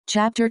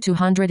Chapter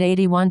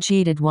 281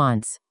 Cheated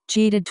Once,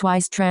 Cheated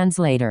Twice.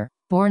 Translator.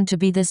 Born to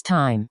be this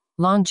time,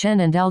 Long Chen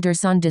and elder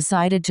son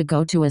decided to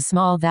go to a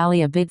small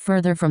valley a bit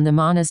further from the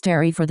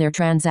monastery for their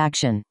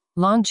transaction.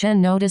 Long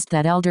Chen noticed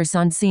that elder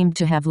son seemed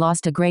to have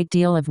lost a great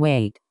deal of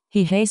weight.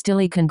 He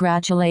hastily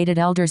congratulated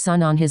elder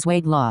son on his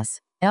weight loss.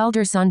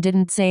 Elder son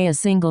didn't say a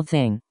single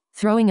thing,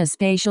 throwing a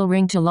spatial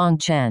ring to Long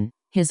Chen.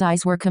 His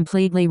eyes were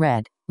completely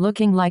red,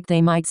 looking like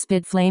they might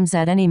spit flames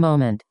at any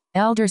moment.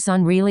 Elder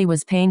son really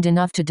was pained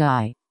enough to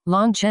die.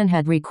 Long Chen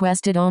had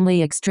requested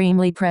only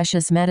extremely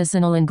precious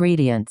medicinal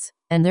ingredients,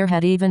 and there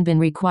had even been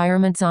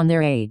requirements on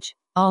their age.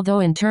 Although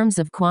in terms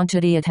of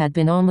quantity it had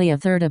been only a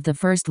third of the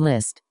first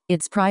list,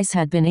 its price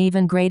had been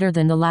even greater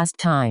than the last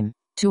time.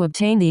 To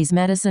obtain these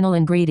medicinal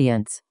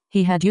ingredients,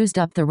 he had used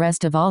up the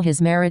rest of all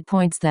his merit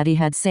points that he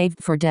had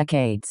saved for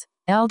decades.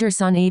 Elder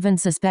son even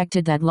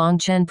suspected that Long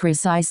Chen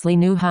precisely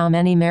knew how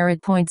many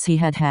merit points he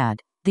had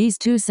had. These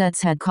 2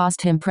 sets had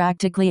cost him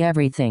practically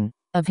everything.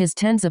 Of his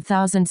tens of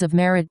thousands of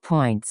merit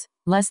points,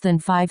 less than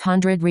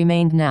 500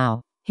 remained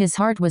now. His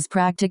heart was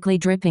practically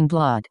dripping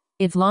blood.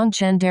 If Long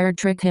Chen dared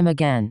trick him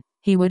again,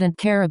 he wouldn't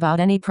care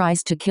about any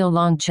price to kill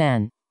Long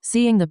Chen.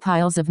 Seeing the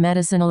piles of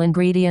medicinal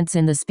ingredients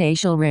in the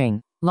spatial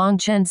ring, Long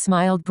Chen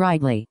smiled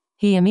brightly.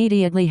 He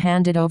immediately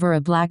handed over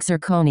a black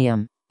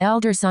zirconium.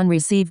 Elder son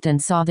received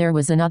and saw there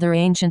was another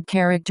ancient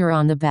character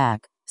on the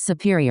back.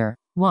 Superior.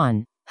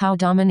 1. How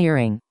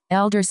domineering.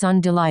 Elder son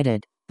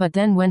delighted. But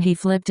then when he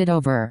flipped it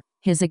over,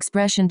 his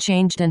expression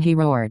changed and he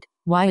roared.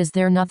 Why is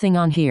there nothing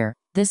on here?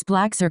 This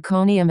black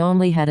zirconium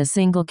only had a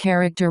single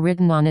character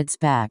written on its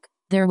back.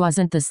 There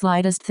wasn't the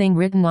slightest thing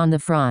written on the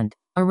front.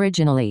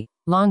 Originally,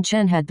 Long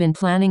Chen had been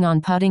planning on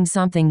putting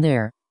something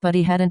there, but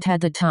he hadn't had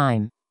the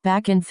time.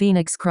 Back in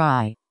Phoenix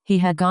Cry, he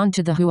had gone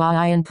to the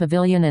Huaiyan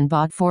Pavilion and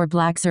bought 4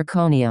 black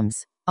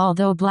zirconiums.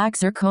 Although black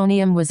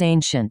zirconium was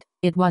ancient,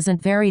 it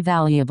wasn't very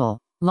valuable.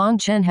 Long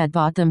Chen had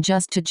bought them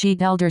just to cheat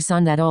elder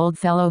son. That old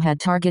fellow had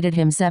targeted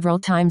him several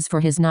times for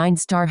his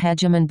 9-star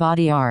hegemon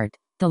body art.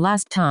 The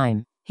last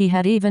time, he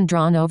had even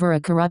drawn over a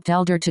corrupt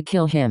elder to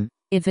kill him.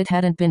 If it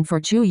hadn't been for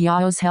Chu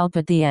Yao's help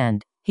at the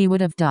end, he would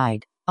have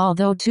died.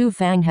 Although Tu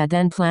Fang had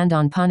then planned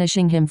on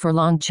punishing him for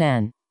Long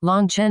Chen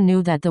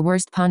knew that the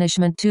worst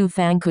punishment Tu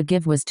Fang could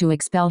give was to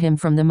expel him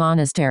from the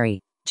monastery.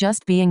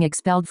 Just being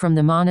expelled from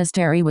the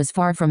monastery was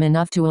far from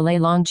enough to allay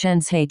Long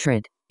Chen's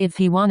hatred. If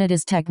he wanted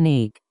his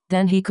technique,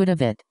 then he could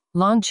have it.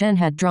 Long Chen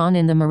had drawn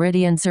in the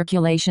meridian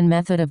circulation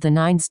method of the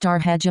 9-star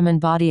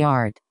hegemon body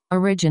art.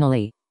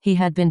 Originally, he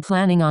had been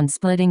planning on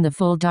splitting the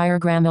full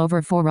diagram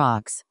over 4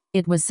 rocks.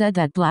 It was said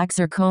that black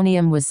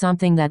zirconium was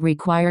something that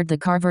required the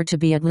carver to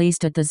be at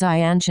least at the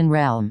Xianshan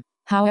realm.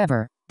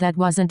 However, that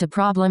wasn't a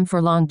problem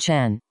for Long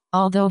Chen.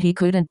 Although he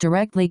couldn't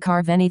directly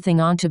carve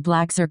anything onto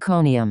black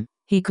zirconium,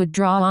 he could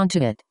draw onto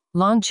it.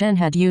 Long Chen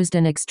had used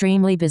an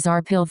extremely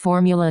bizarre pill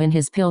formula in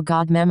his pill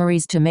god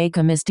memories to make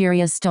a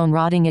mysterious stone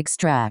rotting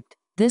extract.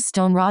 This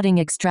stone rotting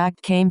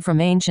extract came from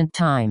ancient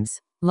times.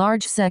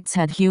 Large sects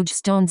had huge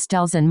stone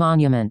stels and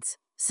monuments.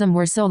 Some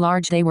were so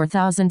large they were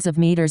thousands of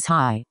meters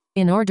high.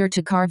 In order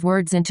to carve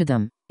words into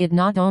them, it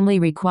not only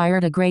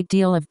required a great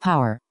deal of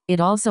power, it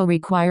also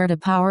required a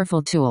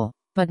powerful tool.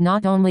 But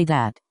not only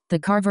that, the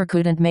carver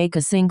couldn't make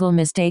a single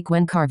mistake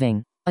when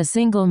carving. A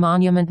single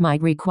monument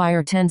might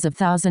require tens of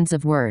thousands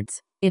of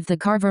words. If the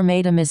carver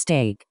made a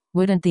mistake,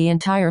 wouldn't the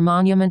entire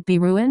monument be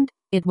ruined?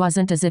 It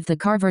wasn't as if the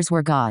carvers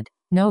were God.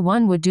 No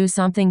one would do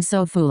something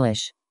so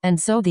foolish. And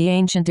so the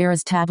ancient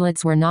era's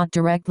tablets were not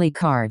directly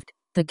carved.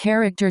 The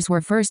characters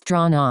were first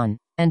drawn on,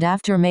 and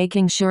after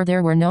making sure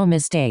there were no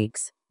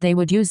mistakes, they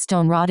would use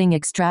stone rotting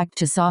extract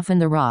to soften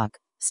the rock.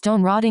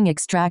 Stone rotting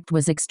extract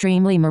was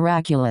extremely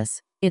miraculous.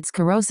 Its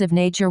corrosive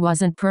nature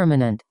wasn't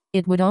permanent.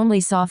 It would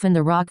only soften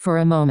the rock for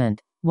a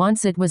moment.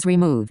 Once it was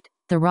removed,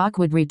 the rock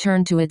would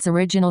return to its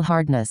original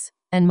hardness.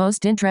 And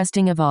most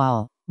interesting of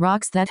all,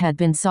 rocks that had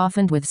been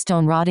softened with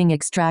stone rotting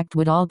extract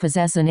would all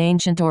possess an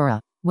ancient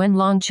aura. When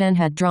Long Chen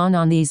had drawn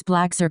on these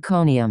black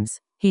zirconiums,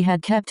 he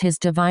had kept his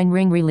divine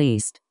ring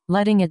released,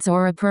 letting its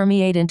aura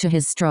permeate into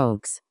his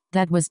strokes.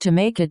 That was to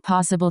make it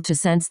possible to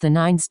sense the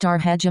 9-star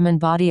hegemon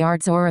body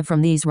art's aura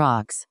from these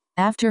rocks.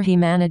 After he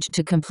managed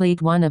to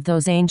complete one of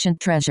those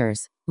ancient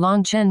treasures,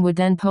 Long Chen would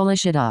then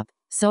polish it up,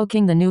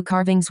 soaking the new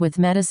carvings with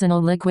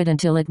medicinal liquid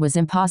until it was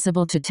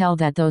impossible to tell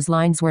that those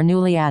lines were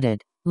newly added.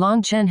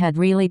 Long Chen had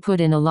really put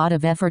in a lot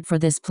of effort for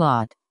this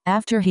plot.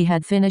 After he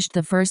had finished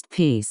the first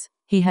piece,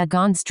 he had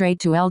gone straight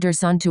to elder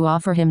son to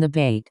offer him the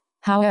bait.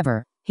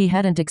 However, he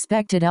hadn't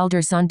expected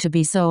elder son to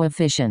be so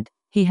efficient.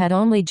 He had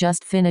only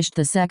just finished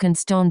the second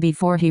stone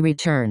before he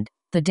returned.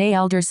 The day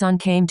elder son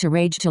came to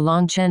rage to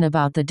Long Chen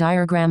about the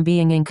diagram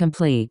being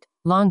incomplete,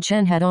 Long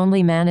Chen had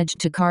only managed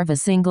to carve a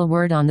single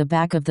word on the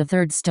back of the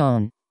third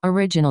stone.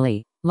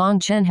 Originally, Long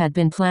Chen had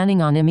been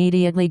planning on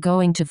immediately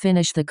going to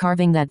finish the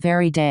carving that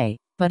very day,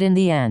 but in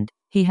the end,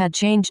 he had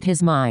changed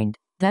his mind.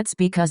 That's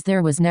because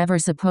there was never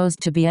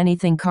supposed to be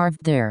anything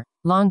carved there.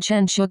 Long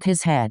Chen shook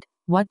his head.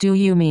 What do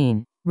you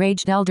mean?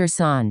 Raged elder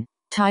son,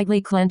 tightly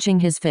clenching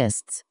his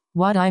fists.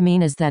 What I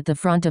mean is that the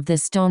front of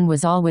this stone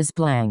was always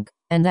blank,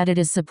 and that it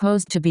is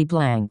supposed to be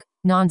blank.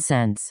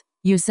 Nonsense.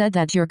 You said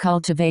that your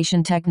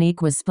cultivation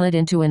technique was split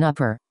into an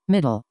upper,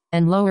 middle,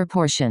 and lower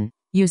portion.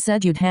 You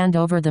said you'd hand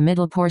over the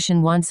middle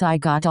portion once I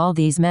got all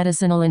these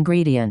medicinal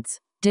ingredients.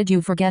 Did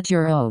you forget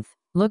your oath?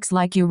 Looks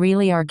like you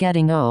really are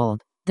getting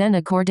old. Then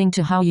according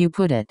to how you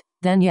put it,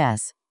 then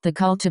yes, the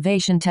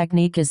cultivation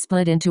technique is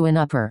split into an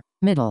upper,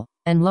 middle,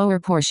 and lower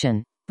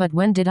portion. But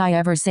when did I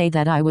ever say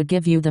that I would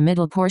give you the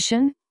middle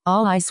portion?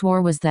 All I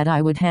swore was that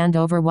I would hand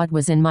over what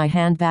was in my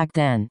hand back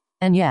then.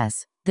 And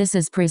yes, this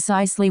is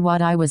precisely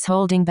what I was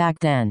holding back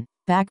then.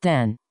 Back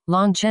then,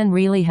 Long Chen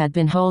really had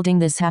been holding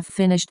this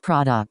half-finished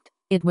product.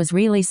 It was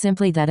really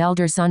simply that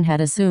Elder Sun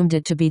had assumed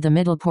it to be the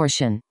middle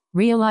portion.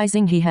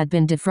 Realizing he had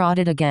been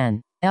defrauded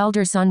again,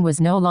 Elder Sun was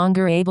no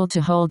longer able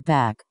to hold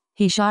back.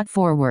 He shot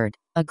forward,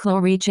 a claw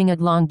reaching at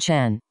Long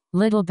Chen.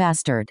 Little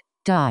bastard,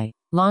 die.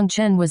 Long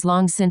Chen was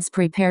long since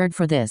prepared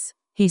for this.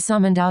 He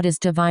summoned out his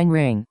divine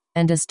ring,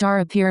 and a star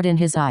appeared in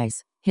his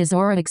eyes, his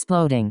aura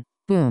exploding.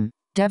 Boom.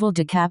 Devil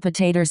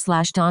Decapitator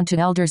slashed onto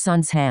Elder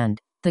Sun's hand.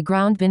 The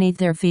ground beneath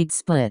their feet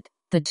split.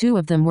 The two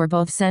of them were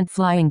both sent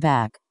flying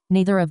back.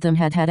 Neither of them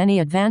had any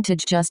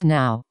advantage just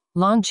now.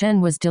 Long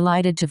Chen was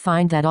delighted to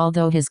find that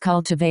although his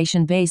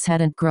cultivation base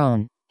hadn't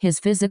grown, his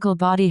physical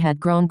body had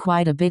grown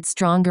quite a bit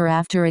stronger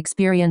after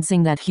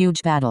experiencing that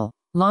huge battle.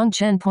 Long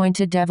Chen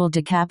pointed Devil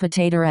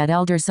Decapitator at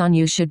Elder Sun.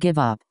 You should give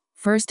up.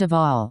 First of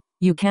all,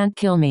 you can't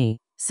kill me,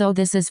 so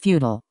this is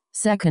futile.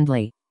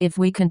 Secondly, if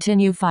we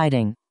continue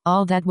fighting,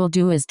 all that will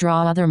do is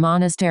draw other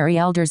monastery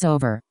elders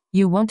over.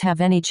 You won't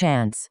have any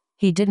chance.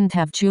 He didn't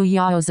have Chu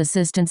Yao's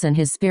assistance and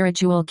his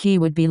spiritual ki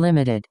would be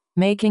limited,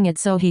 making it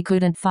so he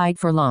couldn't fight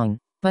for long.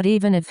 But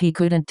even if he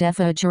couldn't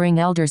defeating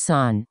Elder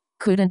Sun,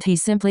 couldn't he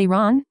simply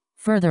run?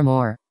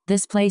 Furthermore,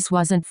 this place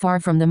wasn't far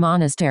from the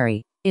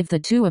monastery. If the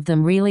two of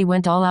them really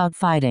went all out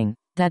fighting,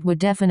 that would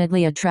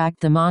definitely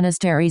attract the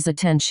monastery's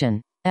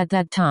attention. At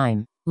that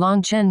time,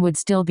 Long Chen would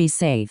still be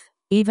safe.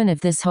 Even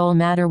if this whole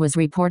matter was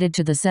reported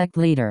to the sect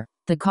leader,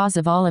 the cause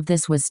of all of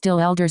this was still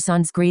Elder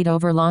Sun's greed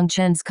over Long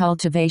Chen's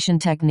cultivation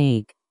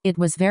technique. It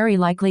was very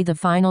likely the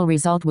final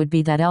result would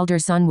be that Elder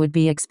Sun would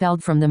be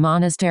expelled from the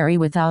monastery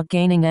without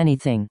gaining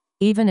anything.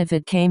 Even if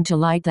it came to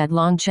light that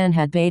Long Chen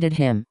had baited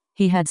him,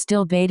 he had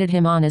still baited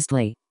him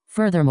honestly.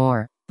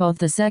 Furthermore, both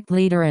the sect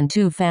leader and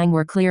Tu Fang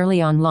were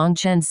clearly on Long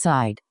Chen's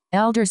side.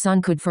 Elder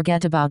Sun could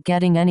forget about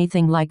getting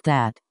anything like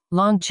that.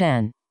 Long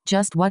Chen,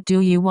 just what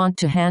do you want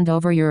to hand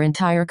over your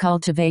entire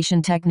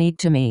cultivation technique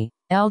to me?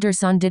 Elder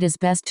Sun did his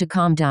best to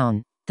calm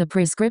down. The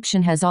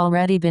prescription has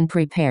already been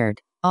prepared.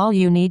 All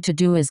you need to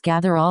do is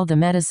gather all the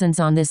medicines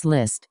on this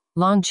list.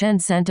 Long Chen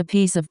sent a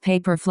piece of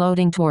paper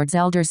floating towards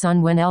Elder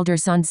Sun. When Elder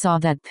Sun saw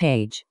that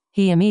page,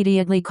 he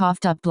immediately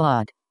coughed up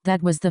blood.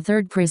 That was the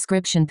third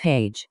prescription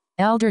page.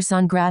 Elder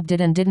Sun grabbed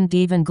it and didn't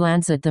even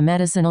glance at the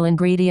medicinal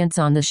ingredients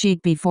on the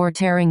sheet before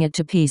tearing it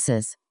to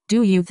pieces.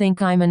 Do you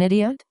think I'm an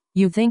idiot?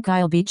 You think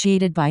I'll be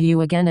cheated by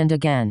you again and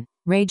again?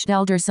 Raged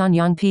Elder Sun.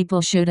 Young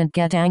people shouldn't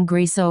get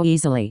angry so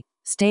easily.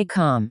 Stay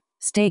calm.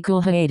 Stay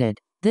cool-headed.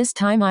 This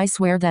time I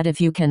swear that if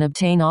you can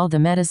obtain all the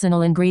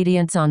medicinal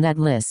ingredients on that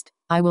list,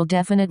 I will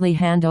definitely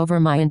hand over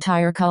my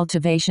entire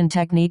cultivation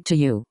technique to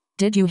you.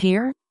 Did you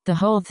hear? The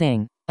whole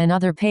thing.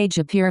 Another page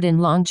appeared in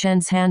Long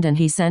Chen's hand and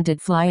he sent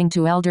it flying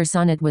to Elder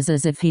Sun. It was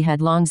as if he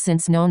had long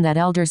since known that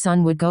Elder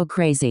Sun would go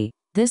crazy.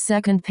 This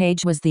second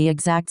page was the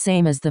exact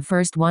same as the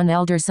first one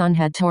Elder Sun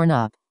had torn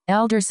up.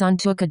 Elder Sun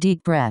took a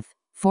deep breath,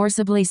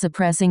 forcibly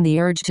suppressing the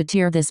urge to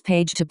tear this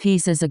page to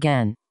pieces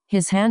again.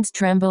 His hands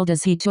trembled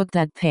as he took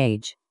that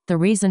page. The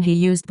reason he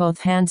used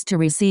both hands to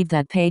receive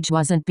that page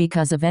wasn't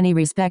because of any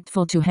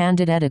respectful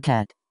two-handed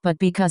etiquette, but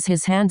because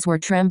his hands were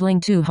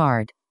trembling too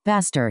hard.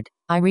 Bastard,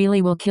 I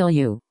really will kill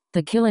you.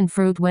 The killing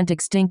fruit went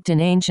extinct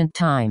in ancient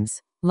times,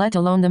 let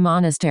alone the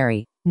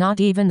monastery. Not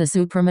even the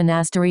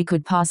supermonastery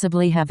could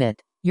possibly have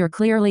it. You're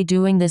clearly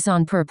doing this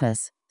on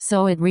purpose.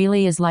 So it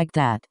really is like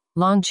that.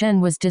 Long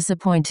Chen was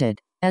disappointed.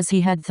 As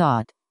he had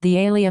thought, the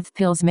Aliath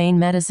pill's main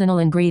medicinal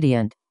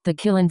ingredient, the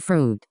killing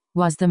fruit,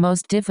 was the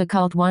most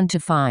difficult one to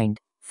find.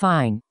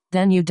 Fine,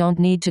 then you don't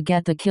need to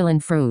get the killing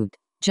fruit.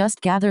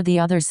 Just gather the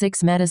other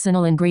 6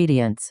 medicinal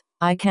ingredients.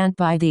 I can't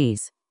buy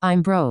these.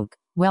 I'm broke.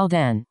 Well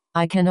then,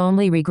 I can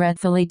only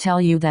regretfully tell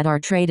you that our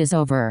trade is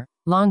over.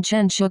 Long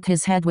Chen shook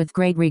his head with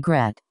great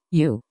regret.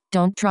 You,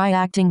 don't try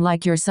acting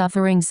like you're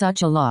suffering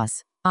such a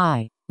loss.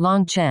 I,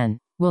 Long Chen,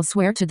 will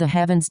swear to the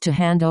heavens to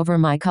hand over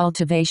my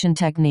cultivation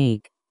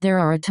technique. There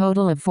are a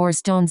total of 4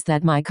 stones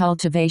that my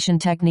cultivation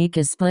technique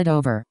is split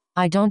over.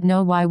 I don't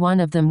know why one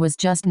of them was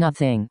just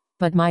nothing.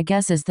 But my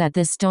guess is that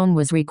this stone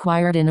was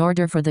required in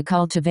order for the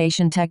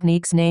cultivation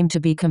technique's name to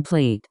be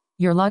complete.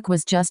 Your luck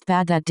was just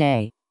bad that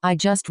day. I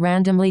just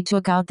randomly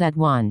took out that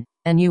one,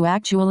 and you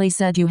actually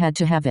said you had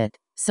to have it,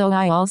 so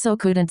I also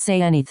couldn't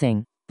say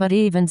anything. But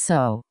even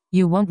so,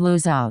 you won't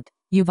lose out.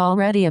 You've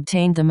already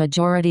obtained the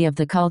majority of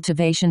the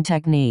cultivation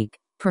technique.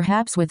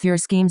 Perhaps with your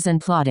schemes and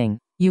plotting,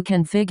 you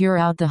can figure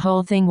out the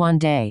whole thing one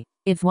day.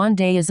 If one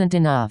day isn't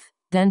enough,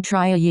 then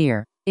try a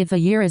year. If a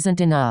year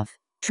isn't enough,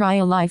 try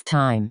a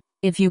lifetime.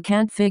 If you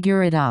can't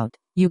figure it out,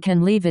 You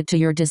can leave it to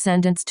your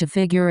descendants to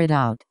figure it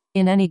out.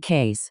 In any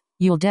case,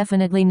 you'll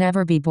definitely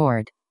never be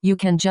bored. You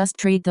can just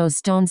treat those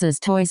stones as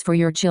toys for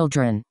your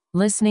children.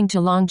 Listening to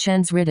Long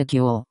Chen's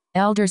ridicule,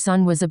 elder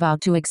son was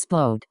about to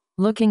explode.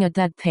 Looking at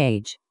that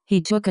page,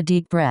 he took a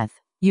deep breath.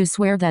 You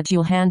swear that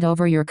you'll hand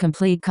over your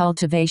complete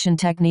cultivation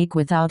technique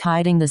without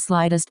hiding the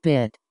slightest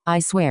bit? I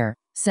swear,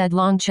 said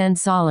Long Chen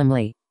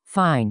solemnly.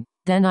 Fine,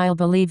 then I'll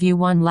believe you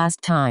one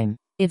last time.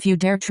 If you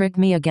dare trick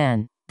me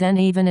again, then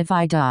even if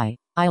I die,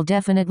 I'll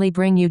definitely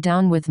bring you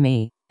down with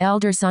me.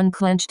 Elder son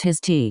clenched his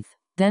teeth.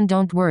 Then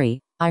don't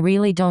worry, I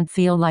really don't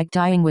feel like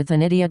dying with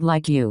an idiot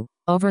like you.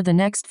 Over the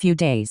next few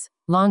days,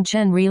 Long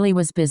Chen really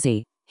was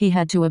busy. He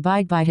had to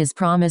abide by his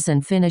promise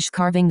and finish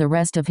carving the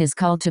rest of his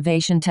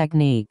cultivation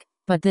technique.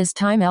 But this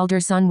time elder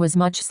son was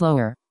much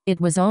slower.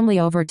 It was only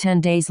over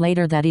 10 days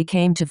later that he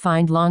came to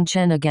find Long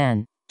Chen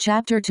again.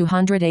 Chapter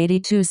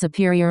 282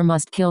 Superior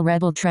Must Kill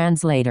Rebel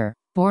Translator.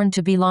 Born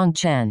to be Long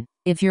Chen.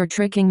 If you're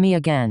tricking me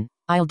again,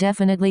 I'll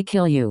definitely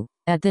kill you.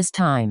 At this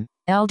time,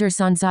 elder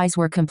son's eyes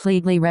were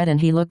completely red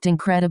and he looked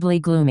incredibly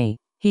gloomy.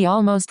 He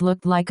almost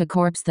looked like a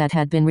corpse that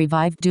had been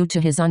revived due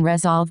to his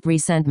unresolved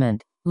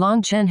resentment.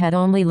 Long Chen had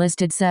only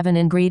listed 7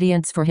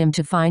 ingredients for him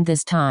to find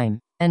this time,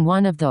 and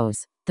one of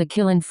those, the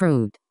killing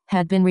fruit,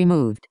 had been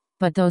removed.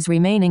 But those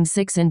remaining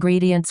 6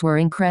 ingredients were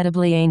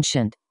incredibly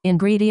ancient,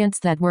 ingredients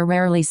that were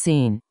rarely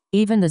seen.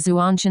 Even the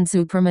Zhuanshan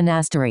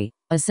Supermonastery,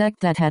 a sect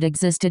that had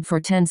existed for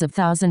tens of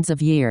thousands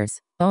of years,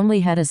 only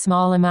had a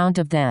small amount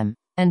of them,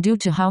 and due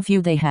to how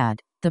few they had,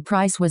 the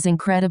price was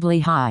incredibly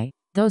high.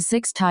 Those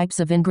 6 types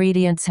of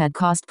ingredients had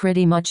cost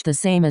pretty much the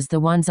same as the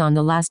ones on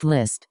the last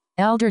list.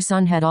 Elder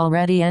son had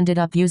already ended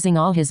up using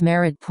all his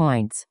merit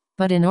points,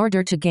 but in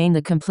order to gain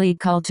the complete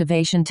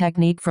cultivation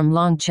technique from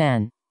Long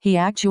Chen, he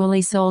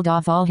actually sold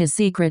off all his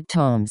secret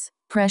tomes,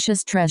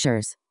 precious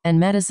treasures, and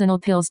medicinal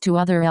pills to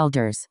other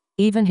elders.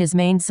 Even his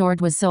main sword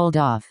was sold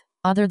off.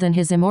 Other than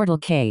his immortal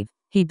cave,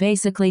 he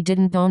basically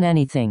didn't own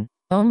anything.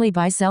 Only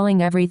by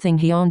selling everything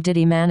he owned did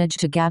he manage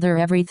to gather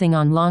everything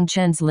on Long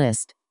Chen's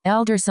list.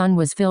 Elder son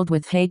was filled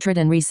with hatred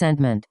and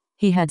resentment.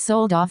 He had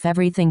sold off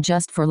everything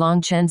just for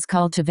Long Chen's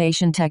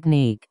cultivation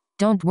technique.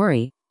 Don't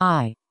worry,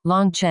 I,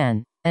 Long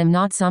Chen, am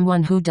not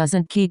someone who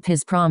doesn't keep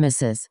his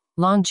promises.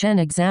 Long Chen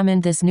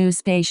examined this new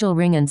spatial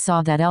ring and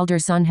saw that elder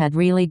son had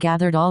really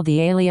gathered all the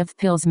Alioth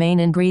pill's main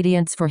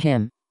ingredients for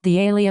him. The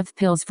Alioth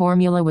pill's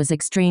formula was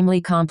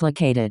extremely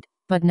complicated,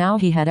 but now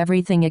he had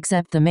everything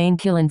except the main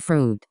killing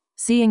fruit.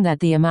 Seeing that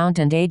the amount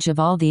and age of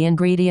all the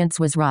ingredients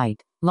was right,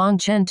 Long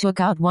Chen took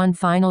out one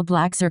final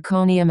black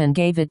zirconium and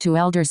gave it to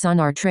elder son.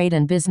 Our trade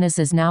and business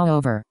is now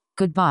over.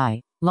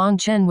 Goodbye. Long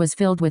Chen was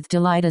filled with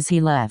delight as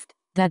he left.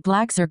 That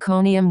black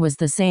zirconium was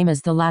the same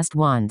as the last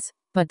ones,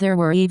 but there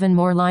were even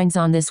more lines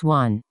on this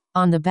one.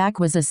 On the back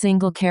was a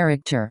single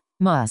character.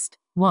 Must.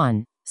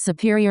 1.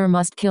 Superior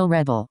must kill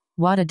rebel.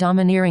 What a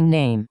domineering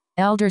name.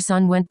 Elder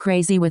son went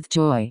crazy with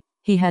joy.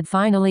 He had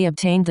finally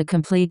obtained the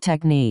complete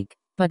technique,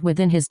 but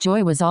within his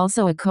joy was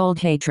also a cold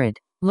hatred.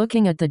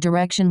 Looking at the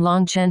direction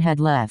Long Chen had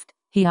left,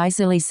 he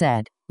icily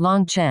said,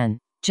 Long Chen,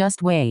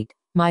 just wait.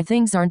 My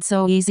things aren't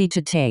so easy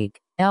to take.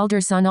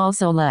 Elder son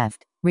also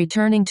left,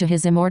 returning to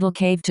his immortal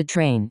cave to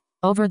train.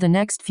 Over the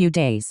next few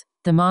days,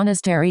 the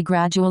monastery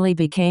gradually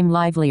became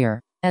livelier.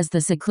 As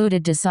the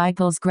secluded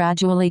disciples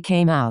gradually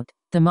came out,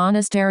 the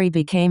monastery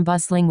became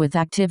bustling with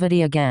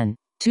activity again.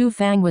 Tu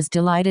Fang was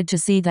delighted to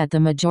see that the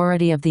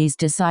majority of these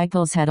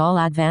disciples had all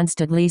advanced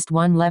at least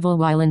one level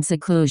while in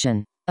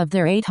seclusion. Of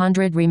their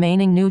 800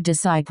 remaining new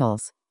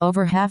disciples,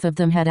 over half of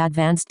them had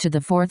advanced to the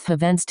 4th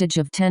Vestige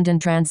of Tendon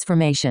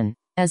Transformation.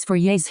 As for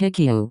Ye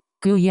Zhiqiu,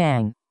 Gu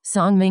Yang,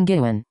 Song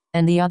Mingyuan,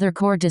 and the other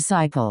core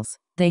disciples,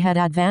 they had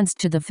advanced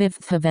to the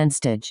 5th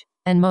Vestige.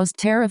 And most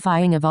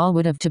terrifying of all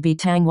would have to be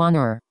Tang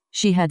Wan'er.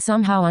 She had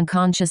somehow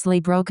unconsciously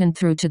broken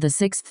through to the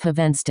 6th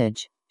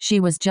Vestige. She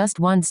was just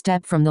one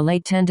step from the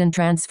late Tendon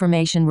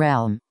Transformation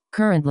realm.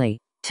 Currently,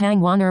 Tang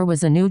Wan'er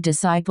was a new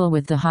disciple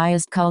with the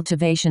highest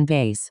cultivation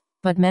base.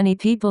 But many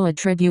people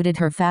attributed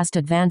her fast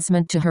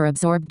advancement to her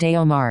absorbed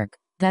Dao mark.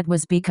 That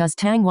was because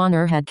Tang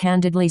Wan'er had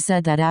candidly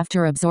said that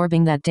after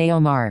absorbing that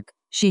Dao mark,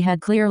 she had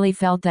clearly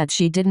felt that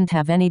she didn't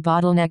have any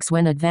bottlenecks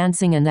when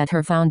advancing and that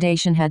her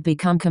foundation had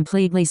become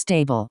completely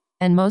stable.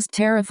 And most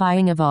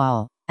terrifying of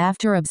all,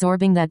 after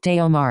absorbing that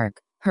Dao mark,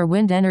 her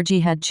wind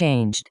energy had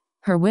changed.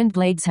 Her wind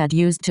blades had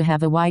used to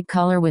have a white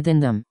color within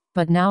them,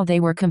 but now they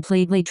were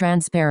completely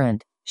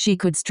transparent. She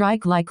could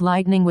strike like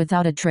lightning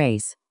without a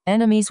trace.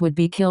 Enemies would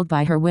be killed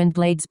by her wind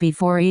blades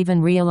before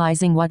even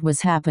realizing what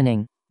was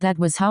happening. That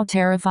was how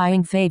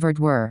terrifying favored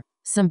were.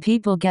 Some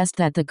people guessed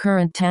that the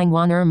current Tang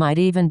Wan'er might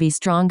even be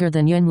stronger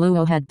than Yun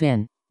Luo had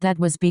been. That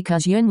was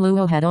because Yun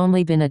Luo had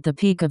only been at the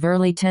peak of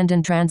early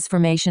tendon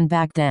transformation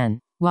back then,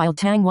 while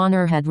Tang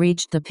Wan'er had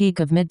reached the peak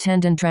of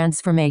mid-tendon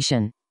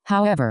transformation.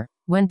 However,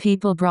 when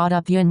people brought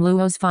up Yun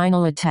Luo's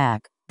final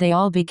attack, they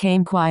all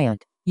became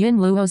quiet. Yun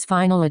Luo's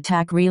final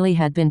attack really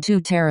had been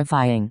too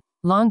terrifying.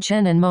 Long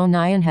Chen and Mo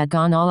Nian had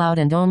gone all out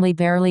and only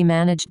barely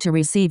managed to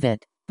receive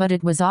it, But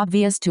it was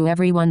obvious to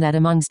everyone that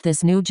amongst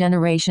this new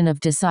generation of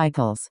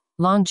disciples,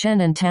 Long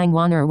Chen and Tang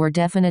Wan'er were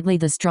definitely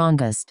the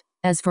strongest.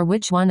 As for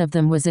which one of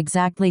them was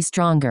exactly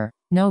stronger,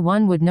 no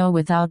one would know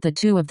without the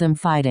two of them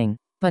fighting.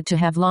 But to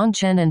have Long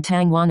Chen and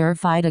Tang Wan'er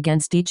fight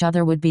against each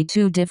other would be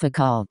too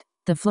difficult.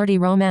 The flirty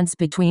romance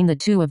between the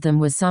two of them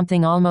was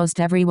something almost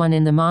everyone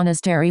in the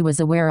monastery was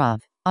aware of.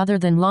 Other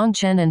than Long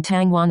Chen and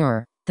Tang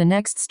Wan'er, the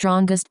next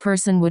strongest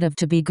person would have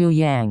to be Gu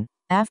Yang.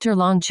 After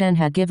Long Chen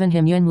had given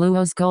him Yun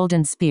Luo's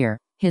golden spear,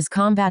 his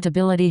combat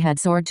ability had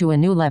soared to a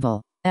new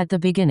level. At the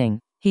beginning,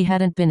 he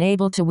hadn't been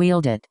able to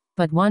wield it,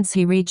 but once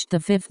he reached the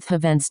 5th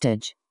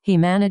Vestige, he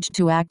managed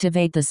to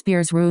activate the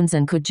spear's runes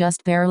and could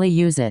just barely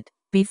use it.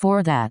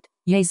 Before that,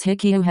 Ye's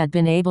Hikyu had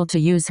been able to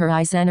use her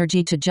ice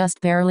energy to just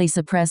barely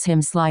suppress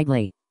him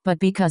slightly, but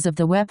because of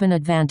the weapon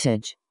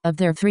advantage of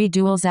their 3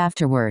 duels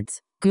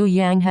afterwards, Gu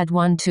Yang had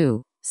won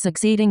too,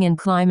 succeeding in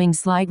climbing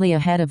slightly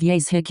ahead of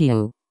Ye's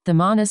Hikyu. The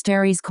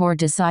monastery's core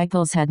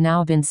disciples had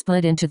now been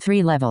split into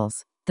 3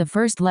 levels. The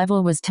first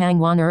level was Tang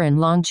Wan'er and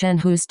Long Chen,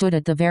 who stood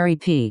at the very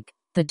peak.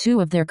 The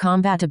two of their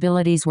combat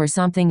abilities were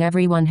something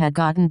everyone had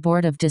gotten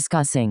bored of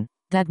discussing.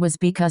 That was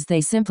because they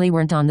simply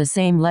weren't on the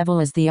same level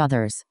as the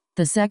others.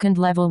 The second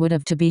level would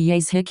have to be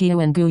Ye's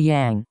Hikyu and Gu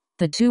Yang.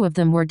 The two of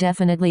them were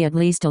definitely at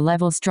least a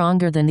level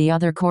stronger than the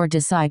other core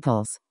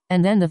disciples.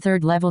 And then the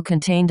third level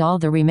contained all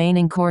the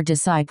remaining core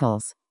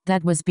disciples.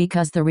 That was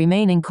because the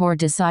remaining core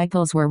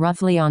disciples were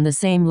roughly on the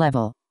same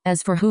level.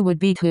 As for who would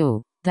beat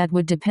who, that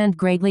would depend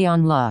greatly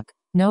on luck.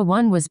 No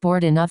one was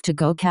bored enough to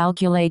go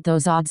calculate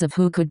those odds of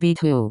who could beat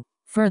who.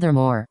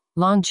 Furthermore,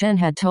 Long Chen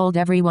had told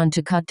everyone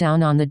to cut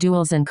down on the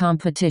duels and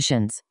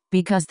competitions,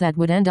 because that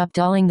would end up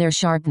dulling their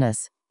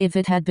sharpness. If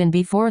it had been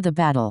before the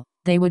battle,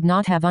 they would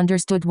not have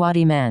understood what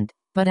he meant.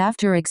 But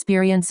after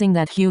experiencing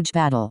that huge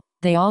battle,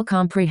 they all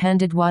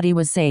comprehended what he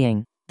was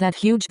saying. That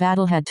huge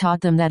battle had taught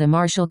them that a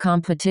martial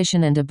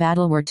competition and a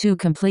battle were two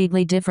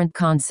completely different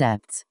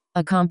concepts.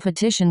 A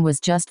competition was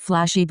just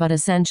flashy but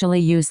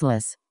essentially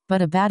useless.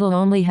 But a battle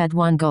only had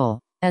one goal.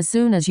 As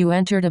soon as you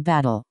entered a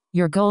battle,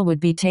 your goal would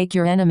be take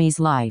your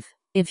enemy's life.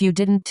 If you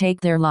didn't take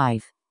their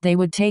life, they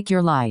would take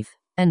your life.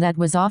 And that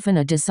was often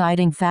a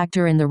deciding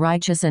factor in the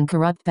righteous and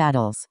corrupt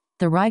battles.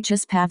 The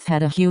righteous path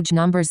had a huge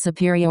numbers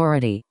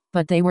superiority,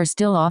 but they were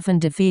still often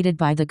defeated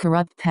by the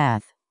corrupt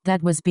path.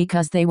 That was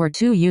because they were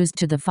too used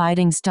to the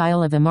fighting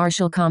style of a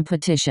martial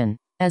competition.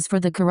 As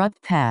for the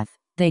corrupt path,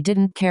 they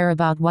didn't care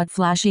about what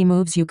flashy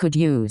moves you could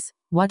use,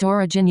 what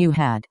origin you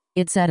had,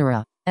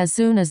 etc. As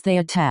soon as they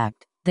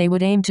attacked, they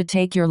would aim to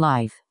take your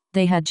life.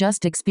 They had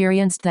just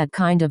experienced that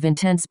kind of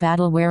intense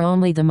battle where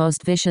only the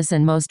most vicious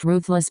and most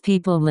ruthless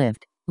people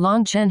lived.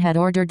 Long Chen had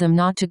ordered them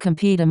not to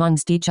compete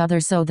amongst each other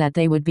so that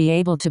they would be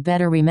able to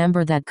better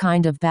remember that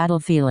kind of battle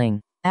feeling.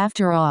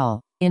 After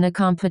all, in a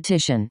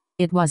competition,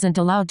 it wasn't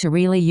allowed to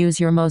really use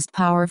your most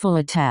powerful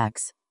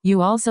attacks.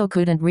 You also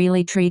couldn't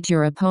really treat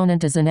your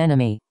opponent as an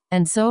enemy.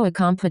 And so a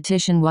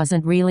competition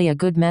wasn't really a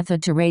good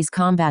method to raise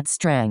combat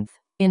strength.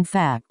 In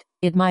fact,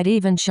 it might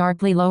even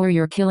sharply lower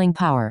your killing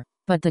power.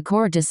 But the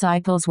core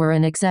disciples were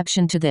an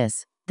exception to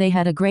this. They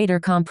had a greater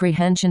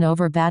comprehension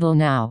over battle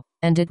now,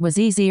 and it was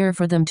easier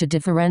for them to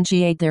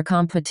differentiate their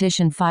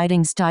competition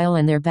fighting style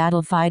and their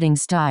battle fighting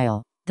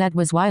style. That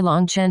was why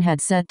Long Chen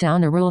had set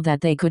down a rule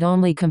that they could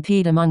only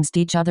compete amongst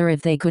each other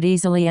if they could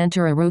easily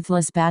enter a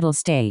ruthless battle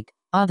state.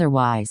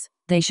 Otherwise,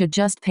 they should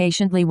just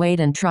patiently wait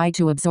and try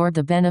to absorb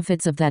the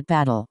benefits of that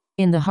battle.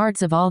 In the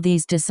hearts of all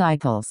these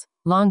disciples,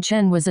 Long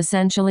Chen was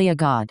essentially a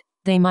god.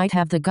 They might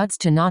have the guts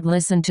to not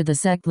listen to the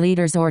sect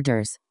leader's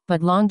orders,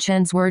 but Long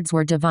Chen's words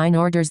were divine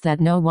orders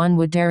that no one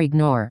would dare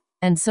ignore.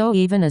 And so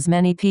even as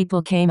many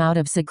people came out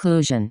of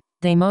seclusion,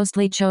 they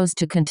mostly chose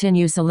to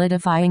continue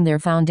solidifying their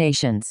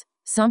foundations.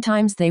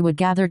 Sometimes they would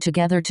gather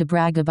together to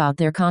brag about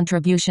their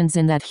contributions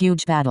in that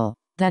huge battle.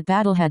 That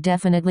battle had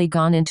definitely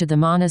gone into the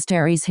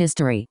monastery's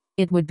history.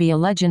 It would be a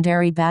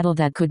legendary battle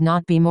that could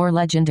not be more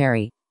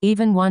legendary.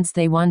 Even once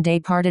they one day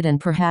parted and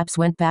perhaps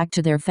went back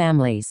to their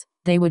families,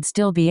 they would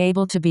still be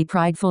able to be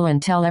prideful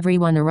and tell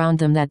everyone around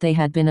them that they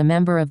had been a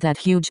member of that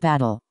huge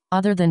battle.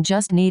 Other than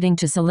just needing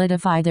to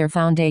solidify their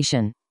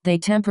foundation, they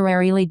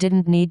temporarily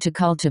didn't need to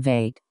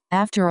cultivate.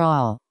 After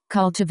all,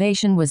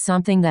 cultivation was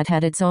something that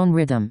had its own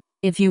rhythm.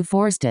 If you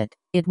forced it,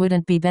 it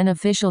wouldn't be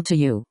beneficial to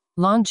you.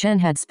 Long Chen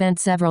had spent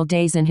several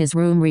days in his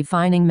room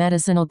refining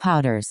medicinal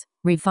powders,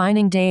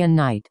 refining day and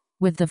night.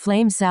 With the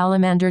flame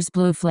salamander's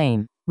blue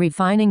flame,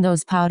 refining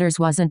those powders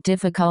wasn't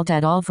difficult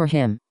at all for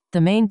him.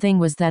 The main thing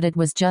was that it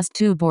was just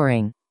too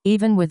boring.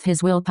 Even with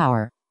his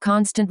willpower,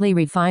 constantly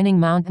refining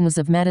mountains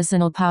of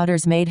medicinal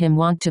powders made him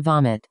want to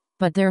vomit.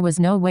 But there was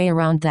no way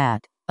around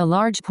that. A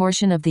large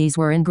portion of these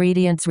were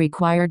ingredients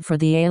required for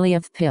the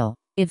Alioth pill.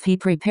 If he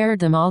prepared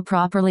them all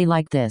properly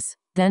like this,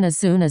 then as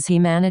soon as he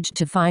managed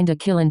to find a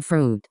killing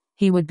fruit,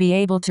 he would be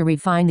able to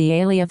refine the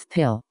Alioth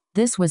pill.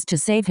 This was to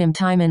save him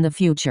time in the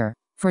future.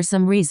 For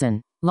some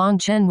reason, Long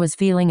Chen was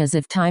feeling as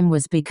if time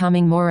was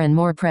becoming more and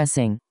more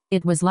pressing.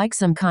 It was like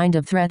some kind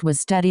of threat was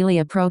steadily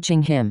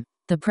approaching him.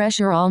 The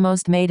pressure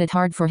almost made it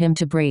hard for him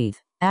to breathe.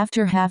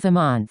 After half a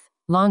month,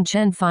 Long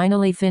Chen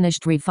finally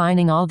finished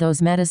refining all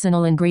those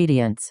medicinal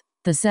ingredients.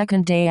 The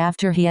second day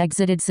after he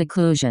exited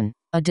seclusion,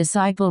 a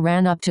disciple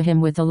ran up to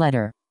him with a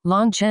letter.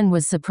 Long Chen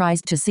was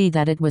surprised to see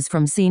that it was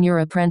from senior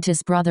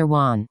apprentice Brother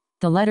Wan.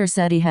 The letter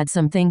said he had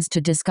some things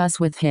to discuss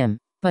with him,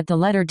 but the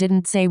letter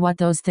didn't say what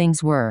those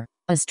things were.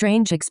 A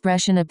strange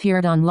expression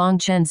appeared on Long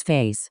Chen's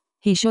face.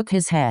 He shook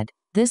his head.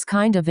 This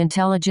kind of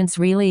intelligence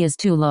really is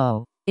too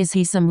low. Is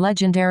he some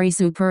legendary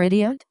super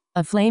idiot?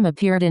 A flame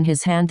appeared in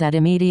his hand that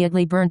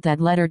immediately burnt that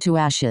letter to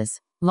ashes.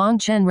 Long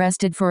Chen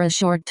rested for a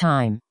short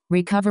time,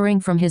 recovering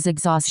from his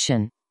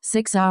exhaustion.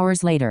 6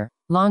 hours later,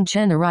 Long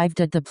Chen arrived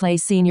at the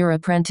place senior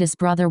apprentice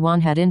Brother Wan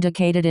had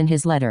indicated in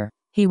his letter.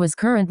 He was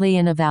currently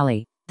in a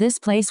valley. This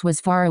place was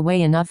far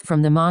away enough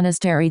from the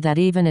monastery that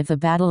even if a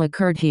battle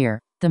occurred here,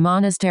 the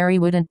monastery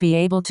wouldn't be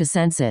able to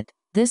sense it.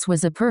 This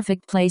was a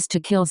perfect place to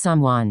kill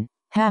someone.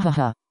 Ha ha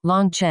ha,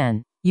 Long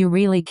Chen, you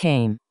really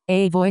came.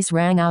 A voice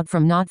rang out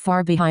from not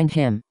far behind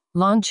him.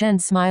 Long Chen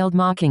smiled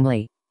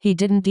mockingly. He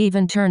didn't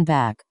even turn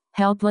back,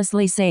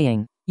 helplessly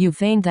saying, "You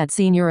feigned that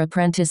senior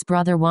apprentice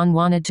Brother Wan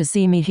wanted to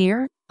see me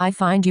here? I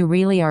find you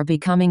really are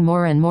becoming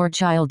more and more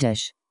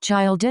childish."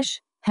 Childish?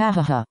 Ha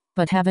ha ha,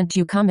 but haven't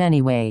you come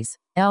anyways?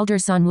 Elder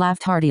Son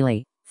laughed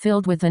heartily,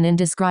 filled with an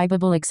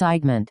indescribable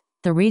excitement.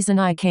 The reason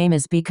I came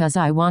is because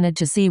I wanted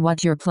to see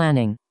what you're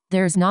planning.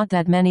 There's not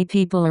that many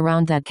people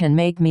around that can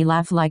make me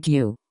laugh like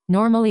you.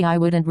 Normally I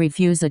wouldn't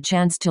refuse a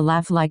chance to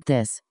laugh like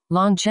this.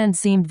 Long Chen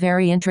seemed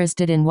very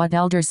interested in what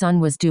Elder Son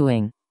was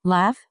doing.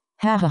 Laugh?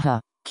 Ha ha ha,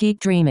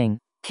 keep dreaming.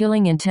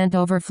 Killing intent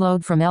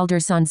overflowed from Elder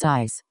Son's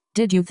eyes.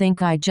 Did you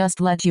think I'd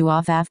just let you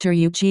off after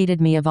you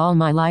cheated me of all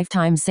my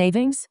lifetime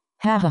savings?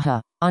 Ha ha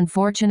ha,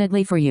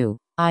 unfortunately for you,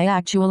 I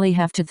actually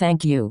have to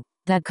thank you.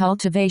 That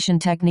cultivation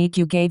technique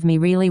you gave me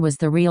really was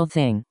the real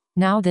thing.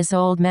 Now this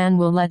old man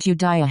will let you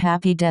die a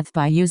happy death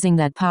by using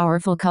that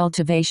powerful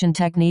cultivation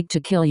technique to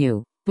kill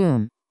you.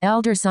 Boom.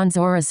 Elder Son's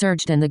aura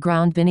surged and the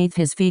ground beneath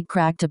his feet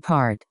cracked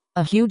apart.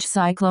 A huge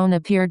cyclone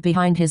appeared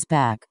behind his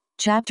back.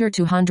 Chapter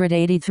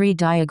 283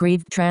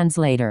 Diaggrieved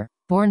Translator.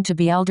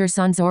 BornToBe. Elder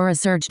Son's aura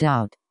surged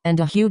out, and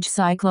a huge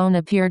cyclone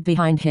appeared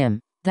behind him.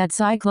 That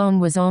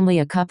cyclone was only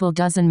a couple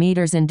dozen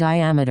meters in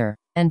diameter,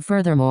 and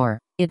furthermore,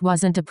 it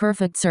wasn't a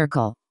perfect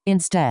circle.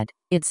 Instead,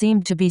 it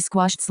seemed to be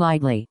squashed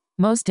slightly.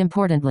 Most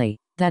importantly,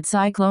 that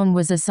cyclone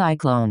was a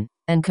cyclone,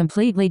 and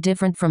completely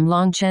different from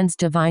Long Chen's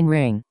divine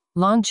ring.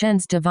 Long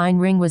Chen's divine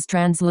ring was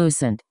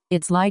translucent,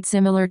 its light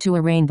similar to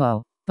a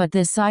rainbow, but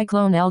this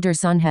cyclone Elder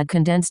Son had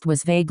condensed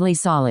was vaguely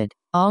solid,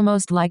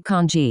 almost like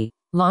kanji.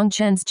 Long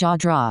Chen's jaw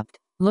dropped.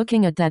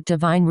 Looking at that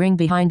divine ring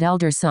behind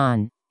Elder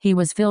Son, he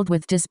was filled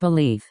with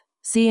disbelief.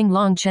 Seeing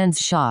Long Chen's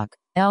shock,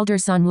 Elder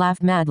Son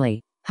laughed madly.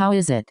 How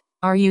is it?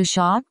 Are you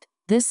shocked?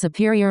 This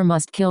superior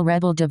must-kill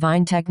rebel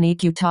divine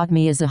technique you taught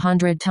me is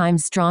 100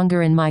 times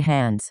stronger in my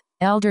hands.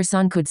 Elder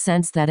Son could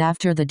sense that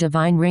after the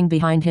divine ring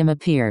behind him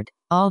appeared,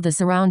 all the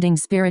surrounding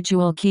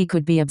spiritual ki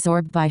could be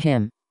absorbed by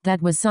him. That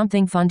was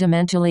something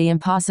fundamentally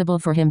impossible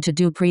for him to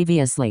do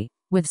previously.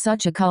 With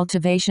such a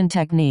cultivation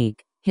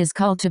technique, his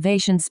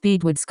cultivation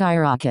speed would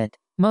skyrocket.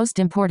 Most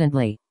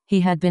importantly, he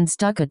had been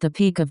stuck at the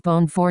peak of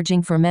bone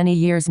forging for many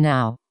years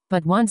now,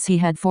 but once he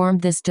had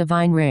formed this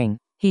divine ring,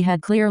 he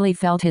had clearly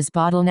felt his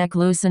bottleneck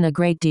loosen a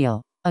great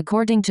deal.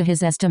 According to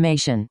his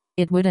estimation,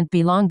 it wouldn't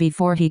be long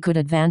before he could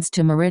advance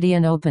to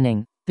meridian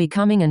opening,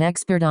 becoming an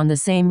expert on the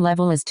same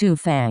level as Tu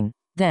Fang.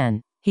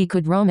 Then, he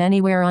could roam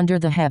anywhere under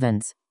the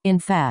heavens. In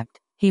fact,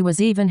 he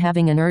was even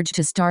having an urge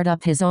to start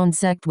up his own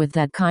sect with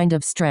that kind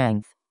of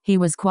strength. He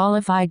was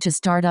qualified to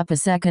start up a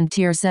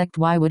second-tier sect.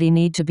 Why would he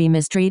need to be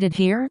mistreated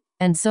here?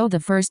 And so the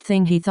first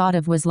thing he thought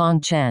of was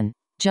Long Chen.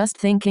 Just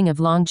thinking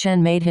of Long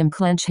Chen made him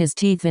clench his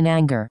teeth in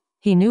anger.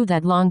 He knew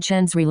that Long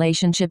Chen's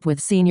relationship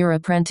with senior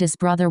apprentice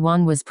Brother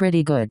Wan was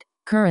pretty good.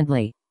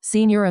 Currently,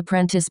 senior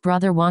apprentice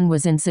Brother Wan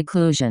was in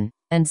seclusion,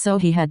 and so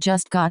he had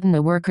just gotten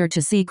a worker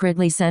to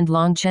secretly send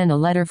Long Chen a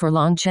letter for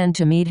Long Chen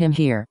to meet him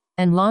here.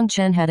 And Long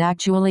Chen had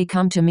actually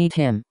come to meet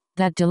him.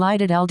 That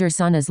delighted Elder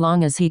Son. As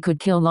long as he could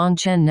kill Long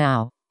Chen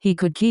now, he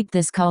could keep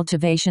this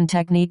cultivation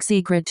technique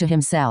secret to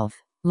himself.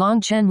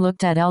 Long Chen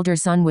looked at Elder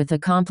Son with a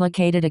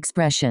complicated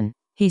expression.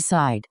 He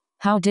sighed.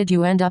 How did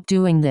you end up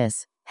doing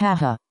this?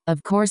 Haha,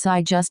 of course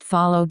I just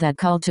followed that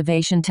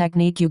cultivation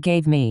technique you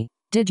gave me.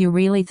 Did you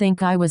really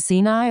think I was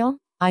senile?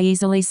 I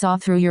easily saw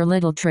through your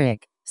little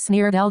trick,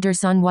 sneered Elder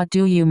Son. What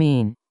do you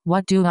mean?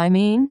 What do I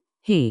mean?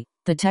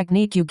 The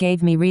technique you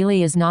gave me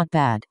really is not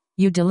bad.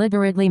 You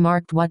deliberately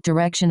marked what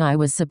direction I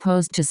was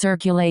supposed to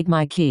circulate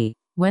my ki.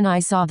 When I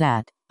saw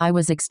that, I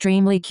was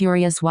extremely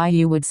curious why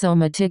you would so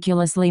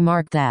meticulously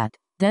mark that.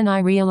 Then I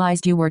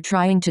realized you were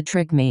trying to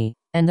trick me,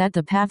 and that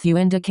the path you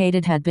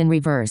indicated had been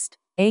reversed.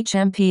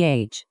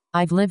 HMPH.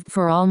 I've lived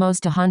for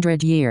almost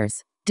 100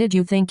 years. Did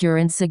you think your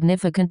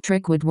insignificant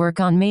trick would work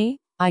on me?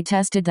 I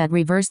tested that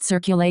reversed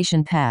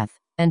circulation path,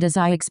 and as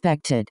I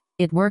expected,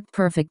 it worked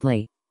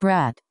perfectly.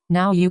 Brat,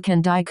 now you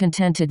can die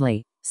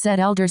contentedly, said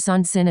Elder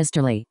Son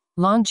sinisterly.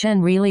 Long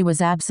Chen really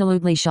was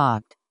absolutely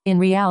shocked. In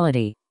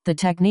reality, the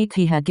technique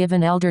he had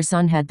given Elder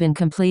Son had been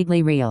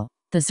completely real.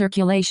 The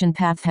circulation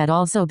path had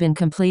also been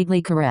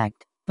completely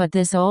correct. But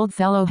this old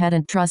fellow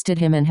hadn't trusted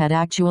him and had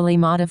actually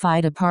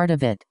modified a part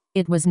of it.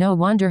 It was no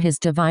wonder his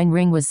divine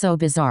ring was so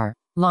bizarre.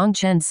 Long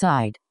Chen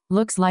sighed.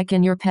 Looks like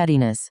in your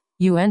pettiness,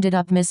 you ended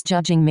up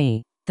misjudging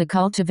me. The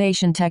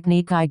cultivation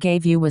technique I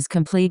gave you was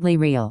completely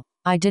real.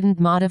 I didn't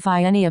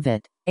modify any of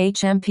it.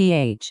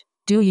 HMPH.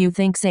 Do you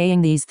think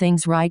saying these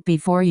things right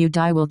before you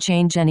die will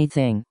change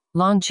anything?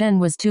 Long Chen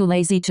was too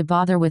lazy to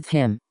bother with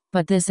him.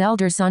 But this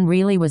elder son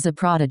really was a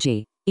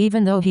prodigy.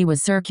 Even though he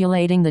was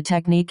circulating the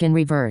technique in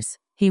reverse,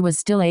 he was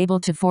still able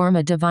to form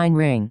a divine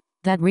ring.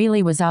 That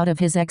really was out of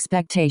his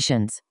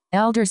expectations.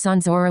 Elder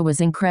son's aura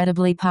was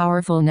incredibly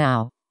powerful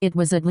now. It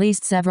was at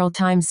least several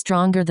times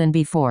stronger than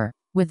before.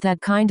 With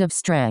that kind of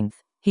strength,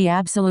 he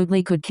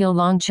absolutely could kill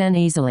Long Chen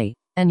easily.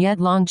 And yet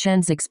Long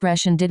Chen's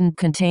expression didn't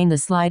contain the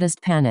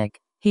slightest panic.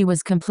 He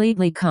was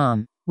completely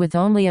calm, with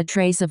only a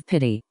trace of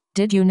pity.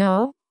 Did you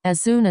know?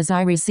 As soon as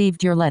I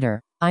received your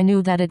letter, I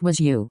knew that it was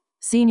you.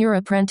 Senior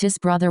apprentice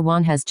brother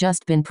Wan has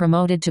just been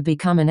promoted to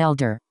become an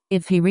elder.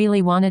 If he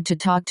really wanted to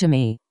talk to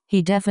me,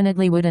 he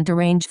definitely wouldn't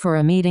arrange for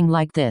a meeting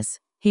like this.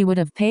 He would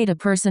have paid a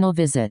personal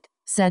visit,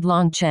 said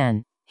Long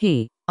Chen.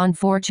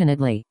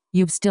 Unfortunately,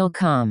 you've still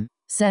come,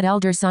 said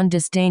elder son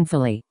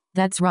disdainfully.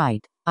 That's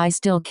right, I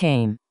still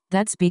came.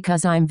 That's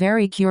because I'm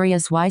very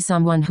curious why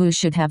someone who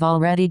should have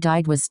already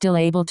died was still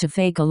able to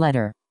fake a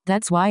letter.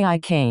 That's why I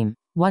came.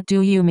 What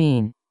do you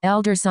mean?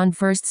 Elder son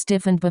first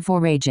stiffened before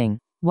raging.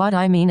 What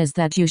I mean is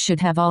that you should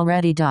have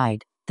already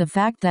died. The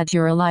fact that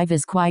you're alive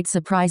is quite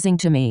surprising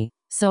to me.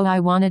 So I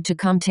wanted to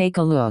come take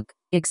a look,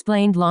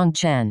 explained Long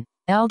Chen.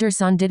 Elder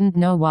son didn't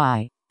know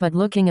why, but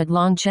looking at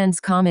Long Chen's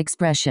calm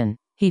expression,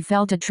 he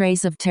felt a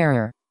trace of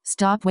terror.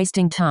 Stop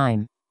wasting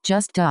time.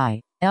 Just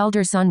die.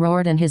 Elder son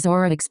roared and his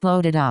aura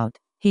exploded out.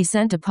 He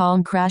sent a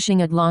palm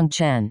crashing at Long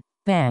Chen.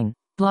 Bang!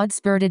 Blood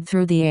spurted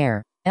through the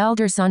air.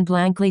 Elder son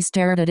blankly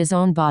stared at his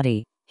own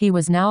body. He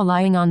was now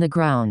lying on the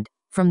ground.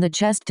 From the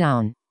chest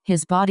down,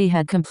 his body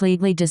had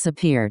completely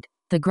disappeared.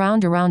 The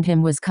ground around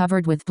him was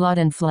covered with blood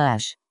and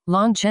flesh.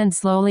 Long Chen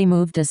slowly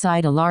moved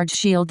aside a large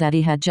shield that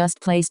he had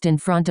just placed in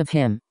front of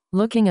him.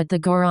 Looking at the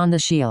gore on the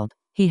shield,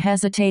 he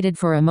hesitated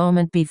for a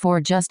moment before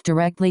just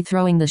directly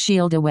throwing the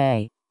shield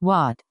away.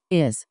 What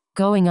is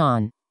going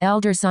on?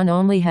 Elder son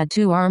only had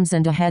 2 arms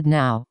and a head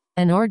now.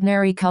 An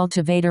ordinary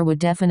cultivator would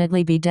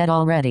definitely be dead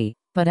already.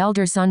 But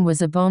elder son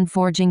was a bone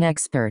forging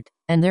expert,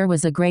 and there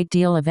was a great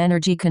deal of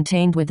energy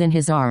contained within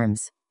his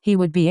arms. He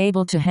would be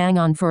able to hang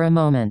on for a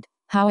moment.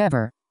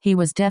 However, he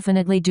was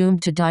definitely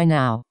doomed to die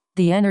now.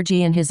 The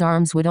energy in his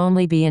arms would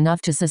only be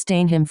enough to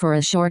sustain him for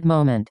a short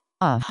moment.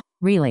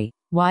 Really?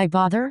 Why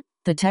bother?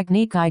 The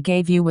technique I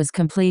gave you was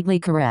completely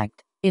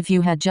correct. If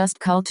you had just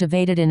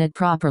cultivated in it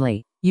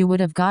properly, you would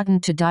have gotten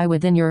to die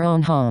within your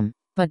own home.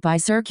 But by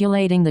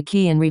circulating the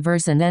key in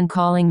reverse and then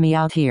calling me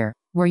out here,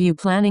 were you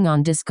planning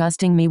on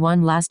disgusting me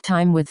one last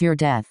time with your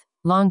death?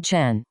 Long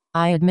Chen,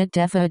 I admit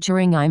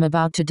definitely I'm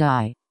about to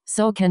die.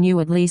 So can you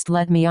at least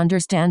let me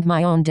understand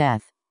my own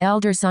death?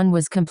 Elder son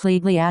was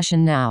completely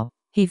ashen now.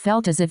 He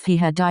felt as if he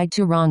had died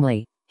too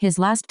wrongly. His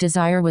last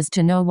desire was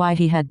to know why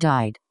he had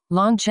died.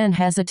 Long Chen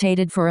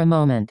hesitated for a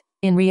moment.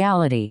 In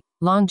reality,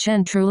 Long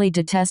Chen truly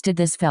detested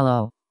this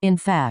fellow. In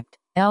fact,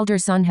 Elder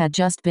son had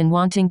just been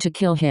wanting to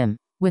kill him.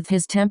 With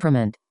his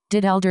temperament,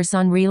 did Elder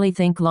son really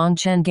think Long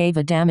Chen gave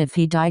a damn if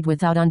he died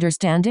without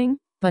understanding?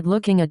 But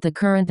looking at the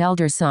current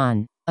Elder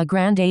son, a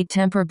Grand 8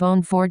 temper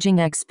bone forging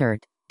expert,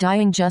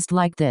 dying just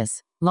like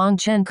this, Long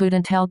Chen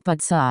couldn't help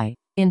but sigh.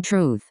 In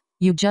truth,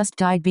 you just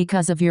died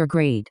because of your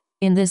greed.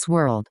 In this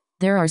world,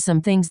 there are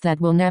some things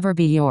that will never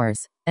be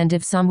yours, and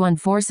if someone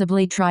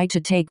forcibly tried to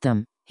take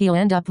them, he'll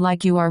end up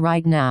like you are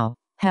right now.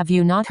 Have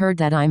you not heard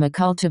that I'm a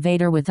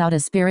cultivator without a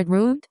spirit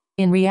root?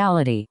 In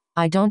reality,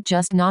 I don't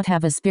just not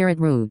have a spirit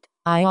root,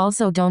 I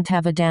also don't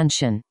have a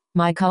danshan.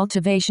 My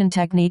cultivation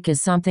technique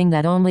is something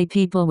that only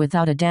people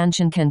without a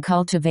danshan can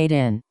cultivate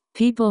in.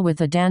 People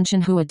with a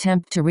danshan who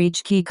attempt to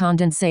reach key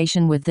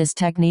condensation with this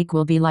technique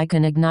will be like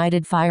an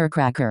ignited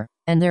firecracker,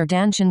 and their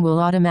danshan will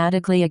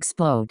automatically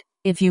explode.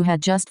 If you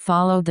had just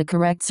followed the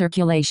correct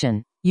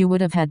circulation, you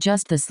would have had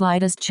just the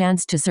slightest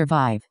chance to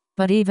survive.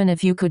 But even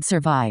if you could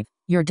survive,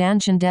 your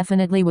danshan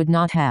definitely would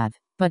not have.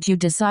 But you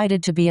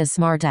decided to be a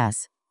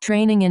smartass,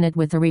 training in it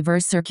with a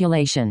reverse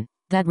circulation.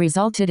 That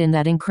resulted in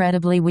that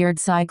incredibly weird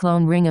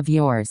cyclone ring of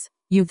yours.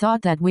 You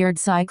thought that weird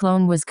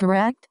cyclone was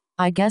correct?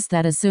 I guess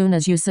that as soon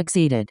as you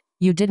succeeded,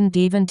 you didn't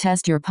even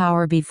test your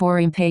power before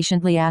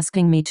impatiently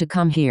asking me to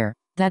come here.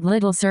 That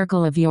little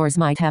circle of yours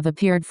might have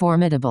appeared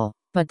formidable,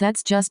 but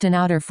that's just an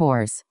outer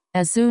force.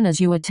 As soon as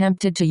you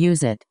attempted to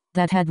use it,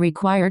 that had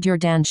required your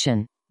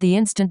danshan. The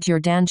instant your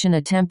danshan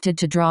attempted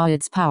to draw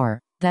its power,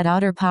 that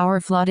outer power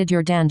flooded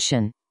your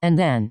danshan, and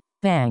then,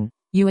 bang,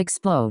 you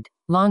explode.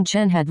 Long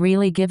Chen had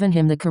really given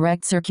him the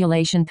correct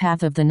circulation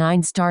path of the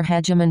 9-star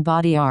hegemon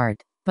body art,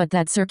 but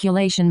that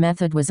circulation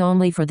method was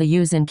only for the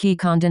use in key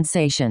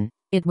condensation.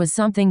 It was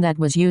something that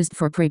was used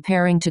for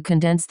preparing to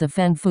condense the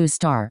Feng Fu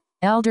star.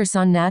 Elder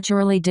son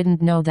naturally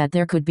didn't know that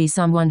there could be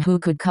someone who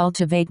could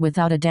cultivate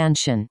without a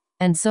danshan.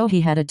 and so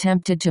he had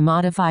attempted to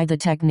modify the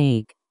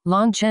technique.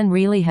 Long Chen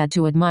really had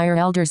to admire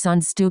Elder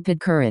Sun's stupid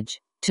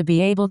courage. To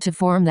be able to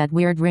form that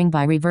weird ring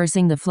by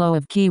reversing the flow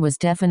of qi was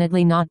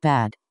definitely not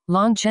bad.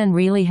 Long Chen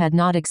really had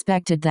not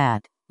expected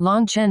that.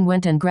 Long Chen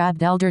went and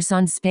grabbed Elder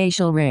Sun's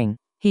spatial ring.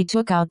 He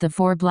took out the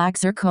 4 black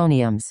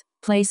zirconiums,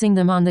 placing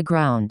them on the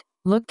ground.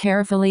 Look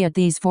carefully at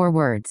these 4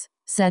 words,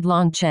 said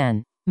Long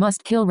Chen.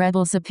 Must kill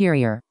rebel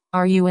superior.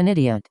 Are you an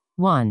idiot?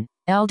 1.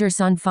 Elder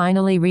Sun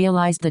finally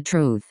realized the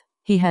truth.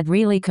 He had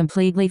really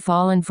completely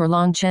fallen for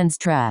Long Chen's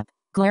trap.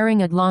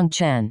 Glaring at Long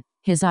Chen,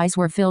 his eyes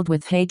were filled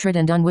with hatred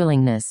and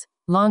unwillingness.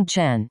 Long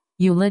Chen,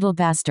 you little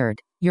bastard,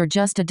 you're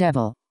just a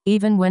devil.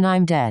 Even when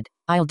I'm dead,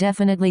 I'll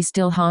definitely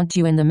still haunt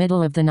you in the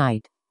middle of the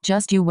night.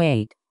 Just you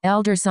wait.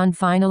 Elder Sun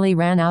finally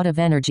ran out of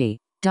energy,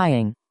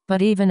 dying.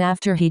 But even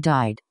after he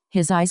died,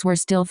 his eyes were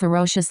still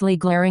ferociously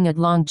glaring at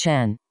Long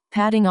Chen.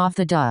 Patting off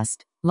the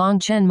dust, Long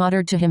Chen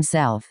muttered to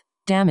himself,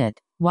 damn it,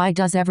 why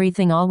does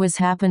everything always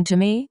happen to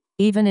me?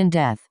 Even in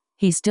death,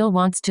 he still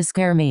wants to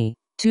scare me.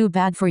 Too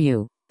bad for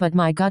you, but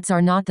my guts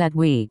are not that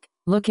weak.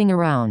 Looking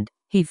around,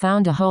 he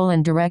found a hole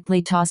and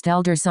directly tossed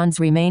Elder Sun's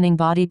remaining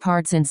body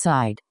parts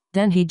inside.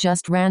 Then he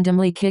just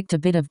randomly kicked a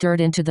bit of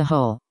dirt into the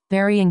hole,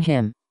 burying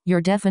him.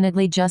 You're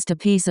definitely just a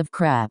piece of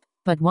crap,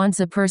 but once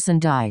a person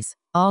dies,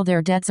 all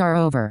their debts are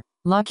over.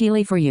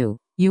 Luckily for you,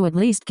 you at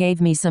least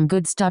gave me some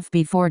good stuff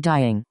before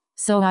dying,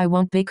 so I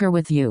won't bicker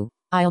with you.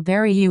 I'll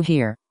bury you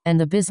here, and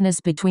the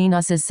business between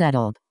us is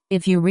settled.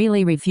 If you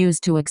really refuse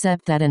to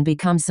accept that and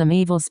become some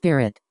evil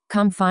spirit,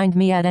 come find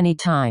me at any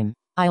time.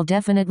 I'll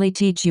definitely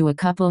teach you a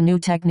couple new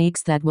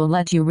techniques that will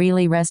let you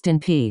really rest in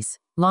peace.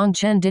 Long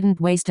Chen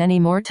didn't waste any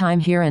more time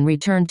here and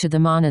returned to the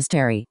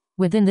monastery.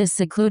 Within this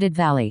secluded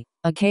valley,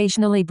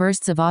 occasionally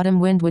bursts of autumn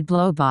wind would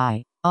blow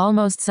by,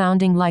 almost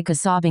sounding like a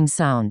sobbing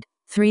sound.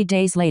 3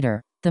 days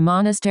later, the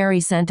monastery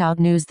sent out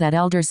news that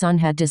Elder Sun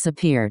had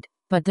disappeared,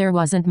 but there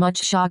wasn't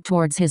much shock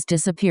towards his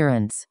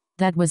disappearance.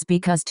 That was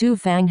because Tu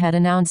Fang had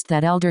announced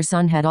that Elder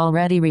Sun had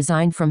already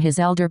resigned from his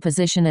elder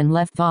position and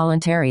left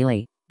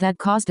voluntarily. That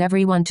caused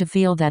everyone to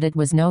feel that it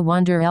was no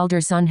wonder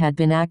Elder Sun had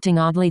been acting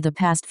oddly the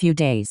past few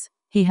days.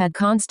 He had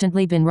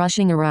constantly been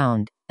rushing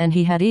around, and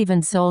he had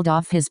even sold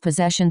off his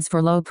possessions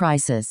for low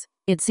prices.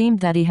 It seemed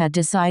that he had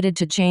decided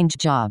to change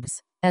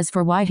jobs. As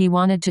for why he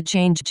wanted to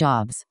change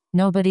jobs,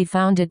 nobody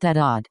found it that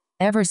odd.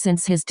 Ever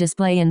since his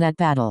display in that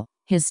battle,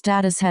 his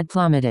status had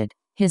plummeted.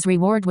 His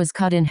reward was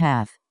cut in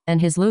half, and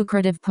his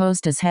lucrative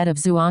post as head of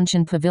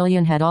Zuanshan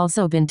Pavilion had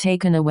also been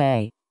taken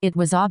away. It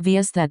was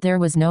obvious that there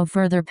was no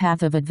further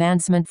path of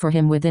advancement for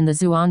him within the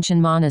Zuanshan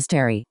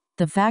monastery.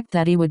 The fact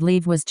that he would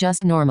leave was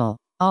just normal.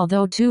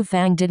 Although Tu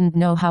Fang didn't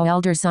know how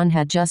Elder Sun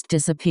had just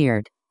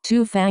disappeared,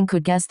 Tu Fang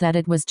could guess that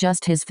it was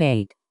just his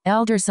fate.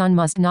 Elder Sun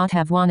must not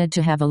have wanted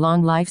to have a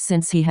long life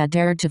since he had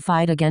dared to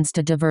fight against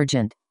a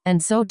divergent,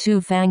 and so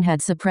Tu Fang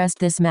had suppressed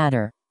this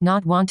matter,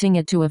 not wanting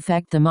it to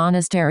affect the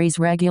monastery's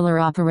regular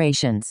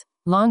operations.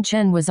 Long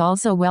Chen was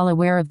also well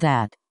aware of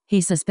that. He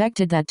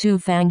suspected that Tu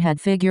Fang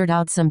had figured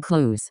out some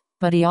clues,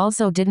 but he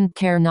also didn't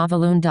care.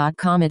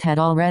 Noveloon.com. It had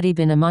already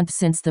been a month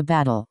since the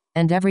battle,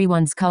 and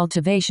everyone's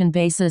cultivation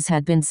bases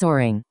had been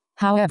soaring.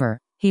 However,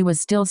 he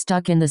was still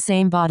stuck in the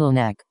same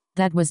bottleneck.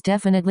 That was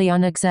definitely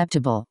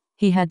unacceptable.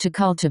 He had to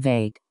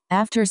cultivate.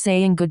 After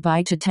saying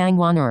goodbye to Tang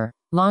Wan'er,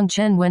 Long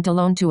Chen went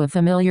alone to a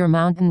familiar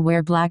mountain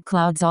where black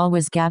clouds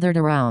always gathered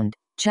around.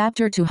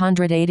 Chapter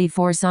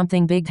 284.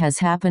 Something big has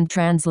happened.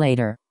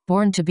 Translator.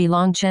 BornToBe.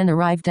 Long Chen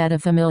arrived at a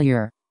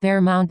familiar, bare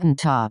mountain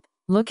top.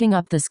 Looking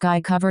up the sky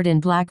covered in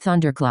black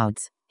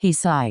thunderclouds, he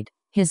sighed.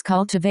 His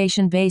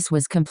cultivation base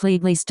was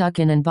completely stuck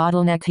in an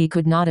bottleneck he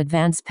could not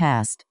advance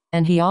past,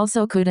 and he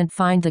also couldn't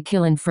find the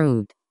killing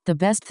fruit. The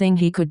best thing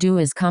he could do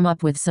is come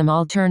up with some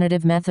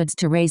alternative methods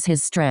to raise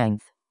his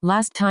strength.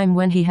 Last time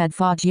when he had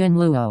fought Yun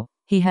Luo,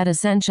 he had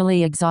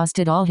essentially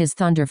exhausted all his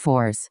thunder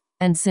force,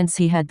 and since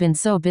he had been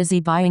so busy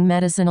buying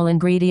medicinal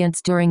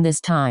ingredients during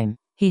this time,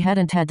 he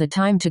hadn't had the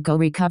time to go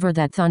recover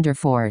that thunder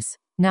force.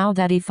 Now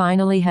that he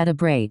finally had a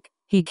break,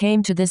 he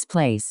came to this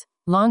place.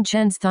 Long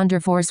Chen's thunder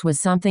force was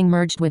something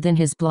merged within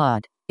his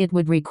blood. It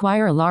would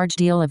require a large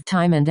deal of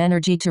time and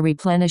energy to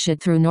replenish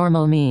it through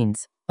normal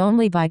means.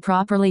 Only by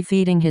properly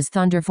feeding his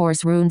thunder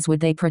force runes would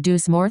they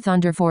produce more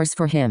thunder force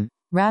for him.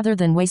 Rather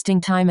than wasting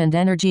time and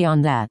energy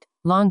on that,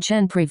 Long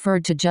Chen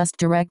preferred to just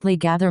directly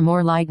gather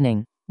more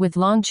lightning. With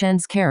Long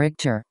Chen's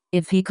character,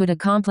 if he could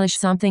accomplish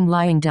something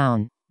lying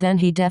down, then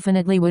he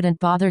definitely wouldn't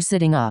bother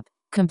sitting up.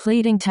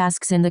 Completing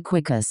tasks in the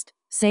quickest,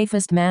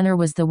 safest manner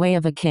was the way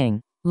of a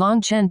king.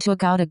 Long Chen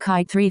took out a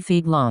kite 3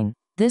 feet long.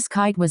 This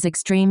kite was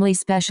extremely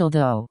special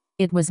though.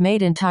 It was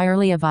made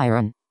entirely of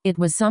iron. It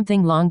was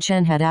something Long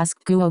Chen had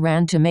asked Guo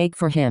Ran to make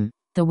for him.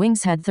 The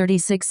wings had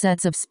 36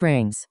 sets of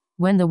springs.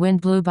 When the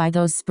wind blew by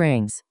those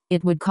springs,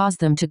 it would cause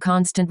them to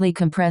constantly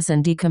compress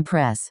and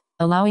decompress,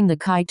 allowing the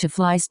kite to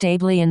fly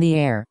stably in the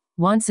air.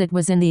 Once it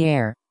was in the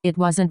air, it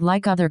wasn't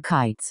like other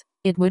kites.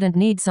 It wouldn't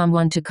need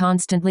someone to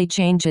constantly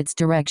change its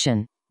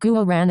direction.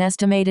 Guo Ran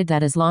estimated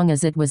that as long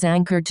as it was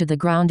anchored to the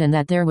ground and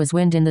that there was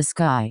wind in the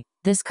sky,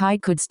 this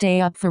kite could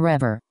stay up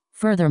forever.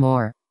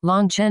 Furthermore,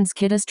 Long Chen's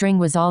kita string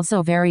was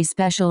also very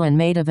special and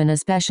made of an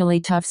especially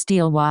tough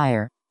steel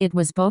wire. It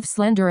was both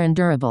slender and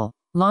durable.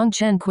 Long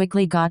Chen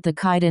quickly got the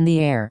kite in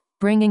the air,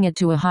 bringing it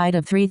to a height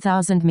of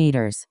 3,000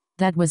 meters.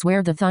 That was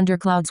where the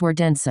thunderclouds were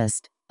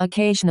densest.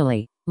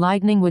 Occasionally,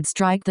 lightning would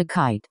strike the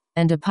kite,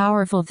 and a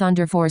powerful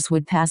thunder force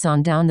would pass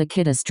on down the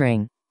kita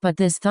string. But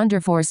this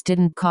thunder force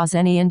didn't cause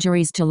any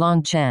injuries to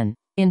Long Chen.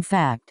 In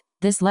fact,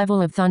 this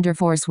level of thunder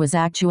force was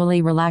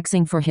actually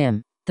relaxing for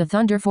him. The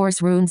thunder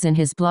force runes in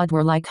his blood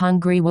were like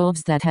hungry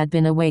wolves that had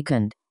been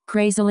awakened,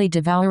 crazily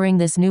devouring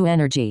this new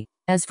energy.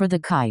 As for the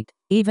kite,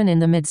 even in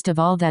the midst of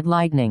all that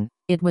lightning,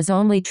 it was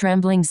only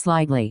trembling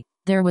slightly.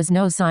 There was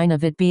no sign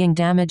of it being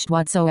damaged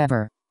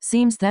whatsoever.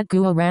 Seems that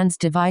Guo Ran's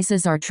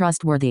devices are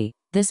trustworthy.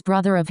 This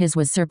brother of his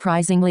was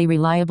surprisingly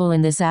reliable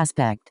in this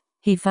aspect.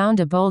 He found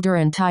a boulder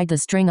and tied the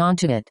string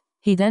onto it.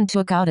 He then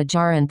took out a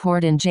jar and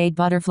poured in jade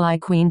butterfly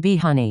queen bee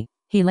honey.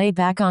 He lay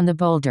back on the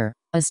boulder,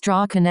 a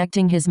straw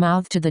connecting his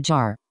mouth to the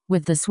jar.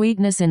 With the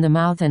sweetness in the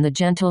mouth and the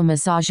gentle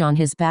massage on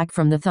his back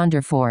from the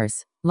thunder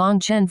force, Long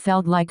Chen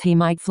felt like he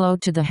might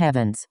float to the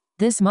heavens.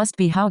 This must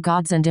be how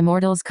gods and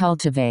immortals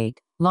cultivate.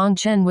 Long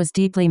Chen was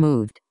deeply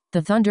moved.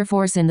 The thunder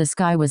force in the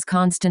sky was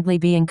constantly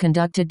being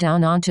conducted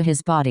down onto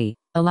his body,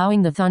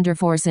 allowing the thunder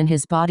force in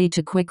his body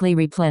to quickly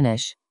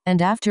replenish.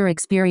 And after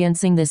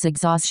experiencing this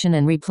exhaustion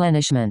and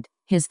replenishment,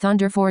 his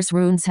thunder force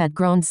runes had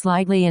grown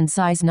slightly in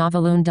size.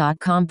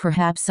 Noveloon.com.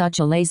 Perhaps such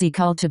a lazy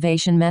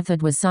cultivation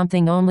method was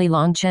something only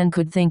Long Chen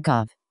could think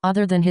of.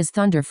 Other than his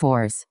thunder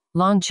force,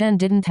 Long Chen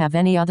didn't have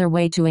any other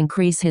way to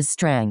increase his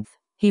strength.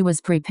 He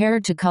was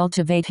prepared to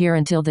cultivate here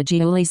until the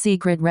Jiuli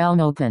secret realm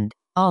opened.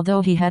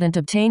 Although he hadn't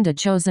obtained a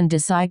chosen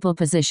disciple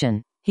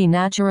position, he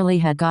naturally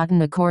had gotten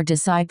a core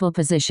disciple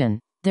position.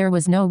 There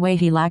was no way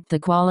he lacked the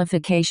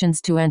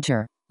qualifications to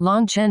enter.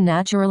 Long Chen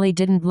naturally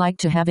didn't like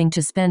to having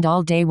to spend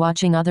all day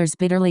watching others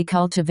bitterly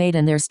cultivate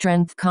and their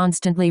strength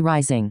constantly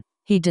rising.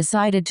 He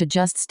decided to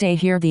just stay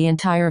here the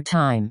entire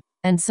time.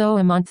 And so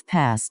a month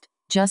passed.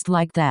 Just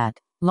like that,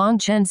 Long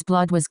Chen's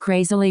blood was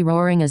crazily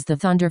roaring as the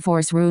thunder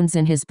force runes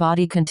in his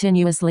body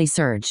continuously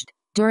surged.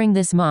 During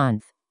this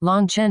month,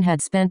 Long Chen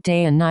had spent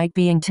day and night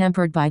being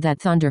tempered by that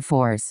thunder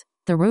force.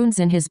 The runes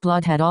in his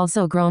blood had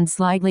also grown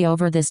slightly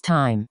over this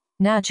time.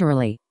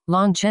 Naturally,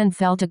 Long Chen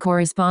felt a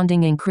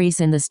corresponding increase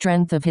in the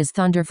strength of his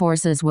thunder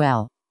force as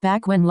well.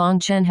 Back when Long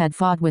Chen had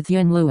fought with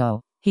Yun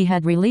Luo, he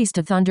had released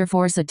a thunder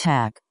force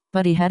attack,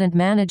 but he hadn't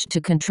managed to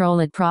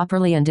control it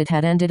properly and it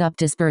had ended up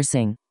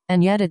dispersing.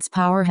 And yet its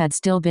power had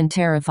still been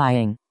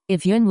terrifying.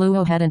 If Yun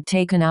Luo hadn't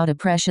taken out a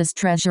precious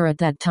treasure at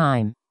that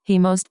time, he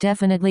most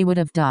definitely would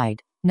have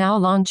died. Now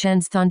Long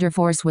Chen's thunder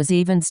force was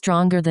even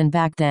stronger than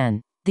back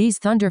then. These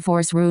thunder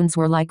force runes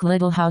were like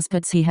little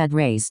houseboats he had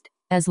raised.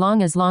 As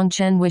long as Long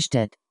Chen wished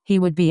it, he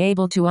would be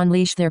able to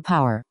unleash their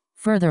power.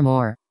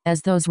 Furthermore,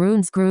 as those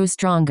runes grew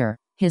stronger,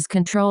 his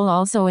control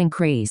also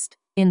increased.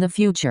 In the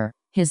future,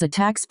 his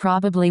attacks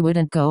probably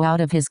wouldn't go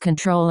out of his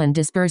control and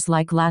disperse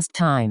like last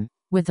time.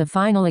 With a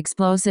final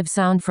explosive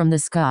sound from the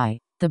sky,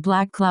 the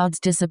black clouds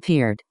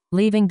disappeared,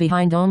 leaving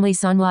behind only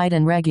sunlight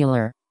and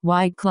regular,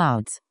 white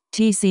clouds.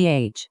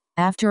 TCH.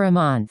 After a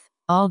month,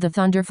 all the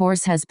thunder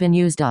force has been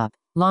used up.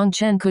 Long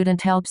Chen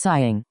couldn't help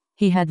sighing.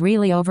 He had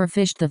really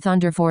overfished the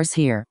thunder force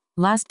here.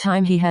 Last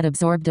time he had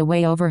absorbed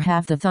away over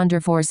half the thunder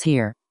force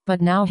here,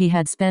 but now he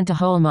had spent a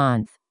whole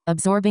month,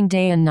 absorbing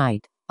day and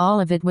night.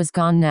 All of it was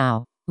gone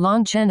now.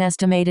 Long Chen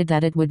estimated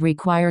that it would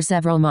require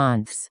several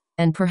months,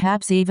 and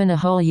perhaps even a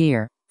whole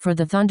year, for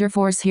the thunder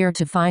force here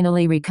to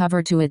finally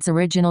recover to its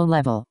original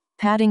level.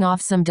 Patting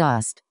off some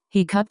dust,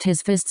 he cupped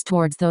his fists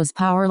towards those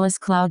powerless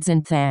clouds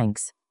in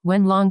thanks.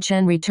 When Long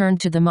Chen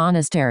returned to the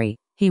monastery,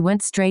 he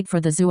went straight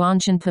for the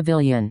Zuanshan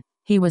pavilion.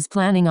 He was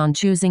planning on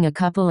choosing a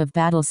couple of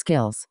battle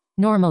skills.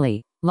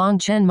 Normally, Long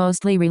Chen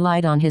mostly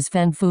relied on his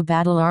Feng Fu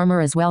battle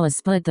armor as well as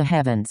Split the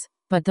Heavens,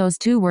 but those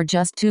two were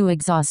just too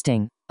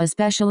exhausting,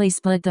 especially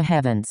Split the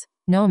Heavens.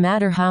 No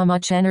matter how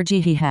much energy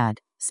he had,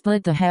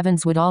 Split the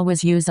Heavens would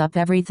always use up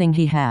everything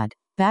he had.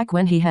 Back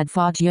when he had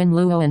fought Yun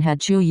Luo and had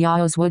Chu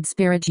Yao's Wood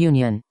Spirit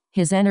Union,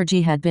 his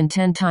energy had been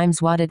 10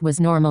 times what it was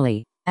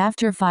normally.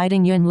 After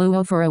fighting Yun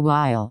Luo for a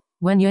while,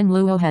 when Yun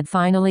Luo had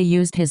finally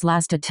used his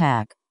last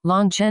attack,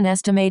 Long Chen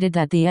estimated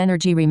that the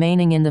energy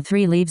remaining in the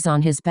 3 leaves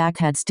on his back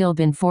had still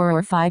been 4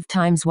 or 5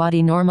 times what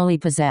he normally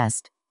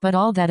possessed. But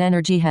all that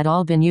energy had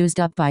all been used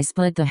up by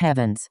Split the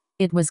Heavens.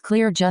 It was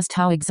clear just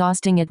how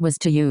exhausting it was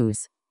to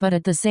use. But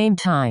at the same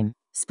time,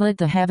 Split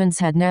the Heavens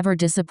had never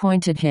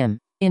disappointed him.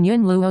 In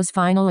Yun Luo's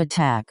final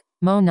attack,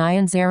 Mo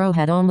Nian's arrow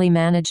had only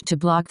managed to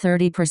block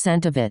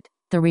 30% of it.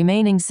 The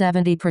remaining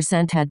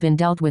 70% had been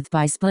dealt with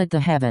by Split the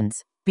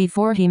Heavens.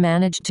 Before he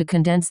managed to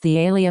condense the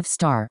Alioth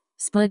star,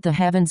 Split the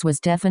Heavens was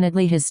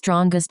definitely his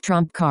strongest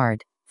trump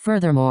card.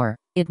 Furthermore,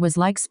 it was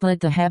like Split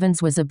the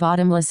Heavens was a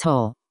bottomless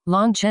hole.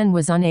 Long Chen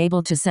was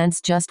unable to sense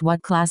just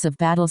what class of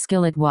battle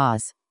skill it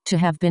was. To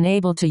have been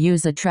able to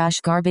use a trash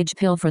garbage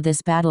pill for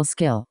this battle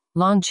skill,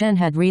 Long Chen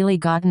had really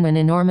gotten an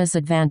enormous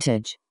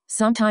advantage.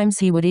 Sometimes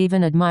he would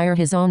even admire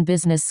his own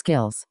business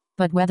skills.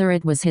 but whether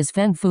it was his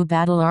Feng Fu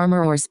battle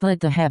armor or split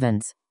the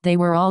heavens, they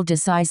were all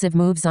decisive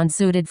moves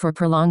unsuited for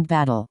prolonged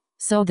battle.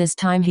 So this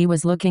time he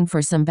was looking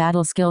for some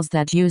battle skills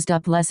that used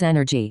up less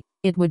energy.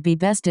 It would be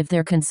best if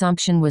their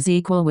consumption was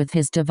equal with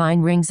his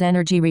divine ring's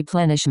energy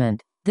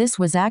replenishment. This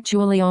was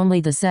actually only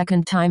the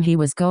second time he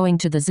was going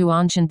to the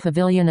Zuanshan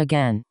Pavilion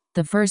again,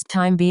 the first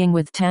time being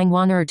with Tang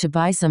Wan'er to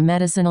buy some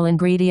medicinal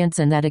ingredients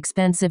and that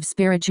expensive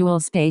spiritual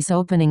space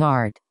opening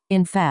art.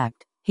 In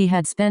fact, he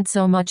had spent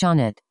so much on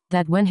it,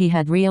 that when he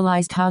had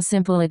realized how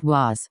simple it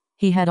was,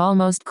 he had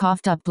almost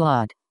coughed up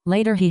blood.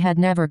 Later he had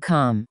never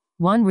come.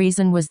 One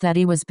reason was that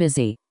he was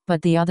busy,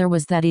 but the other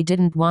was that he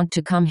didn't want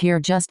to come here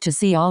just to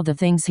see all the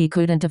things he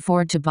couldn't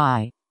afford to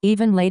buy.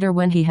 Even later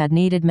when he had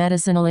needed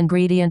medicinal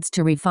ingredients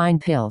to refine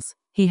pills,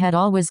 he had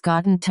always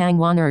gotten Tang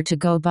Wan'er to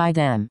go buy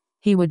them.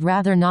 He would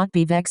rather not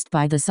be vexed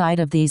by the sight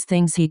of these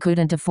things he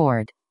couldn't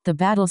afford. The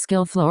battle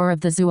skill floor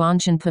of the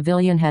Zuanshan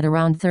Pavilion had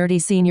around 30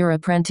 senior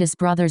apprentice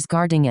brothers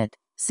guarding it.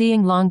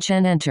 Seeing Long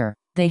Chen enter,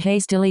 they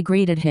hastily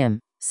greeted him.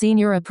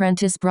 Senior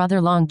apprentice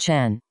brother Long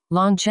Chen.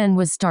 Long Chen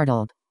was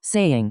startled,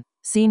 saying,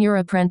 "Senior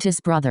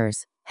apprentice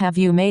brothers, have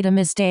you made a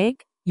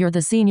mistake? You're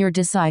the senior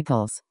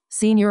disciples."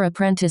 Senior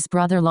apprentice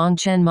brother Long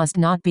Chen must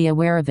not be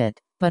aware of it,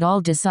 but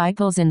all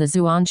disciples in the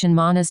Zuanshan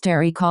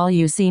monastery call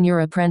you senior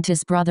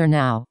apprentice brother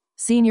now.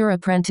 Senior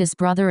apprentice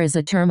brother is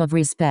a term of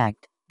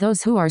respect.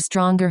 Those who are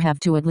stronger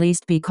have to at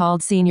least be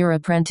called senior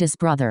apprentice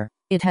brother.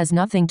 It has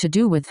nothing to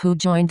do with who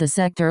joined the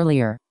sect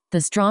earlier. The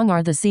strong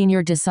are the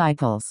senior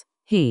disciples.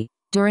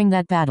 During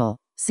that battle,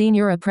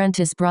 senior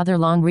apprentice brother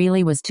Long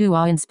really was too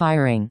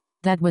awe-inspiring.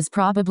 That was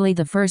probably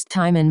the first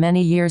time in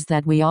many years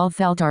that we all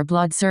felt our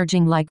blood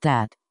surging like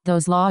that.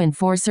 Those law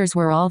enforcers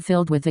were all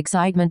filled with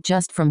excitement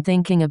just from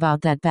thinking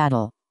about that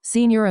battle.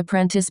 Senior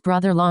apprentice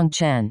brother Long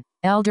Chen,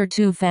 Elder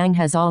Tu Fang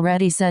has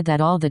already said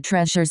that all the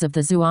treasures of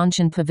the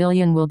Zuanshan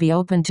Pavilion will be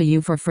open to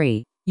you for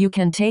free. You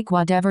can take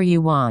whatever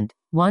you want.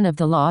 One of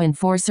the law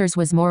enforcers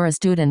was more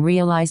astute and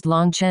realized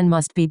Long Chen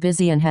must be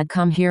busy and had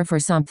come here for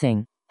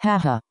something.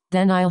 Haha,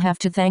 then I'll have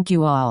to thank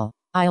you all.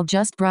 I'll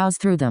just browse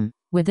through them.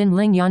 Within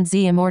Ling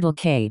Yanzi Immortal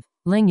Cave,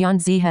 Ling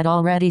Yanzi had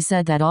already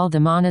said that all the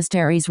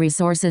monastery's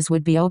resources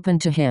would be open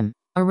to him.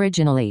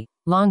 Originally,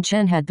 Long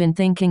Chen had been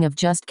thinking of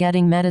just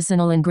getting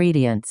medicinal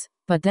ingredients,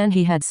 but then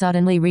he had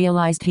suddenly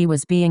realized he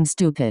was being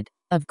stupid.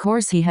 Of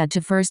course he had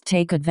to first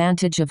take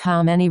advantage of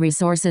how many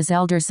resources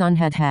Elder Sun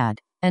had,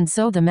 and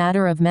so the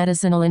matter of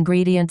medicinal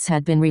ingredients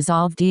had been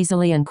resolved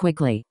easily and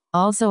quickly,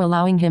 also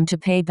allowing him to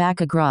pay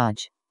back a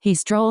grudge. He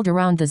strolled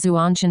around the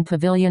Zuanshan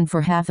Pavilion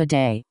for half a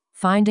day,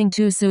 finding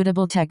two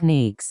suitable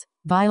techniques,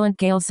 Violent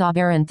Gale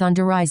Saber and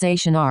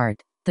Thunderization Art.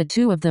 The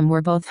two of them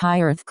were both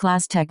high Earth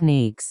class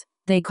techniques.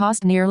 They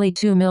cost nearly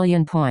 2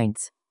 million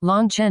points.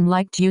 Long Chen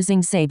liked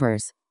using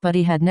sabers, but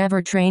he had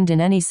never trained in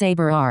any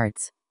saber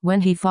arts.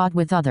 When he fought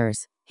with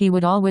others, he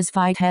would always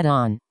fight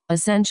head-on,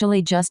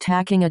 essentially just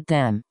hacking at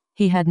them.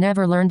 He had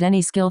never learned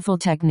any skillful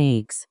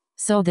techniques,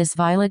 so this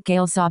Violet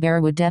Gale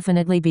Saber would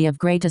definitely be of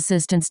great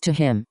assistance to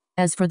him.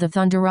 As for the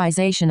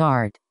Thunderization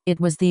Art, it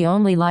was the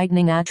only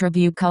lightning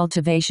attribute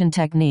cultivation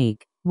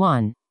technique.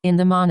 1. In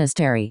the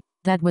monastery.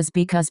 That was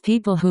because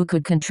people who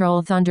could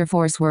control Thunder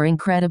Force were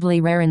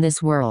incredibly rare in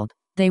this world.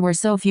 They were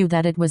so few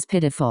that it was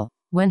pitiful.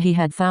 When he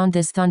had found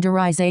this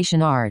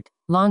Thunderization Art,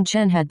 Long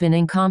Chen had been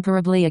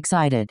incomparably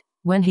excited.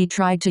 When he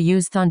tried to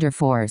use Thunder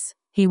Force,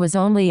 he was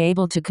only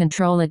able to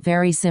control it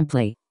very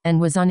simply, and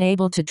was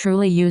unable to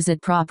truly use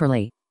it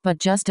properly. But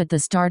just at the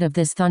start of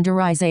this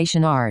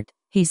Thunderization Art,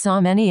 he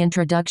saw many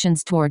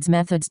introductions towards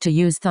methods to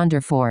use Thunder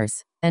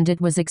Force, and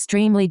it was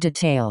extremely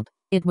detailed.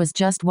 It was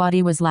just what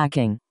he was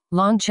lacking.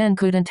 Long Chen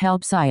couldn't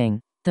help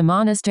sighing. The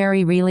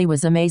monastery really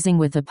was amazing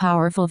with a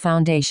powerful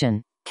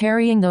foundation.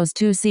 Carrying those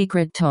two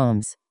secret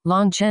tomes,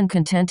 Long Chen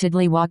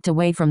contentedly walked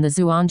away from the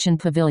Zuanshan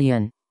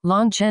Pavilion.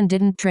 Long Chen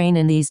didn't train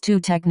in these two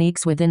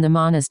techniques within the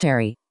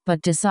monastery,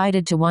 but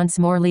decided to once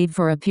more leave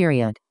for a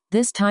period.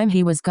 This time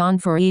he was gone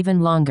for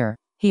even longer.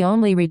 He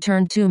only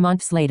returned 2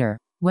 months later.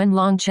 When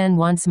Long Chen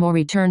once more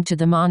returned to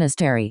the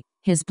monastery,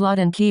 his blood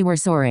and ki were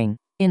soaring.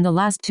 In the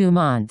last 2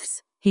 months,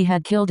 he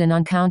had killed an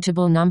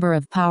uncountable number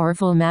of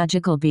powerful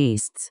magical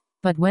beasts.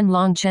 But when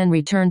Long Chen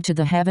returned to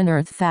the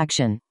Heaven-Earth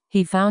faction,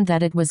 he found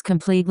that it was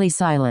completely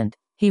silent.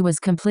 He was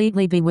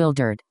completely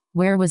bewildered.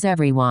 Where was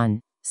everyone?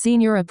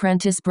 Senior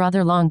apprentice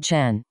brother Long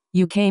Chen,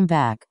 you came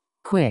back.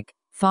 Quick,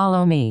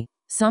 follow me.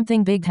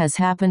 Something big has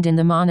happened in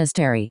the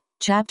monastery.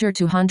 Chapter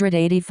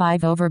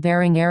 285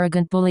 Overbearing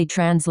Arrogant Bully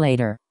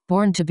Translator.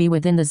 BornToBe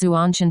within the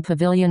Zuanshan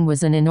Pavilion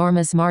was an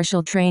enormous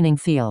martial training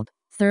field,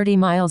 30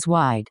 miles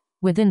wide.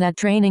 Within that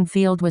training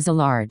field was a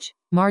large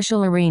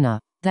martial arena.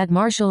 That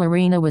martial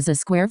arena was a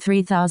square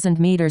 3,000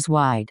 meters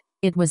wide.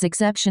 It was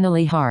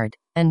exceptionally hard,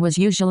 and was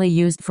usually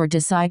used for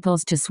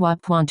disciples to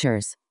swap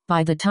pointers.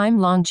 By the time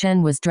Long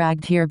Chen was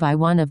dragged here by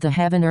one of the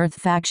Heaven-Earth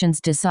faction's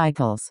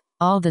disciples,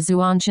 all the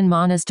Zuanshan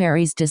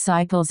monastery's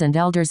disciples and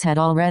elders had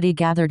already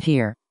gathered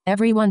here.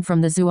 Everyone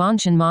from the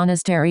Zuanshan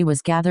monastery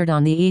was gathered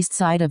on the east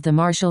side of the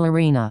martial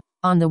arena.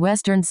 On the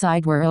western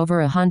side were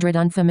over 100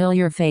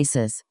 unfamiliar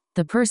faces.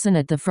 The person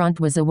at the front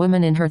was a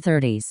woman in her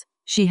 30s.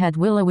 She had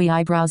willowy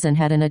eyebrows and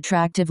had an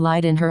attractive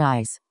light in her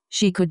eyes.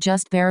 She could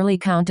just barely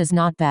count as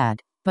not bad,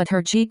 but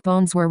her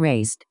cheekbones were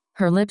raised,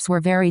 her lips were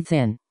very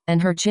thin,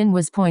 and her chin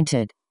was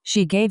pointed.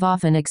 She gave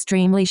off an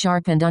extremely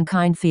sharp and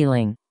unkind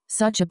feeling.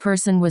 Such a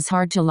person was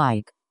hard to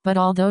like, but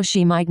although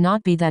she might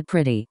not be that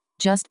pretty,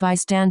 just by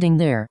standing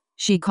there,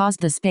 she caused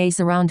the space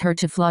around her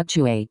to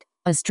fluctuate.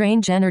 A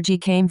strange energy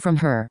came from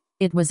her.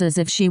 It was as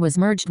if she was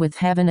merged with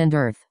heaven and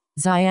earth.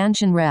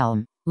 Xianshan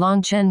realm.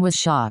 Long Chen was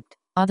shocked.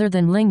 Other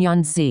than Ling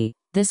Yunzi,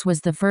 this was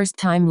the first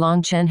time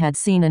Long Chen had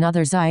seen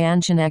another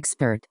Xianshan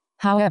expert.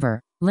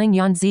 However, Ling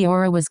Yunzi's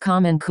aura was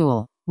calm and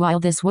cool, while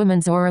this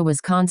woman's aura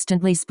was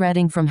constantly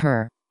spreading from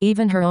her.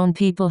 Even her own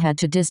people had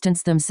to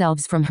distance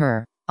themselves from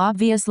her.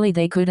 Obviously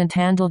they couldn't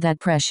handle that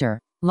pressure.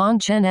 Long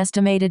Chen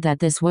estimated that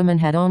this woman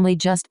had only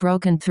just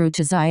broken through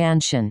to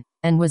Xianshan,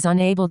 and was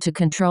unable to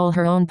control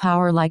her own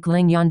power like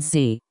Ling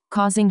Yunzi,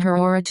 causing her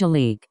aura to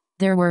leak.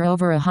 There were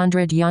over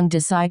 100 young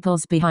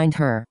disciples behind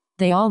her.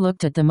 They all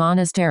looked at the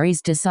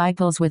monastery's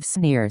disciples with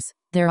sneers,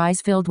 their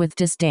eyes filled with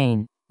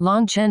disdain.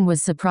 Long Chen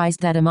was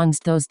surprised that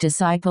amongst those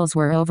disciples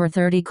were over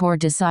 30 core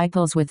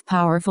disciples with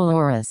powerful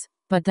auras.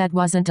 But that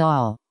wasn't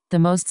all. The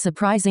most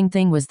surprising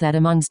thing was that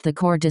amongst the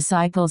core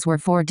disciples were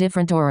 4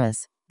 different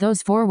auras.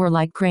 Those 4 were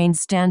like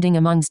cranes standing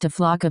amongst a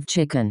flock of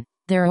chicken.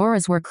 Their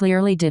auras were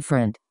clearly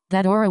different.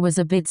 That aura was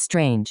a bit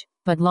strange,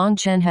 but Long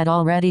Chen had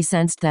already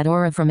sensed that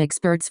aura from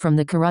experts from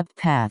the corrupt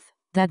path.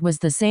 That was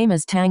the same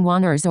as Tang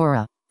Wan'er's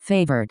aura.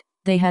 Favored.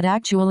 They had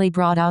actually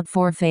brought out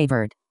 4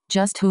 favored.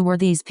 Just who were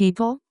these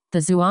people? The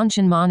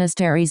Zhuanshan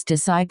Monastery's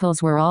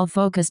disciples were all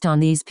focused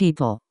on these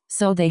people,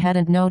 so they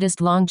hadn't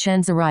noticed Long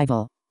Chen's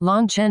arrival.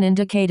 Long Chen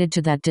indicated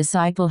to that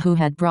disciple who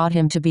had brought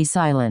him to be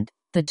silent.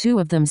 The 2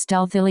 of them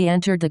stealthily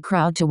entered the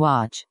crowd to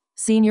watch.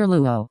 Senior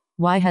Luo,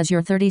 why has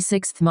your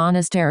 36th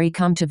monastery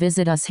come to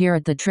visit us here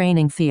at the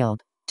training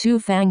field? Tu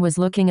Fang was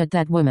looking at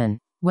that woman.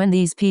 When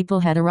these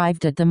people had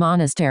arrived at the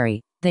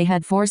monastery, they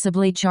had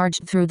forcibly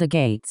charged through the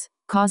gates,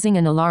 causing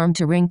an alarm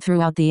to ring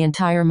throughout the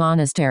entire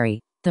monastery.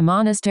 The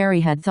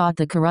monastery had thought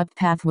the corrupt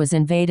path was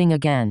invading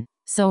again,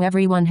 so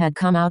everyone had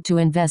come out to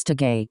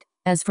investigate.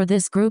 As for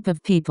this group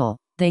of people,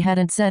 they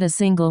hadn't said a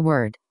single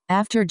word.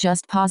 After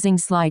just pausing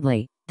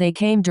slightly, they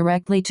came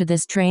directly to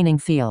this training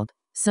field.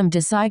 Some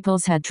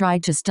disciples had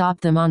tried to stop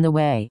them on the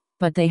way,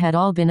 but they had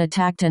all been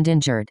attacked and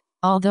injured.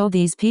 Although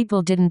these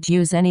people didn't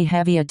use any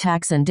heavy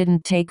attacks and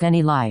didn't take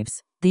any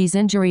lives, these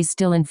injuries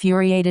still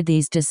infuriated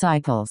these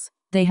disciples.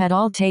 They had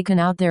all taken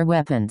out their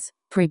weapons,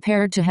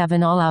 prepared to have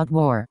an all-out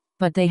war,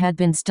 but they had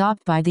been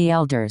stopped by the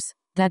elders.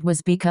 That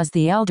was because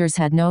the elders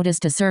had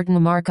noticed a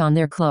certain mark on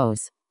their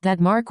clothes. That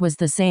mark was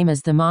the same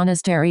as the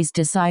monastery's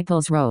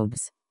disciples'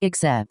 robes,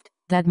 except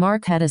that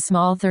mark had a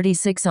small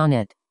 36 on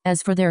it.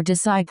 As for their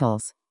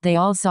disciples, they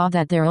all saw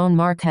that their own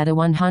mark had a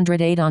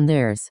 108 on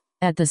theirs.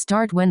 At the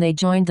start when they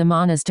joined the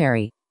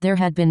monastery, there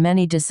had been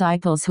many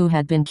disciples who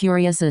had been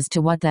curious as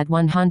to what that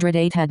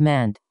 108 had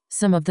meant.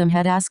 Some of them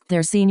had asked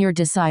their senior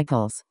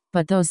disciples,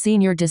 but those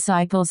senior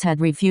disciples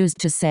had refused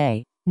to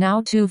say.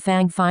 Now Tu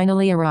Fang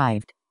finally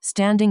arrived,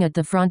 standing at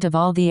the front of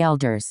all the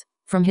elders.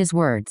 From his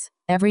words,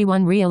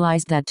 everyone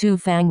realized that Tu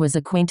Fang was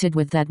acquainted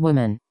with that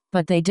woman,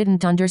 but they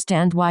didn't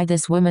understand why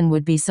this woman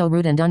would be so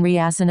rude and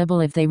unreasonable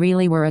if they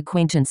really were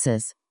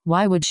acquaintances.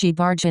 Why would she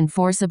barge in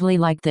forcibly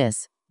like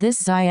this?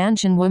 This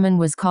Xianshan woman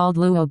was called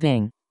Luo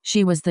Bing.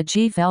 She was the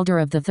chief elder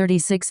of the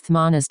 36th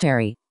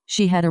monastery.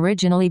 She had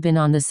originally been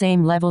on the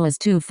same level as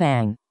Tu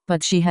Fang,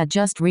 but she had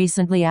just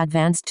recently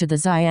advanced to the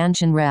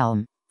Xianshan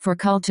realm. For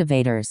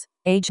cultivators,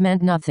 age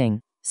meant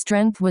nothing.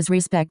 Strength was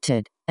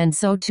respected, and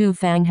so Tu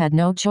Fang had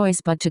no choice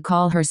but to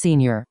call her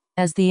senior.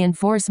 As the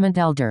enforcement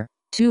elder,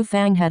 Tu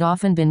Fang had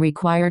often been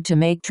required to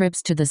make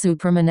trips to the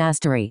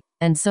supermonastery,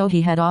 and so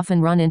he had often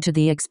run into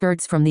the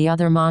experts from the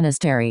other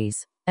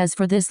monasteries. As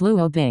for this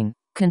Luo Bing,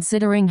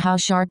 considering how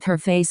sharp her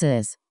face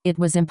is, it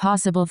was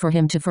impossible for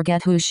him to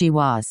forget who she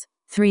was.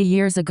 3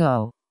 years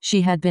ago,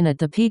 she had been at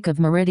the peak of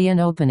meridian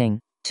opening.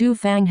 Tu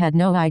Fang had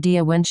no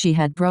idea when she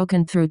had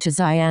broken through to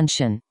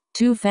Xianshan.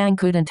 Tu Fang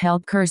couldn't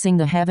help cursing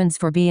the heavens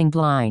for being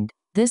blind.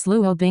 This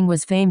Luo Bing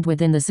was famed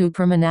within the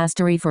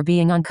supermonastery for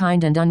being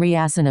unkind and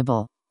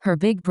unreasonable. Her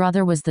big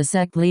brother was the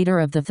sect leader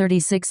of the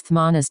 36th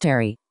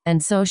monastery,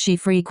 and so she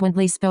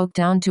frequently spoke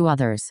down to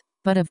others.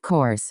 But of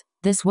course,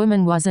 this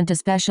woman wasn't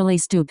especially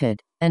stupid,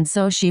 and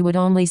so she would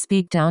only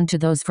speak down to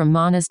those from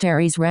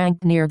monasteries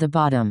ranked near the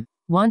bottom.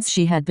 Once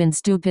she had been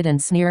stupid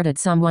and sneered at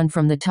someone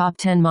from the top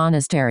 10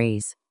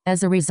 monasteries.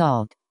 As a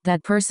result,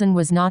 that person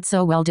was not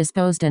so well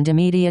disposed and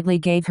immediately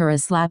gave her a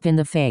slap in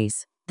the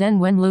face. Then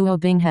when Luo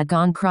Bing had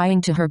gone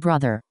crying to her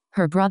brother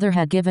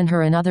had given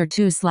her another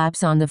 2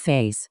 slaps on the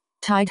face,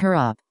 tied her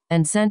up,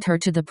 and sent her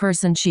to the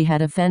person she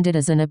had offended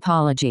as an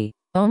apology.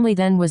 Only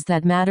then was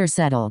that matter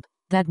settled.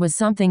 That was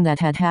something that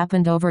had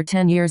happened over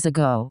 10 years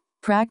ago.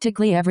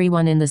 Practically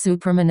everyone in the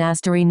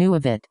supermonastery knew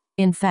of it.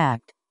 In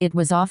fact, it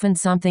was often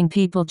something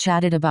people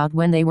chatted about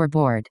when they were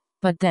bored.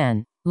 But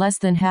then, less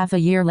than half a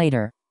year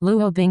later,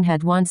 Luo Bing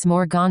had once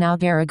more gone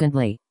out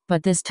arrogantly,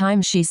 but this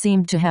time she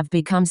seemed to have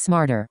become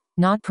smarter.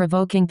 not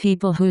provoking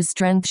people whose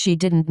strength she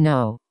didn't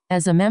know.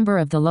 As a member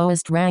of the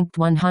lowest-ranked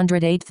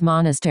 108th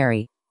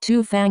monastery,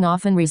 Tu Fang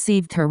often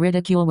received her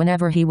ridicule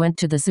whenever he went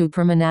to the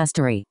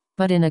supermonastery.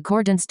 But in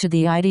accordance to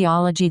the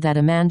ideology that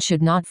a man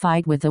should not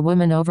fight with a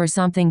woman over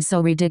something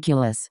so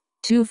ridiculous,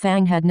 Tu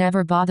Fang had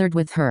never bothered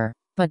with her.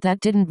 But that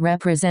didn't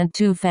represent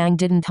Tu Fang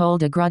didn't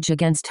hold a grudge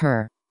against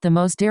her. The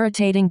most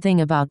irritating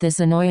thing about this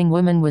annoying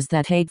woman was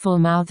that hateful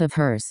mouth of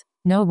hers.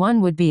 No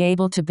one would be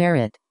able to bear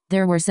it.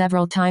 There were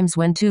several times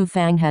when Tu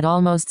Fang had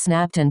almost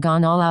snapped and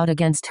gone all out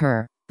against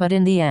her, but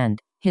in the end,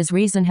 his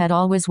reason had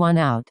always won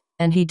out,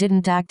 and he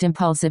didn't act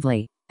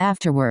impulsively.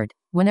 Afterward,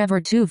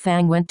 whenever Tu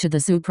Fang went to the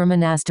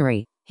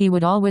supermonastery, he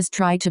would always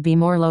try to be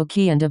more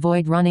low-key and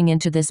avoid running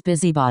into this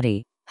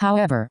busybody.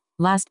 However,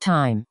 last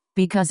time,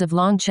 because of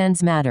Long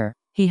Chen's matter,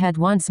 he had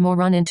once more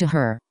run into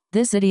her.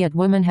 This idiot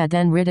woman had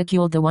then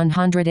ridiculed the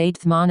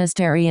 108th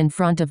monastery in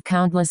front of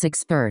countless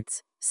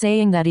experts,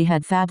 saying that he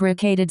had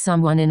fabricated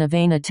someone in a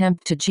vain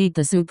attempt to cheat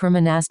the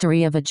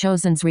supermonastery of a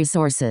chosen's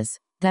resources.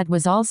 That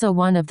was also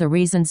one of the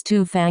reasons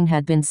Tu Fang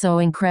had been so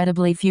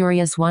incredibly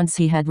furious once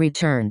he had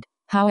returned.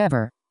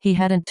 However, he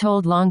hadn't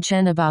told Long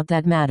Chen about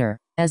that matter,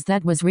 as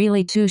that was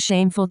really too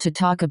shameful to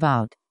talk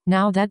about.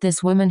 Now that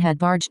this woman had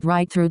barged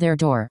right through their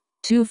door,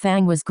 Tu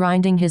Fang was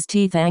grinding his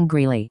teeth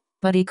angrily.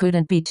 But he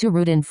couldn't be too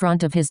rude in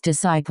front of his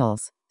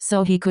disciples,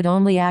 so he could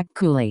only act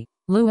coolly.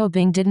 Luo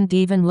Bing didn't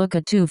even look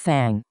at Tu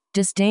Fang,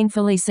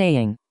 disdainfully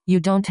saying, "You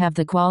don't have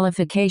the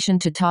qualification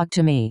to talk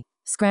to me.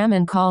 Scram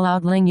and call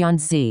out Ling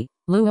Yanzi."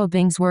 Luo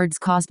Bing's words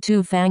caused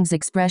Tu Fang's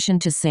expression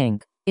to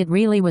sink. It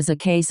really was a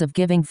case of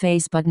giving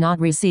face but not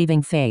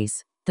receiving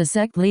face. The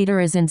sect leader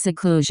is in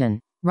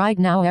seclusion. Right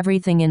now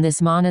everything in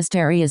this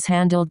monastery is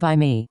handled by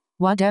me.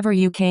 Whatever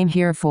you came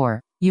here for,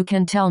 you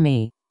can tell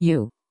me.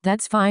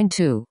 That's fine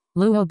too.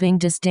 Luo Bing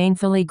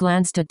disdainfully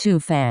glanced at Tu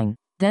Fang.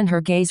 Then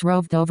her gaze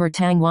roved over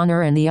Tang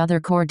Wan'er and the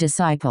other core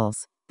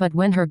disciples. But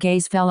when her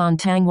gaze fell on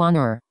Tang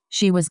Wan'er,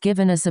 she was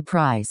given a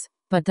surprise.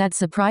 But that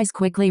surprise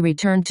quickly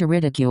returned to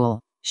ridicule.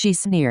 She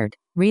sneered.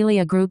 "Really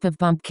a group of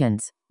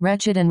bumpkins.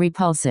 Wretched and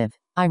repulsive.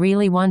 I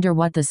really wonder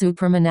what the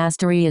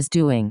supermonastery is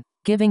doing,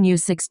 giving you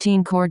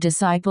 16 core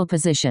disciple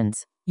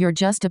positions. You're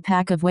just a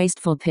pack of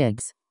wasteful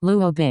pigs."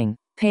 Luo Bing,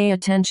 pay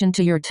attention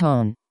to your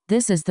tone.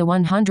 This is the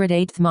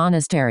 108th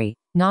monastery,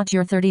 not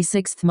your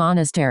 36th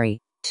monastery.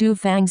 Tu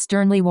Fang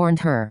sternly warned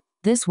her.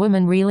 This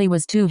woman really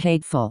was too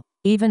hateful.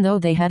 Even though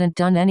they hadn't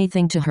done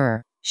anything to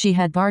her, she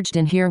had barged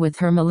in here with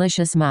her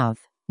malicious mouth.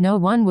 No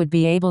one would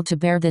be able to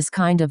bear this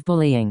kind of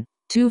bullying.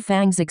 Tu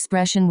Fang's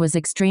expression was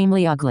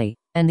extremely ugly,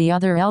 and the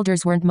other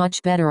elders weren't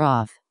much better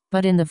off.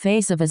 But in the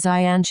face of a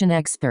Xianshan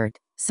expert,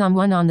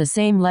 someone on the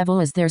same level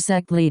as their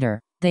sect leader,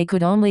 they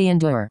could only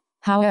endure.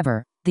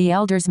 However, the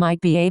elders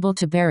might be able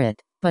to bear it,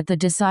 but the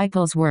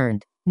disciples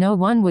weren't. No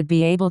one would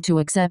be able to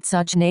accept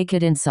such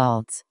naked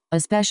insults,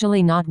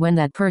 especially not when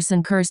that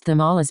person cursed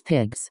them all as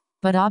pigs.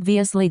 But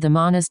obviously the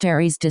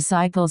monastery's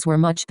disciples were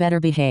much better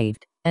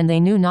behaved, and they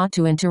knew not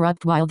to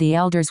interrupt while the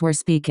elders were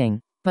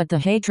speaking. But the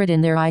hatred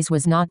in their eyes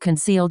was not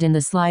concealed in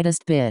the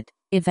slightest bit.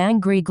 If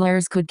angry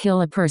glares could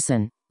kill a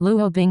person,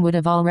 Luo Bing would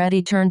have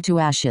already turned to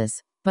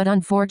ashes. But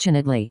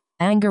unfortunately,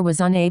 anger was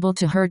unable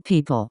to hurt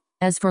people.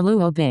 As for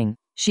Luo Bing,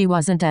 she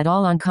wasn't at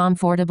all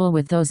uncomfortable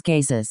with those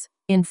gazes.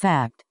 In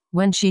fact,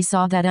 when she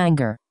saw that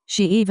anger,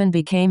 she even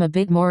became a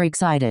bit more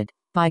excited.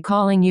 "By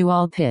calling you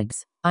all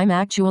pigs, I'm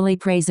actually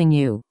praising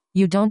you.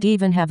 You don't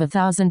even have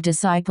 1,000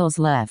 disciples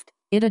left.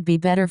 It'd be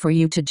better for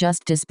you to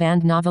just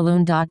disband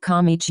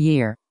Noveloon.com each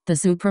year. The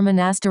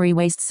supermonastery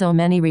wastes so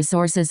many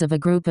resources of a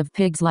group of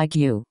pigs like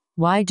you.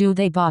 Why do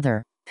they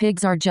bother?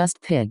 Pigs are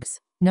just pigs.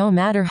 No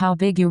matter how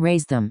big you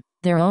raise them,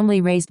 they're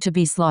only raised to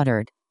be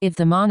slaughtered. If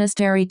the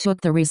monastery took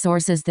the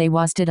resources they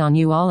wasted on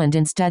you all and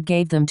instead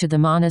gave them to the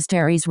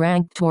monasteries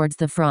ranked towards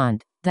the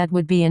front, that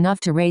would be enough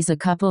to raise a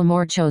couple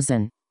more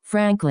chosen.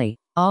 Frankly,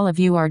 all of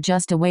you are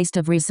just a waste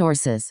of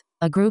resources,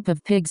 a group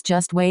of pigs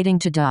just waiting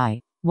to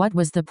die. What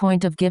was the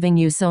point of giving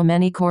you so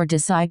many core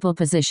disciple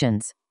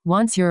positions?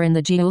 Once you're in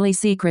the Jiuli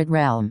secret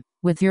realm,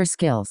 with your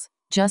skills,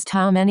 just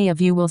how many of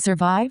you will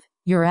survive?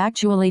 You're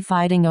actually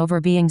fighting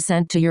over being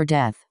sent to your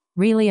death.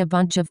 Really a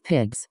bunch of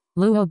pigs."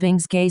 Luo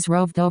Bing's gaze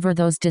roved over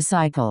those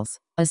disciples,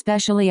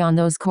 especially on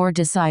those core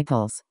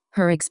disciples,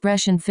 her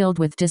expression filled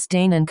with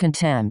disdain and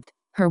contempt.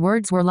 Her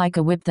words were like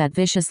a whip that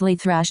viciously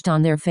thrashed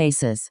on their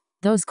faces.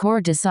 Those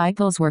core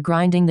disciples were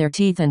grinding their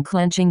teeth and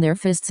clenching their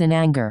fists in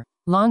anger.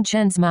 Long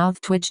Chen's mouth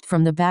twitched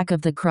from the back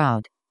of the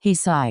crowd. He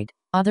sighed.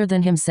 Other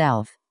than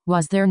himself,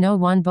 was there no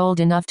one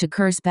bold enough to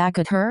curse back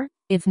at her?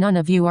 "If none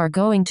of you are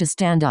going to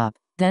stand up,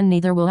 then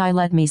neither will I.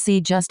 Let me see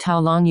just how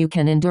long you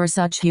can endure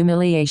such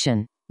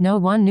humiliation." No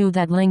one knew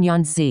that Ling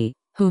Yanzi,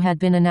 who had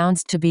been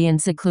announced to be in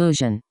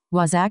seclusion,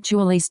 was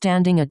actually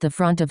standing at the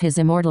front of his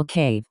immortal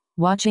cave,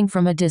 watching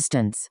from a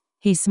distance.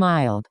 He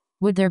smiled.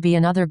 Would there be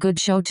another good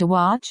show to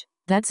watch?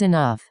 That's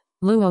enough.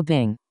 Luo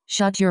Bing,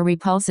 shut your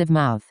repulsive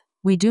mouth.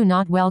 We do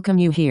not welcome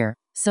you here,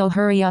 so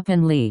hurry up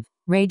and leave,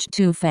 raged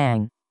Tu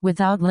Fang.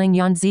 Without Ling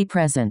Yanzi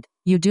present,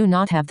 you do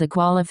not have the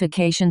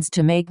qualifications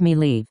to make me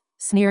leave,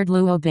 sneered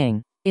Luo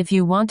Bing. If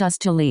you want us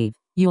to leave,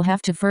 you'll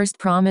have to first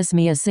promise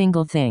me a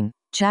single thing.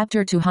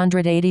 Chapter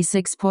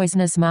 286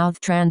 Poisonous Mouth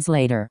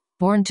Translator.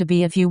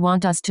 BornToBe. If you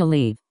want us to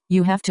leave,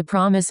 you have to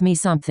promise me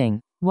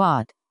something.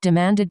 What?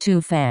 Demanded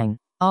Tu Fang.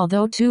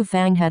 Although Tu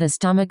Fang had a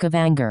stomach of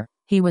anger,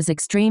 he was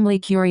extremely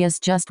curious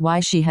just why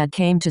she had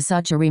came to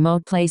such a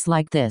remote place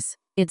like this.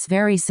 It's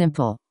very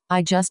simple.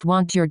 I just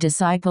want your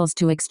disciples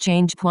to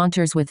exchange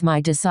pointers with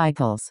my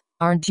disciples.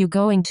 Aren't you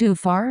going too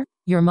far?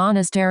 Your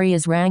monastery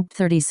is ranked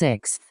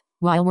 36th,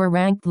 while we're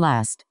ranked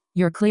last.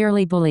 You're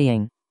clearly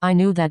bullying. I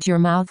knew that your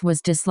mouth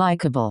was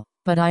dislikable,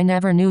 but I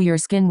never knew your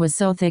skin was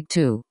so thick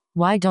too.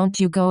 Why don't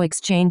you go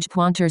exchange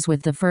pointers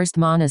with the first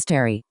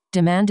monastery?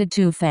 Demanded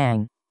Tu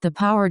Fang. The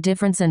power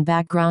difference and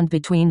background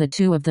between the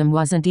two of them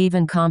wasn't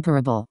even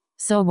comparable.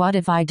 So what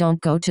if I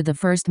don't go to the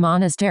first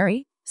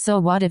monastery? So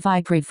what if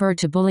I prefer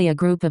to bully a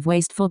group of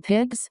wasteful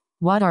pigs?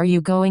 What are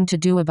you going to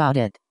do about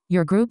it?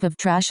 Your group of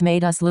trash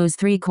made us lose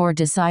 3 core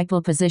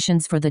disciple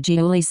positions for the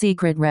Jiuli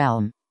secret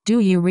realm. Do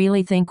you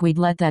really think we'd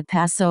let that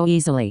pass so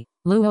easily?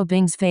 Luo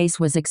Bing's face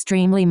was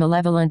extremely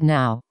malevolent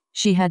now.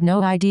 She had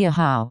no idea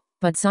how,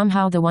 but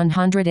somehow the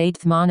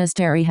 108th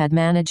monastery had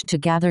managed to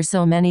gather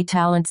so many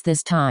talents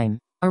this time.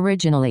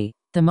 Originally,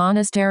 the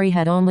monastery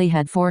had only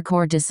had 4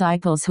 core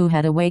disciples who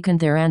had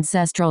awakened their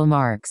ancestral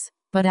marks.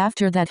 But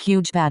after that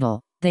huge battle,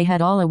 they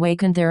had all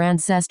awakened their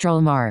ancestral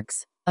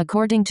marks.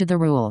 According to the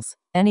rules,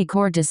 any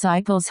core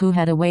disciples who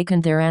had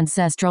awakened their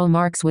ancestral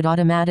marks would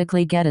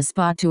automatically get a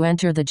spot to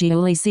enter the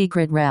Jiuli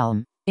secret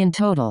realm. In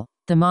total,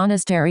 the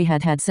monastery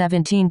had had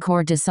 17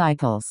 core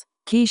disciples.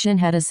 Qixin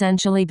had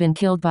essentially been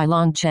killed by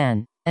Long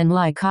Chen, and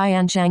Lai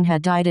Qianchang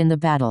had died in the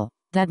battle.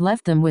 That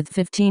left them with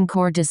 15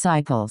 core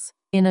disciples.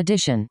 In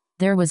addition,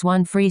 there was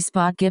 1 free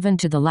spot given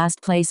to the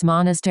last place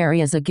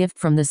monastery as a gift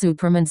from the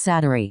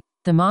Supramonastery.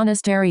 The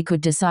monastery could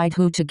decide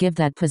who to give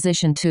that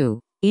position to.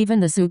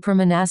 Even the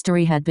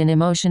Supramonastery had been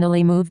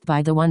emotionally moved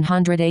by the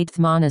 108th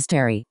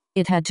monastery.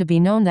 It had to be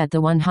known that the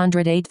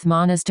 108th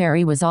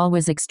monastery was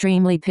always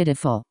extremely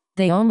pitiful.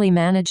 They only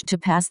managed to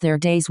pass their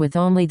days with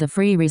only the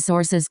free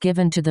resources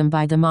given to them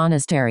by the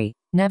monastery,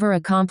 never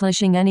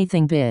accomplishing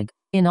anything big.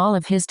 In all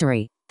of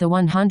history, the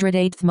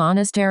 108th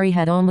monastery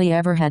had only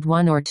ever had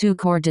 1 or 2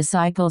 core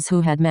disciples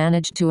who had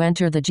managed to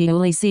enter the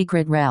Jiuli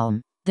secret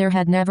realm. There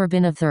had never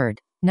been a third.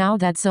 Now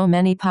that so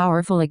many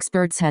powerful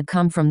experts had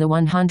come from the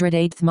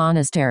 108th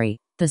monastery,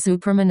 the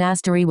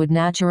Supramonastery would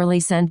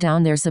naturally send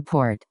down their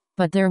support.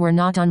 But there were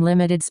not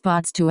unlimited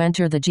spots to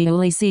enter the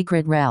Jiuli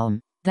secret realm.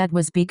 That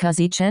was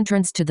because each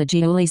entrance to the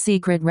Jiuli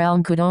secret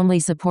realm could only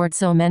support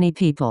so many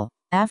people.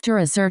 After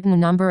a certain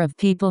number of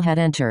people had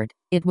entered,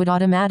 it would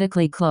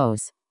automatically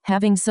close.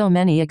 Having so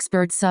many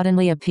experts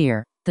suddenly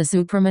appear, the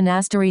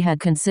Supramonastery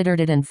had considered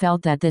it and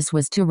felt that this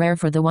was too rare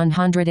for the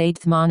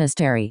 108th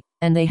monastery,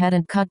 and they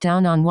hadn't cut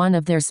down on one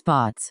of their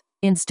spots.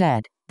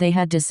 Instead, they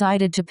had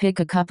decided to pick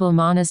a couple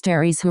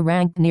monasteries who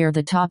ranked near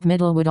the top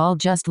middle would all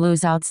just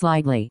lose out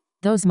slightly.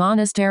 Those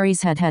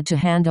monasteries had had to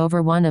hand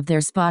over one of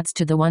their spots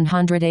to the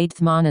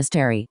 108th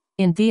monastery.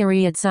 In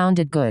theory it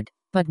sounded good,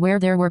 but where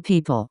there were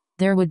people,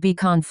 there would be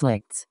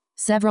conflicts.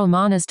 Several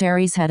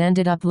monasteries had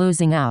ended up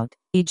losing out,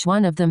 each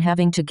one of them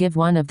having to give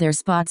one of their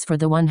spots for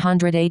the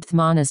 108th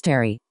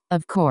monastery.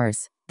 Of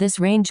course, this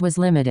range was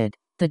limited.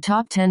 The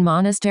top 10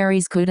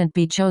 monasteries couldn't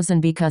be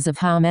chosen because of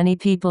how many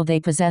people they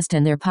possessed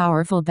and their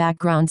powerful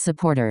background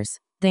supporters.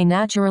 They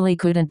naturally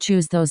couldn't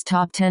choose those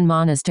top 10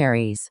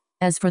 monasteries.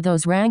 As for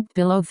those ranked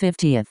below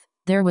 50th,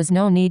 there was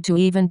no need to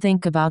even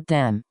think about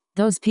them.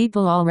 Those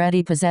people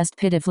already possessed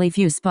pitifully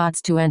few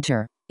spots to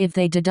enter. If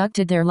they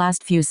deducted their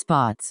last few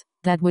spots,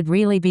 that would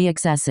really be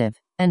excessive.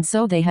 And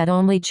so they had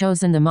only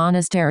chosen the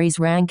monasteries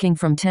ranking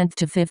from 10th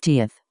to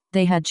 50th.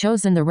 They had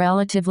chosen the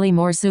relatively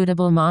more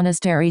suitable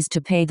monasteries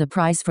to pay the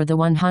price for the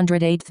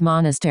 108th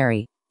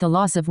monastery. The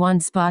loss of 1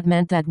 spot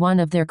meant that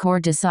one of their core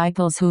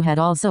disciples who had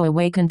also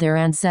awakened their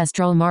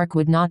ancestral mark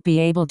would not be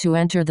able to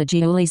enter the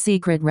Jiuli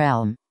secret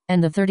realm.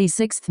 And the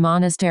 36th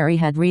monastery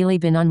had really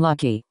been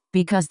unlucky,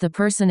 because the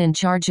person in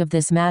charge of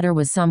this matter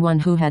was someone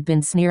who had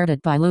been sneered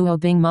at by Luo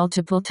Bing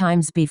multiple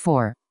times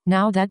before.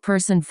 Now that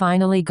person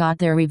finally got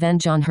their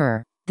revenge on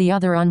her. The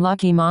other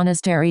unlucky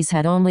monasteries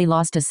had only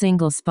lost a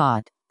single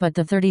spot, but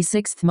the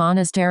 36th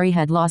monastery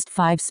had lost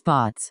 5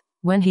 spots.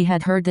 When he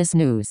had heard this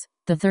news,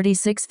 the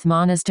 36th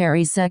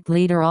monastery's sect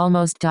leader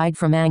almost died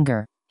from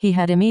anger. He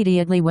had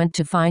immediately went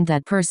to find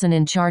that person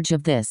in charge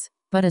of this,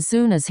 but as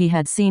soon as he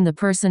had seen the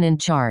person in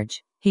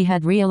charge, he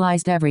had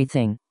realized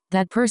everything.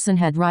 That person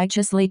had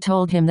righteously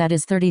told him that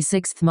his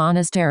 36th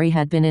monastery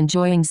had been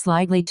enjoying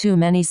slightly too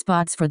many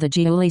spots for the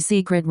Jiuli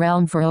secret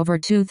realm for over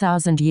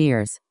 2,000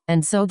 years,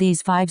 and so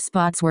these 5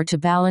 spots were to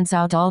balance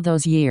out all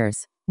those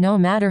years. No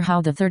matter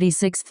how the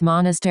 36th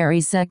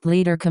monastery's sect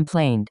leader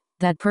complained,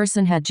 that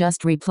person had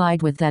just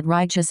replied with that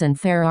righteous and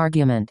fair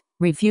argument,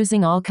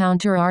 refusing all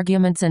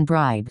counter-arguments and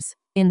bribes.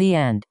 In the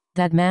end,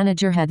 that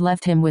manager had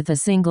left him with a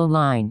single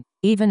line: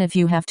 even if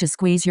you have to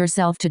squeeze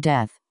yourself to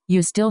death,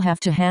 you still have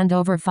to hand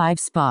over 5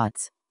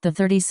 spots. The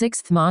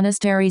 36th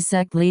monastery's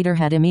sect leader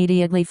had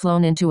immediately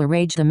flown into a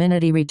rage the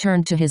minute he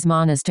returned to his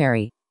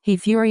monastery. He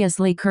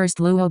furiously cursed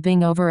Luo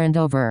Bing over and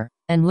over,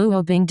 and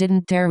Luo Bing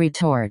didn't dare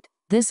retort.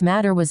 This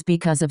matter was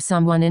because of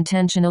someone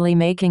intentionally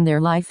making their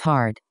life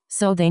hard,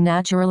 so they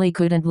naturally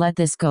couldn't let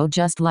this go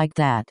just like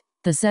that.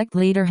 The sect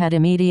leader had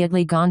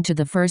immediately gone to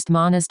the first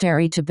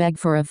monastery to beg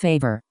for a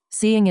favor,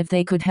 seeing if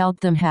they could help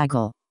them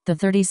haggle. The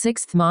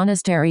 36th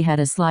monastery had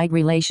a slight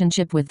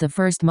relationship with the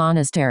first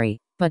monastery,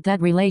 but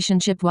that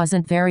relationship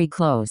wasn't very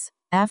close.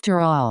 After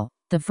all,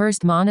 the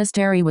first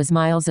monastery was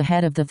miles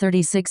ahead of the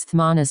 36th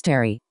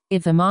monastery.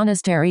 If a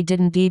monastery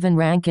didn't even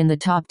rank in the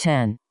top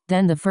 10,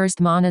 then the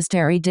first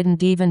monastery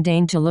didn't even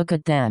deign to look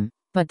at them.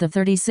 But the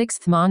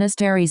 36th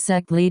monastery's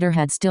sect leader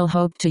had still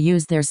hoped to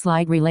use their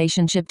slight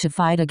relationship to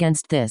fight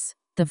against this.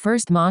 The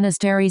first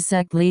monastery's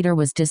sect leader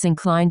was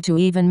disinclined to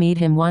even meet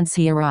him once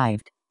he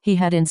arrived. He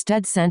had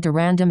instead sent a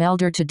random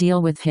elder to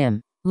deal with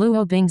him.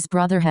 Luo Bing's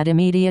brother had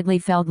immediately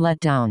felt let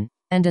down,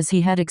 and as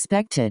he had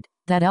expected,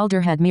 that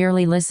elder had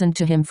merely listened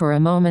to him for a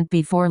moment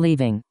before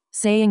leaving,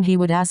 saying he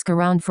would ask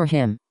around for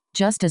him.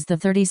 Just as the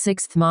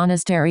 36th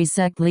monastery's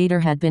sect leader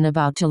had been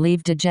about to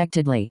leave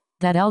dejectedly,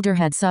 that elder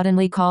had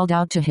suddenly called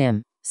out to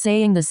him,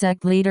 saying the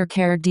sect leader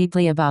cared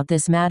deeply about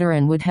this matter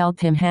and would help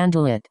him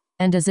handle it.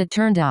 And as it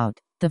turned out,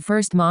 the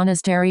first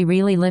monastery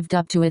really lived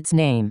up to its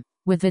name.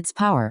 With its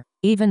power,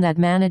 even that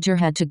manager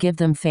had to give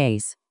them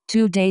face.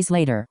 2 days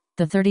later,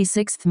 the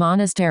 36th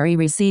monastery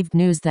received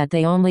news that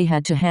they only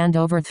had to hand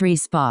over 3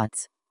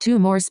 spots. 2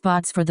 more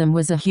spots for them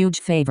was a huge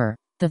favor.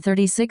 The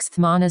 36th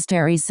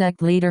monastery's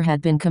sect leader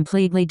had been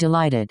completely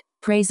delighted,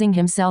 praising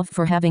himself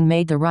for having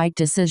made the right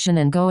decision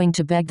and going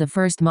to beg the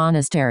first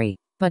monastery.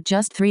 But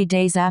just 3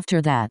 days after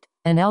that,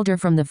 an elder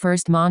from the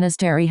first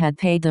monastery had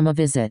paid them a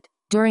visit.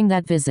 During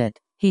that visit,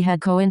 he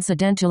had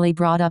coincidentally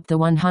brought up the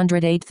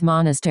 108th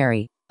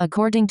monastery.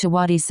 According to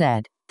what he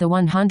said, the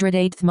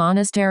 108th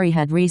monastery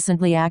had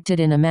recently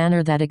acted in a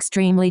manner that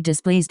extremely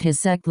displeased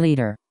his sect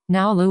leader.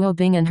 Now Luo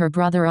Bing and her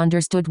brother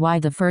understood why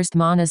the first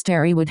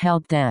monastery would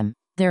help them.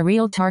 Their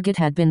real target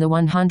had been the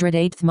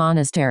 108th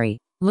monastery.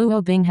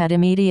 Luo Bing had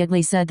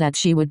immediately said that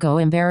she would go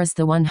embarrass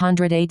the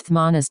 108th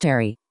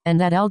monastery, and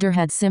that elder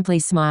had simply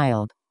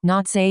smiled,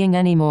 not saying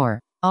any more.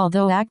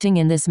 Although acting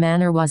in this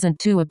manner wasn't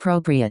too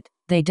appropriate,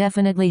 they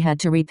definitely had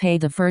to repay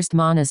the first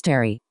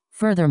monastery.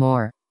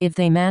 Furthermore, if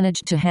they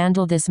managed to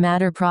handle this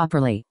matter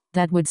properly,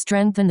 that would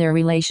strengthen their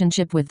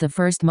relationship with the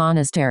first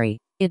monastery.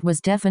 It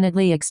was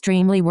definitely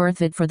extremely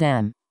worth it for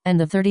them. And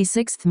the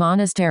 36th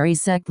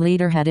monastery's sect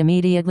leader had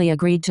immediately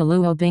agreed to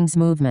Luo Bing's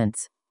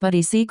movements. But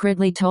he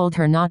secretly told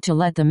her not to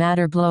let the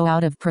matter blow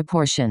out of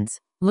proportions.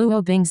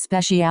 Luo Bing's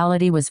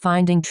speciality was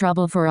finding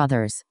trouble for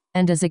others.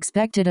 And as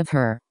expected of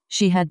her,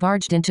 she had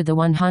barged into the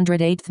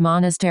 108th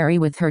monastery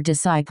with her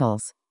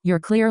disciples. "You're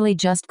clearly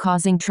just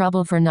causing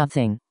trouble for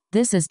nothing.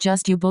 This is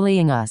just you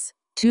bullying us."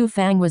 Tu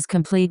Fang was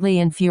completely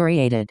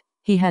infuriated.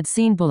 He had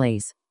seen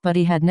bullies, but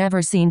he had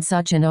never seen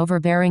such an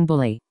overbearing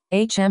bully.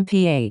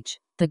 HMPH.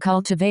 The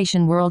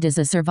cultivation world is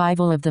a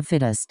survival of the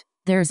fittest.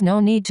 There's no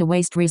need to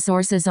waste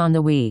resources on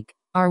the weak.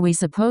 Are we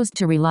supposed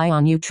to rely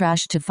on you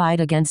trash to fight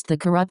against the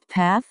corrupt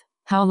path?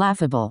 How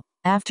laughable.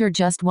 After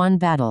just one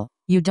battle,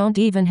 you don't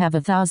even have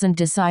 1,000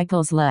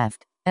 disciples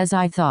left. As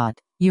I thought,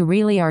 you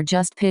really are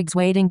just pigs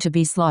waiting to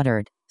be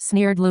slaughtered,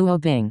 sneered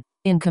Luo Bing.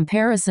 In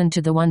comparison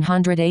to the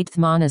 108th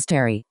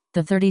monastery,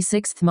 the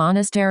 36th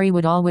monastery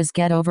would always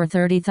get over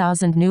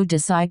 30,000 new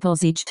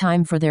disciples each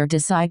time for their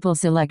disciple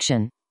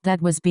selection. That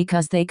was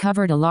because they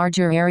covered a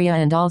larger area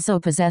and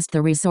also possessed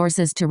the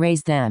resources to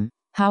raise them.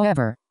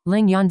 However,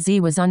 Ling Yunzi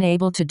was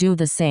unable to do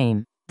the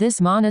same. This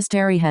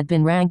monastery had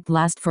been ranked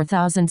last for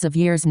thousands of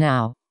years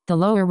now. The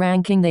lower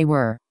ranking they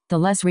were, the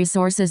less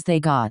resources they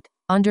got.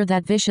 Under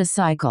that vicious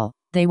cycle,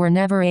 they were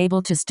never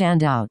able to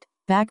stand out.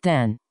 Back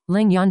then,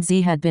 Ling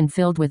Yunzi had been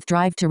filled with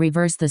drive to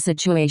reverse the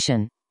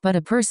situation. But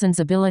a person's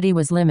ability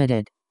was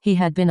limited. He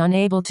had been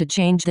unable to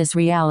change this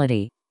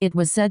reality. It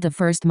was said the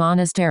first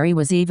monastery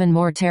was even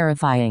more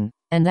terrifying,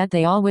 and that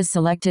they always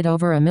selected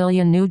over 1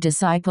 million new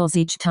disciples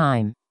each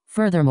time.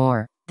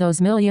 Furthermore, those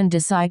million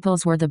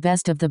disciples were the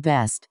best of the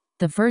best.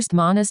 The first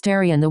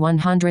monastery and the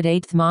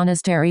 108th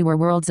monastery were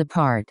worlds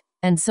apart,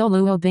 and so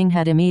Luo Bing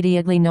had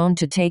immediately known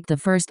to take the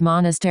first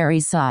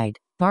monastery's side,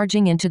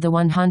 barging into the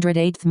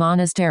 108th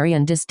monastery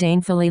and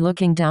disdainfully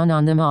looking down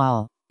on them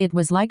all. It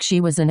was like she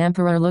was an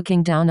emperor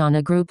looking down on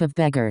a group of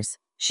beggars.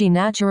 She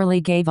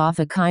naturally gave off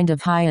a kind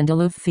of high and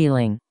aloof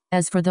feeling.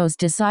 As for those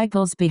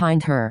disciples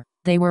behind her,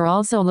 they were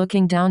also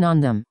looking down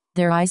on them,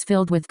 their eyes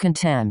filled with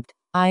contempt.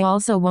 "I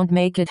also won't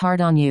make it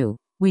hard on you.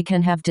 We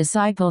can have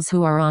disciples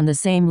who are on the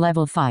same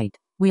level fight.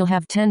 We'll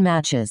have 10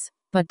 matches.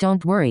 But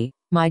don't worry,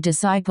 my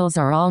disciples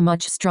are all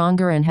much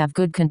stronger and have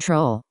good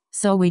control,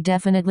 so we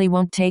definitely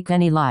won't take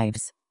any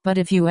lives. But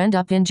if you end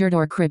up injured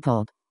or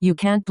crippled, you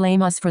can't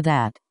blame us for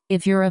that.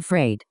 If you're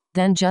afraid,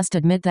 then just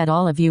admit that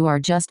all of you are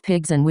just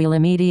pigs and we'll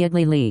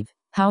immediately leave.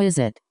 How is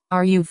it?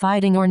 Are you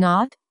fighting or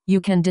not? You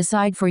can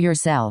decide for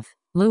yourself."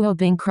 Luo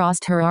Bing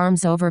crossed her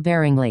arms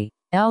overbearingly.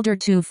 "Elder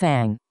Tu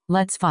Fang,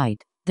 let's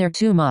fight. They're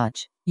too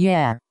much.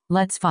 Yeah,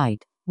 let's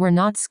fight. We're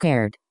not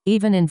scared,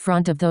 even in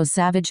front of those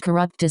savage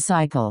corrupt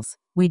disciples."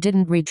 We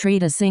didn't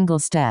retreat a single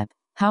step.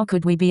 How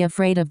could we be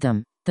afraid of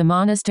them? The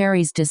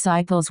monastery's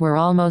disciples were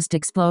almost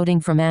exploding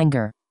from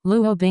anger.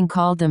 Luo Bing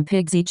called them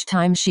pigs each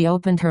time she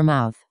opened her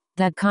mouth.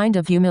 That kind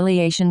of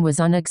humiliation was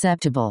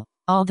unacceptable.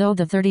 Although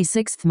the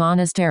 36th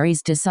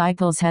monastery's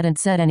disciples hadn't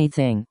said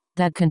anything,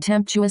 that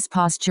contemptuous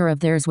posture of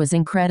theirs was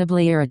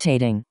incredibly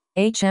irritating.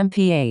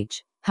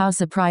 HMPH. How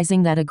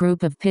surprising that a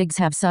group of pigs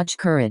have such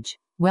courage.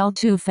 Well,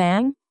 Tu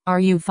Fang, are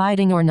you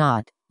fighting or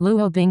not?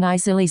 Luo Bing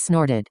icily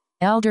snorted.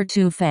 Elder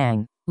Tu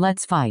Fang,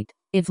 let's fight.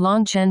 If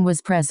Long Chen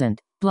was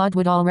present, blood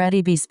would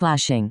already be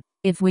splashing.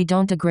 If we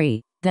don't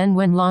agree, then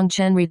when Long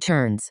Chen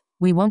returns,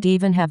 we won't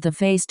even have the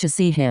face to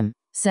see him,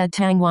 said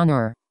Tang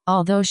Wan'er.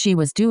 Although she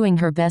was doing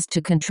her best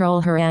to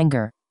control her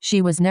anger,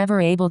 she was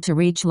never able to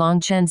reach Long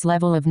Chen's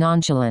level of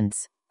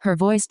nonchalance. Her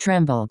voice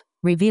trembled,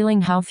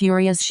 revealing how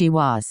furious she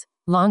was.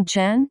 Long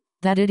Chen?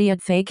 That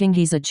idiot faking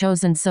he's a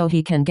chosen so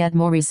he can get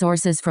more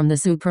resources from the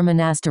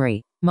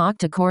supermonastery,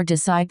 mocked a core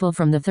disciple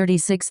from the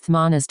 36th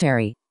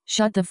monastery.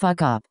 Shut the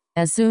fuck up.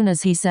 As soon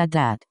as he said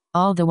that,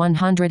 all the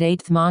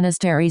 108th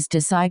monastery's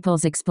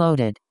disciples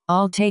exploded,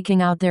 all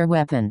taking out their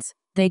weapons.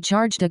 They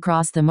charged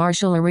across the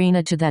martial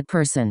arena to that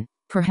person.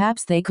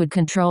 Perhaps they could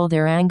control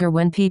their anger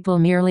when people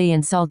merely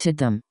insulted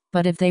them,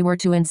 but if they were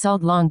to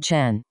insult Long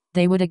Chen,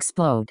 they would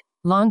explode.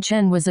 Long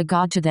Chen was a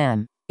god to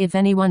them. If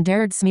anyone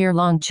dared smear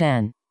Long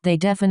Chen, they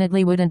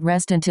definitely wouldn't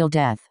rest until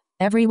death.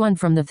 Everyone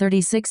from the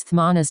 36th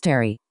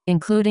monastery,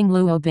 including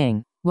Luo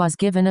Bing, was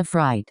given a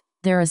fright.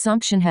 Their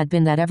assumption had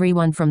been that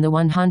everyone from the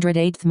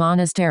 108th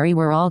monastery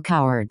were all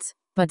cowards,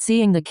 but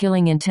seeing the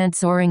killing intent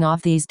soaring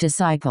off these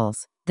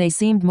disciples, they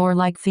seemed more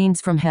like fiends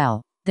from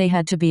hell. They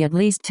had to be at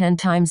least 10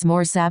 times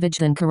more savage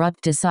than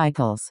corrupt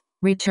disciples.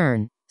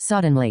 Return.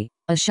 Suddenly,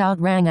 a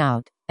shout rang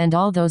out, and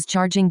all those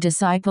charging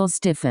disciples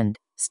stiffened,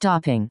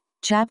 stopping.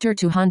 Chapter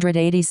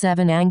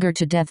 287 Anger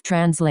to Death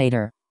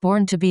Translator.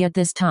 BornToBe at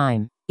this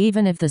time,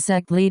 even if the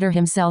sect leader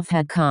himself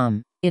had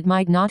come, it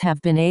might not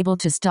have been able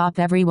to stop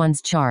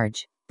everyone's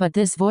charge. But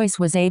this voice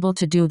was able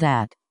to do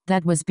that.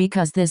 That was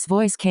because this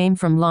voice came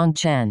from Long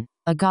Chen,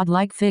 a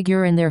godlike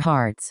figure in their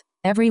hearts.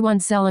 Everyone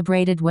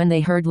celebrated when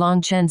they heard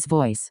Long Chen's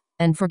voice,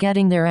 and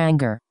forgetting their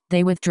anger,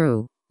 they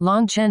withdrew.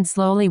 Long Chen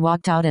slowly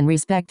walked out and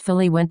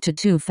respectfully went to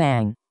Tu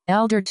Fang.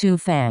 Elder Tu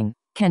Fang,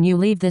 can you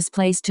leave this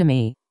place to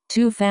me?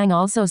 Tu Fang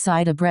also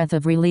sighed a breath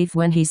of relief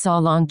when he saw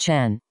Long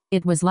Chen.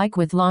 It was like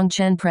with Long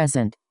Chen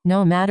present,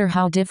 no matter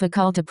how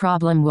difficult a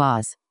problem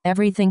was,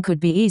 everything could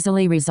be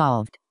easily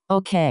resolved.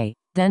 Okay.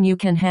 Then you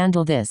can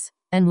handle this.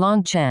 And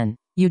Long Chen,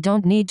 you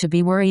don't need to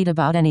be worried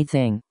about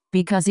anything,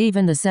 because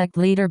even the sect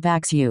leader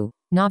backs you.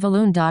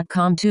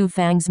 Noveloon.com. Tu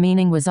Fang's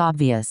meaning was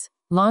obvious.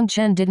 Long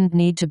Chen didn't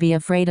need to be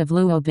afraid of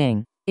Luo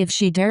Bing. If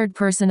she dared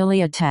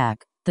personally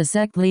attack, the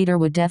sect leader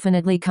would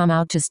definitely come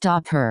out to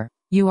stop her.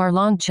 You are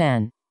Long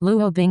Chen.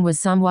 Luo Bing was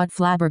somewhat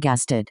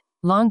flabbergasted.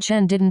 Long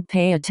Chen didn't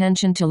pay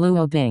attention to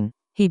Luo Bing.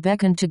 He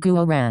beckoned to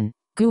Guo Ran.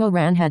 Guo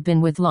Ran had been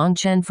with Long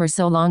Chen for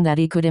so long that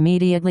he could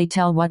immediately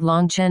tell what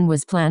Long Chen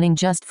was planning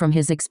just from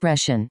his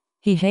expression.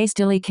 He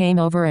hastily came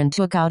over and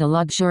took out a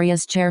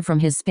luxurious chair from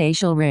his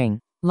spatial ring.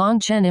 Long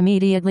Chen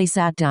immediately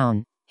sat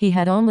down. He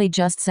had only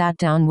just sat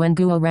down when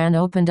Guo Ran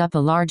opened up a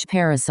large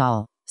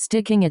parasol,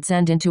 sticking its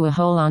end into a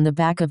hole on the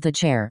back of the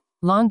chair.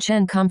 Long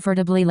Chen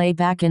comfortably lay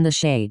back in the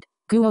shade.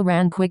 Guo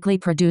Ran quickly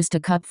produced a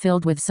cup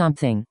filled with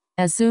something.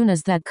 As soon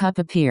as that cup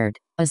appeared,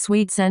 a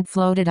sweet scent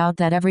floated out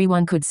that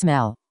everyone could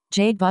smell.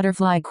 Jade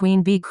Butterfly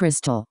Queen Bee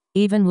Crystal.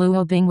 Even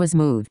Luo Bing was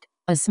moved.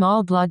 A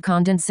small blood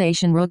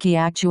condensation rookie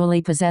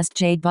actually possessed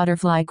Jade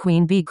Butterfly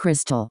Queen Bee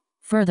Crystal.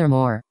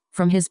 Furthermore,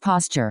 from his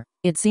posture,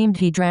 it seemed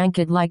he drank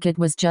it like it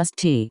was just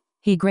tea.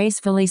 He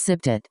gracefully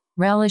sipped it,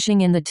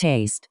 relishing in the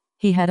taste.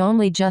 He had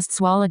only just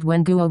swallowed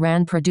when Guo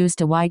Ran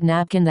produced a white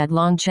napkin that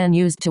Long Chen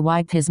used to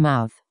wipe his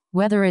mouth.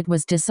 Whether it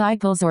was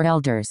disciples or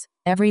elders,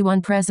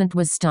 everyone present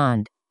was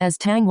stunned. As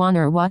Tang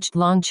Wan'er watched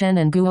Long Chen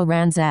and Guo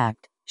Ran's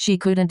act, she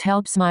couldn't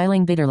help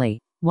smiling bitterly.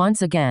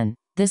 Once again,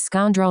 this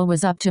scoundrel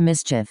was up to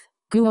mischief.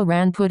 Guo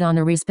Ran put on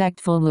a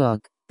respectful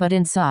look, but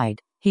inside,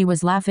 he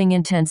was laughing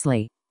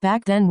intensely.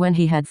 Back then when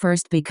he had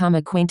first become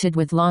acquainted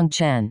with Long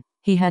Chen,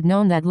 he had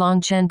known that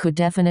Long Chen could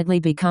definitely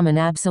become an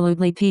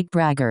absolutely peak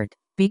braggart.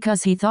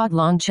 Because he thought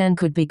Long Chen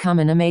could become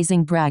an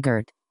amazing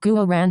braggart,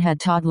 Guo Ran had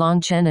taught Long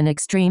Chen an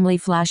extremely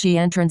flashy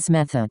entrance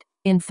method.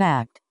 In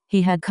fact,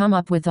 he had come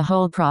up with the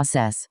whole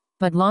process,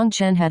 but Long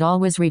Chen had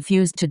always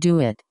refused to do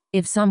it.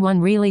 If someone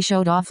really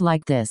showed off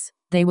like this,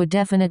 they would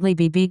definitely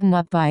be beaten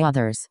up by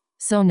others.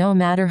 So no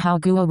matter how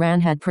Guo Ran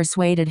had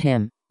persuaded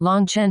him,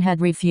 Long Chen had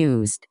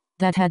refused.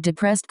 That had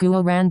depressed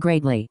Guo Ran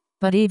greatly,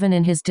 but even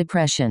in his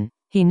depression,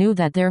 he knew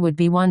that there would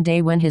be one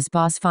day when his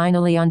boss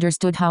finally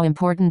understood how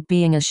important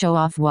being a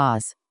show-off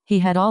was. He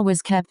had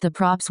always kept the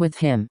props with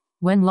him.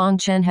 When Long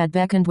Chen had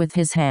beckoned with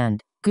his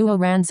hand, Guo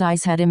Ran's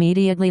eyes had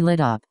immediately lit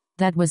up.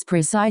 That was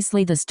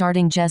precisely the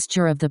starting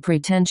gesture of the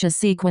pretentious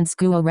sequence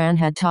Guo Ran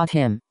had taught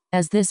him.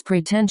 As this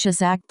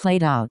pretentious act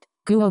played out,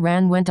 Guo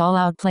Ran went all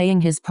out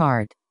playing his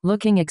part,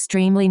 looking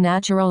extremely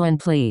natural and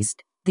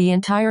pleased. The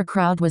entire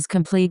crowd was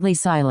completely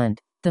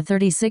silent. The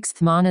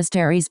 36th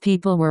monastery's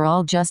people were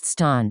all just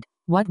stunned.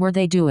 What were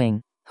they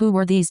doing? Who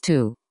were these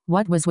two?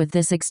 What was with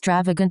this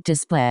extravagant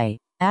display?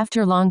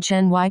 After Long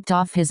Chen wiped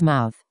off his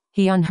mouth,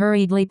 he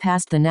unhurriedly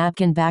passed the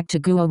napkin back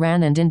to Guo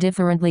Ran and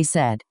indifferently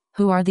said,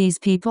 "Who are these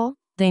people?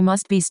 They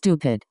must be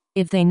stupid.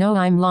 If they know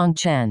I'm Long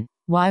Chen,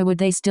 why would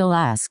they still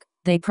ask?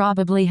 They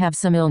probably have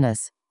some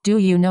illness. Do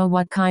you know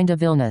what kind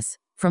of illness?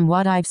 From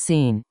what I've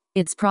seen,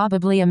 it's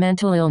probably a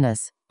mental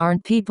illness.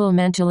 Aren't people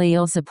mentally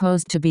ill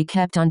supposed to be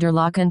kept under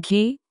lock and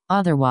key?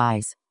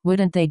 Otherwise,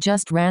 wouldn't they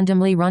just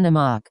randomly run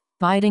amok,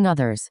 biting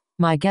others?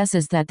 My guess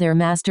is that their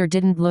master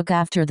didn't look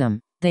after them.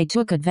 They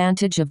took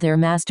advantage of their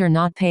master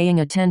not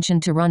paying attention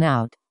to run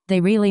out. They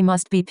really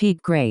must be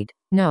peak grade.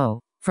 No,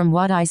 from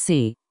what I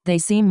see, they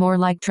seem more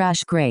like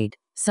trash grade."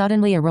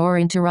 Suddenly a roar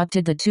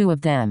interrupted the two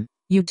of them.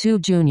 "You two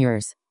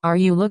juniors, are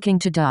you looking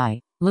to die?"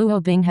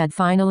 Luo Bing had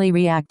finally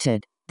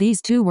reacted.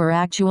 These two were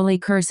actually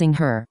cursing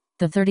her.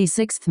 The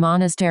 36th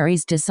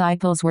monastery's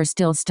disciples were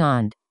still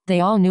stunned.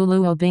 They all knew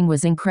Luo Bing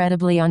was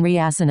incredibly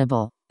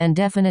unreasonable, and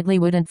definitely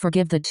wouldn't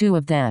forgive the two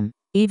of them.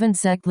 Even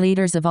sect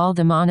leaders of all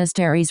the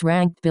monasteries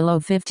ranked below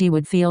 50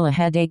 would feel a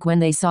headache when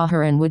they saw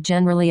her and would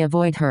generally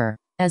avoid her.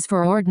 As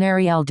for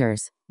ordinary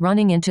elders,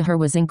 running into her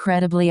was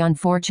incredibly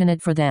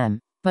unfortunate for them.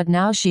 But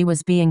now she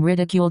was being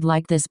ridiculed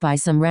like this by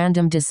some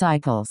random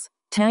disciples.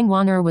 Tang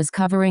Wan'er was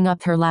covering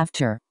up her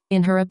laughter.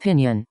 In her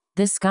opinion,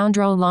 this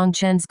scoundrel Long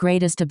Chen's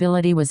greatest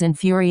ability was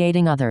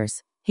infuriating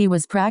others. He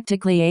was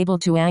practically able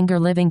to anger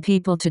living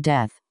people to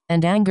death,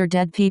 and anger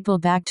dead people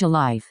back to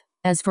life.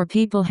 As for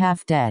people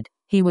half dead,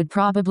 he would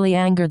probably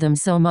anger them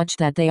so much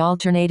that they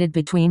alternated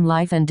between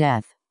life and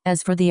death.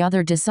 As for the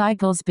other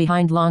disciples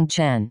behind Long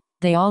Chen,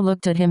 they all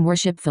looked at him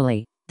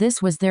worshipfully.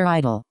 This was their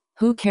idol.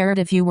 Who cared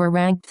if you were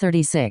ranked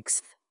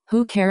 36th?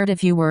 Who cared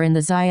if you were in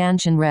the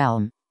Xianshan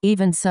realm?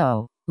 Even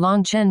so,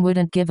 Long Chen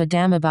wouldn't give a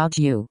damn about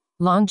you.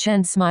 Long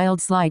Chen smiled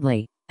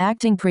slightly.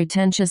 Acting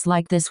pretentious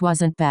like this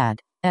wasn't bad.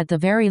 At the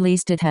very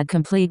least it had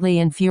completely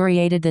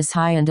infuriated this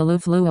high and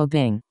aloof Luo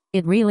Bing.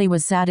 It really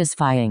was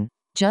satisfying.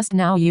 Just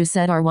now you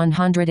said our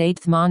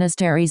 108th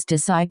monastery's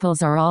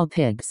disciples are all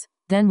pigs.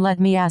 Then let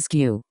me ask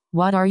you,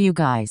 what are you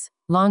guys?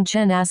 Long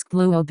Chen asked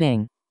Luo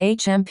Bing.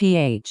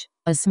 HMPH.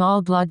 A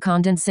small blood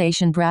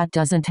condensation brat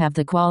doesn't have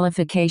the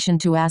qualification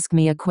to ask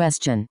me a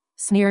question,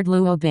 sneered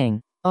Luo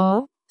Bing.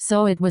 Oh,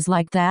 so it was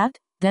like that?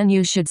 Then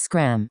you should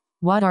scram.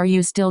 What are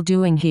you still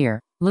doing here?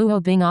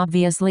 Luo Bing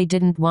obviously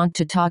didn't want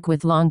to talk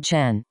with Long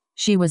Chen.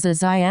 She was a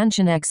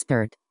Xianshan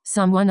expert,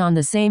 someone on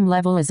the same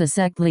level as a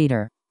sect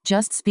leader.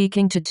 Just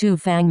speaking to Tu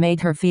Fang made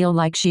her feel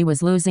like she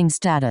was losing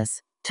status.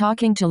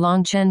 Talking to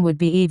Long Chen would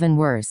be even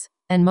worse.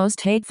 And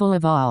most hateful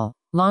of all,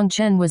 Long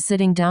Chen was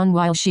sitting down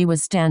while she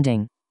was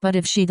standing. But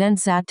if she then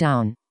sat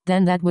down,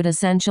 then that would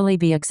essentially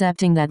be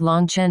accepting that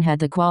Long Chen had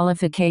the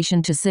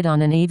qualification to sit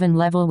on an even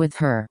level with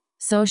her.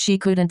 So she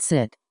couldn't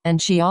sit,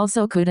 and she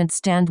also couldn't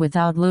stand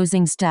without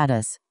losing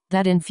status.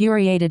 That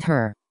infuriated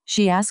her.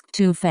 She asked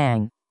Tu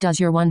Fang,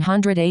 "Does your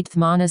 108th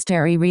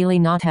monastery really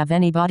not have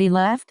anybody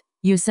left?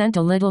 You sent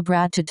a little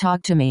brat to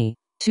talk to me."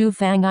 Tu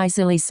Fang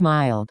icily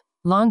smiled.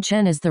 Long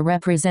Chen is the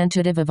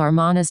representative of our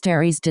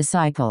monastery's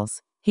disciples.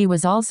 He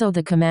was also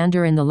the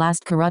commander in the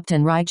last corrupt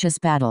and righteous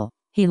battle.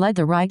 He led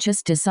the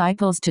righteous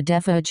disciples to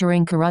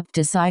defeaturing corrupt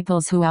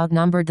disciples who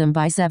outnumbered them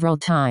by several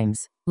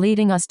times,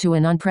 leading us to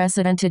an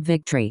unprecedented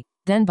victory.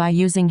 Then by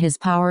using his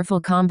powerful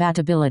combat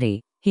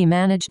ability, he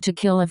managed to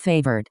kill a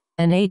favored,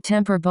 an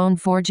 8-temper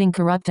bone-forging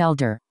corrupt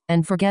elder.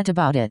 And forget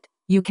about it.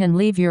 You can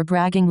leave your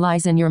bragging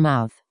lies in your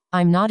mouth.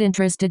 I'm not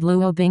interested.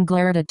 Luo Bing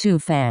glared at Tu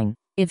Fang.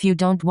 If you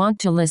don't want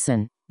to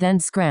listen, then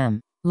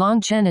scram.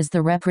 Long Chen is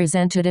the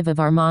representative of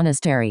our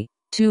monastery.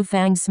 Tu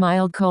Fang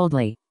smiled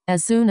coldly.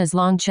 As soon as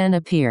Long Chen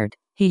appeared,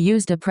 he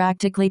used a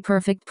practically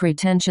perfect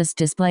pretentious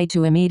display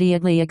to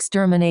immediately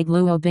exterminate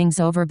Luo Bing's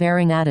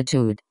overbearing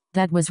attitude.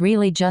 That was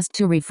really just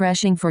too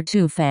refreshing for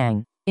Tu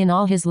Fang. In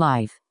all his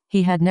life,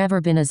 he had never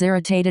been as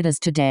irritated as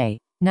today.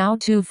 Now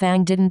Tu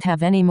Fang didn't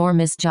have any more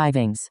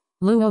misgivings.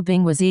 Luo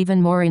Bing was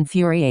even more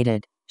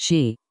infuriated.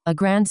 She, a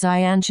Grand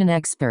Xianshan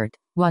expert,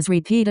 was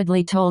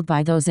repeatedly told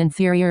by those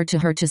inferior to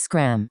her to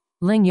scram.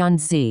 Ling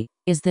Yunzi,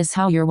 is this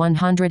how your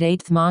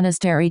 108th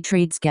monastery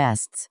treats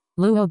guests?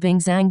 Luo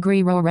Bing's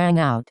angry roar rang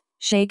out,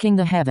 shaking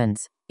the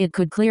heavens. It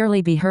could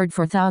clearly be heard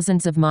for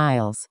thousands of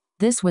miles.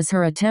 This was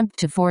her attempt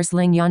to force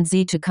Ling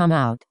Yunzi to come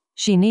out.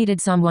 She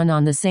needed someone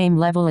on the same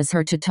level as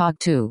her to talk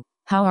to.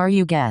 How are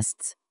you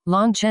guests?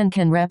 Long Chen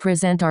can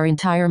represent our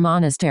entire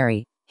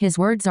monastery. His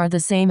words are the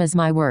same as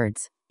my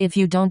words. If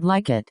you don't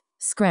like it,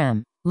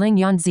 scram. Ling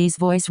Yunzi's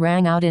voice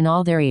rang out in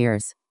all their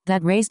ears.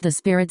 That raised the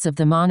spirits of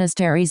the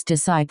monastery's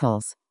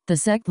disciples. The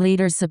sect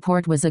leader's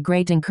support was a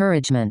great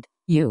encouragement.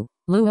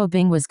 Luo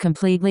Bing was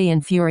completely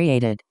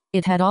infuriated.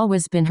 It had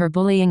always been her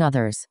bullying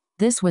others.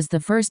 This was the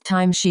first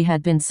time she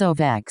had been so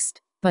vexed.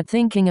 But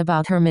thinking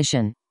about her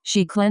mission,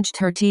 she clenched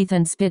her teeth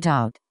and spit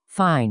out,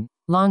 "Fine,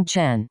 Long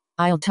Chen,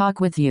 I'll talk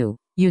with you.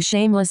 You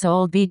shameless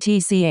old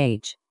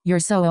BTCH. You're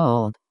so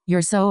old,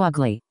 you're so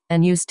ugly,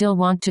 and you still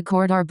want to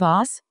court our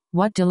boss?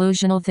 What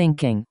delusional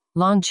thinking."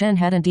 Long Chen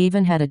hadn't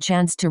even had a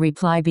chance to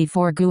reply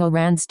before Guo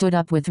Ran stood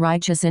up with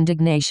righteous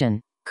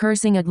indignation,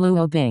 cursing at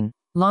Luo Bing.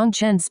 Long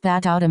Chen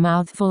spat out a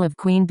mouthful of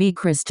queen bee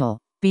crystal.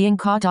 Being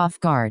caught off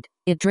guard,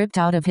 it dripped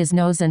out of his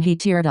nose and he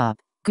teared up.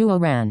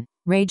 Guo Ran,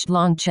 raged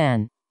Long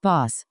Chen.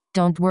 Boss,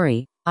 don't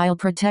worry, I'll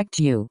protect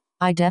you.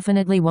 I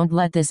definitely won't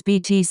let this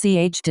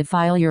BTCH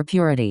defile your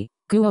purity.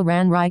 Guo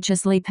Ran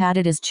righteously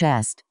patted his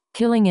chest.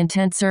 Killing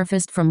intent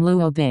surfaced from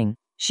Luo Bing.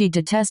 She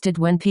detested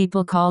when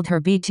people called her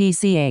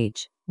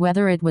BTCH,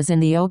 whether it was in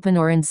the open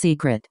or in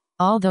secret.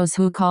 All those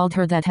who called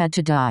her that had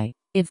to die.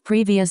 If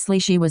previously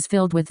she was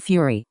filled with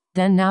fury,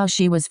 then now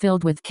she was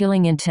filled with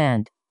killing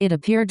intent. It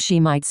appeared she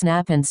might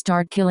snap and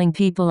start killing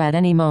people at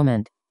any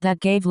moment. That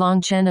gave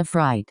Long Chen a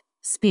fright.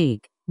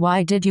 Speak.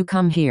 Why did you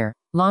come here?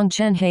 Long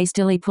Chen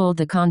hastily pulled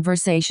the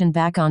conversation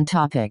back on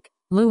topic.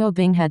 Luo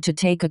Bing had to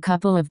take a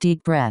couple of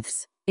deep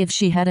breaths. If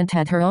she hadn't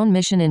had her own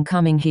mission in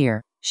coming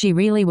here, she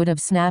really would have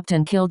snapped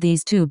and killed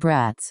these two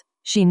brats.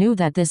 She knew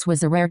that this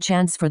was a rare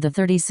chance for the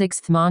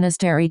 36th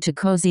monastery to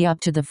cozy up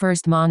to the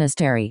first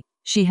monastery.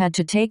 She had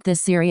to take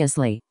this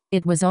seriously.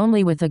 It was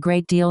only with a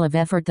great deal of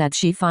effort that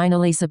she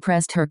finally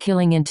suppressed her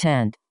killing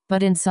intent.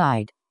 But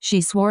inside,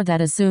 she swore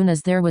that as soon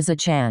as there was a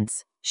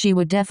chance, she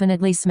would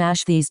definitely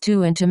smash these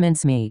two into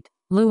mincemeat.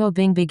 Luo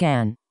Bing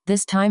began.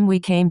 This time we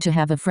came to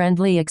have a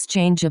friendly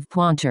exchange of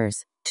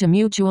pointers, to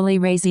mutually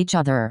raise each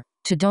other,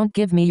 to don't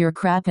give me your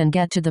crap and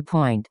get to the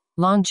point.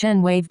 Long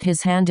Chen waved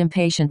his hand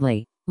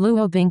impatiently.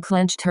 Luo Bing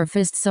clenched her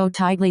fists so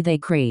tightly they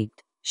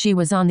creaked. She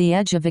was on the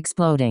edge of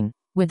exploding.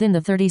 Within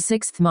the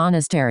 36th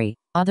monastery,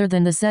 other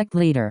than the sect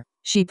leader,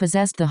 she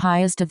possessed the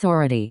highest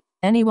authority.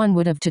 Anyone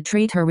would have to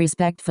treat her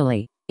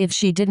respectfully. If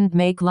she didn't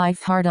make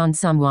life hard on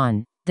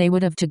someone, they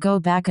would have to go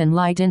back and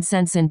light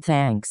incense in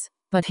thanks.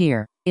 But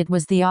here, it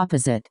was the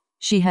opposite.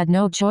 She had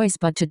no choice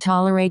but to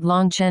tolerate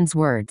Long Chen's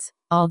words.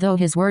 Although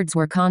his words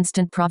were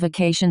constant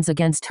provocations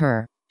against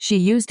her, she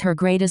used her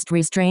greatest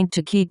restraint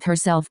to keep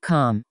herself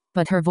calm,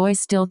 but her voice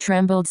still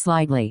trembled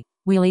slightly.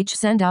 We'll each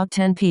send out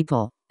 10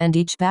 people, and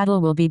each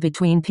battle will be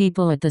between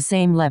people at the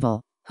same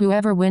level.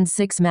 Whoever wins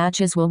 6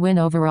 matches will win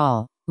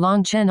overall.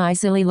 Long Chen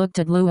icily looked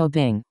at Luo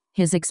Bing,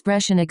 his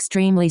expression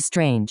extremely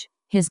strange.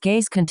 His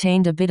gaze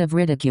contained a bit of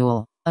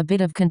ridicule, a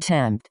bit of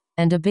contempt,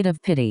 and a bit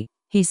of pity.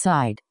 He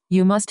sighed.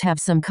 You must have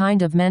some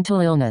kind of mental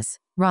illness,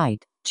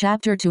 right?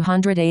 Chapter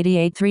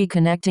 288 3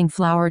 Connecting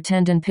Flower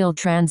Tendon Pill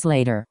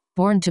Translator.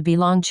 BornToBe.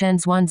 Long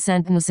Chen's one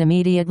sentence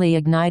immediately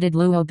ignited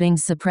Luo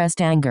Bing's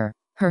suppressed anger.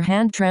 Her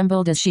hand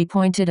trembled as she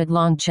pointed at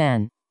Long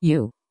Chen.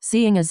 You.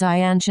 Seeing a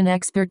Xianshan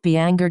expert be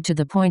angered to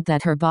the point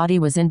that her body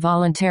was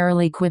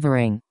involuntarily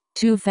quivering,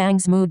 Tu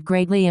Fang's mood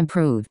greatly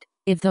improved.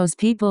 If those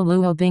people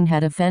Luo Bing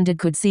had offended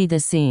could see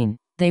this scene,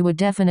 they would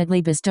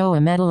definitely bestow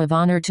a medal of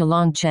honor to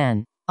Long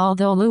Chen.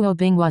 Although Luo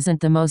Bing wasn't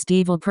the most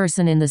evil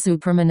person in the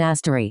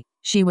supermonastery,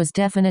 she was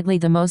definitely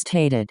the most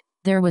hated.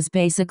 There was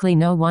basically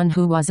no one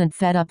who wasn't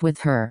fed up with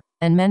her,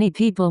 and many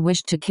people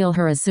wished to kill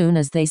her as soon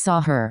as they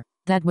saw her.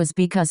 That was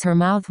because her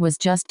mouth was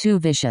just too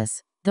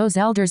vicious. Those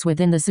elders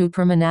within the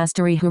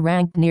supermonastery who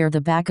ranked near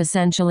the back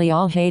essentially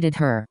all hated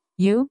her.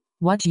 You?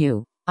 What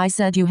you? I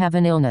said you have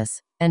an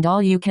illness, and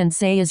all you can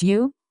say is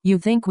you? You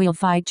think we'll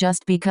fight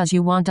just because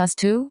you want us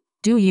to?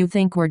 Do you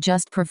think we're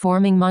just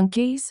performing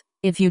monkeys?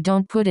 If you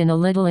don't put in a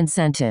little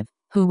incentive,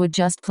 who would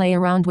just play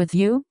around with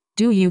you?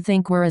 Do you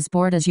think we're as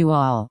bored as you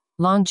all?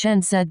 Long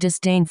Chen said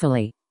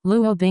disdainfully.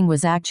 Luo Bing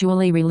was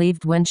actually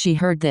relieved when she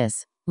heard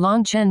this.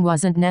 Long Chen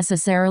wasn't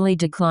necessarily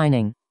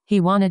declining.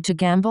 He wanted to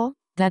gamble?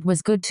 That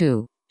was good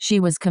too. She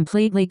was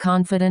completely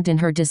confident in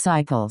her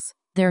disciples.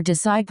 Their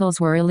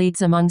disciples were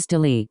elites amongst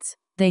elites.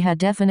 They had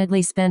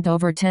definitely spent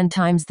over 10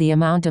 times the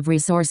amount of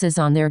resources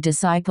on their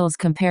disciples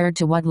compared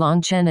to what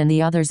Long Chen and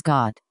the others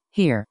got.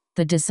 Here,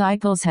 the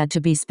disciples had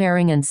to be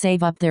sparing and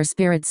save up their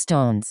spirit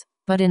stones.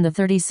 But in the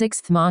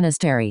 36th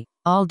monastery,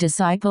 all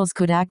disciples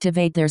could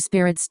activate their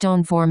spirit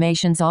stone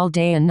formations all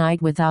day and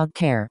night without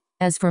care.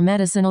 As for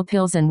medicinal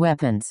pills and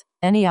weapons,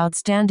 any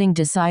outstanding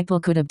disciple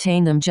could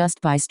obtain them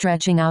just by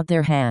stretching out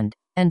their hand.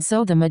 And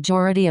so the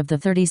majority of the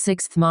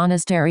 36th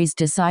monastery's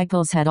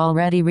disciples had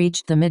already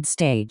reached the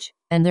mid-stage,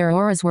 and their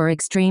auras were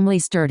extremely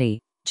sturdy.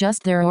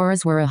 Just their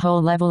auras were a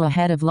whole level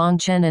ahead of Long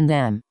Chen and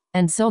them,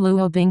 and so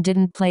Luo Bing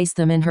didn't place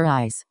them in her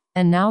eyes.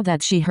 And now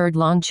that she heard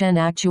Long Chen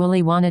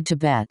actually wanted to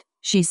bet,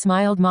 she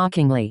smiled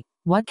mockingly.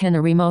 What can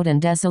a remote and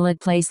desolate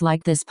place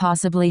like this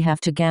possibly have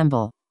to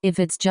gamble? If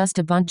it's just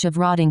a bunch of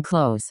rotting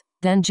clothes,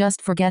 then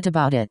just forget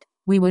about it.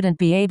 We wouldn't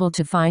be able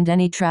to find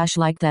any trash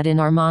like that in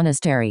our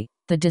monastery.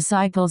 The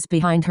disciples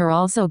behind her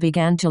also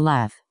began to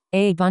laugh.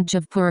 A bunch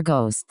of poor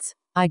ghosts.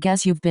 I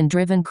guess you've been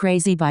driven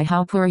crazy by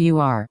how poor you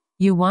are.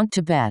 You want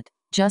to bet.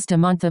 Just a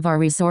month of our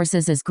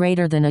resources is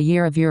greater than a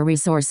year of your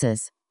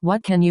resources.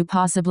 What can you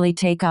possibly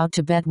take out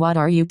to bet? What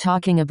are you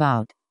talking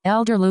about?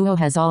 Elder Luo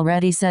has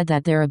already said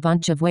that they're a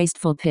bunch of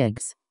wasteful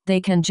pigs. They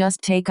can just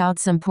take out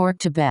some pork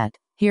to bet.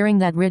 Hearing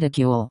that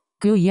ridicule,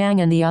 Gu Yang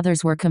and the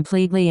others were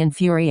completely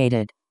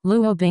infuriated.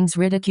 Luo Bing's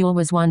ridicule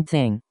was one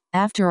thing.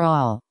 After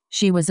all,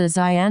 she was a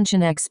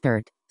Xianshan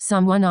expert,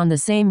 someone on the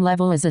same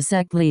level as a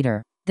sect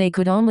leader. They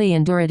could only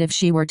endure it if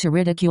she were to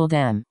ridicule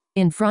them.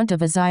 In front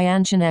of a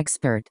Xiantian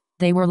expert,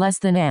 they were less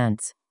than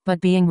ants.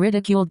 But being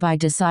ridiculed by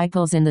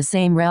disciples in the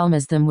same realm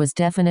as them was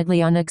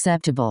definitely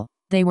unacceptable.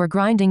 They were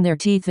grinding their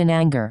teeth in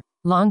anger.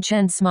 Long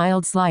Chen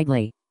smiled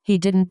slightly. He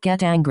didn't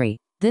get angry.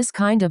 This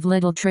kind of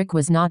little trick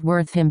was not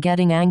worth him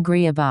getting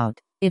angry about.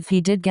 If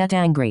he did get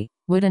angry,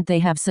 wouldn't they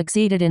have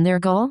succeeded in their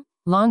goal?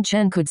 Long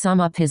Chen could sum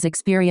up his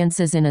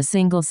experiences in a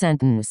single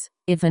sentence.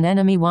 If an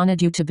enemy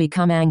wanted you to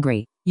become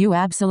angry, you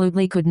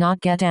absolutely could not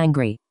get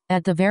angry.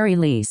 At the very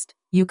least,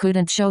 you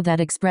couldn't show that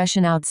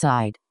expression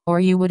outside, or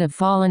you would have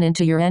fallen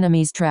into your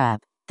enemy's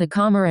trap. The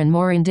calmer and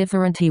more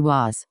indifferent he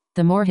was,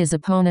 the more his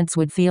opponents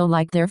would feel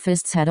like their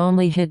fists had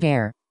only hit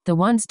air. The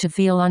ones to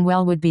feel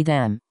unwell would be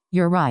them.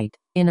 You're right.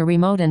 In a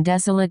remote and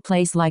desolate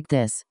place like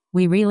this,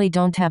 we really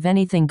don't have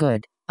anything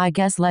good. I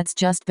guess let's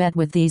just bet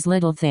with these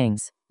little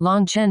things.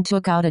 Long Chen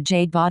took out a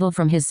jade bottle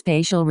from his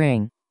spatial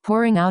ring,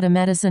 pouring out a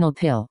medicinal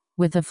pill.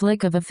 With a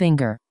flick of a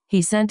finger,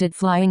 he sent it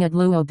flying at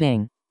Luo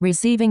Bing.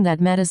 Receiving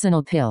that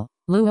medicinal pill,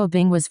 Luo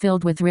Bing was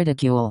filled with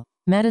ridicule.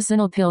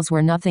 Medicinal pills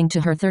were nothing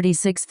to her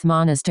 36th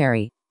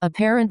monastery.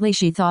 Apparently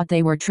she thought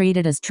they were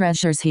treated as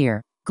treasures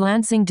here.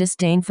 Glancing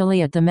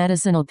disdainfully at the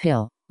medicinal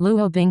pill,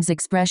 Luo Bing's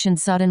expression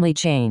suddenly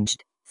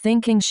changed.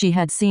 Thinking she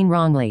had seen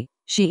wrongly,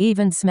 she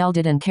even smelled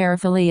it and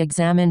carefully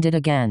examined it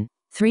again.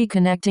 3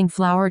 connecting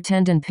flower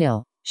tendon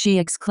pill, she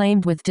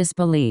exclaimed with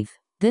disbelief.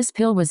 This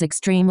pill was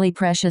extremely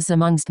precious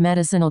amongst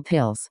medicinal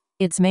pills.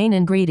 Its main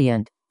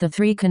ingredient, the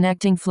 3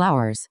 connecting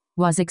flowers,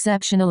 was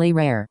exceptionally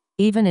rare.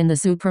 Even in the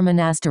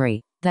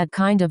supermonastery, that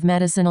kind of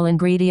medicinal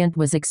ingredient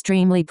was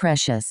extremely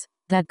precious.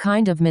 That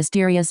kind of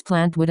mysterious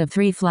plant would have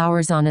 3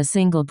 flowers on a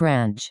single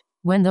branch.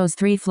 When those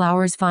 3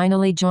 flowers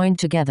finally joined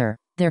together,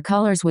 their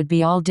colors would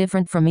be all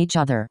different from each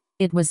other.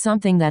 It was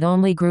something that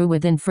only grew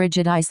within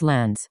frigid ice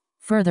lands.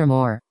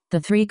 Furthermore, the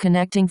 3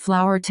 connecting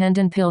flower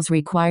tendon pills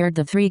required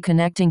the 3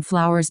 connecting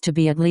flowers to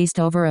be at least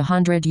over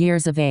 100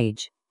 years of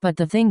age. But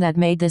the thing that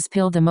made this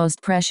pill the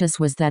most precious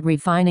was that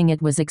refining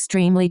it was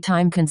extremely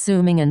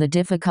time-consuming and the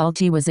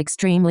difficulty was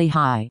extremely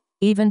high.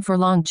 Even for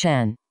Long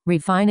Chen,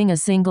 refining a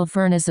single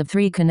furnace of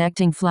 3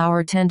 connecting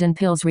flower tendon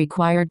pills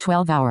required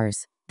 12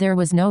 hours. There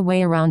was no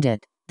way around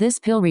it. This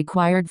pill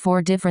required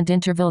 4 different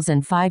intervals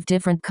and 5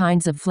 different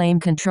kinds of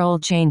flame control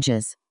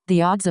changes.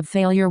 The odds of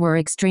failure were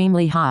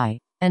extremely high.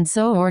 And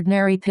so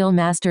ordinary pill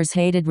masters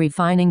hated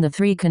refining the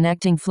 3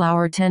 connecting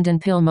flower tendon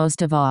pill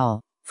most of all.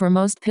 For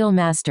most pill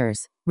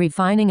masters,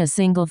 refining a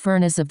single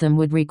furnace of them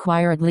would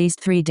require at least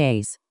 3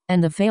 days.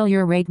 And the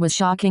failure rate was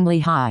shockingly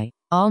high,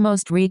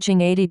 almost reaching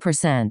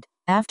 80%.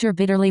 After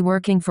bitterly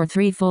working for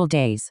 3 full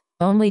days,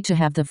 only to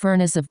have the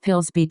furnace of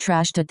pills be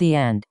trashed at the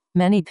end,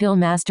 many pill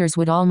masters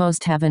would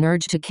almost have an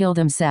urge to kill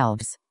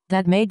themselves.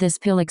 That made this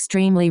pill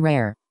extremely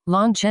rare.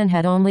 Long Chen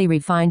had only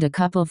refined a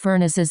couple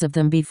furnaces of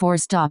them before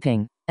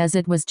stopping, as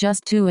it was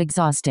just too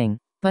exhausting.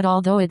 But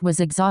although it was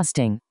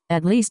exhausting,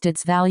 at least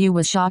its value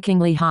was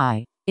shockingly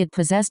high. It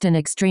possessed an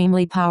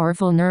extremely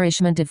powerful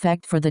nourishment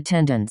effect for the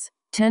tendons.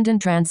 Tendon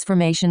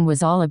transformation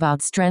was all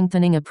about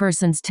strengthening a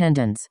person's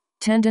tendons.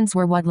 Tendons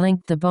were what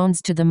linked the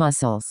bones to the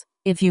muscles.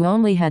 If you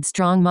only had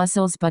strong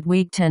muscles but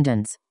weak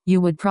tendons,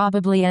 you would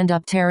probably end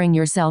up tearing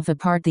yourself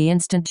apart the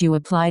instant you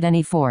applied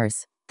any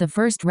force. The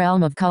first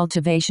realm of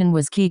cultivation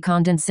was qi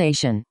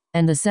condensation,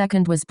 and the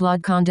second was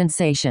blood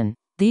condensation.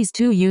 These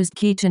 2 used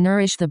qi to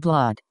nourish the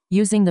blood,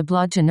 using the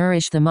blood to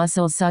nourish the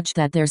muscles such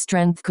that their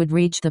strength could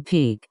reach the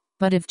peak.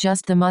 But if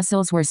just the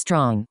muscles were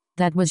strong,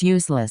 that was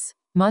useless.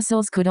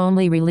 Muscles could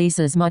only release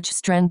as much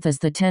strength as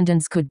the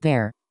tendons could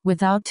bear.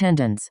 Without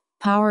tendons,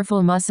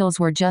 powerful muscles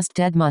were just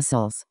dead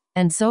muscles.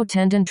 And so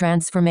tendon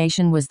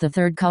transformation was the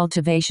third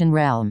cultivation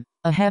realm,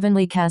 a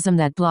heavenly chasm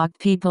that blocked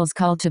people's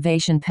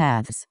cultivation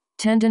paths.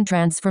 Tendon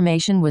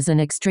transformation was an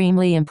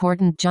extremely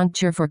important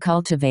juncture for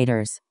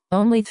cultivators.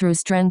 Only through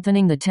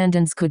strengthening the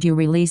tendons could you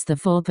release the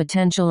full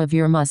potential of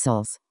your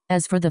muscles.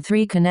 As for the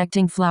 3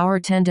 connecting flower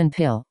tendon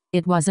pill,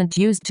 it wasn't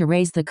used to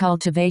raise the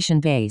cultivation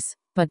base,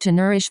 but to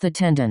nourish the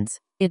tendons.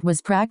 It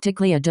was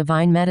practically a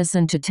divine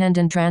medicine to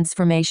tendon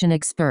transformation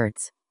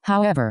experts.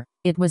 However,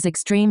 it was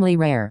extremely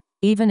rare.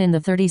 Even in the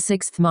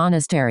 36th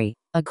monastery,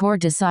 a core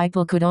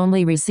disciple could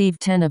only receive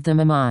 10 of them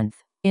a month.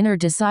 Inner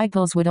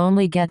disciples would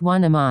only get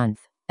 1 a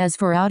month. As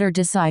for outer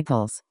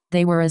disciples,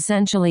 they were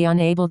essentially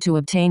unable to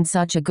obtain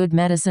such a good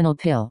medicinal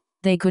pill.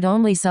 They could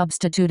only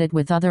substitute it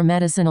with other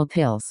medicinal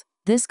pills.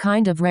 This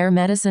kind of rare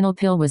medicinal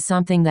pill was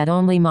something that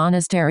only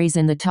monasteries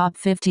in the top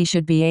 50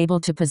 should be able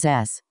to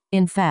possess.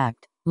 In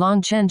fact,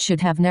 Long Chen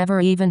should have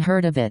never even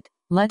heard of it,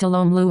 let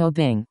alone Luo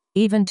Bing.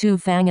 Even Tu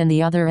Fang and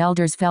the other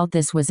elders felt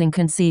this was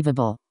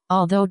inconceivable.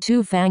 Although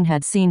Tu Fang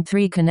had seen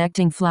 3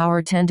 connecting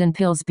flower tendon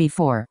pills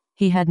before,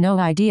 he had no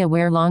idea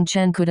where Long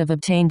Chen could have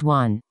obtained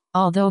one.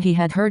 Although he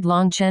had heard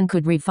Long Chen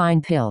could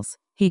refine pills,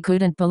 he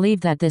couldn't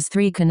believe that this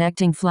 3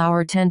 connecting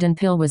flower tendon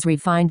pill was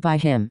refined by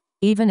him.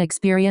 Even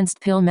experienced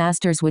pill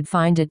masters would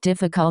find it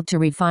difficult to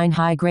refine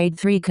high-grade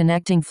 3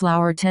 connecting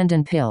flower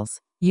tendon pills.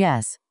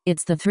 Yes,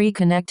 it's the 3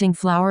 connecting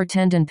flower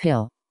tendon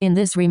pill. In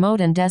this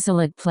remote and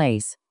desolate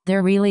place,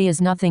 there really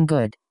is nothing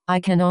good. I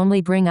can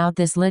only bring out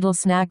this little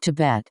snack to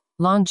bet.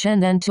 Long Chen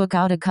then took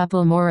out a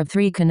couple more of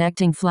 3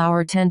 connecting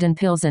flower tendon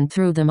pills and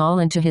threw them all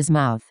into his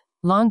mouth.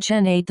 Long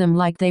Chen ate them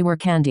like they were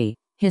candy.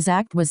 His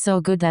act was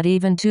so good that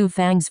even Tu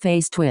Fang's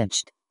face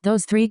twitched.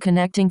 Those 3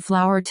 connecting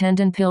flower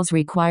tendon pills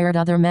required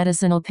other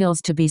medicinal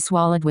pills to be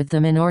swallowed with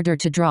them in order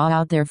to draw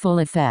out their full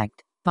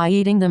effect. By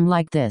eating them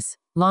like this,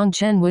 Long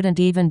Chen wouldn't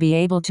even be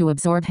able to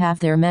absorb half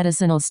their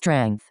medicinal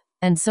strength.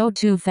 And so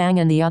Tu Fang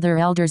and the other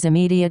elders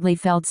immediately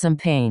felt some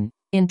pain.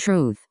 In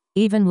truth,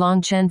 even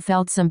Long Chen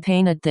felt some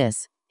pain at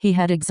this. He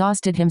had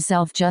exhausted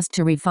himself just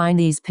to refine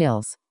these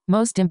pills.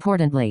 Most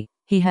importantly,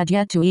 he had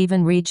yet to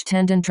even reach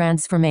tendon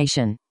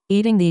transformation.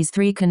 Eating these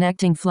 3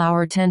 connecting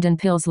flower tendon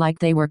pills like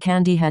they were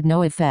candy had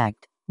no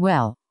effect.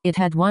 Well, it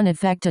had one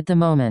effect at the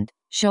moment.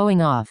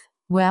 Showing off.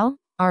 Well,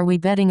 are we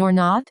betting or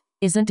not?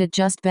 Isn't it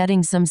just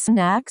betting some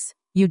snacks?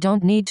 You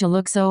don't need to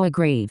look so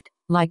aggrieved,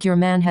 like your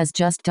man has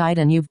just died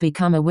and you've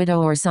become a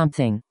widow or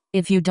something.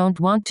 If you don't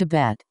want to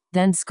bet,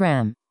 then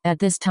scram. At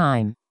this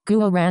time,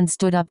 Guo Ran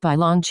stood up by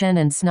Long Chen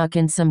and snuck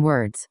in some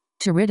words.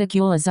 To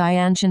ridicule a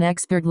Xianshan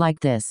expert like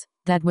this,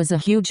 that was a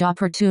huge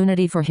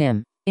opportunity for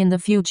him. In the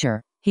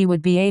future, he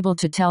would be able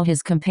to tell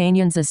his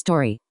companions a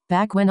story.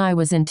 Back when I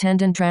was in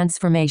tendon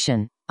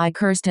transformation, I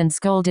cursed and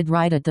scolded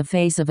right at the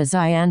face of a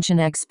Xianshan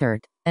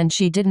expert, and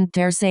she didn't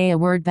dare say a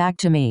word back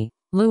to me.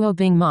 Luo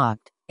Bing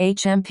mocked.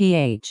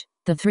 HMPH.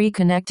 The 3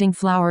 connecting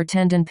flower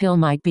tendon pill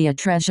might be a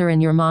treasure in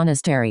your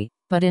monastery,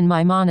 but in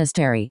my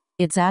monastery,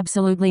 it's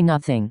absolutely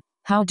nothing.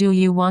 How do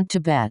you want to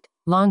bet?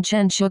 Long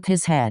Chen shook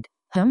his head.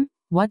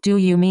 What do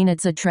you mean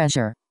it's a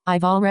treasure?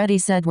 I've already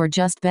said we're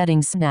just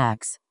betting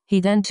snacks. He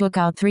then took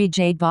out 3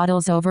 jade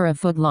bottles over a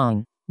foot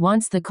long.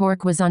 Once the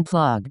cork was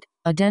unplugged,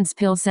 a dense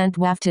pill scent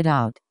wafted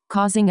out,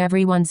 causing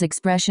everyone's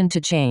expression to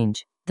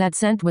change. That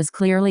scent was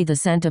clearly the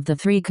scent of the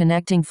 3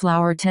 connecting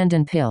flower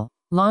tendon pill.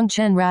 Long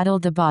Chen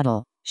rattled the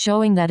bottle,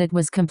 showing that it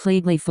was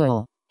completely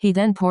full. He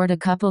then poured a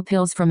couple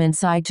pills from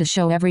inside to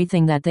show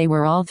everything that they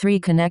were all 3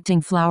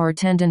 connecting flower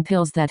tendon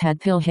pills that had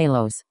pill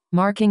halos,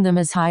 marking them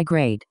as high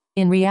grade.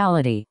 In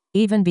reality,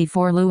 even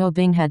before Luo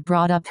Bing had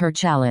brought up her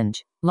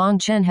challenge, Long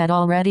Chen had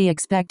already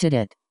expected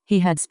it.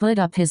 He had split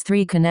up his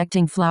 3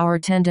 connecting flower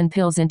tendon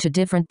pills into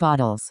different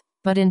bottles.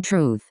 But in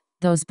truth,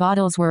 those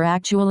bottles were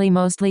actually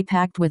mostly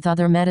packed with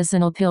other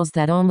medicinal pills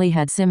that only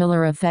had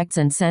similar effects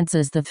and scents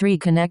as the 3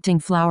 connecting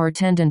flower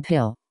tendon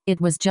pill.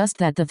 It was just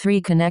that the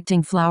 3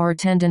 connecting flower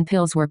tendon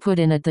pills were put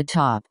in at the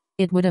top.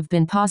 It would have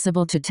been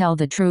possible to tell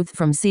the truth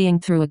from seeing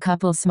through a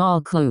couple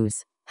small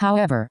clues.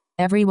 However,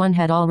 everyone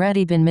had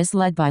already been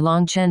misled by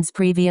Long Chen's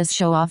previous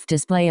show-off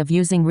display of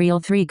using real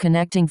 3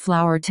 connecting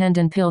flower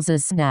tendon pills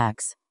as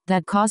snacks.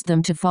 That caused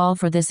them to fall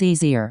for this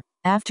easier.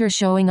 After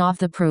showing off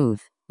the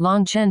proof,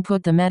 Long Chen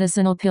put the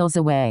medicinal pills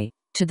away.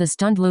 To the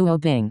stunned Luo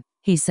Bing,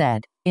 he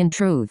said, "In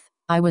truth,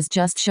 I was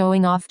just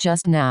showing off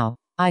just now.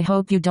 I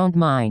hope you don't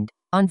mind.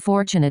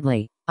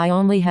 Unfortunately, I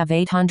only have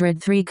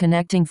 803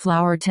 connecting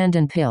flower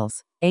tendon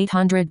pills.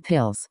 800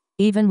 pills."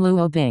 Even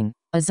Luo Bing,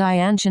 a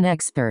Xianshan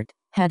expert,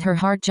 had her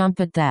heart jump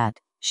at that.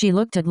 She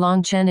looked at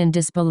Long Chen in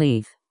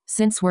disbelief.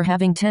 "Since we're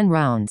having 10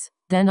 rounds,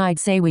 then I'd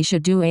say we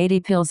should do 80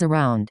 pills a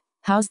round.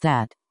 How's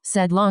that?"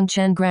 said Long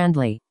Chen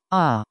grandly.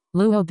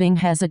 Luo Bing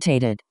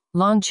hesitated.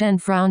 Long Chen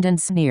frowned and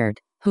sneered.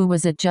 Who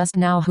was it just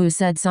now who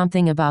said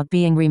something about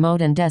being remote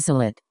and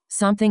desolate?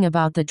 Something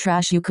about the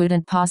trash you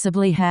couldn't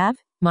possibly have?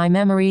 My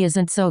memory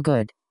isn't so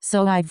good,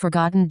 so I've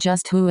forgotten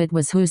just who it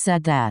was who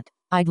said that.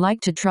 I'd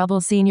like to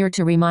trouble Senior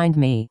to remind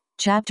me.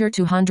 Chapter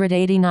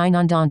 289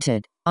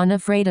 Undaunted,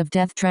 Unafraid of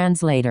Death.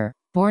 Translator.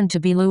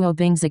 BornToBe. Luo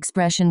Bing's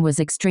expression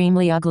was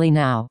extremely ugly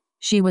now.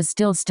 She was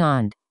still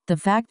stunned. The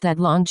fact that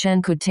Long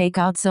Chen could take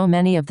out so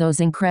many of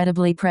those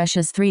incredibly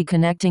precious 3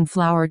 connecting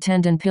flower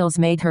tendon pills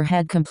made her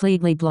head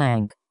completely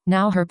blank.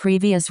 Now her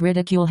previous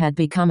ridicule had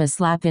become a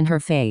slap in her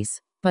face.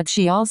 But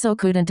she also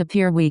couldn't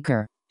appear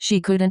weaker.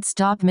 She couldn't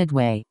stop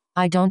midway.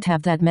 "I don't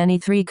have that many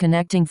 3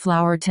 connecting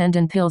flower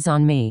tendon pills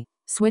on me.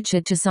 Switch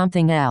it to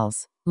something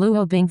else."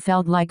 Luo Bing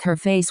felt like her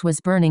face was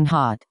burning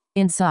hot.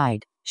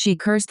 Inside, she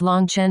cursed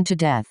Long Chen to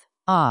death.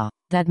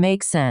 That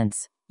makes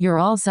sense. You're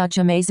all such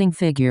amazing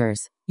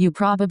figures. You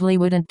probably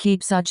wouldn't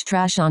keep such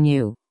trash on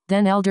you.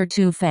 Then Elder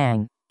Tu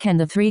Fang, can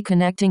the 3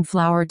 connecting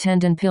flower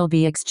tendon pill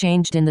be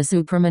exchanged in the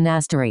super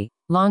monastery?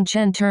 Long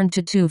Chen turned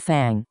to Tu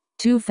Fang.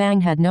 Tu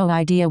Fang had no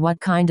idea what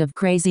kind of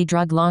crazy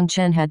drug Long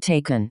Chen had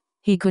taken.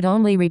 He could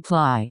only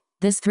reply,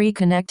 "This 3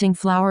 connecting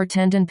flower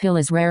tendon pill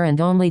is rare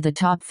and only the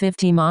top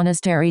 50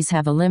 monasteries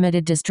have a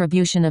limited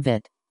distribution of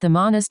it. The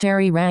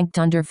monastery ranked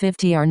under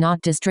 50 are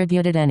not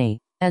distributed any.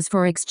 As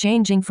for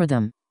exchanging for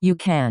them, you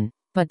can,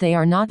 but they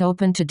are not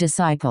open to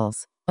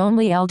disciples.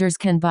 Only elders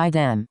can buy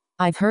them.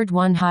 I've heard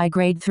one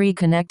high-grade 3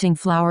 connecting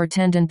flower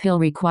tendon pill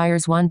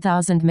requires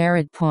 1,000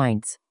 merit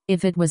points.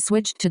 If it was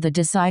switched to the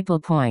disciple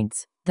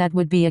points, that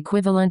would be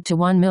equivalent to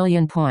 1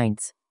 million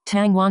points.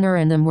 Tang Wanner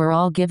and them were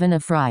all given a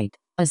fright.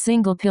 A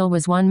single pill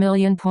was 1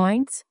 million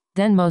points?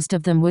 Then most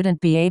of them wouldn't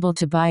be able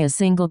to buy a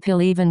single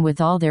pill even with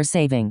all their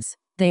savings.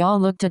 They all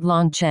looked at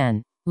Long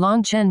Chen.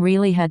 Long Chen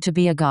really had to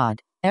be a god.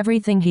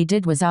 Everything he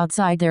did was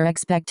outside their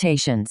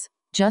expectations.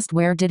 Just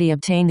where did he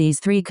obtain these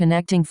 3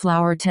 connecting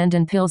flower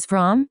tendon pills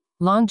from?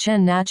 Long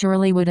Chen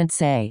naturally wouldn't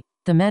say.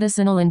 The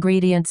medicinal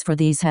ingredients for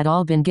these had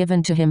all been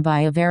given to him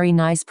by a very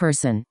nice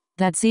person.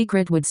 That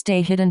secret would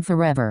stay hidden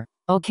forever.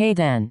 Okay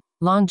then.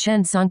 Long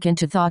Chen sunk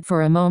into thought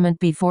for a moment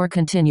before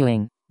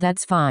continuing.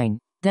 That's fine.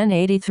 Then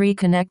 83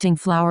 connecting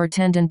flower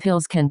tendon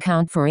pills can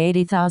count for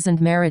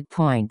 80,000 merit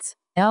points.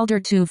 Elder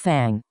Tu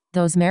Fang.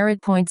 Those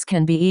merit points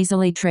can be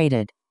easily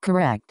traded.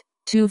 Correct.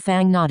 Tu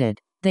Fang nodded.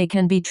 They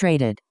can be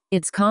traded.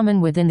 It's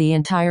common within the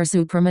entire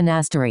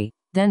supermonastery.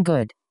 Then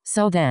good.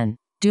 So then,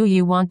 do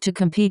you want to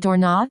compete or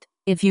not?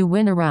 If you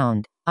win a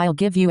round, I'll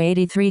give you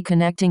 83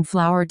 connecting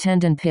flower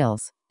tendon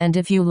pills. And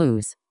if you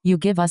lose, you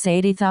give us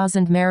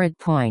 80,000 merit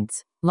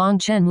points. Long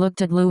Chen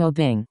looked at Luo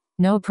Bing.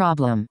 No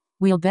problem.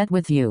 We'll bet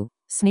with you,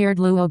 sneered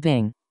Luo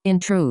Bing. In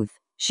truth,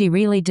 she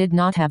really did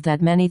not have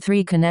that many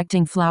 3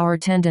 connecting flower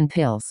tendon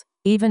pills.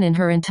 Even in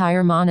her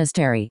entire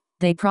monastery,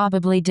 they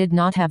probably did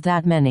not have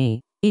that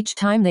many. Each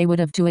time they would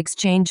have to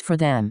exchange for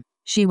them.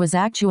 She was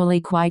actually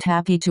quite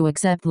happy to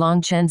accept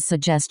Long Chen's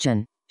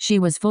suggestion. She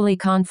was fully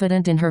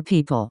confident in her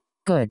people.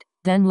 Good,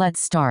 then let's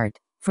start.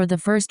 For the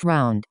first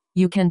round,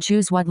 you can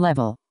choose what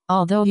level.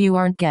 Although you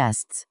aren't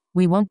guests,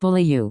 we won't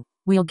bully you.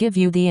 We'll give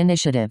you the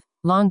initiative.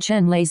 Long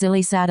Chen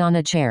lazily sat on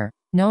a chair.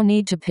 No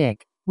need to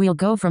pick. We'll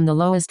go from the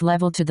lowest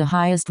level to the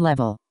highest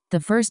level. The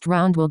first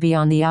round will be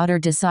on the outer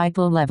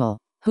disciple level.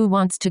 Who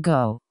wants to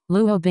go?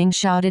 Luo Bing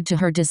shouted to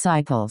her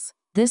disciples.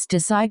 This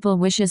disciple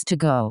wishes to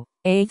go.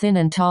 A thin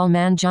and tall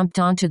man jumped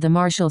onto the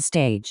martial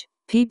stage.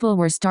 People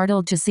were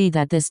startled to see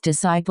that this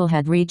disciple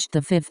had reached the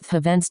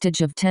 5th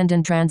vestige of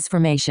tendon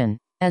transformation.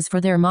 As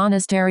for their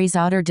monastery's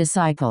outer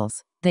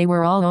disciples, they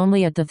were all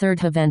only at the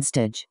 3rd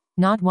vestige.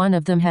 Not one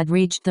of them had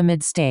reached the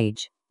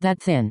mid-stage.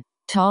 That thin,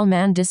 tall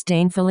man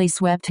disdainfully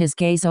swept his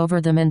gaze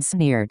over them and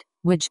sneered.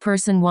 Which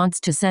person wants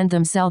to send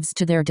themselves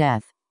to their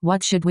death?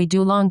 What should we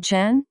do, Long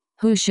Chen?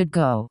 Who should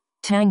go?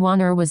 Tang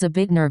Wan'er was a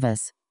bit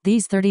nervous.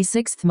 These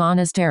 36th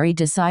monastery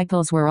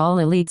disciples were all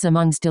elites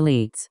amongst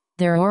elites.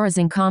 Their auras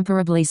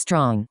incomparably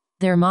strong.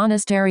 Their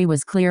monastery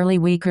was clearly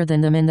weaker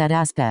than them in that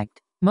aspect.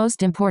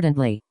 Most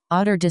importantly,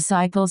 outer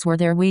disciples were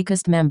their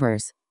weakest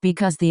members,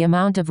 because the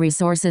amount of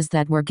resources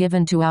that were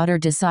given to outer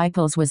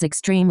disciples was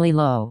extremely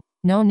low.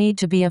 No need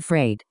to be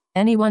afraid.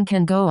 Anyone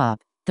can go up.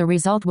 The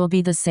result will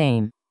be the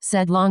same,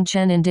 said Long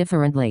Chen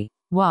indifferently.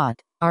 What?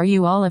 Are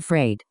you all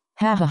afraid?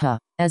 Ha ha ha.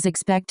 As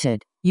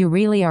expected, you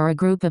really are a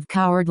group of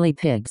cowardly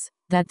pigs.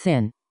 That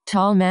thin,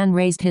 tall man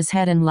raised his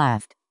head and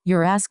laughed.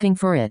 You're asking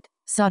for it.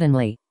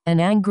 Suddenly, an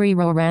angry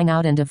roar rang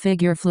out and a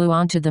figure flew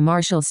onto the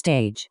martial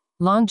stage.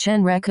 Long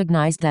Chen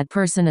recognized that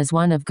person as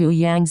one of Gu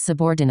Yang's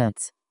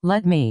subordinates.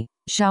 Let me,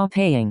 Xiao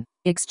Peiying,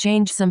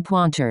 exchange some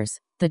pointers,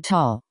 the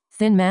tall,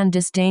 thin man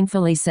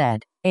disdainfully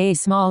said. A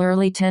small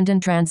early tendon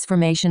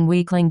transformation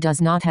weakling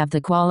does not have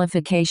the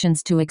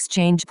qualifications to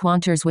exchange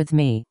pointers with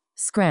me.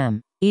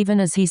 Scram. Even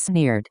as he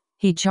sneered,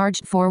 he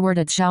charged forward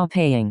at Xiao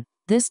Peiying.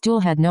 This duel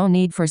had no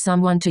need for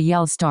someone to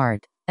yell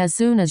start. As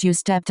soon as you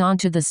stepped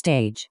onto the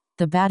stage,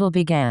 the battle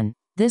began.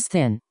 This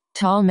thin,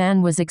 tall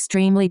man was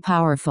extremely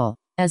powerful.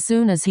 As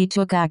soon as he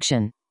took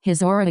action,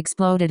 his aura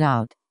exploded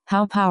out.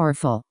 How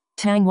powerful!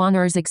 Tang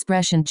Wan'er's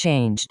expression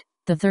changed.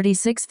 The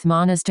 36th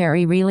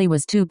monastery really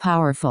was too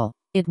powerful.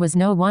 It was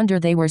no wonder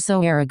they were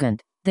so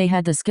arrogant. They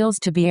had the skills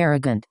to be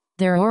arrogant.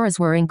 Their auras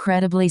were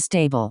incredibly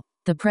stable.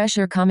 The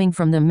pressure coming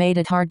from them made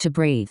it hard to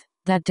breathe.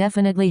 That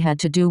definitely had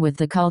to do with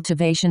the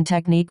cultivation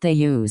technique they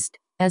used.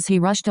 As he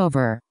rushed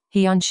over,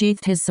 he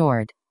unsheathed his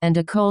sword, and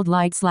a cold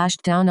light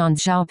slashed down on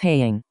Xiao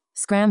Peiying.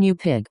 Scram, you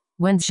pig!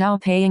 When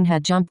Xiao Peiying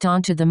had jumped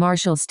onto the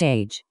martial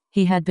stage,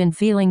 he had been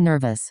feeling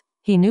nervous.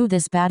 He knew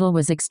this battle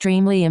was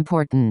extremely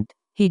important.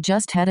 He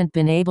just hadn't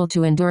been able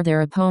to endure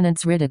their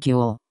opponent's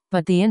ridicule.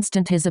 But the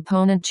instant his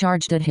opponent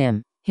charged at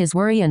him, his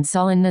worry and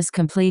sullenness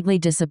completely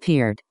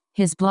disappeared.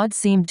 His blood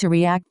seemed to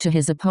react to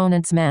his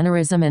opponent's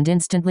mannerism and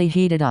instantly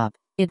heated up.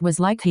 It was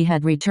like he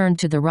had returned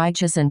to the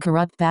righteous and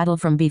corrupt battle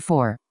from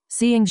before.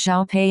 Seeing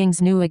Xiao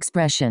Peiying's new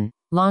expression,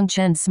 Long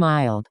Chen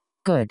smiled.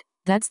 Good.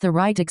 That's the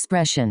right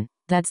expression.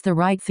 That's the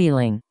right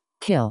feeling.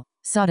 Kill.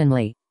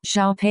 Suddenly,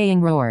 Xiao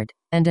Peiying roared,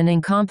 and an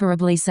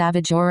incomparably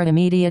savage aura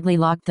immediately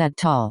locked that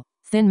tall,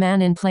 thin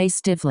man in place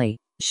stiffly.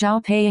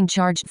 Xiao Peiying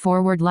charged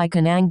forward like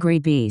an angry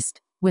beast.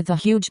 With a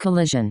huge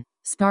collision,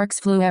 sparks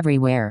flew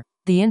everywhere.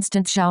 The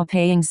instant Xiao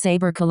Peiying's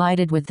saber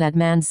collided with that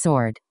man's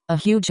sword, a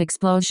huge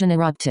explosion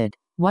erupted.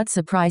 What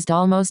surprised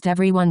almost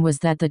everyone was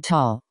that the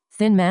tall,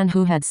 thin man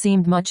who had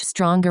seemed much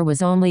stronger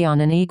was only on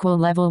an equal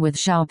level with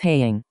Xiao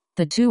Peiying.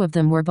 The two of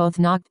them were both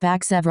knocked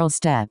back several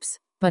steps.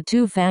 But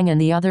Tu Fang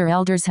and the other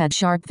elders had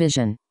sharp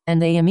vision,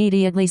 and they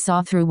immediately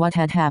saw through what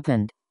had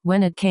happened.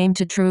 When it came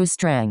to true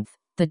strength,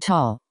 the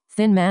tall,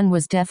 thin man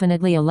was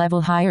definitely a level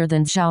higher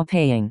than Xiao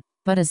Peiying.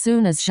 But as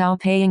soon as Xiao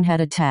Peiying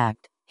had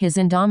attacked, his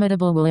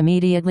indomitable will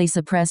immediately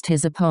suppressed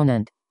his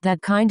opponent.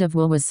 That kind of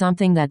will was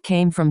something that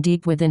came from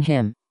deep within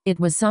him. It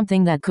was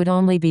something that could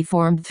only be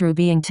formed through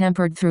being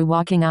tempered through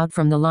walking out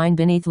from the line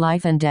beneath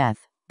life and death.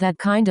 That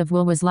kind of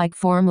will was like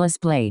formless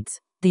blades.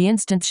 The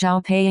instant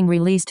Xiao Peiying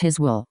released his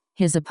will,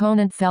 his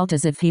opponent felt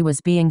as if he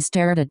was being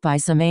stared at by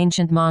some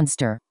ancient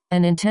monster.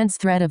 An intense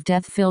threat of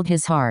death filled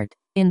his heart.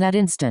 In that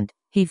instant,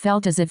 he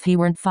felt as if he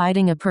weren't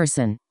fighting a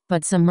person,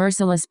 but some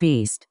merciless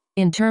beast.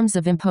 In terms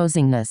of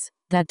imposingness,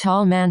 that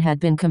tall man had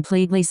been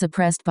completely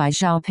suppressed by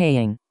Xiao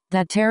Peiying.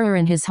 That terror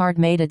in his heart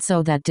made it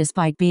so that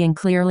despite being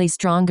clearly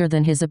stronger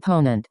than his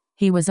opponent,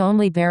 he was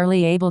only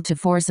barely able to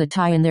force a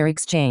tie in their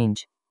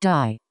exchange.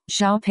 Die!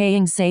 Xiao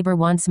Peiying's saber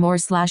once more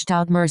slashed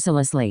out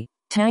mercilessly.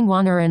 Tang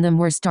Wan'er and them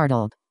were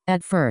startled.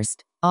 At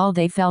first, all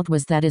they felt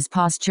was that his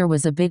posture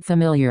was a bit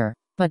familiar,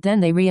 but then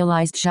they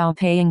realized Xiao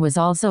Peiying was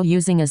also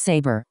using a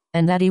saber,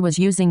 and that he was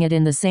using it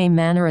in the same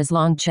manner as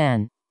Long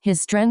Chen.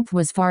 His strength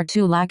was far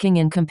too lacking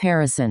in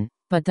comparison,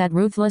 but that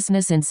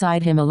ruthlessness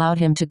inside him allowed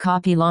him to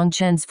copy Long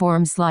Chen's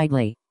form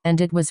slightly,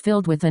 and it was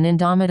filled with an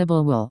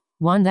indomitable will,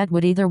 one that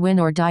would either win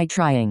or die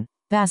trying.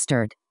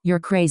 Bastard, you're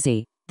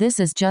crazy. This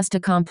is just a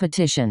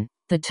competition.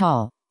 The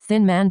tall,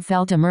 thin man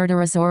felt a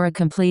murderous aura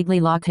completely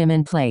lock him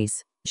in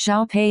place.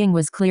 Xiao Peiying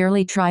was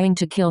clearly trying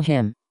to kill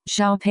him.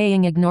 Xiao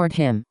Peiying ignored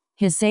him.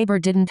 His saber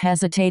didn't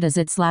hesitate as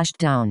it slashed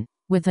down.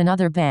 With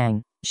another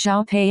bang,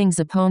 Xiao Peiying's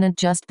opponent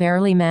just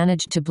barely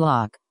managed to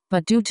block,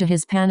 but due to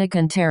his panic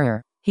and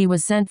terror, he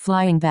was sent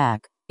flying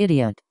back.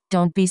 Idiot,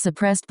 don't be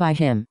suppressed by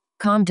him.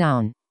 Calm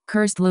down,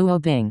 cursed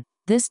Luo Bing.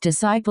 This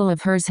disciple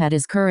of hers had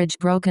his courage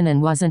broken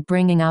and wasn't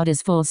bringing out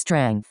his full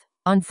strength.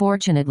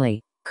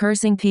 Unfortunately,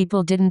 cursing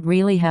people didn't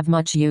really have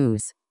much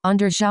use.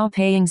 Under Xiao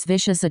Peiying's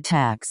vicious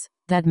attacks,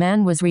 that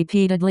man was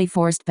repeatedly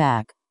forced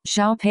back.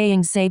 Xiao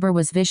Peiying's saber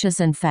was vicious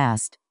and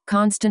fast,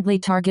 constantly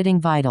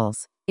targeting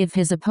vitals. If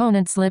his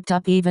opponent slipped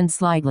up even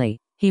slightly,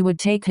 he would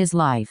take his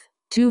life.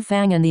 Tu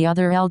Fang and the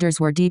other elders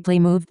were deeply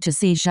moved to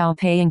see Xiao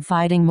Peiying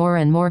fighting more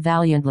and more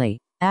valiantly.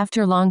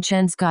 After Long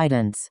Chen's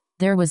guidance,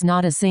 there was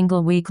not a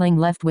single weakling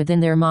left within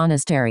their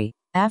monastery.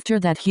 After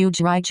that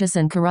huge righteous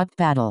and corrupt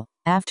battle,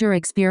 after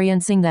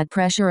experiencing that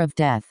pressure of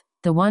death,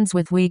 the ones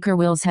with weaker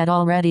wills had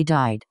already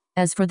died.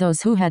 As for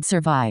those who had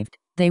survived,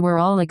 they were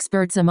all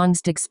experts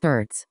amongst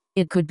experts.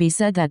 It could be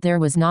said that there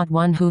was not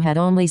one who had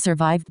only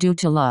survived due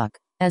to luck.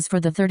 As for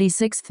the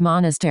 36th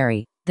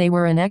monastery, they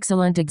were an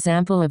excellent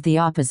example of the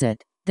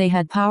opposite. They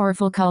had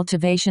powerful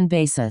cultivation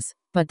bases,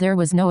 but there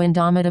was no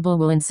indomitable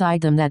will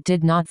inside them that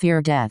did not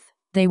fear death.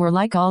 They were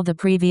like all the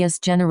previous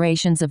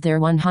generations of their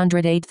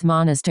 108th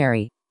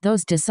monastery.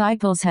 Those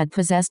disciples had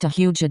possessed a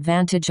huge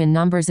advantage in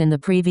numbers in the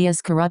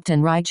previous corrupt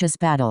and righteous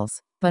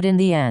battles, but in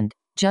the end,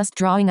 just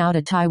drawing out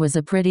a tie was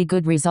a pretty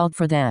good result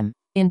for them.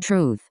 In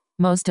truth,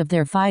 most of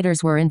their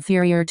fighters were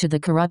inferior to the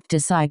corrupt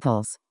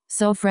disciples,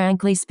 so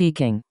frankly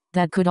speaking,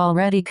 that could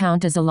already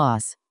count as a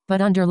loss.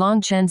 But under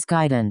Long Chen's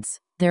guidance,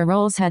 their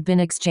roles had been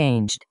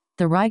exchanged.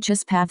 The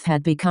righteous path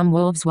had become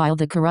wolves while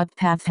the corrupt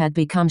path had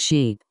become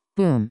sheep.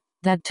 Boom!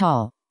 That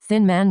tall,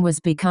 thin man was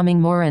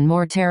becoming more and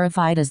more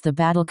terrified as the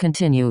battle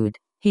continued.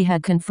 He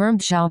had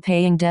confirmed Xiao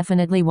Peiying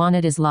definitely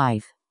wanted his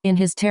life. In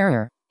his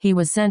terror, he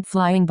was sent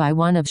flying by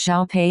one of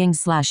Xiao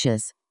Peiying's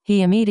slashes.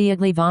 He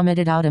immediately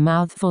vomited out a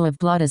mouthful of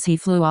blood as he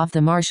flew off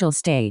the martial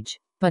stage.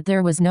 But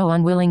there was no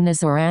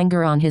unwillingness or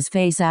anger on his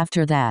face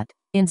after that.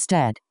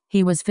 Instead,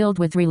 he was filled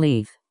with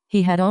relief.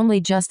 He had only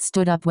just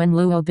stood up when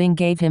Luo Bing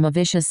gave him a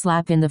vicious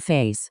slap in the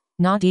face,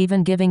 not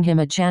even giving him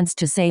a chance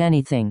to say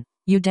anything.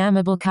 You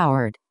damnable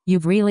coward,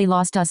 you've really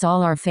lost us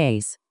all our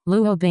face.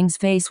 Luo Bing's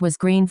face was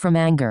green from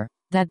anger.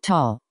 That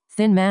tall,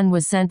 thin man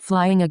was sent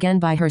flying again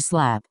by her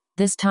slap,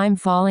 this time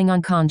falling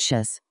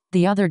unconscious.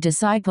 The other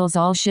disciples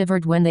all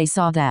shivered when they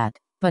saw that,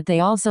 but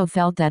they also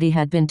felt that he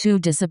had been too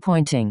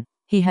disappointing.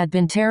 He had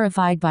been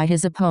terrified by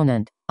his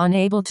opponent,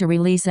 unable to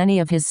release any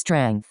of his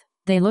strength.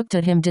 They looked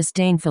at him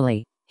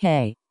disdainfully.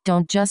 Hey,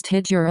 don't just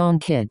hit your own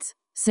kids.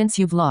 Since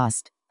you've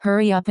lost,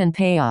 hurry up and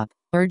pay up,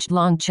 urged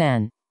Long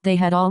Chen. They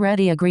had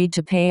already agreed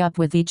to pay up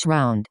with each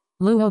round.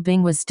 Luo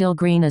Bing was still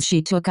green as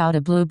she took out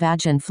a blue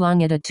badge and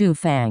flung it at Tu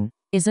Fang.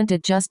 Isn't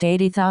it just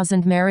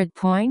 80,000 merit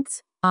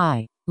points?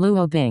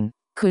 Luo Bing,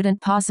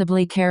 couldn't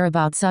possibly care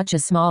about such a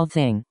small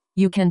thing.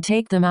 You can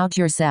take them out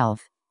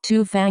yourself.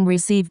 Tu Fang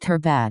received her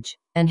badge,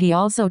 and he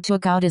also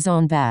took out his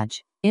own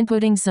badge.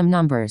 Inputting some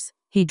numbers,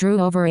 he drew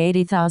over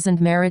 80,000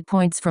 merit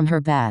points from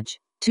her badge.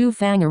 Tu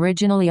Fang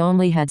originally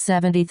only had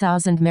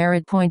 70,000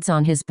 merit points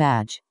on his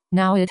badge.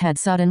 Now it had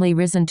suddenly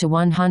risen to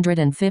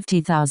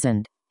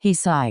 150,000. He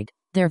sighed.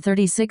 Their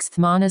 36th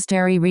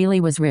monastery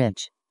really was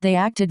rich. They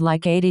acted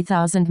like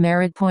 80,000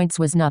 merit points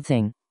was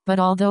nothing. But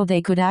although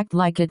they could act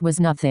like it was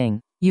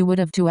nothing, you would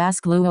have to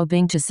ask Luo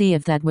Bing to see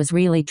if that was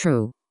really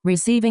true.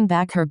 Receiving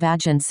back her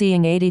badge and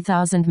seeing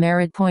 80,000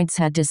 merit points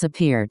had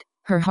disappeared,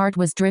 her heart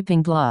was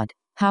dripping blood.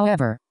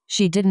 However,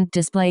 she didn't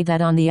display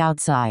that on the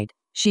outside.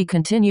 She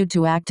continued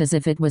to act as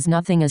if it was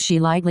nothing as she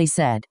lightly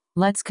said,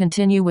 "Let's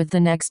continue with the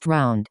next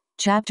round."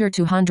 Chapter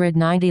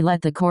 290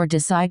 Let the core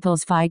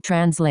disciples fight.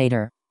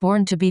 Translator.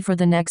 BornToBe for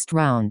the next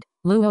round.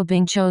 Luo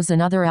Bing chose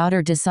another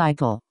outer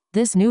disciple.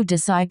 This new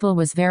disciple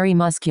was very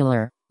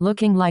muscular,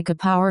 looking like a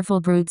powerful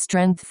brute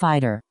strength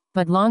fighter.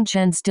 But Long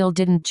Chen still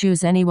didn't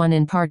choose anyone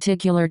in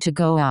particular to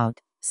go out.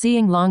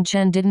 Seeing Long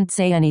Chen didn't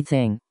say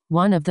anything,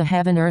 One of the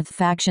Heaven-Earth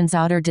faction's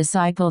outer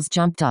disciples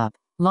jumped up.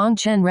 Long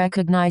Chen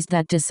recognized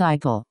that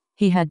disciple.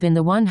 He had been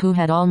the one who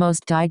had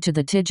almost died to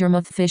the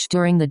Tigermoth fish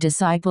during the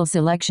disciple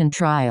selection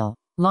trial.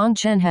 Long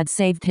Chen had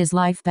saved his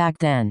life back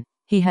then.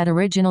 He had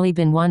originally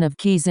been one of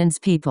Qizin's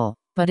people,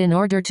 but in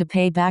order to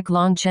pay back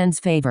Long Chen's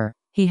favor,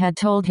 he had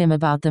told him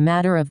about the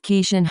matter of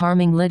Qixin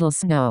harming Little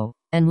Snow,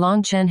 and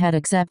Long Chen had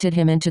accepted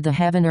him into the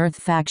Heaven-Earth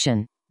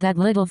faction. That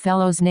little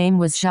fellow's name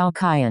was Shao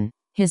Qian.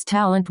 His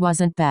talent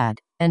wasn't bad,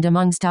 and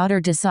amongst outer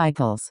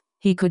disciples,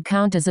 he could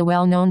count as a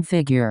well-known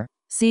figure.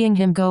 Seeing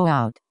him go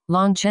out,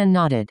 Long Chen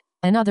nodded.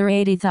 Another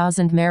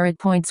 80,000 merit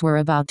points were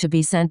about to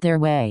be sent their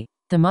way.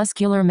 The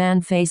muscular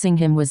man facing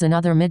him was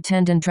another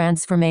mid-tendon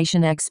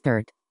transformation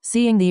expert.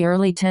 Seeing the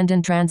early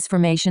tendon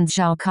transformations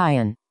Shao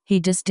Qian, he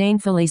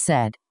disdainfully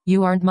said,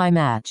 "You aren't my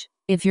match.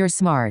 If you're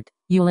smart,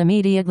 you'll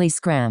immediately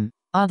scram.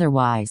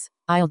 Otherwise,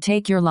 I'll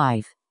take your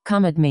life.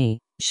 Come at me."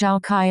 Shao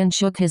Qian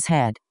shook his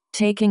head,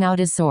 taking out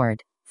his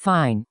sword.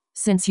 "Fine,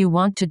 since you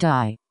want to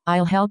die,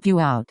 I'll help you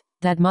out."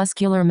 That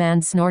muscular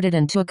man snorted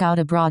and took out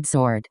a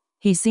broadsword.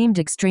 He seemed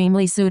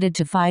extremely suited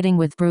to fighting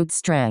with brute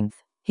strength.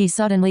 He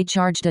suddenly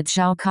charged at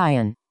Shao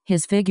Qian,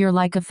 his figure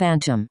like a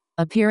phantom,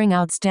 appearing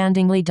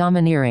outstandingly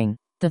domineering.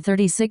 The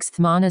 36th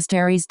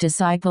monastery's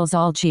disciples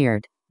all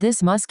cheered.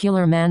 This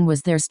muscular man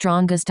was their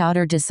strongest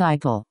outer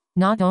disciple.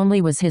 Not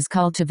only was his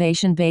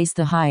cultivation base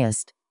the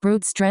highest,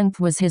 brute strength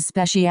was his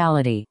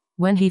speciality.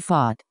 When he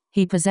fought,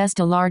 he possessed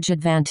a large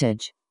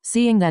advantage.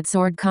 Seeing that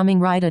sword coming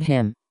right at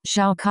him,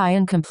 Shao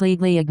Qian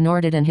completely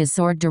ignored it and his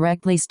sword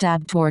directly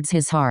stabbed towards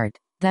his heart.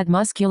 That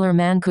muscular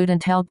man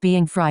couldn't help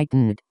being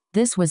frightened.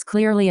 This was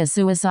clearly a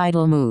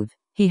suicidal move.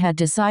 He had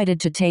decided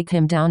to take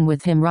him down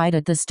with him right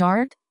at the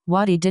start?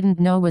 What he didn't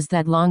know was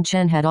that Long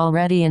Chen had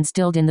already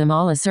instilled in them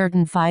all a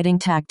certain fighting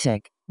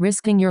tactic.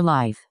 Risking your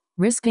life.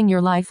 Risking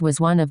your life was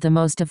one of the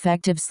most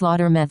effective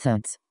slaughter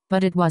methods.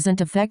 But it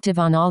wasn't effective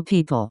on all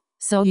people,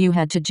 so you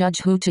had to judge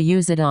who to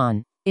use it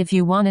on. If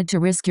you wanted to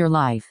risk your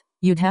life,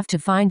 you'd have to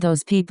find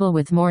those people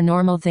with more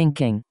normal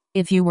thinking.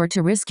 If you were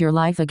to risk your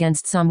life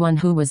against someone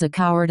who was a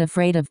coward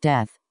afraid of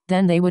death,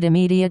 then they would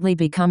immediately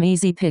become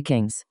easy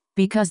pickings.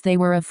 Because they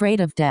were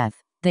afraid of death,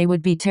 they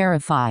would be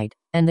terrified,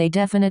 and they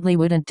definitely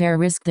wouldn't dare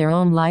risk their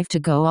own life to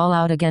go all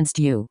out against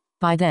you.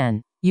 By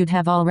then, you'd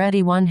have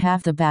already won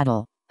half the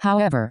battle.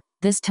 However,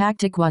 this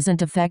tactic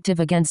wasn't effective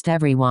against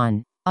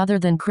everyone. Other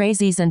than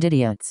crazies and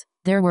idiots,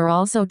 there were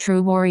also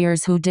true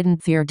warriors who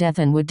didn't fear death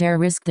and would dare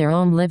risk their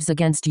own lives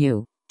against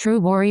you. True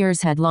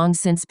warriors had long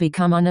since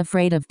become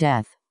unafraid of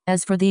death.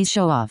 As for these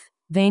show-off,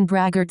 vain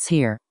braggarts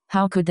here,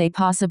 how could they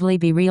possibly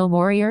be real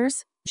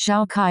warriors?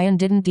 Shao Qian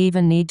didn't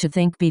even need to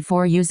think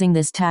before using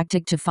this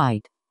tactic to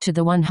fight. To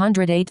the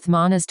 108th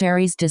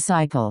monastery's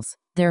disciples,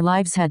 their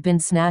lives had been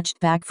snatched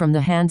back from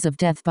the hands of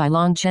death by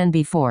Long Chen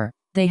before.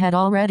 They had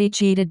already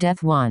cheated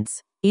death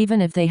once.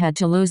 Even if they had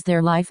to lose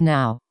their life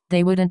now,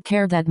 they wouldn't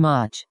care that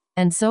much.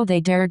 And so they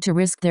dared to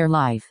risk their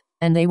life,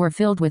 and they were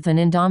filled with an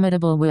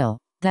indomitable will.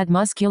 That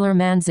muscular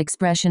man's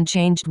expression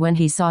changed when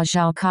he saw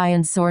Shao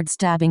Qian's sword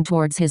stabbing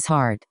towards his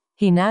heart.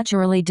 He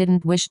naturally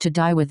didn't wish to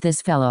die with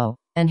this fellow,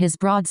 and his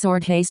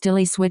broadsword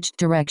hastily switched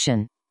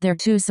direction. Their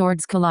two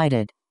swords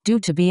collided. Due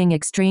to being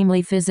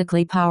extremely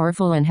physically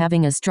powerful and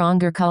having a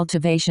stronger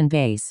cultivation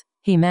base,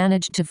 he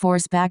managed to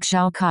force back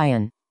Shao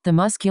Qian. The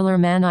muscular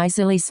man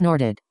icily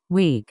snorted.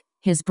 Weak.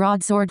 His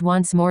broadsword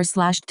once more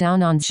slashed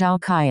down on Shao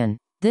Qian.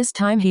 This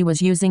time he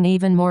was using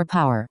even more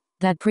power.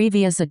 That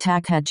previous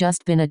attack had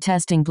just been a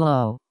testing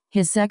blow.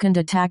 His second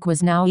attack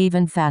was now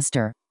even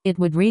faster. It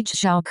would reach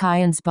Shao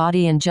Qian's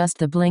body in just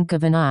the blink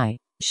of an eye.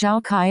 Shao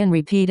Qian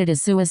repeated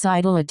his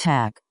suicidal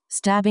attack,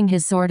 stabbing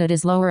his sword at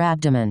his lower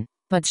abdomen.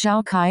 But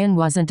Shao Qian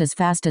wasn't as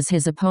fast as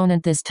his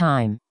opponent this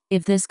time.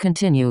 If this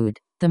continued,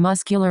 the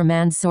muscular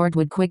man's sword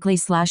would quickly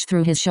slash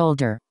through his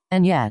shoulder.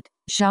 And yet,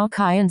 Shao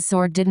Qian's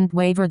sword didn't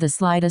waver the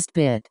slightest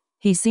bit.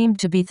 He seemed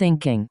to be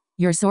thinking,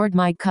 "Your sword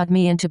might cut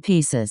me into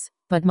pieces,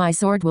 but my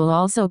sword will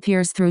also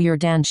pierce through your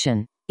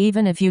danshan.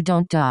 Even if you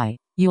don't die,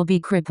 you'll be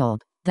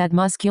crippled." That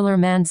muscular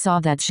man saw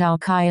that Shao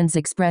Qian's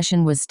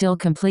expression was still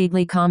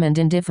completely calm and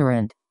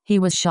indifferent. He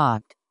was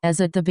shocked,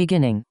 as at the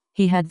beginning,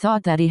 he had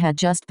thought that he had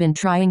just been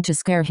trying to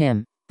scare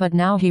him, but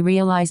now he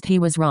realized he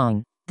was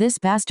wrong. This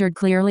bastard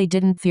clearly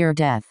didn't fear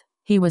death.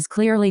 He was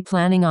clearly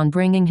planning on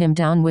bringing him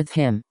down with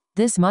him.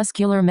 This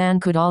muscular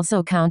man could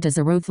also count as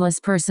a ruthless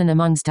person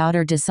amongst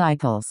outer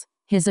disciples.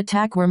 His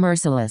attacks were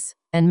merciless,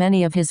 and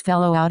many of his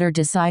fellow outer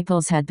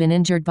disciples had been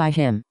injured by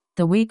him.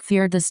 The weak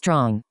feared the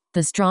strong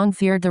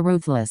feared the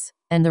ruthless,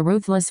 and the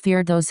ruthless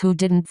feared those who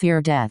didn't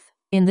fear death.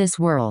 In this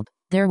world,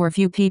 there were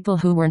few people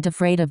who weren't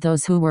afraid of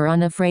those who were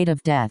unafraid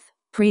of death.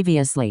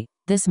 Previously,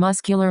 this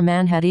muscular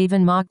man had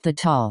even mocked the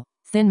tall,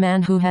 thin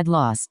man who had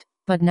lost.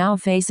 But now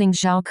facing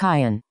Shao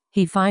Qian,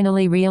 he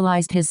finally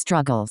realized his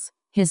struggles.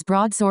 His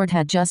broadsword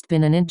had just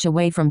been an inch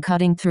away from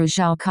cutting through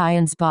Shao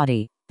Qian's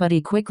body, but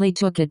he quickly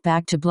took it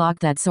back to block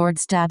that sword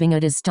stabbing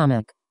at his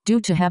stomach.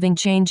 Due to having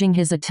changing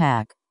his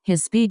attack,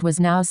 his speed was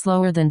now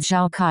slower than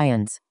Shao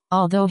Qian's.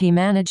 Although he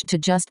managed to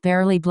just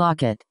barely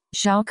block it,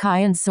 Shao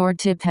Kaian's sword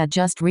tip had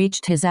just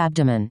reached his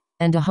abdomen,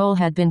 and a hole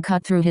had been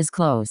cut through his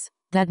clothes.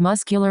 That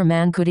muscular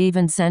man could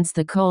even sense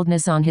the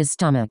coldness on his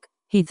stomach.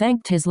 He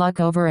thanked his luck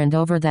over and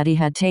over that he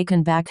had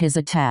taken back his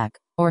attack,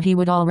 or he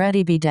would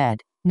already be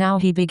dead. Now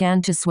he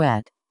began to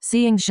sweat.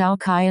 Seeing Shao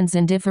Kaian's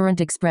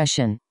indifferent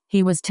expression,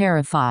 he was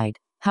terrified.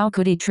 How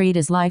could he treat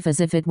his life as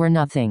if it were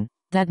nothing?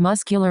 That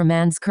muscular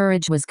man's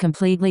courage was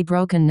completely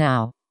broken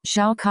now.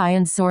 Shao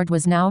Kaian's sword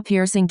was now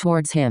piercing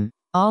towards him.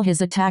 All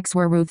his attacks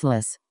were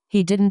ruthless.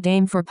 He didn't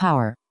aim for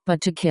power,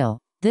 but to kill.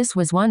 This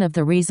was one of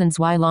the reasons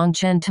why Long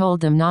Chen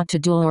told them not to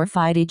duel or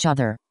fight each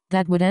other.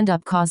 That would end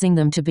up causing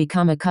them to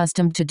become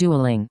accustomed to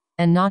dueling,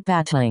 and not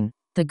battling.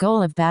 The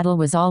goal of battle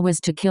was always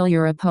to kill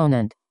your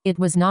opponent. It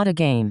was not a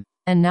game.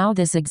 And now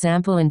this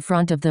example in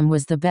front of them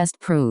was the best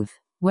proof.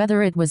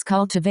 Whether it was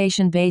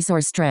cultivation base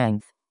or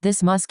strength,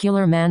 this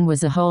muscular man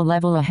was a whole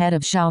level ahead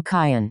of Shao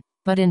Kaian.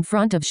 But in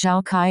front of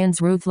Shao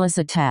Kaian's ruthless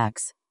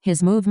attacks,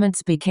 his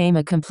movements became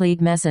a complete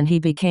mess and he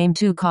became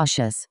too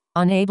cautious,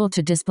 unable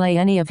to display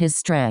any of his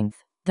strength.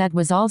 That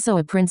was also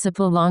a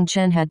principle Long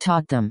Chen had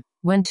taught them.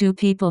 When two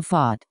people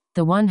fought,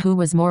 the one who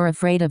was more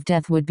afraid of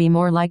death would be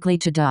more likely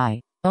to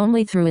die.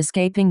 Only through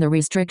escaping the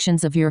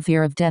restrictions of your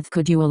fear of death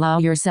could you allow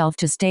yourself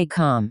to stay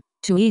calm,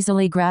 to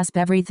easily grasp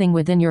everything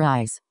within your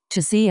eyes,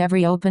 to see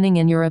every opening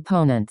in your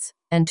opponents,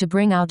 and to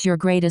bring out your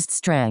greatest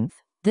strength.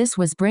 This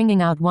was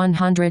bringing out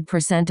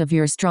 100% of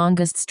your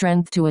strongest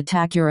strength to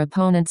attack your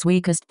opponent's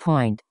weakest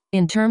point.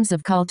 In terms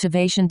of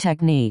cultivation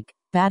technique,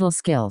 battle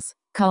skills,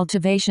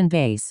 cultivation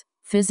base,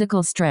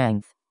 physical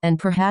strength, and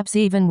perhaps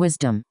even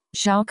wisdom,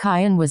 Shao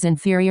Kaian was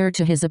inferior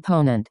to his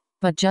opponent,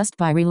 but just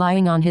by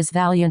relying on his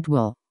valiant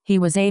will, he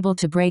was able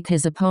to break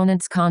his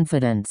opponent's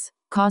confidence,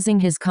 causing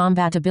his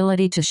combat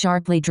ability to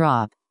sharply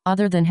drop.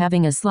 Other than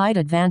having a slight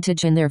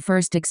advantage in their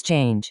first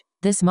exchange,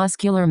 this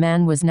muscular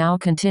man was now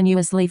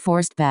continuously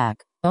forced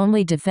back,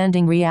 only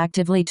defending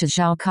reactively to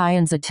Shao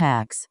Kaian's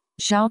attacks.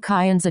 Shao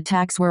Kaian's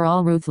attacks were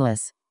all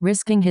ruthless,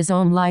 risking his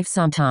own life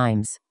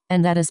sometimes,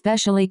 and that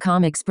especially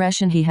calm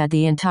expression he had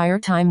the entire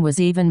time was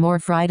even more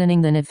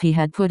frightening than if he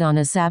had put on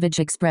a savage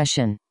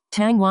expression.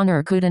 Tang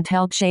Wan'er couldn't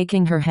help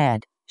shaking her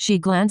head. She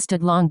glanced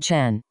at Long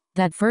Chen.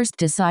 That first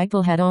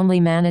disciple had only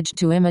managed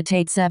to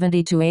imitate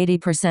 70 to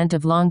 80%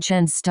 of Long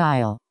Chen's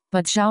style,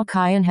 but Shao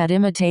Kaian had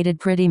imitated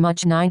pretty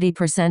much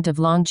 90% of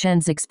Long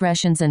Chen's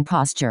expressions and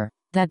posture.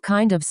 That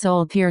kind of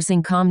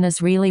soul-piercing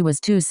calmness really was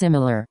too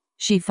similar.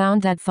 She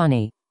found that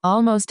funny.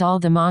 Almost all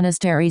the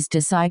monastery's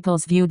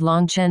disciples viewed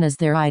Long Chen as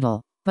their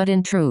idol, but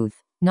in truth,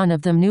 none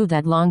of them knew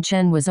that Long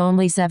Chen was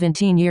only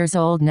 17 years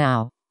old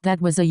now.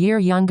 That was a year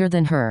younger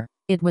than her.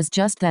 It was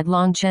just that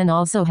Long Chen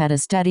also had a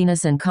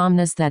steadiness and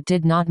calmness that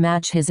did not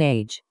match his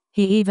age.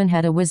 He even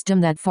had a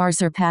wisdom that far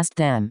surpassed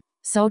them.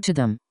 So to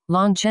them,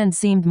 Long Chen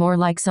seemed more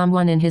like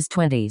someone in his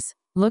 20s.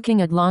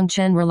 Looking at Long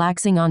Chen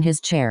relaxing on his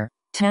chair,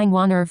 Tang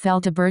Wan'er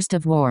felt a burst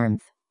of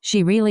warmth.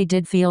 She really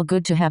did feel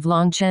good to have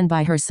Long Chen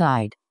by her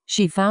side.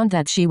 She found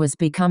that she was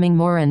becoming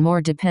more and more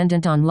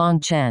dependent on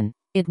Long Chen.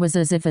 It was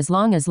as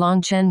long as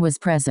Long Chen was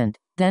present,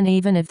 then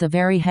even if the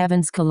very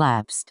heavens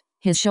collapsed,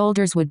 his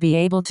shoulders would be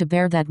able to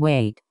bear that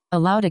weight. A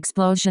loud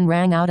explosion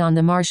rang out on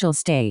the martial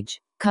stage,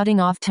 cutting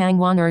off Tang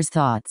Wan'er's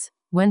thoughts.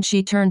 When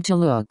she turned to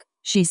look,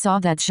 she saw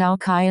that Shao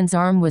Kaian's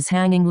arm was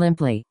hanging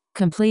limply,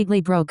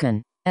 completely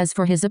broken. As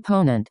for his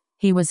opponent,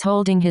 he was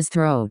holding his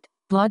throat.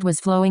 Blood was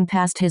flowing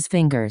past his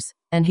fingers,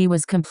 and he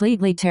was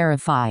completely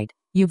terrified.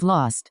 You've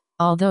lost.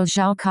 Although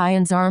Shao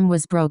Kaian's arm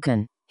was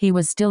broken, he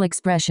was still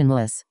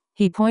expressionless.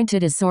 He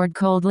pointed his sword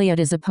coldly at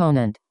his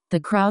opponent. The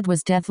crowd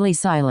was deathly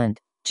silent.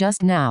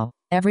 Just now,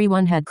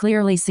 everyone had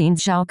clearly seen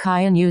Shao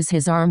Kaian use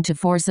his arm to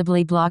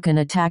forcibly block an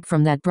attack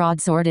from that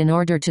broadsword in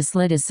order to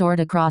slit his sword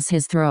across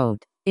his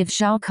throat. If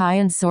Shao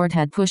Kaian's sword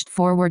had pushed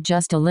forward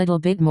just a little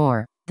bit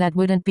more, that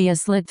wouldn't be a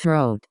slit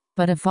throat,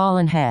 but a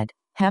fallen head.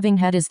 Having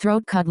had his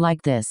throat cut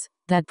like this,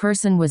 that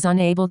person was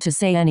unable to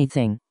say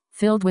anything.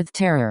 Filled with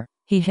terror,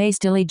 he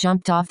hastily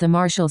jumped off the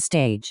martial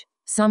stage.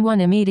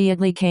 Someone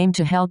immediately came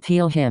to help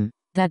heal him.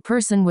 That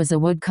person was a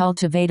wood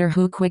cultivator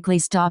who quickly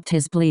stopped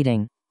his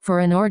bleeding.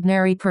 For an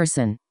ordinary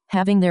person,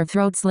 having their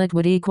throat slit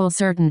would equal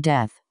certain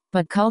death,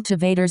 but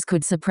cultivators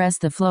could suppress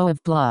the flow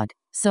of blood,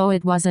 so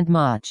it wasn't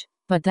much.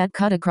 But that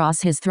cut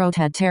across his throat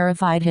had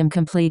terrified him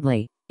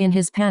completely. In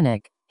his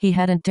panic, he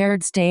hadn't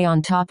dared stay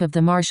on top of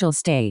the martial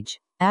stage.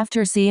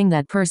 After seeing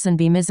that person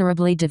be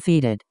miserably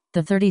defeated,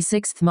 the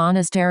 36th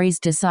monastery's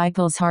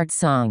disciples' hearts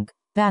sunk.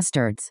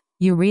 Bastards,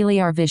 you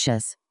really are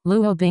vicious.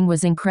 Luo Bing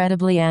was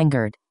incredibly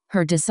angered.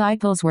 Her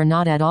disciples were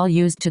not at all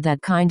used to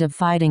that kind of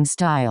fighting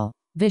style.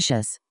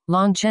 Vicious.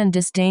 Long Chen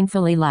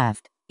disdainfully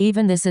laughed.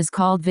 Even this is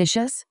called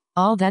vicious?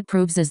 All that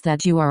proves is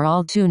that you are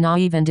all too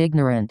naive and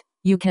ignorant.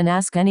 You can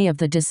ask any of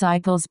the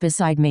disciples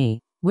beside me.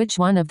 Which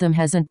one of them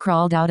hasn't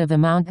crawled out of a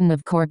mountain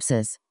of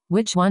corpses?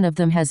 Which one of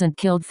them hasn't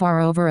killed far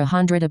over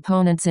 100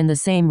 opponents in the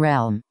same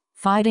realm?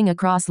 Fighting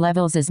across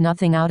levels is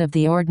nothing out of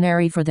the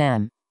ordinary for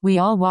them. We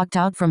all walked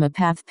out from a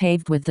path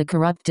paved with the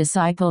corrupt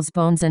disciples'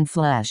 bones and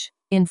flesh.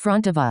 In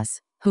front of us,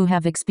 who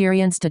have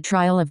experienced a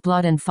trial of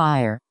blood and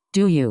fire.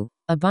 Do you,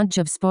 A bunch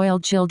of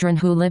spoiled children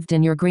who lived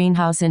in your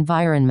greenhouse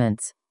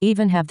environments,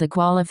 even have the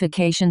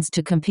qualifications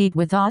to compete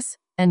with us?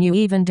 And you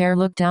even dare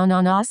look down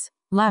on us?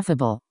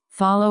 Laughable.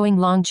 Following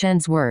Long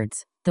Chen's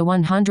words, the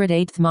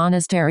 108th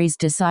monastery's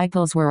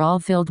disciples were all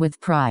filled with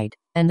pride,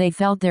 and they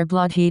felt their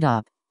blood heat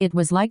up. It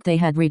was like they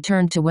had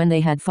returned to when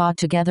they had fought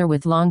together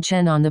with Long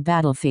Chen on the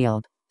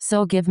battlefield.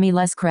 So give me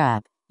less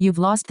crap. You've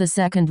lost the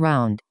second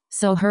round,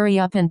 so hurry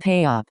up and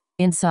pay up.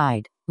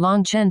 Inside,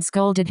 Long Chen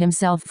scolded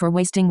himself for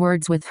wasting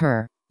words with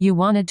her. You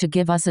wanted to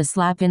give us a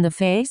slap in the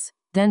face?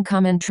 Then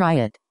come and try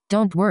it.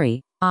 Don't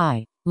worry,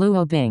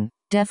 Luo Bing,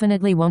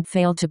 definitely won't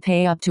fail to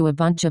pay up to a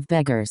bunch of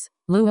beggars.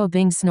 Luo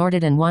Bing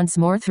snorted and once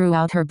more threw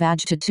out her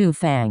badge to Tu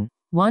Fang.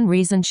 One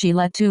reason she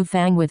let Tu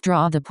Fang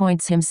withdraw the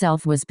points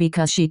himself was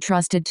because she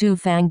trusted Tu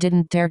Fang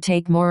didn't dare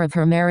take more of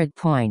her merit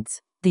points.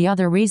 The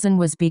other reason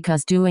was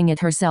because doing it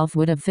herself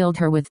would have filled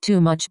her with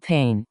too much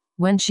pain.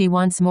 When she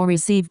once more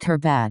received her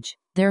badge,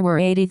 there were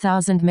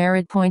 80,000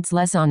 merit points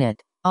less on it.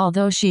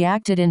 Although she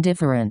acted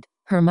indifferent,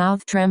 her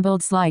mouth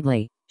trembled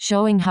slightly,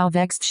 showing how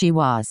vexed she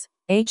was.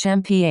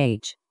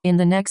 HMPH. In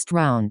the next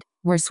round,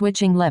 we're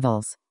switching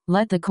levels.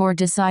 Let the core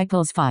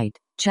disciples fight.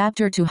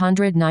 Chapter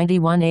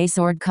 291 A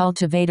Sword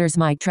Cultivators.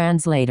 My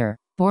translator.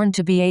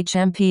 BornToBe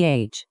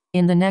HMPH.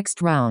 In the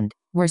next round,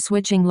 we're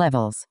switching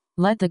levels.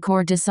 Let the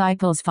core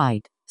disciples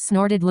fight,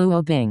 snorted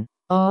Luo Bing.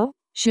 Oh?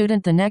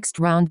 Shouldn't the next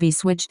round be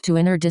switched to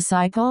inner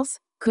disciples?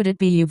 Could it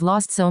be you've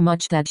lost so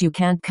much that you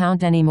can't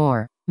count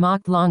anymore?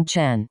 Mocked Long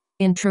Chen.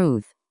 In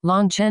truth,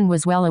 Long Chen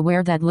was well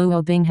aware that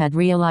Luo Bing had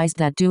realized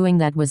that doing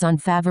that was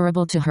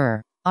unfavorable to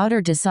her.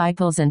 Outer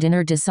disciples and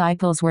inner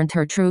disciples weren't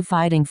her true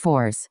fighting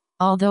force.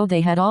 Although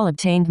they had all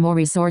obtained more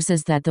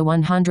resources than the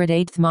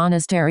 108th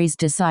monastery's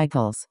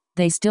disciples,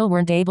 they still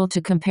weren't able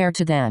to compare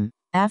to them.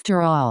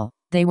 After all,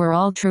 they were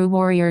all true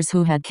warriors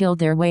who had killed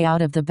their way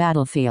out of the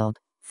battlefield.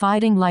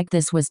 Fighting like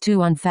this was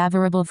too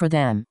unfavorable for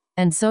them,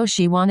 and so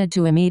she wanted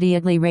to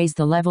immediately raise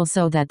the level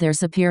so that their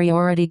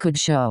superiority could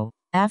show.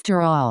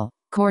 After all,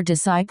 core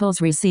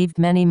disciples received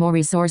many more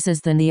resources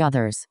than the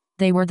others.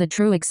 They were the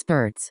true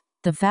experts.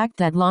 The fact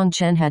that Long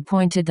Chen had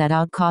pointed that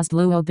out caused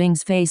Luo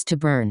Bing's face to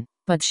burn.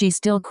 But she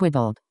still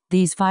quibbled.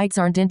 These fights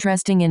aren't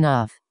interesting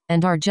enough,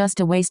 and are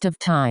just a waste of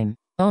time.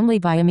 Only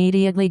by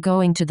immediately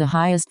going to the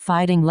highest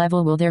fighting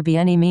level will there be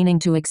any meaning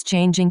to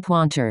exchanging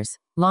pointers.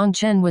 Long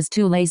Chen was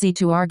too lazy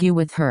to argue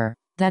with her.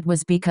 That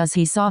was because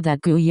he saw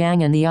that Gu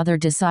Yang and the other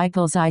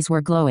disciples' eyes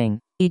were glowing,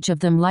 each of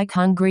them like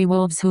hungry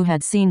wolves who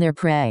had seen their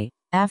prey.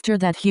 After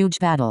that huge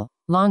battle,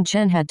 Long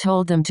Chen had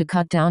told them to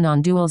cut down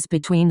on duels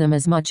between them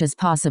as much as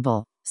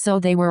possible, so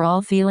they were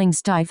all feeling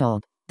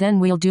stifled. Then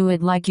we'll do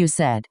it like you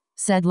said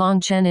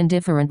Long Chen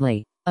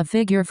indifferently. A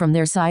figure from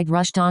their side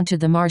rushed onto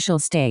the martial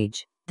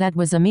stage. That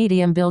was a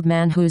medium-build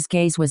man whose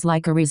gaze was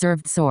like a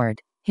reserved sword.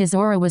 His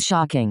aura was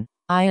shocking.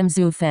 I am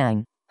Zhu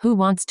Fang. Who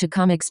wants to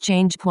come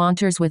exchange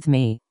pointers with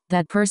me?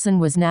 That person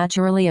was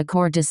naturally a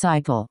core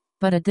disciple,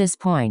 but at this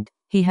point,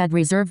 he had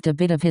reserved a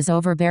bit of his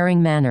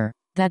overbearing manner.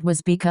 That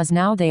was because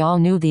now they all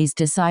knew these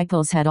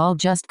disciples had all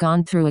just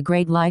gone through a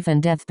great life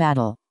and death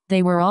battle.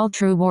 They were all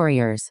true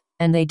warriors,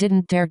 and they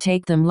didn't dare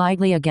take them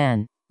lightly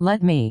again.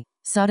 Let me.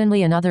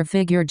 Suddenly another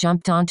figure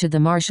jumped onto the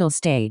martial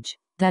stage.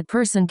 That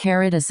person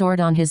carried a sword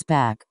on his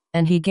back,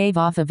 and he gave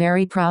off a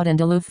very proud and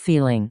aloof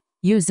feeling.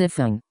 Yu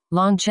Zifeng.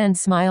 Long Chen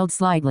smiled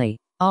slightly.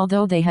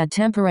 Although they had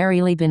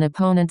temporarily been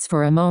opponents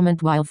for a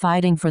moment while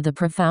fighting for the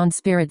profound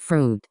spirit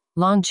fruit,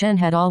 Long Chen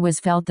had always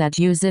felt that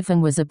Yu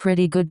Zifeng was a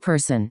pretty good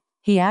person.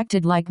 He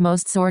acted like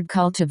most sword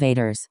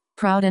cultivators,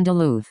 proud and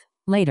aloof.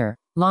 Later,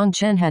 Long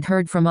Chen had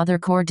heard from other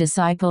core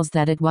disciples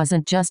that it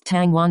wasn't just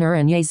Tang Wan'er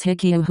and Ye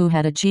Zhiqiu who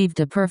had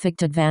achieved a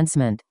perfect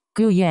advancement.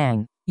 Gu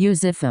Yang, Yu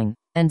Zifeng,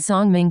 and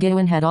Song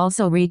Mingyuan had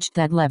also reached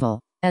that level.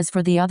 As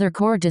for the other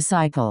core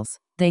disciples,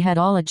 they had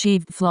all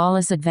achieved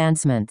flawless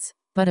advancements.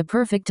 But a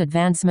perfect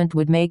advancement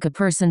would make a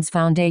person's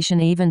foundation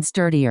even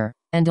sturdier,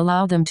 and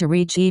allow them to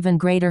reach even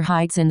greater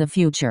heights in the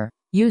future.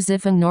 Yu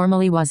Zifeng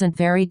normally wasn't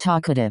very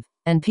talkative,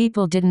 and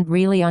people didn't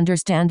really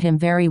understand him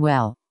very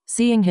well.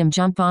 Seeing him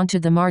jump onto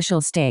the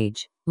martial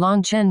stage,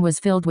 Long Chen was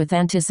filled with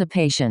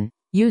anticipation.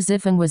 Yu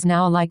Zifeng was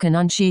now like an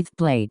unsheathed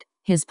blade,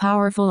 his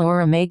powerful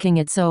aura making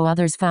it so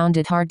others found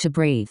it hard to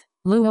breathe.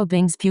 Luo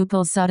Bing's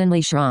pupils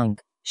suddenly shrunk.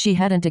 She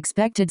hadn't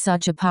expected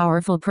such a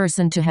powerful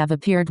person to have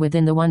appeared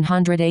within the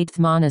 108th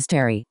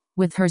monastery.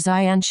 With her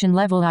Xianshan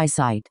level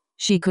eyesight,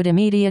 she could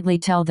immediately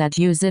tell that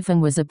Yu Zifeng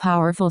was a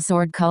powerful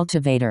sword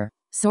cultivator.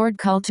 Sword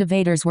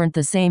cultivators weren't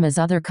the same as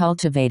other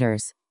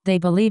cultivators. They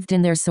believed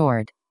in their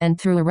sword, and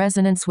through a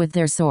resonance with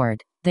their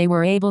sword, they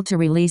were able to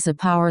release a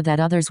power that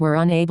others were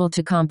unable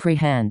to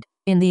comprehend.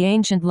 In the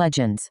ancient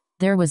legends,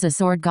 there was a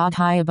sword god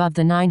high above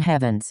the 9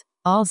 heavens.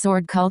 All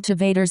sword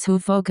cultivators who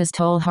focused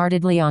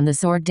wholeheartedly on the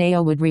sword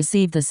Dao would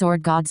receive the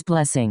sword god's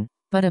blessing.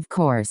 But of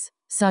course,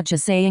 such a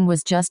saying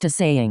was just a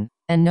saying,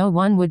 and no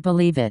one would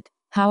believe it.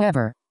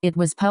 However, it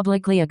was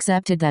publicly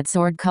accepted that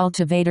sword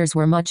cultivators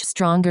were much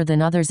stronger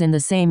than others in the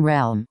same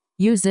realm.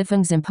 Yu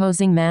Zifeng's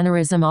imposing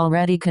mannerism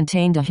already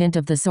contained a hint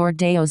of the sword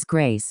Dao's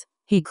grace.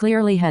 He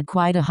clearly had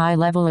quite a high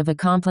level of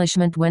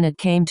accomplishment when it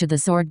came to the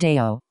sword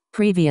Dao.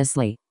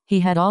 Previously, he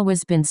had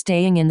always been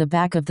staying in the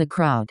back of the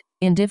crowd,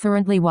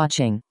 indifferently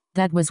watching.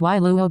 That was why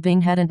Luo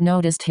Bing hadn't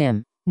noticed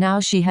him.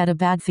 Now she had a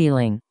bad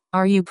feeling.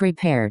 Are you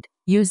prepared?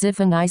 Yu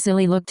Zifeng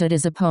icily looked at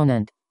his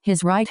opponent.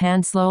 His right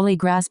hand slowly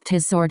grasped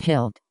his sword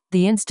hilt.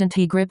 The instant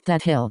he gripped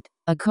that hilt,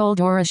 a cold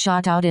aura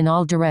shot out in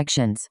all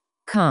directions.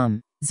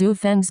 Come. Zhu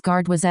Feng's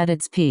guard was at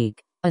its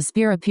peak. A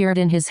spear appeared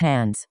in his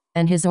hands,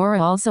 and his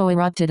aura also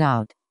erupted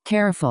out.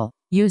 Careful.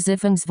 Yu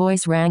Zifeng's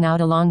voice rang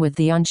out along with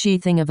the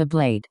unsheathing of a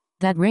blade.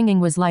 That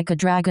ringing was like a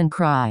dragon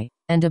cry,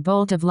 and a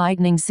bolt of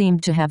lightning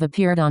seemed to have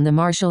appeared on the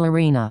martial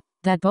arena.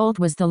 That bolt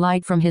was the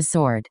light from his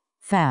sword.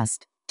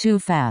 Fast. Too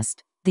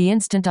fast. The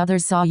instant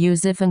others saw Yu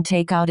Zifeng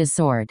take out his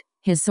sword,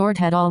 his sword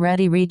had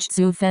already reached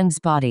Zhu Feng's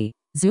body.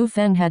 Zhu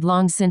Feng had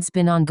long since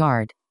been on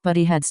guard, but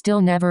he had still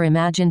never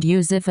imagined Yu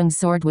Zifeng's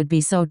sword would be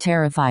so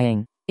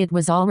terrifying. It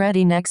was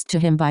already next to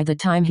him by the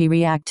time he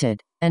reacted,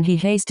 and he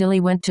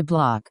hastily went to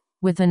block.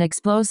 With an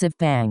explosive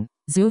bang,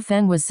 Zhu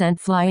Feng was sent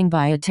flying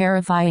by a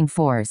terrifying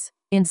force.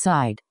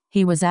 Inside,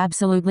 he was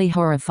absolutely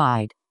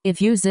horrified.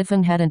 If Yu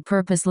Zifeng hadn't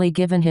purposely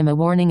given him a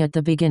warning at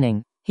the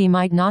beginning, he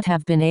might not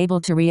have been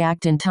able to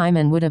react in time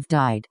and would have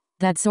died.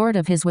 That sword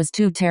of his was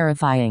too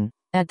terrifying.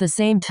 At the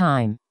same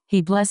time,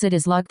 he blessed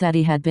his luck that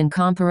he had been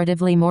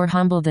comparatively more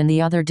humble than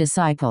the other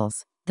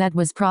disciples. That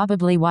was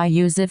probably why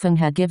Yu Zifeng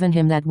had given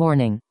him that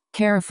warning.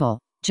 Careful.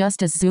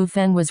 Just as Zhu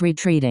Feng was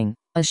retreating,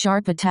 a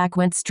sharp attack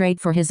went straight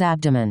for his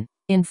abdomen.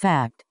 In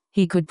fact,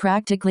 he could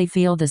practically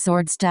feel the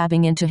sword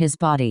stabbing into his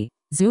body.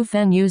 Zhu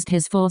Feng used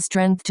his full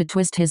strength to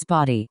twist his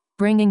body,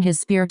 bringing his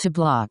spear to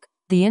block.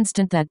 The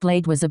instant that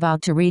blade was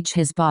about to reach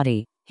his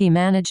body, he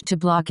managed to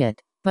block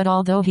it. But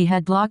although he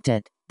had blocked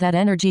it, that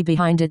energy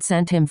behind it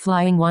sent him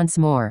flying once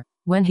more.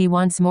 When he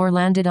once more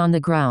landed on the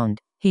ground,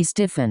 he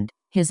stiffened,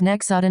 his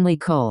neck suddenly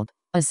cold.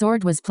 A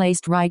sword was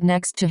placed right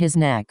next to his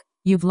neck.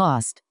 You've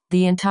lost.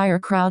 The entire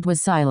crowd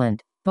was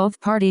silent. Both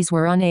parties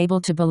were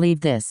unable to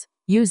believe this.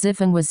 Yu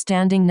Zifeng was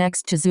standing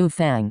next to Zhu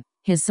Feng,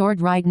 his sword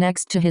right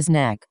next to his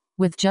neck.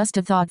 With just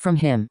a thought from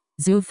him,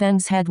 Zhu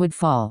Feng's head would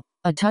fall.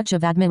 A touch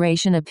of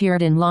admiration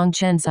appeared in Long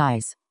Chen's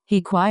eyes.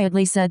 He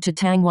quietly said to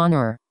Tang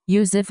Wan'er,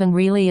 Yu Zifeng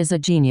really is a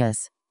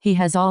genius. He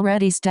has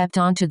already stepped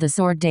onto the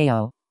sword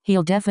Dao.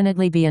 He'll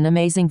definitely be an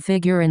amazing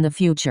figure in the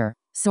future.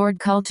 Sword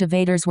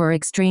cultivators were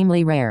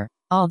extremely rare.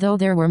 Although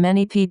there were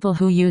many people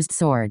who used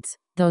swords,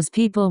 those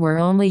people were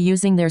only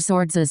using their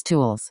swords as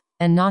tools,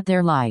 and not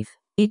their life.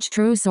 Each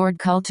true sword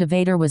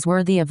cultivator was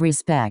worthy of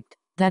respect.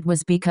 That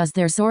was because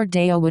their sword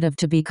Dao would have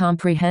to be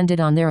comprehended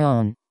on their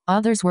own.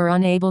 Others were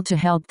unable to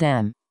help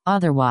them.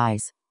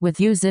 Otherwise, with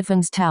Yu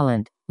Zifeng's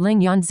talent, Ling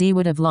Yunzi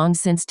would have long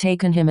since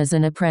taken him as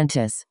an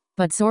apprentice.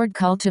 But sword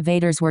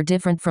cultivators were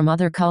different from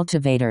other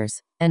cultivators,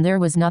 and there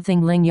was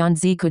nothing Ling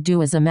Yunzi could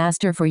do as a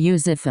master for Yu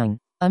Zifeng.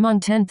 Among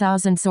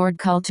 10,000 sword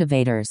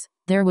cultivators,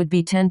 there would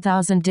be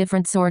 10,000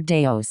 different sword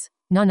Daos.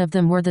 None of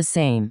them were the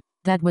same.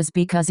 That was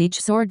because each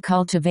sword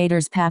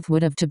cultivator's path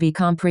would have to be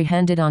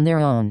comprehended on their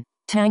own.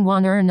 Tang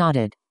Wan'er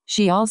nodded.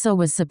 She also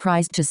was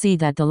surprised to see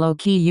that the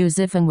low-key Yu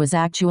Zifeng was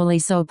actually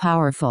so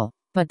powerful.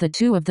 But the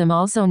two of them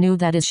also knew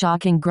that his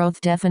shocking growth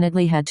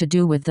definitely had to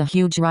do with the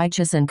huge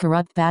righteous and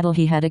corrupt battle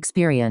he had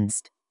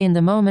experienced. In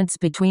the moments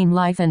between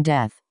life and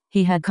death,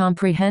 he had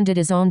comprehended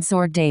his own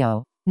sword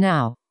Dao.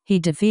 Now, he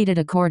defeated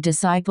a core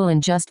disciple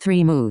in just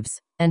 3 moves,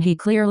 and he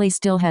clearly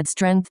still had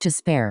strength to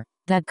spare.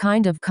 That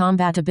kind of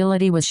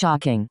combatability was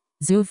shocking.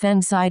 Zhu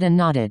Feng sighed and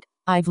nodded.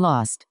 I've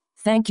lost.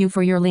 Thank you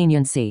for your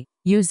leniency.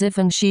 Yu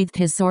Zifeng sheathed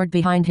his sword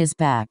behind his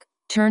back,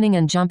 turning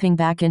and jumping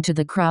back into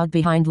the crowd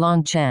behind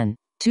Long Chen.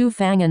 Tu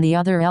Fang and the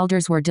other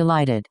elders were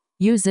delighted.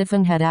 Yu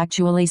Zifeng had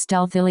actually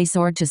stealthily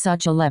soared to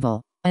such a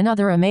level.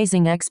 Another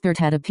amazing expert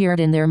had appeared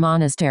in their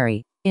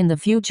monastery. In the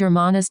future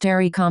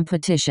monastery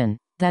competition,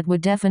 that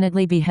would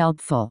definitely be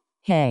helpful.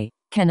 Hey,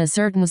 can a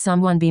certain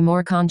someone be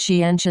more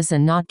conscientious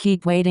and not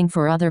keep waiting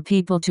for other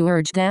people to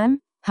urge them?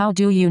 How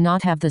do you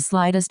not have the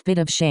slightest bit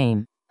of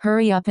shame?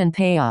 Hurry up and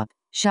pay up,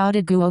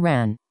 shouted Guo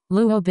Ran.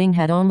 Luo Bing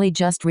had only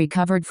just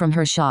recovered from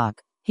her shock.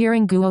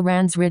 Hearing Guo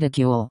Ran's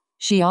ridicule,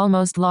 she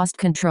almost lost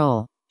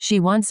control. She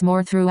once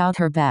more threw out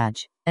her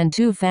badge, and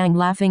Tu Fang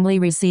laughingly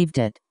received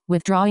it,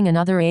 withdrawing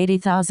another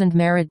 80,000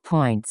 merit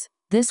points.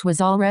 This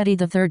was already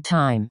the 3rd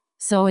time,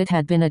 so it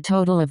had been a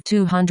total of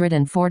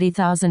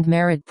 240,000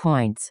 merit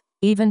points.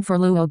 Even for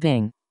Luo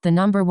Bing, the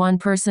number 1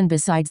 person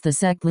besides the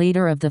sect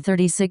leader of the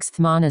 36th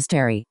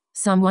monastery,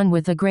 someone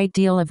with a great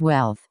deal of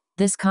wealth,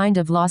 this kind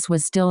of loss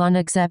was still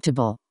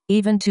unacceptable.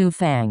 Even Tu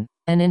Fang,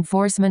 an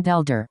enforcement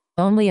elder,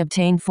 only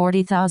obtained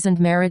 40,000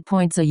 merit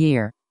points a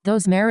year.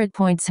 Those merit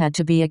points had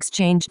to be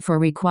exchanged for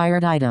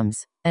required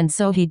items, and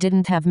so he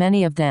didn't have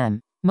many of them.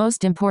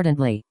 Most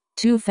importantly,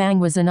 Tu Fang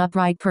was an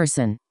upright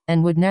person,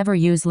 and would never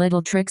use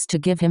little tricks to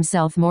give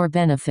himself more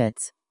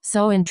benefits.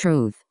 So in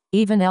truth,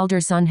 even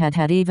Elder Sun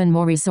had even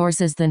more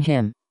resources than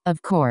him.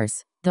 Of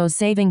course, those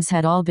savings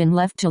had all been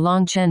left to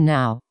Long Chen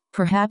now.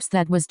 Perhaps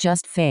that was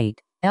just fate.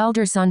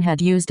 Elder Sun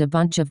had used a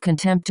bunch of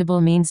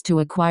contemptible means to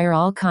acquire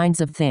all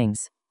kinds of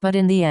things, but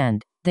in the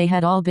end, They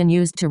had all been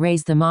used to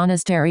raise the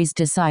monastery's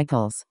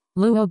disciples.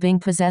 Luo Bing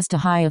possessed a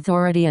high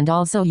authority and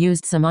also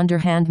used some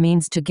underhand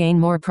means to gain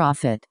more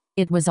profit.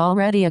 It was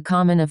already a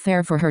common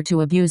affair for her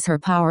to abuse her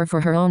power for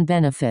her own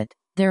benefit.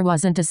 There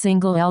wasn't a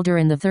single elder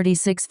in the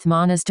 36th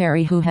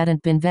monastery who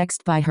hadn't been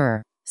vexed by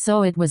her.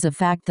 So it was a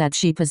fact that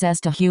she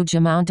possessed a huge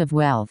amount of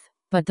wealth.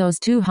 But those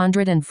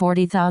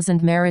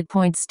 240,000 merit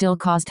points still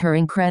caused her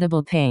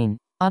incredible pain.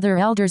 Other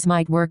elders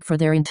might work for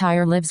their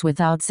entire lives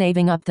without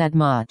saving up that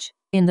much.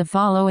 In the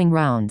following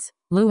rounds,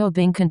 Luo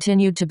Bing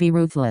continued to be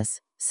ruthless,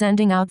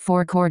 sending out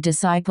 4 core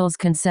disciples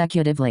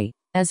consecutively.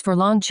 As for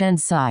Long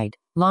Chen's side,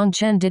 Long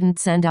Chen didn't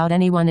send out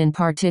anyone in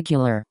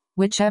particular.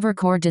 Whichever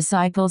core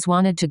disciples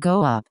wanted to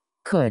go up,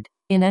 could.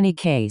 In any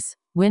case,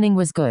 winning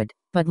was good,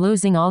 but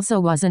losing also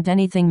wasn't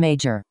anything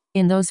major.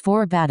 In those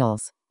 4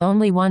 battles,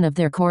 only one of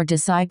their core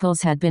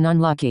disciples had been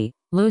unlucky,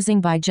 losing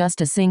by just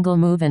a single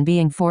move and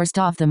being forced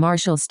off the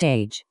martial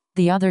stage.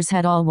 The others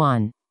had all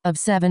won. Of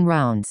 7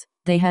 rounds,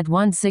 they had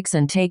won 6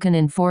 and taken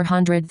in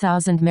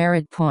 400,000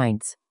 merit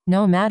points.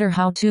 No matter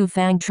how Tu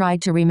Fang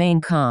tried to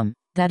remain calm,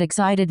 that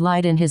excited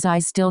light in his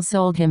eyes still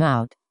sold him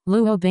out.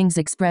 Luo Bing's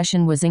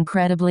expression was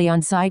incredibly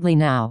unsightly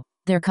now.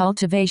 Their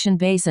cultivation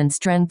base and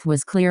strength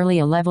was clearly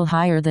a level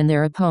higher than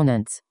their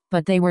opponents,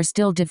 but they were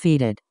still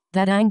defeated.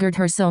 That angered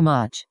her so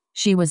much.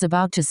 She was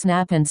about to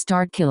snap and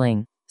start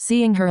killing.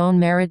 Seeing her own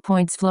merit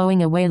points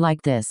flowing away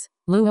like this,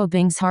 Luo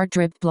Bing's heart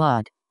dripped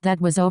blood.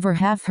 That was over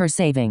half her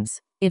savings.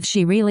 If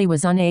she really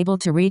was unable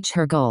to reach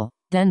her goal,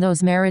 then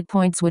those merit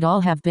points would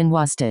all have been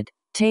wasted.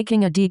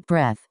 Taking a deep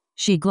breath,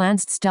 she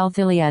glanced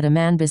stealthily at a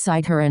man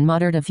beside her and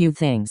muttered a few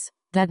things.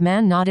 That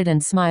man nodded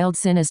and smiled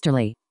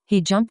sinisterly.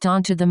 He jumped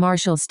onto the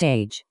martial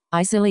stage,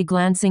 icily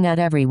glancing at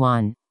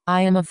everyone.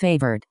 I am a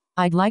favored.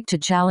 I'd like to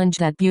challenge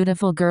that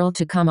beautiful girl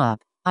to come up.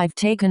 I've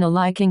taken a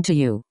liking to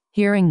you.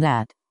 Hearing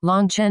that,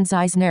 Long Chen's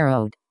eyes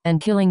narrowed,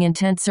 and killing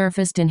intent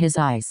surfaced in his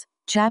eyes.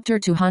 Chapter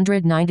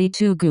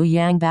 292 Gu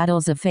Yang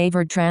battles a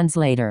favored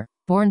translator.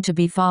 Born to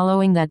be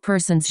following that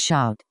person's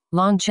shout,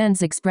 Long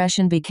Chen's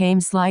expression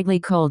became slightly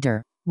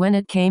colder. When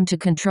it came to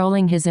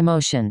controlling his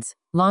emotions,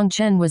 Long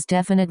Chen was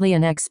definitely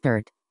an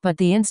expert. But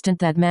the instant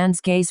that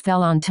man's gaze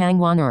fell on Tang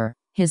Wan'er,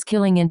 his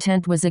killing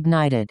intent was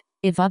ignited.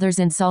 If others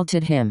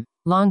insulted him,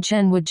 Long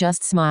Chen would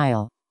just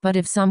smile. But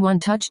if someone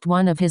touched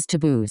one of his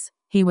taboos,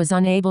 he was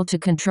unable to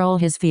control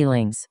his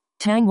feelings.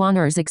 Tang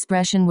Wan'er's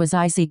expression was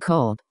icy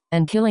cold,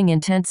 and killing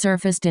intent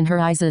surfaced in her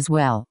eyes as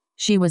well.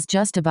 She was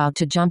just about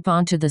to jump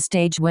onto the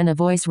stage when a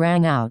voice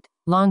rang out.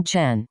 Long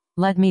Chen,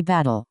 let me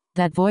battle.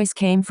 That voice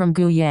came from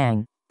Gu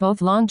Yang.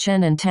 Both Long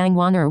Chen and Tang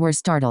Wan'er were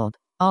startled.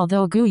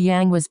 Although Gu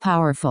Yang was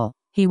powerful,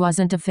 he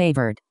wasn't a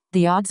favored.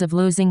 The odds of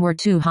losing were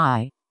too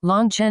high.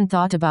 Long Chen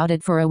thought about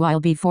it for a while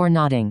before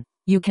nodding.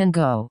 You can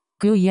go.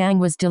 Gu Yang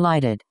was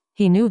delighted.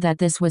 He knew that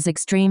this was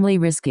extremely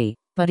risky,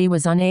 but he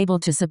was unable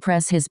to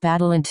suppress his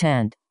battle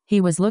intent. He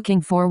was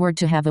looking forward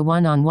to have a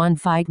one-on-one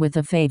fight with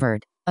a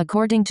favored.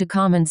 According to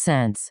common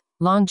sense,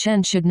 Long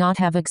Chen should not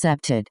have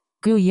accepted.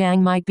 Gu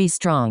Yang might be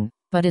strong,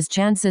 but his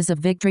chances of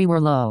victory were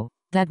low.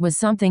 That was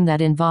something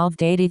that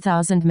involved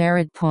 80,000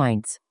 merit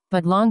points.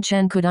 But Long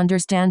Chen could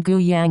understand Gu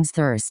Yang's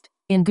thirst.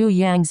 In Gu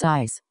Yang's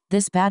eyes,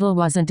 this battle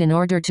wasn't in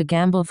order to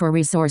gamble for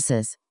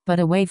resources, but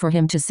a way for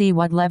him to see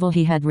what level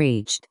he had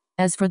reached.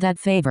 As for that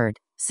favored,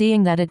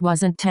 seeing that it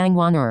wasn't Tang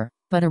Wan'er,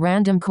 but a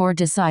random core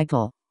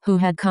disciple, who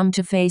had come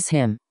to face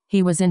him,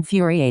 he was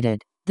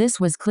infuriated. This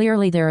was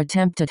clearly their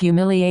attempt at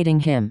humiliating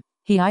him.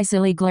 He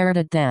icily glared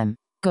at them.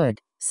 Good.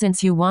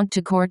 Since you want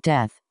to court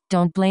death,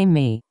 don't blame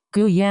me.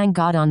 Gu Yang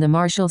got on the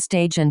martial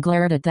stage and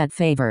glared at that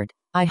favored.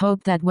 I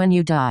hope that when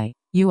you die,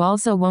 you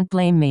also won't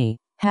blame me.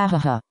 Ha ha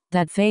ha.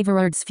 That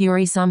favored's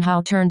fury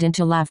somehow turned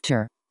into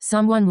laughter.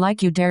 Someone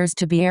like you dares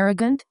to be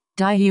arrogant?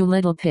 Die you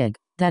little pig.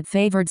 That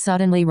favored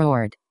suddenly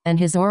roared, and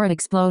his aura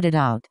exploded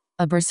out.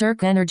 A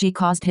berserk energy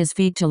caused his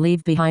feet to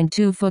leave behind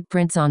 2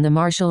 footprints on the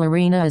martial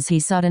arena as he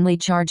suddenly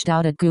charged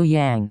out at Gu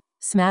Yang,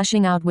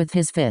 smashing out with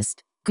his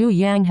fist. Gu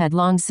Yang had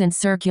long since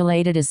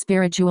circulated his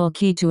spiritual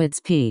ki to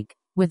its peak.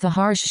 With a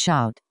harsh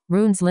shout,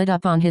 runes lit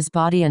up on his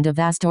body and a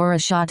vast aura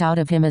shot out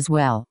of him as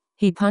well.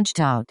 He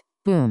punched out.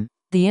 Boom.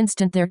 The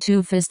instant their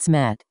 2 fists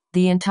met,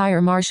 the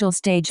entire martial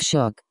stage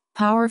shook.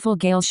 Powerful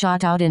gale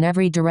shot out in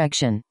every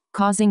direction,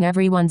 causing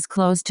everyone's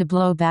clothes to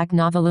blow back.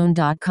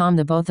 Noveloon.com.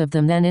 The both of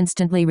them then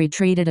instantly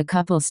retreated a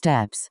couple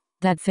steps.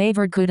 That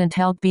favored couldn't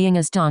help being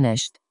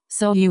astonished.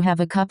 So you have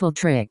a couple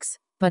tricks,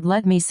 but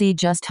let me see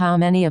just how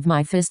many of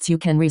my fists you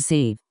can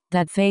receive.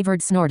 That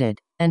favored snorted,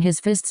 and his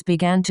fists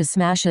began to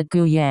smash at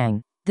Gu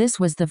Yang. This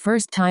was the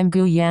first time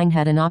Gu Yang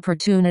had an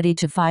opportunity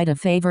to fight a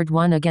favored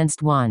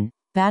 1-against-1.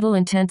 Battle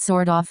intent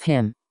soared off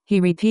him.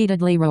 He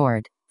repeatedly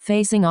roared,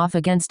 facing off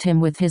against him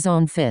with his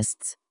own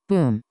fists.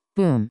 Boom,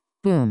 boom,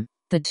 boom.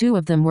 The 2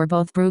 of them were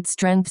both brute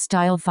strength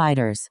style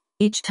fighters.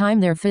 Each time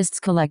their fists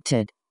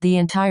collected, the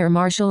entire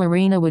martial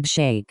arena would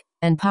shake,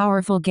 and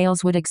powerful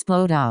gales would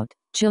explode out,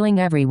 chilling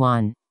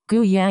everyone.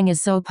 Gu Yang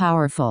is so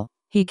powerful,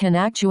 he can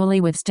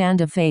actually withstand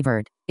a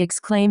favored,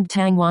 exclaimed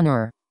Tang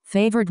Wan'er.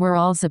 Favored were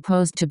all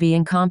supposed to be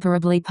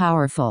incomparably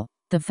powerful,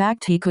 The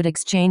fact he could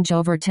exchange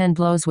over 10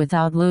 blows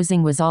without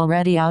losing was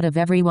already out of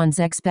everyone's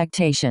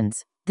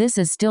expectations. This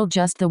is still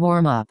just the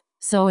warm-up,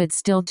 so it's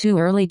still too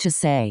early to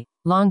say.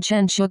 Long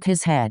Chen shook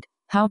his head.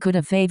 How could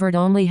a favored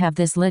only have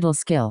this little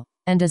skill?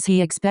 And as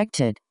he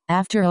expected,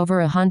 after over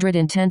 100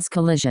 intense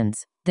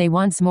collisions, they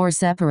once more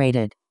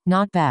separated.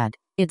 Not bad.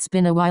 It's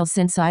been a while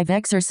since I've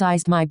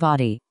exercised my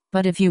body,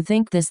 but if you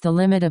think this the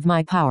limit of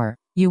my power,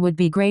 you would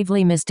be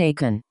gravely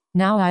mistaken.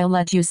 Now I'll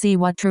let you see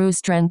what true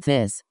strength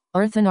is.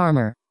 Earthen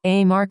armor.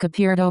 A mark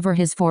appeared over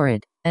his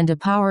forehead, and a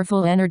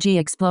powerful energy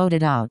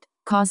exploded out,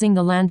 causing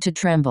the land to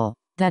tremble.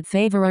 That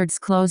favored's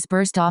clothes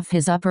burst off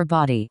his upper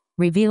body,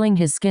 revealing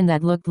his skin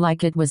that looked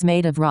like it was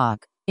made of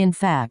rock. In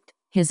fact,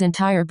 his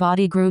entire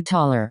body grew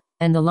taller,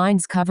 and the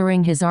lines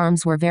covering his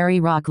arms were very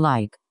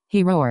rock-like.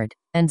 He roared,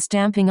 and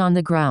stamping on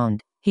the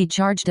ground, he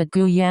charged at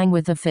Gu Yang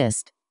with a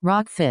fist.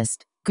 Rock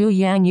fist. Gu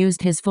Yang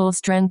used his full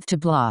strength to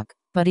block,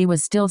 but he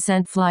was still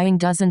sent flying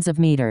dozens of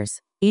meters.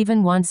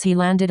 Even once he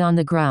landed on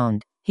the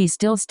ground, he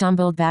still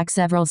stumbled back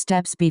several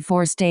steps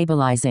before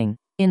stabilizing.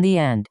 In the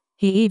end,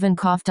 he even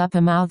coughed up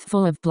a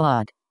mouthful of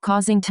blood,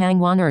 causing Tang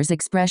Wan'er's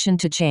expression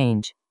to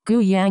change. Gu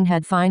Yang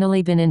had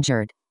finally been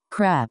injured.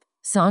 Crap.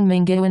 Song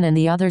Mingyuan and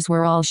the others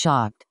were all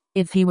shocked.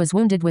 If he was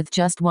wounded with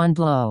just one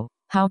blow,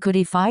 how could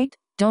he fight?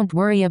 Don't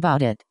worry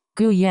about it.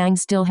 Gu Yang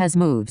still has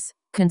moves,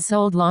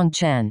 consoled Long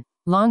Chen.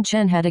 Long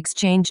Chen had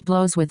exchanged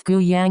blows with Gu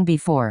Yang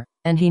before,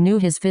 and he knew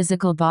his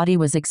physical body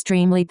was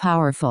extremely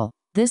powerful.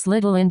 This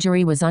little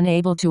injury was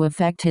unable to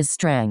affect his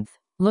strength.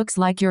 Looks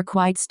like you're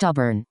quite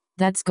stubborn.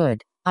 That's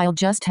good. I'll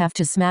just have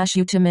to smash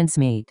you to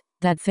mincemeat.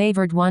 That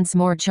favored once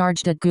more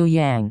charged at Gu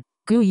Yang.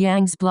 Gu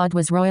Yang's blood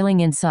was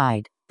roiling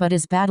inside, but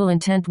his battle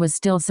intent was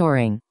still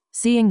soaring.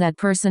 Seeing that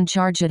person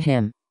charge at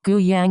him, Gu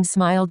Yang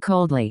smiled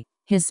coldly.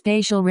 His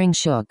spatial ring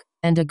shook,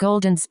 and a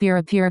golden spear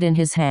appeared in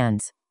his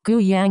hands. Gu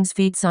Yang's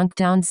feet sunk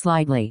down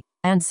slightly.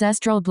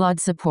 Ancestral blood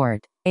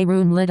support. A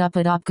rune lit up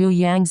atop Gu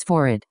Yang's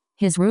forehead.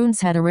 His runes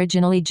had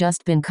originally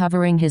just been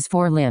covering his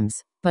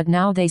forelimbs, but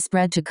now they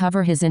spread to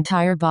cover his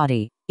entire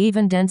body,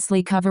 even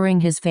densely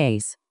covering his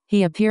face.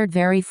 He appeared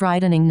very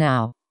frightening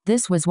now.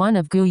 This was one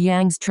of Gu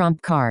Yang's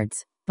trump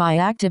cards. By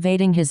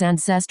activating his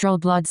ancestral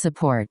blood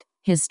support,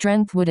 his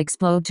strength would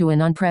explode to an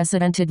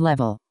unprecedented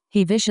level.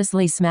 He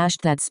viciously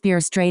smashed that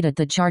spear straight at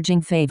the charging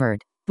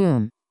favored.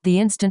 Boom. The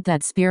instant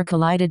that spear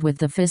collided with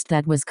the fist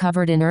that was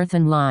covered in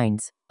earthen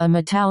lines, a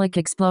metallic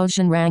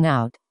explosion rang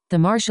out. The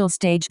martial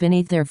stage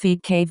beneath their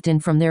feet caved in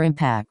from their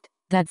impact.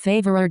 That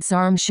favored's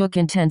arm shook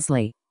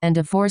intensely, and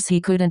a force he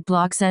couldn't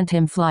block sent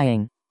him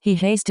flying. He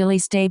hastily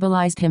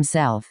stabilized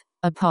himself,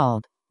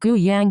 appalled. Gu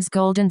Yang's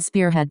golden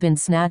spear had been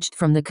snatched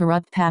from the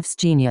corrupt path's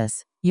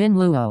genius, Yin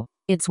Luo.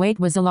 Its weight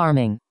was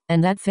alarming,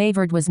 and that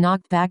favored was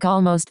knocked back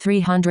almost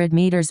 300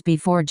 meters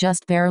before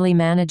just barely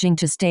managing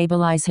to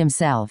stabilize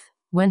himself.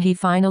 When he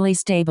finally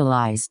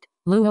stabilized,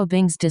 Luo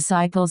Bing's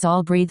disciples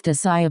all breathed a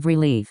sigh of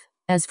relief.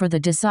 As for the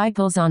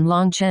disciples on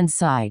Long Chen's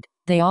side,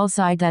 they all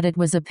sighed that it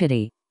was a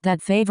pity.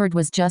 That favored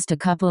was just a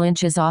couple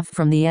inches off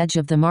from the edge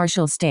of the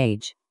martial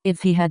stage.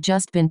 If he had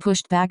just been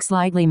pushed back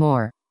slightly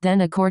more, then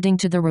according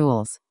to the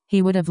rules,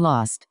 he would have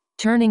lost.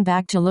 Turning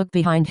back to look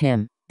behind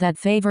him, that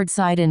favored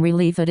sighed in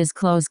relief at his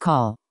close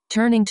call.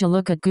 Turning to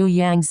look at Gu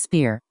Yang's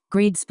spear,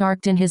 greed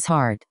sparked in his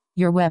heart.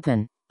 Your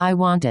weapon. I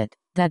want it.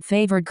 That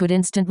favored could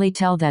instantly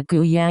tell that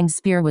Gu Yang's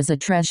spear was a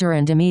treasure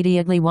and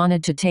immediately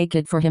wanted to take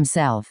it for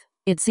himself.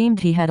 It seemed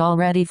he had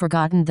already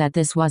forgotten that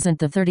this wasn't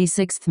the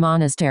 36th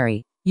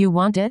monastery. You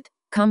want it?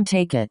 Come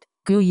take it.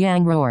 Gu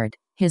Yang roared,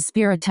 his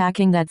spear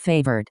attacking that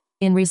favored.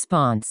 In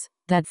response,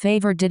 that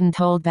favored didn't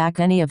hold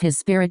back any of his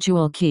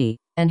spiritual ki,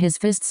 and his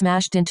fist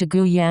smashed into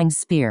Gu Yang's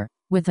spear.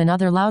 With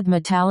another loud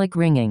metallic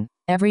ringing,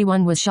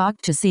 everyone was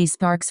shocked to see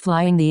sparks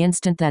flying the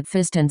instant that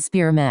fist and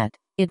spear met.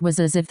 It was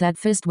as if that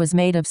fist was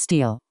made of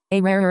steel.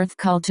 A rare earth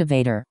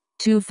cultivator.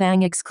 Tu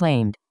Fang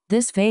exclaimed.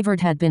 This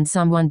favored had been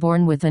someone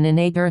born with an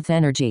innate earth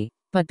energy,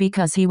 but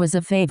because he was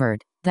a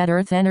favored, that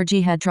earth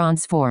energy had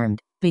transformed,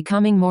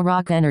 becoming more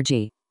rock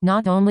energy.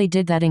 Not only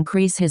did that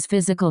increase his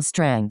physical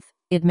strength,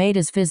 it made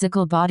his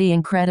physical body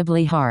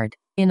incredibly hard.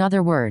 In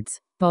other words,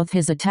 both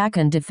his attack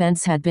and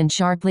defense had been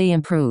sharply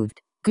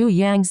improved. Gu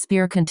Yang's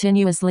spear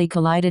continuously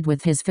collided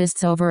with his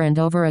fists over and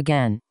over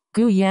again.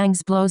 Gu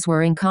Yang's blows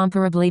were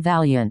incomparably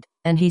valiant,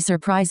 and he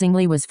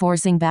surprisingly was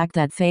forcing back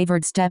that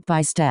favored step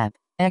by step.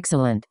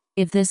 Excellent.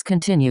 If this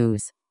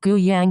continues, Gu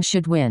Yang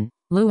should win.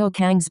 Luo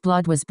Kang's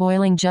blood was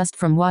boiling just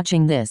from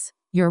watching this.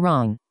 You're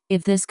wrong.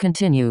 If this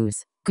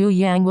continues, Gu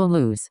Yang will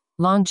lose.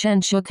 Long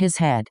Chen shook his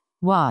head.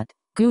 What?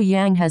 Gu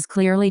Yang has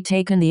clearly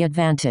taken the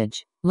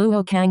advantage.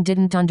 Luo Kang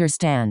didn't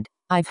understand.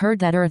 I've heard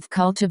that earth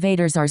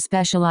cultivators are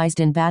specialized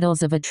in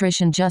battles of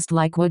attrition just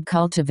like wood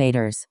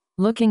cultivators.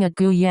 Looking at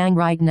Gu Yang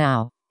right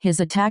now,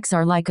 his attacks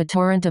are like a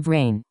torrent of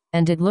rain,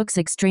 and it looks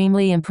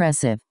extremely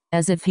impressive,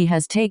 as if he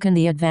has taken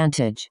the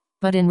advantage.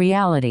 But in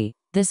reality,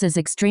 this is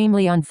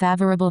extremely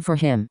unfavorable for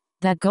him.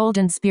 That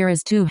golden spear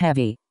is too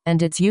heavy,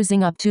 and it's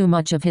using up too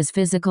much of his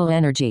physical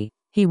energy.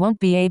 He won't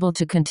be able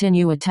to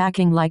continue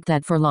attacking like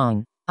that for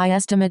long. I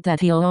estimate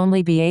that he'll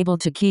only be able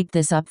to keep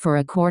this up for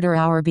a quarter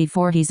hour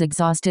before he's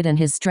exhausted and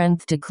his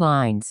strength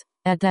declines.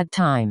 At that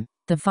time,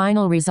 the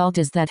final result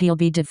is that he'll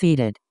be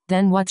defeated.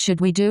 Then what should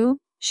we do?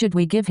 Should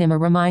we give him a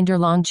reminder?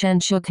 Long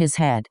Chen shook his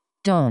head.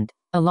 Don't.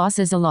 A loss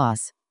is a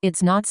loss.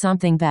 It's not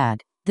something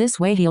bad. This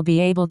way he'll be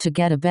able to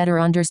get a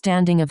better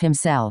understanding of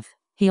himself.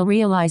 He'll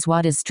realize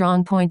what his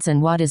strong points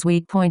and what his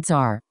weak points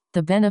are.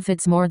 The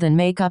benefits more than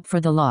make up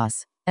for the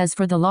loss. As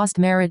for the lost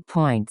merit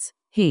points,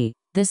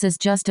 this is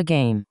just a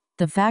game.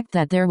 The fact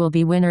that there will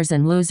be winners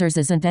and losers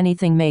isn't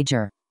anything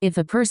major. If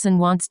a person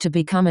wants to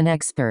become an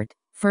expert,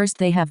 first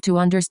they have to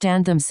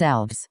understand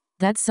themselves.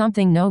 That's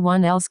something no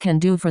one else can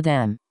do for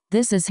them.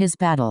 This is his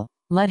battle.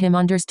 Let him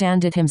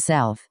understand it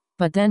himself.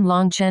 But then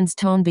Long Chen's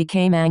tone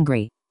became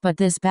angry. But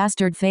this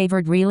bastard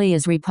favored really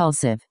is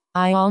repulsive.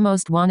 I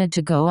almost wanted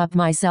to go up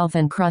myself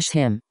and crush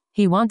him.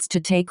 He wants to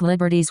take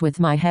liberties with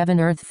my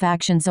Heaven-Earth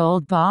faction's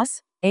old boss?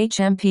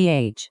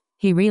 HMPH.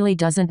 He really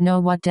doesn't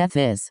know what death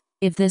is.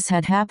 If this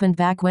had happened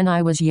back when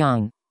I was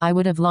young, I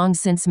would have long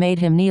since made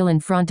him kneel in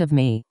front of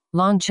me.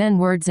 Long Chen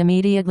words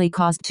immediately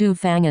caused Tu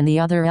Fang and the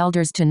other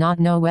elders to not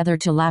know whether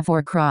to laugh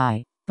or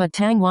cry. But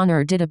Tang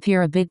Wan'er did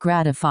appear a bit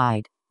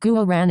gratified.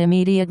 Guo Ran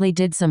immediately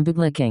did some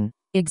bootlicking.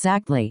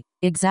 Exactly.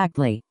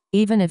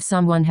 Even if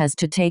someone has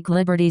to take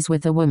liberties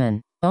with a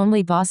woman,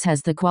 only boss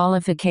has the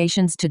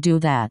qualifications to do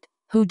that.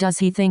 Who does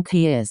he think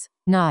he is?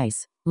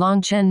 Nice.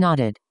 Long Chen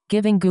nodded,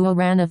 giving Guo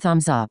Ran a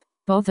thumbs up.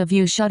 Both of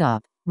you shut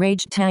up,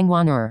 raged Tang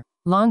Wan'er.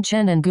 Long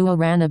Chen and Guo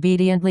Ran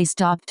obediently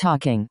stopped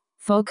talking,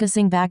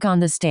 focusing back on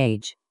the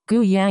stage.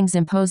 Gu Yang's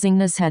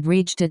imposingness had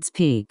reached its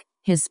peak.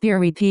 His spear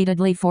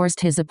repeatedly forced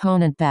his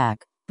opponent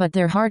back, but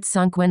their hearts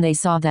sunk when they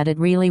saw that it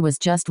really was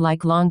just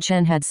like Long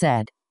Chen had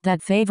said,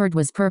 that favored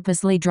was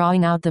purposely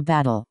drawing out the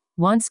battle.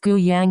 Once Gu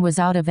Yang was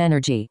out of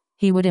energy,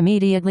 he would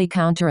immediately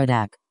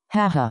counterattack.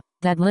 Haha,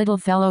 that little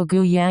fellow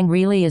Gu Yang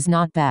really is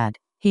not bad.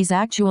 He's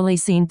actually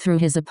seen through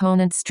his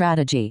opponent's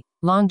strategy.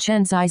 Long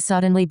Chen's eyes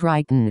suddenly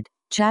brightened.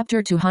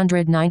 Chapter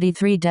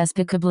 293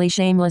 Despicably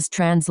Shameless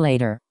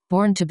Translator.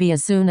 Born to be.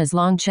 As soon as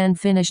Long Chen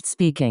finished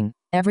speaking,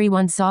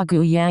 everyone saw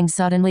Gu Yang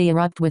suddenly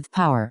erupt with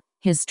power,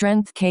 his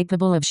strength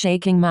capable of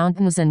shaking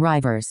mountains and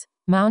rivers.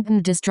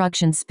 Mountain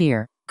Destruction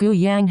Spear. Gu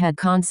Yang had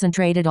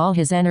concentrated all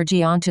his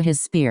energy onto his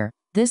spear.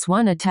 This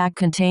one attack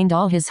contained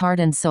all his heart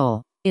and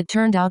soul. It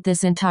turned out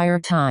this entire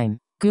time,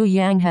 Gu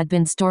Yang had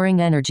been storing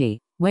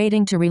energy,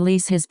 waiting to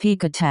release his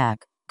peak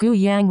attack. Gu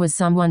Yang was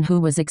someone who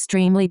was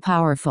extremely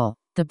powerful.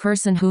 The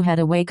person who had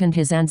awakened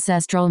his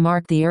ancestral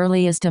mark the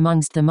earliest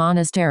amongst the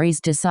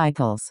monastery's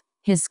disciples.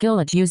 His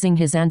skill at using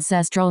his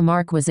ancestral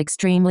mark was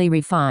extremely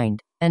refined,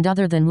 and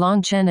other than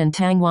Long Chen and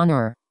Tang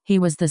Wan'er, he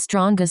was the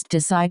strongest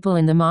disciple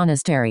in the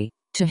monastery.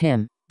 To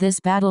him, this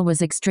battle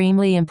was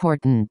extremely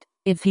important.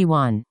 If he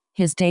won,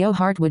 his Dao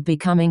heart would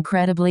become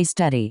incredibly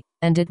steady,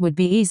 and it would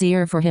be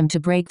easier for him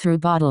to break through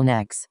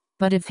bottlenecks.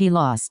 But if he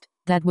lost,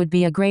 that would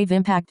be a grave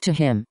impact to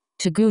him.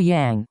 To Gu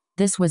Yang,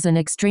 this was an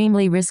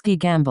extremely risky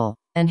gamble,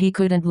 and he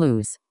couldn't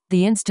lose.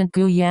 The instant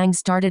Gu Yang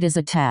started his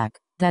attack,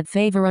 that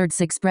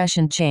favored's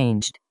expression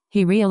changed.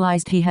 He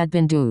realized he had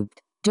been duped.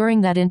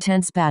 During that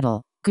intense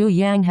battle, Gu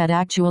Yang had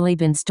actually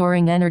been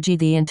storing energy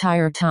the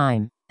entire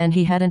time, and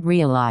he hadn't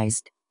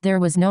realized. There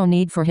was no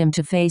need for him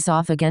to face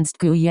off against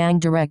Gu Yang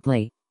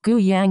directly. Gu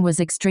Yang was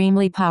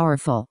extremely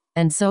powerful,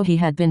 and so he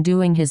had been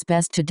doing his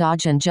best to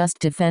dodge and just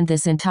defend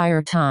this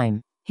entire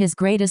time. His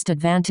greatest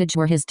advantage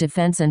were his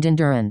defense and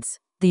endurance.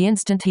 The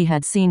instant he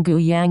had seen Gu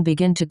Yang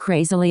begin to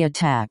crazily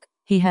attack,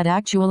 he had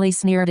actually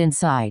sneered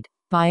inside.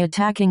 By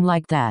attacking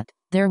like that,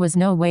 there was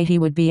no way he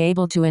would be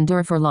able to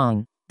endure for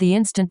long. The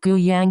instant Gu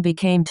Yang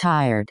became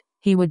tired,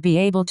 he would be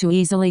able to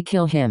easily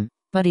kill him.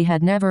 But he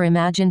had never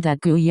imagined that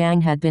Gu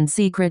Yang had been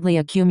secretly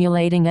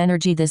accumulating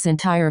energy this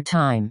entire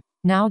time.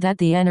 Now that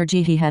the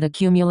energy he had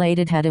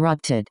accumulated had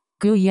erupted,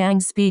 Gu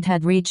Yang's speed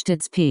had reached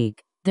its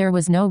peak. There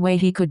was no way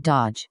he could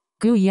dodge.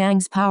 Gu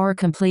Yang's power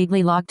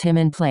completely locked him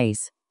in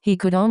place. He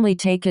could only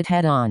take it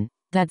head-on.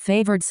 That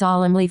favored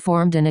solemnly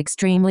formed an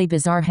extremely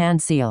bizarre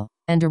hand seal,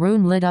 and a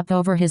rune lit up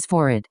over his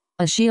forehead.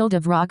 A shield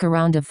of rock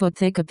around a foot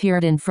thick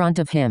appeared in front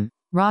of him.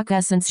 Rock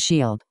Essence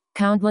Shield.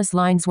 Countless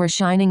lines were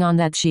shining on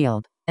that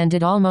shield, and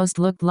it almost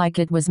looked like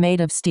it was made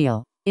of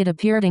steel. It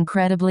appeared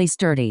incredibly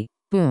sturdy.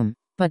 Boom.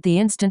 But the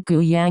instant Gu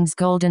Yang's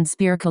golden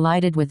spear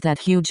collided with that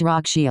huge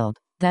rock shield,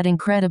 that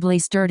incredibly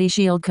sturdy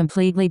shield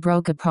completely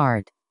broke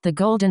apart. The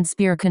golden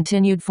spear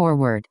continued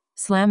forward,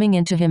 slamming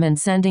into him and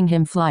sending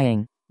him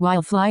flying.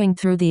 While flying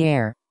through the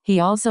air, he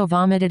also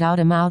vomited out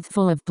a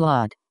mouthful of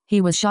blood. He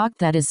was shocked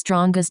that his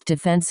strongest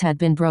defense had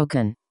been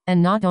broken.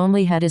 And not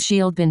only had his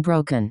shield been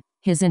broken,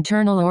 his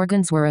internal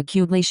organs were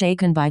acutely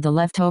shaken by the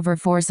leftover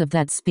force of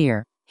that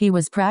spear. He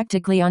was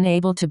practically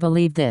unable to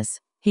believe this.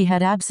 He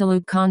had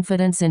absolute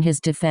confidence in his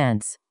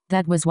defense.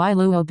 That was why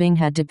Luo Bing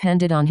had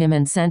depended on him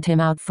and sent him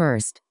out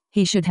first.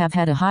 He should have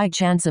had a high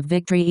chance of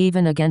victory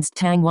even against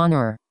Tang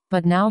Wan'er.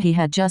 But now he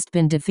had just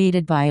been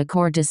defeated by a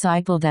core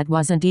disciple that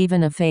wasn't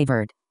even a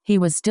favored. He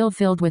was still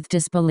filled with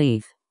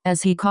disbelief.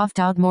 As he coughed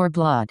out more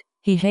blood,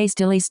 he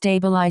hastily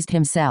stabilized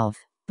himself.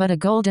 but a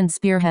golden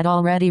spear had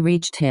already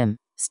reached him,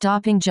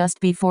 stopping just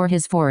before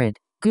his forehead.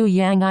 Gu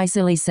Yang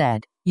icily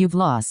said, "You've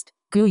lost."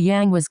 Gu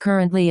Yang was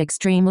currently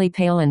extremely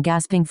pale and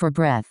gasping for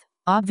breath.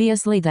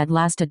 Obviously that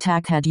last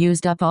attack had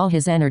used up all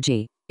his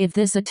energy. If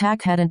this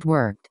attack hadn't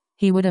worked,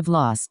 he would have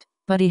lost.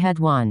 But he had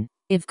won.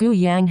 If Gu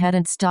Yang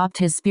hadn't stopped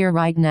his spear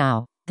right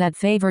now, that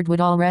favored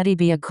would already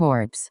be a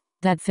corpse.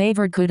 That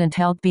favored couldn't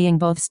help being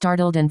both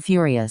startled and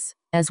furious,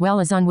 as well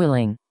as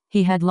unwilling.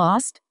 He had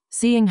lost?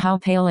 Seeing how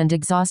pale and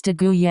exhausted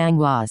Gu Yang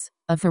was,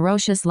 a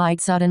ferocious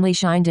light suddenly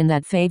shined in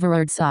that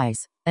favored's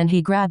eyes, and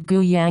he grabbed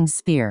Gu Yang's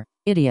spear.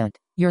 "Idiot,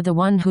 you're the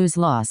one who's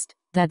lost."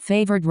 That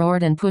favored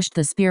roared and pushed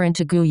the spear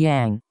into Gu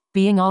Yang.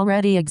 Being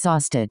already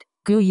exhausted,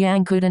 Gu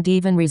Yang couldn't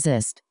even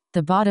resist.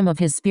 The bottom of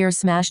his spear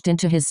smashed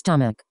into his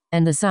stomach,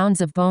 and the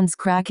sounds of bones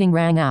cracking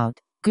rang out.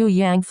 Gu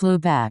Yang flew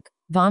back,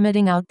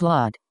 vomiting out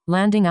blood,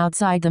 landing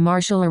outside the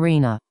martial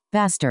arena.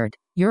 "Bastard,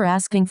 you're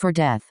asking for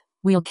death.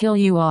 We'll kill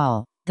you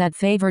all." That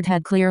favored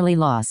had clearly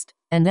lost,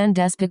 and then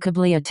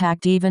despicably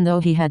attacked even though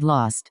he had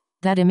lost.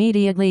 That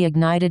immediately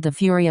ignited the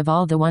fury of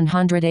all the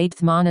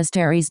 108th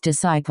monastery's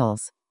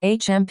disciples.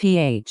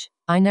 HMPH,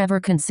 I never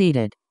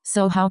conceded,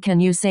 so how can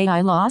you say I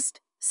lost?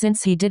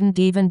 Since he didn't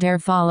even dare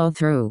follow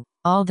through,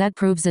 all that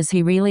proves is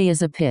he really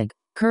is a pig.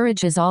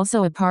 Courage is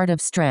also a part of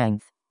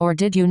strength. Or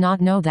did you not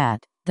know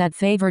that? That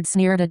favored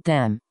sneered at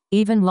them.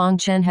 Even Long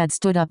Chen had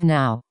stood up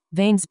now,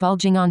 veins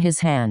bulging on his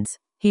hands.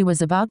 He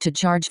was about to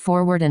charge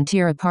forward and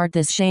tear apart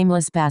this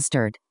shameless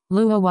bastard.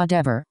 "Luo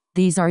whatever,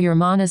 these are your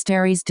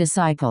monastery's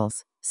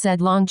disciples,"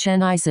 said Long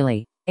Chen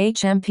icily.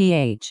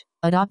 HMPH,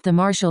 adopt the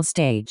martial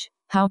stage.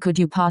 How could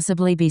you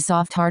possibly be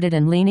soft-hearted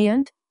and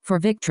lenient? For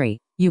victory,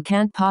 you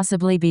can't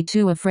possibly be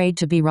too afraid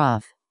to be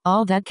rough.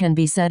 All that can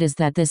be said is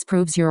that this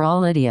proves you're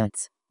all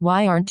idiots.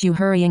 Why aren't you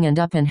hurrying and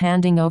up and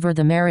handing over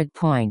the merit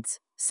points?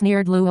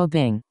 Sneered Luo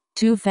Bing.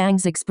 Tu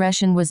Fang's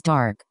expression was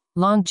dark.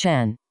 Long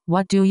Chen,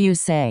 what do you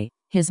say?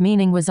 His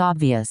meaning was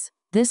obvious.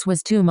 This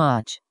was too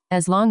much.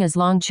 As long as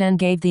Long Chen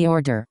gave the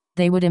order,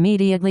 they would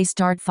immediately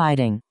start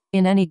fighting.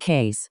 In any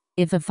case,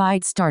 if a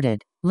fight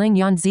started, Ling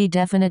Yanzi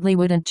definitely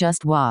wouldn't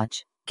just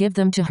watch. Give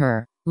them to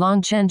her.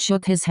 Long Chen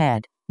shook his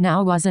head.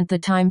 Now wasn't the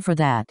time for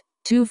that.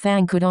 Tu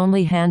Fang could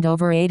only hand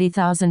over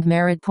 80,000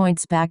 merit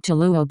points back to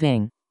Luo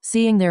Bing.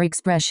 Seeing their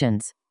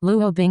expressions,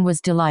 Luo Bing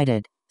was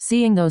delighted.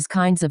 Seeing those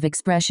kinds of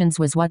expressions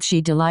was what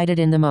she delighted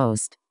in the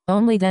most.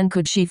 Only then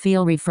could she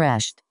feel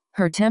refreshed.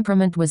 Her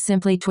temperament was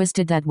simply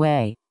twisted that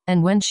way.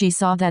 And when she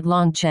saw that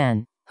Long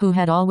Chen, who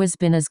had always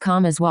been as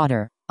calm as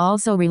water,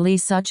 also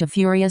release such a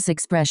furious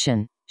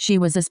expression, she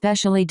was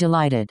especially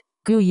delighted.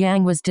 Gu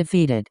Yang was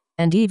defeated,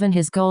 and even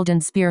his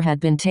golden spear had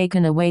been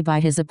taken away by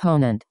his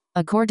opponent.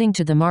 According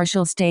to the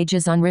martial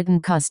stage's unwritten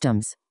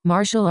customs,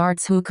 martial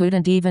arts who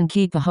couldn't even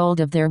keep a hold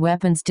of their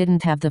weapons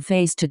didn't have the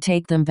face to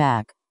take them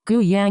back. Gu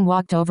Yang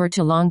walked over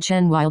to Long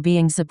Chen while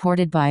being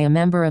supported by a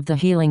member of the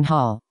healing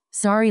hall.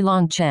 "Sorry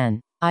Long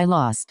Chen, I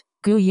lost."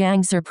 Gu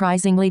Yang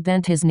surprisingly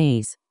bent his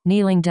knees,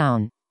 kneeling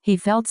down. He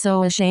felt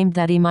so ashamed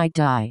that he might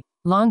die.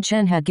 Long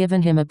Chen had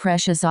given him a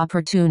precious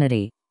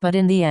opportunity, but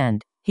in the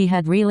end, he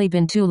had really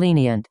been too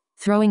lenient,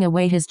 throwing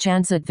away his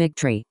chance at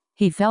victory.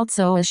 He felt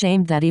so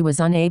ashamed that he was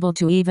unable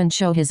to even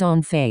show his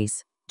own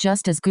face.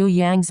 Just as Gu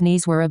Yang's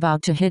knees were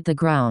about to hit the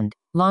ground,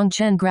 Long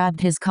Chen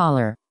grabbed his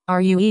collar.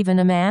 "Are you even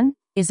a man?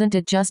 Isn't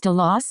it just a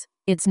loss?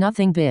 It's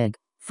nothing big.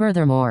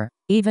 Furthermore,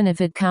 even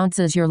if it counts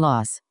as your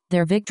loss,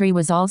 their victory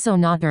was also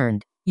not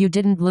earned. You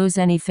didn't lose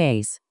any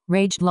face,"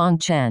 raged Long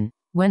Chen.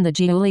 "When the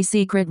Jiuli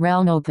secret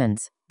realm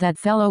opens, that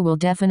fellow will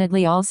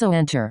definitely also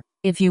enter.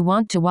 If you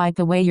want to wipe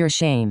away your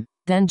shame,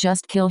 then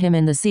just kill him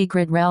in the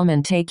secret realm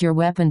and take your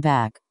weapon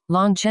back."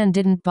 Long Chen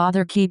didn't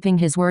bother keeping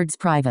his words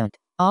private.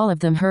 All of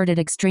them heard it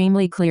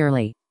extremely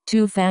clearly.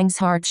 Tu Fang's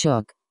heart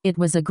shook. It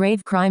was a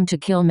grave crime to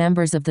kill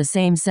members of the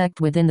same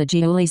sect within the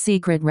Jiuli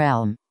secret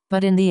realm.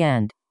 But in the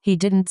end, he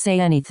didn't say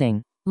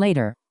anything.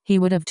 Later, he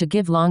would have to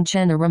give Long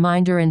Chen a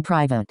reminder in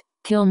private.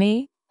 "Kill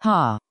me?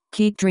 Ha!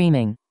 Keep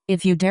dreaming.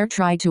 If you dare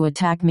try to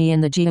attack me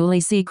in the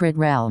Jiuli secret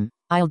realm,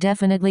 I'll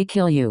definitely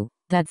kill you."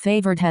 That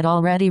favored had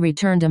already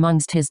returned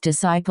amongst his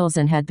disciples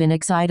and had been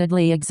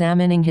excitedly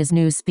examining his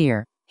new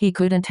spear. He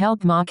couldn't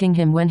help mocking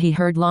him when he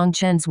heard Long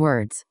Chen's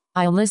words.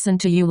 "I'll listen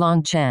to you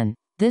Long Chen.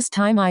 This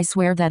time I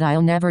swear that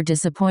I'll never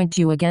disappoint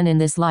you again in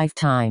this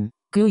lifetime."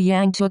 Gu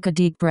Yang took a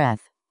deep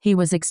breath. He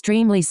was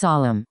extremely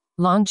solemn.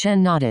 Long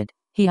Chen nodded.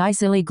 He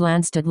icily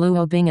glanced at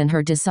Luo Bing and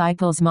her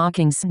disciples'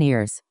 mocking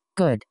sneers.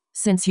 "Good.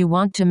 Since you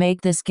want to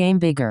make this game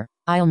bigger,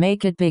 I'll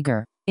make it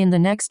bigger. In the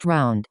next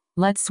round,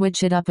 let's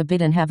switch it up a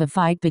bit and have a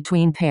fight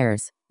between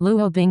pairs."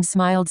 Luo Bing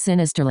smiled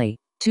sinisterly.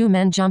 Two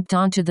men jumped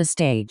onto the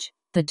stage.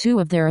 The two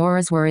of their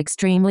auras were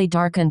extremely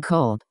dark and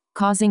cold,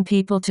 causing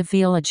people to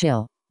feel a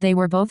chill. They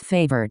were both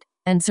favored,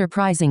 and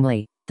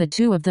surprisingly, the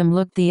two of them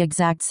looked the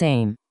exact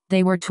same.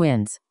 They were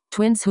twins.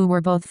 Twins who were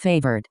both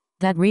favored.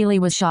 That really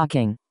was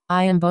shocking.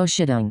 "I am Bo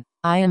Shidong.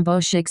 I am Bo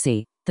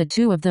Shixi." The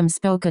two of them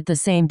spoke at the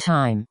same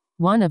time.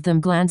 One of them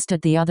glanced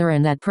at the other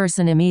and that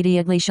person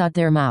immediately shut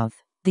their mouth.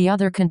 The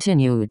other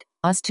continued.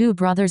 "Us two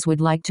brothers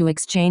would like to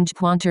exchange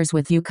pointers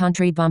with you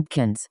country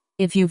bumpkins.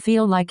 If you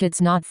feel like it's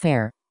not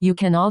fair, you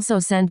can also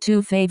send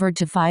 2 favored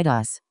to fight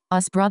us.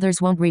 Us brothers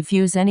won't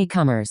refuse any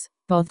comers.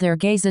 Both their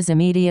gazes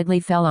immediately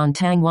fell on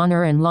Tang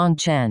Wan'er and Long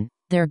Chen,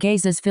 their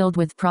gazes filled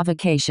with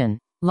provocation.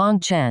 Long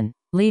Chen,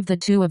 leave the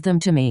 2 of them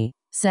to me,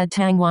 said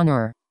Tang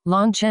Wan'er.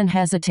 Long Chen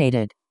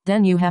hesitated.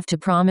 Then you have to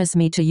promise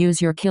me to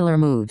use your killer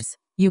moves.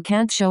 You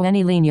can't show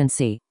any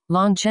leniency.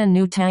 Long Chen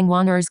knew Tang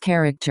Wan'er's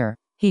character.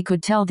 He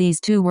could tell these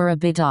 2 were a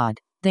bit odd.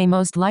 They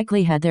most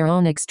likely had their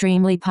own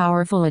extremely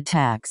powerful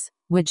attacks,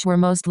 which were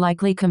most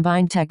likely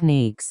combined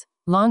techniques.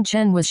 Long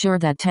Chen was sure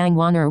that Tang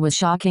Wan'er was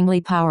shockingly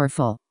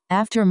powerful.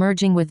 After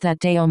merging with that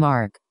Dao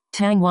mark,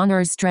 Tang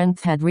Wan'er's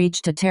strength had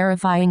reached a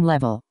terrifying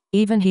level.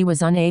 Even he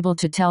was unable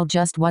to tell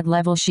just what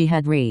level she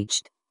had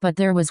reached. But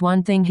there was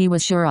one thing he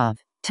was sure of.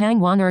 Tang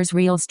Wan'er's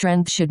real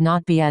strength should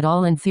not be at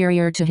all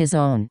inferior to his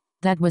own.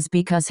 That was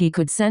because he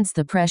could sense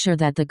the pressure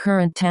that the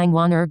current Tang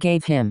Wan'er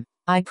gave him.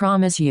 I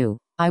promise you,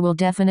 I will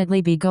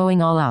definitely be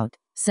going all out,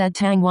 said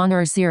Tang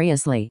Wan'er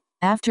seriously.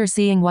 After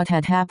seeing what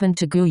had happened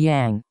to Gu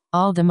Yang,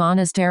 all the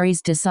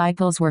monastery's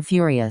disciples were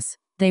furious.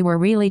 They were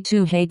really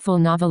too hateful.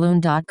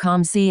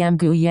 Noveloon.com CM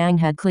Gu Yang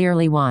had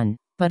clearly won,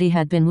 but he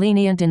had been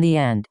lenient in the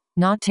end,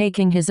 not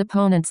taking his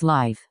opponent's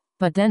life.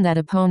 But then that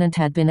opponent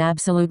had been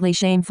absolutely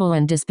shameful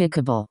and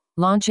despicable,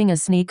 launching a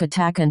sneak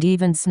attack and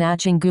even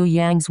snatching Gu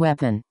Yang's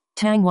weapon.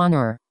 Tang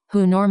Wan'er,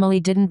 who normally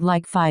didn't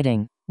like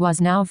fighting,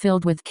 was now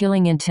filled with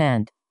killing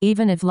intent.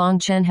 Even if Long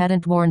Chen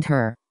hadn't warned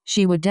her,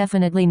 she would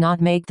definitely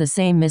not make the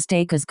same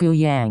mistake as Gu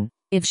Yang.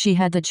 If she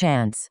had the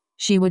chance,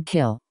 she would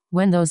kill.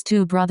 When those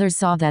 2 brothers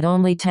saw that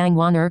only Tang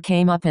Wan'er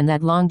came up and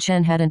that Long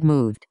Chen hadn't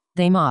moved,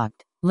 they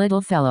mocked.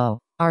 Little fellow,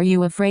 are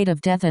you afraid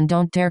of death and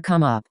don't dare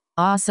come up?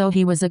 Ah, so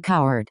he was a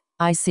coward.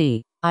 I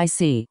see.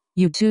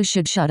 You 2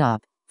 should shut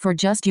up. For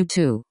just you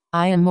 2,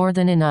 I am more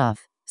than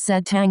enough,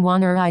 said Tang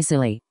Wan'er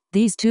icily.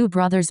 These 2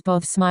 brothers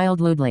both smiled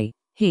lewdly.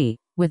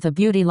 With a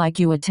beauty like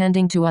you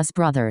attending to us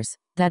brothers,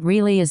 that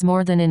really is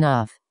more than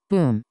enough.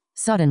 Boom.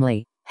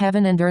 Suddenly,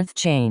 heaven and earth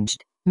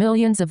changed.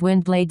 Millions of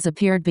wind blades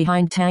appeared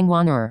behind Tang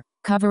Wan'er,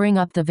 covering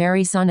up the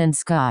very sun and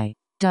sky.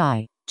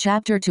 Die.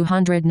 Chapter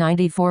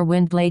 294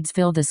 Wind blades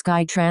fill the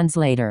sky.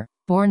 Translator.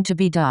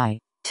 BornToBe die.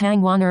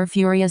 Tang Wan'er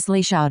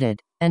furiously shouted,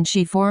 and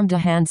she formed a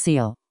hand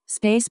seal.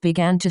 Space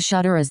began to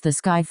shudder as the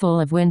sky full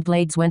of wind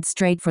blades went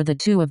straight for the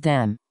 2 of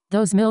them.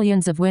 Those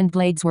millions of wind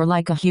blades were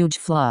like a huge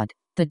flood.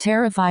 The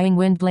terrifying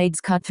wind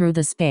blades cut through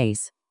the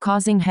space,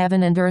 causing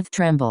heaven and earth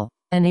tremble.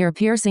 An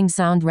ear-piercing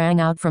sound rang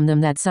out from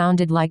them that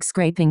sounded like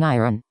scraping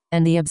iron,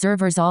 and the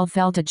observers all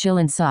felt a chill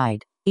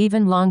inside.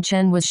 Even Long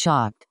Chen was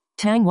shocked.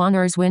 Tang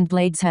Wan'er's wind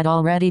blades had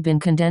already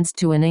been condensed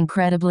to an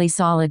incredibly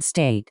solid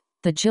state.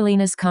 The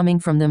chilliness coming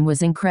from them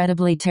was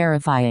incredibly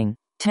terrifying.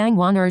 Tang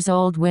Wan'er's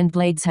old wind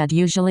blades had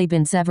usually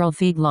been several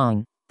feet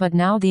long, but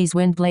now these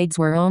wind blades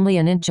were only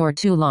an inch or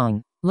 2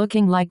 long,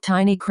 looking like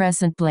tiny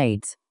crescent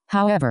blades.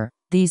 However,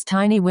 these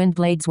tiny wind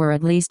blades were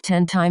at least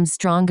 10 times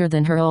stronger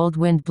than her old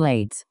wind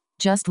blades.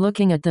 Just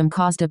looking at them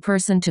caused a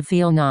person to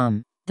feel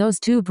numb. Those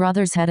 2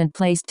 brothers hadn't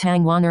placed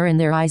Tang Wan'er in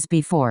their eyes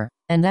before,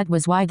 and that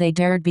was why they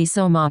dared be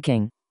so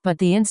mocking. But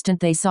the instant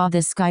they saw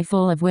this sky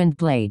full of wind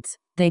blades,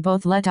 they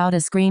both let out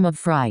a scream of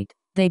fright.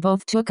 They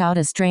both took out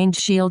a strange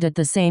shield at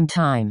the same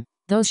time.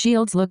 Those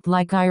shields looked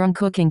like iron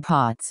cooking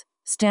pots.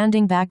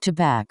 Standing back to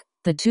back,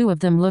 the 2 of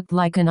them looked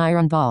like an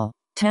iron ball.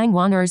 Tang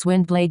Wan'er's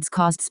wind blades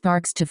caused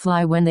sparks to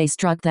fly when they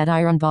struck that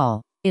iron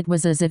ball. It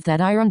was as if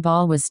that iron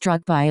ball was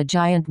struck by a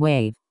giant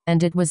wave,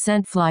 and it was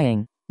sent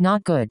flying.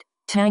 Not good.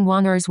 Tang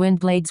Wan'er's wind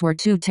blades were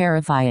too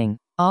terrifying,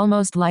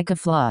 almost like a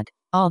flood.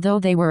 Although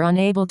they were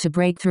unable to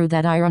break through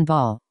that iron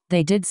ball,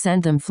 they did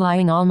send them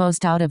flying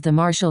almost out of the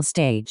martial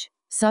stage.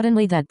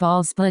 Suddenly that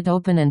ball split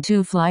open and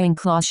 2 flying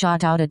claws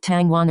shot out at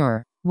Tang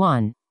Wan'er.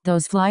 1.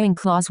 Those flying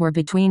claws were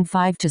between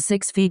 5 to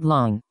 6 feet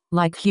long,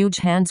 like huge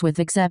hands with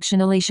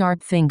exceptionally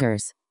sharp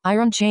fingers.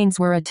 Iron chains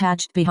were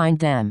attached behind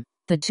them.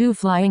 The 2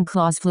 flying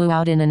claws flew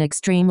out in an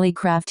extremely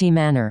crafty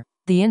manner.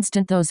 The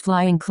instant those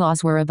flying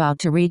claws were about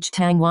to reach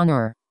Tang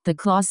Wan'er, the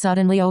claws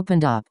suddenly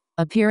opened up,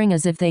 appearing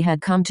as if they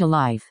had come to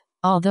life.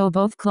 Although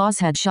both claws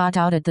had shot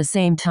out at the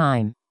same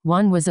time,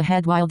 one was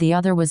ahead while the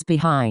other was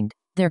behind.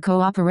 Their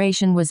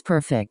cooperation was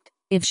perfect.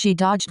 If she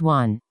dodged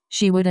one,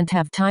 she wouldn't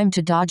have time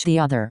to dodge the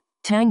other.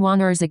 Tang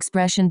Wan'er's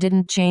expression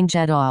didn't change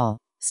at all.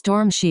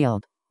 Storm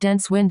shield.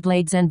 Dense wind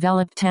blades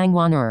enveloped Tang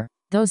Wan'er.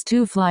 Those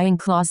 2 flying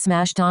claws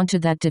smashed onto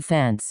that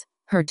defense.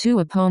 Her 2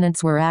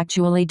 opponents were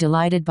actually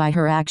delighted by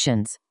her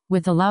actions.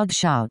 With a loud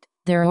shout,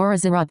 their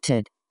auras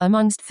erupted.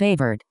 Amongst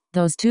favored,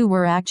 those 2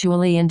 were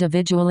actually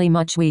individually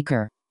much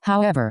weaker.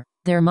 However,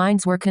 their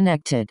minds were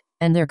connected,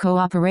 and their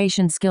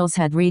cooperation skills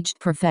had reached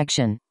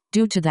perfection.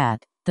 Due to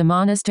that, the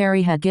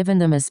monastery had given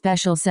them a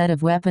special set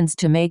of weapons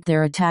to make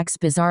their attacks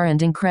bizarre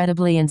and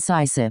incredibly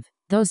incisive.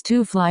 Those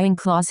 2 flying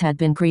claws had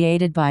been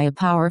created by a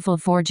powerful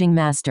forging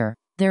master.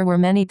 There were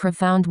many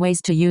profound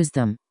ways to use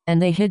them, and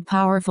they hid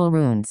powerful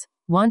runes.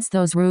 Once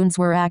those runes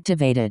were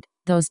activated,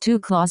 those 2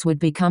 claws would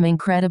become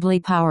incredibly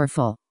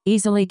powerful,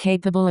 easily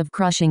capable of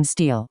crushing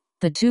steel.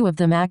 The 2 of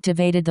them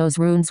activated those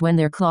runes when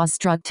their claws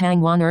struck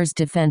Tang Wan'er's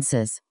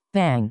defenses.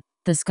 Bang!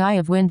 The sky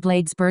of wind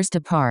blades burst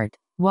apart.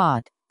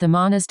 What? The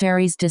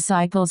monastery's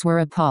disciples were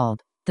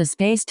appalled. The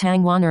space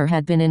Tang Wan'er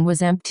had been in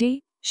was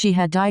empty? She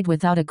had died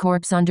without a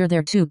corpse under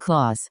their two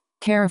claws.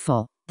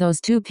 Careful.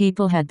 Those two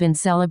people had been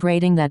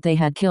celebrating that they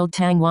had killed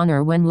Tang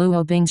Wan'er when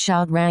Luo Bing's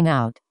shout rang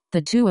out.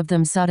 The two of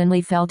them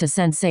suddenly felt a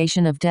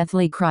sensation of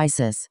deathly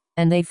crisis,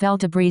 and they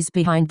felt a breeze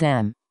behind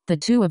them. The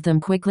two of them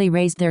quickly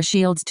raised their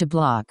shields to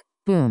block.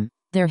 Boom.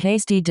 Their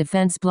hasty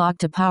defense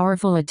blocked a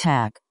powerful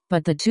attack,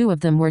 but the two of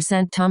them were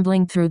sent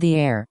tumbling through the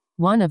air.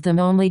 One of them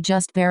only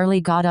just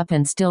barely got up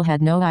and still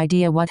had no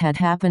idea what had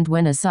happened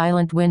when a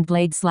silent wind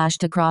blade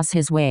slashed across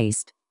his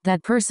waist.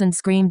 That person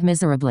screamed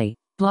miserably.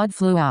 Blood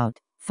flew out,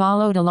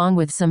 followed along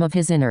with some of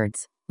his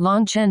innards.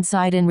 Long Chen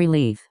sighed in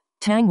relief.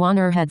 Tang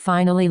Wan'er had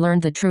finally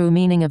learned the true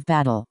meaning of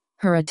battle.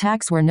 Her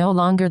attacks were no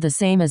longer the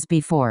same as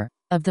before.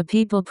 Of the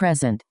people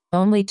present,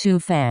 only Tu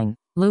Fang,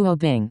 Luo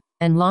Bing,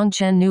 and Long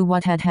Chen knew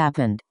what had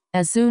happened.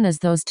 As soon as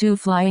those two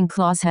flying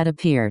claws had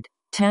appeared,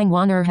 Tang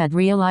Wan'er had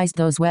realized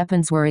those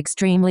weapons were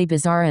extremely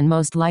bizarre and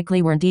most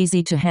likely weren't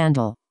easy to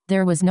handle.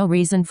 There was no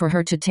reason for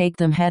her to take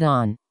them head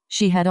on.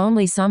 She had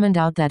only summoned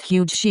out that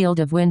huge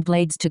shield of wind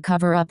blades to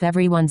cover up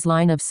everyone's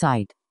line of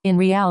sight. In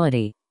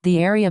reality, the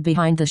area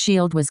behind the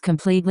shield was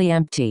completely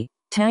empty.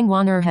 Tang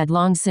Wan'er had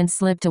long since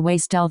slipped away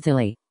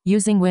stealthily,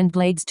 using wind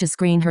blades to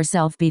screen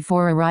herself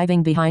before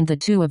arriving behind the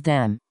two of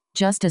them.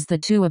 Just as the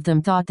two of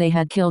them thought they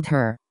had killed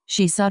her,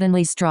 she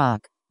suddenly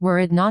struck. Were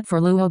it not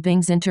for Luo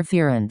Bing's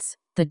interference,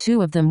 the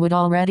two of them would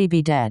already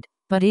be dead.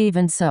 But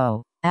even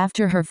so,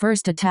 after her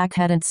first attack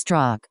hadn't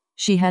struck,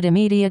 she had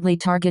immediately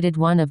targeted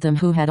one of them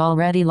who had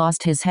already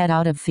lost his head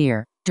out of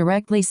fear,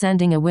 directly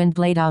sending a wind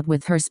blade out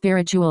with her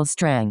spiritual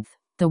strength.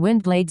 The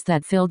wind blades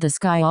that filled the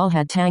sky all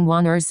had Tang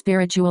Wan'er's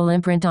spiritual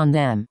imprint on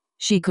them.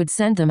 She could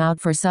send them out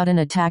for sudden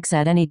attacks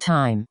at any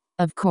time.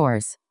 Of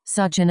course,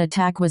 such an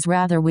attack was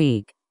rather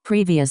weak.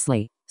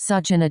 Previously,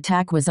 such an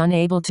attack was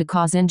unable to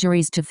cause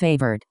injuries to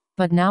favored.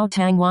 But now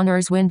Tang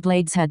Wan'er's wind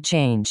blades had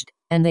changed,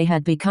 and they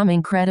had become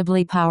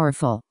incredibly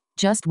powerful.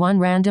 Just one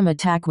random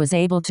attack was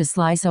able to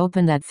slice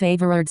open that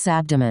favored's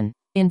abdomen.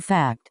 In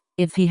fact,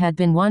 if he had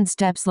been one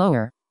step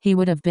slower, he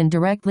would have been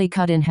directly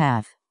cut in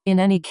half. In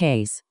any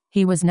case,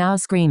 he was now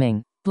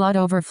screaming, blood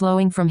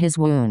overflowing from his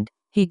wound.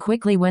 He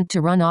quickly went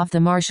to run off the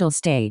martial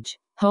stage,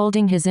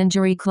 holding his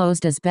injury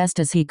closed as best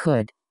as he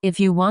could. If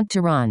you want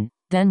to run,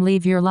 then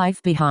leave your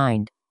life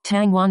behind.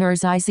 Tang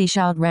Wan'er's icy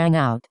shout rang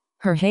out.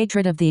 Her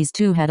hatred of these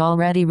two had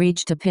already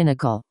reached a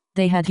pinnacle.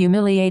 They had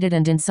humiliated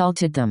and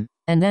insulted them,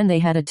 and then they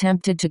had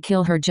attempted to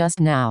kill her just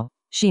now.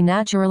 She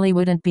naturally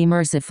wouldn't be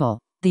merciful.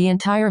 The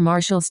entire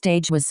martial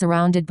stage was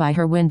surrounded by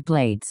her wind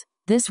blades.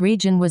 This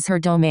region was her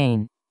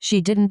domain. She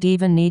didn't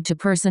even need to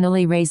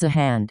personally raise a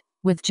hand.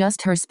 With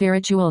just her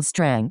spiritual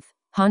strength,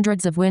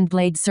 hundreds of wind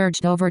blades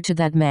surged over to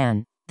that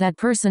man. That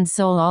person's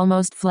soul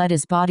almost fled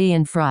his body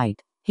in fright.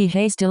 He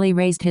hastily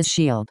raised his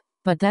shield,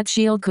 but that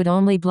shield could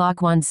only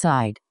block one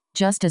side.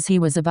 Just as he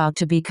was about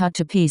to be cut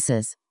to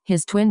pieces,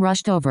 his twin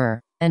rushed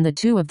over, and the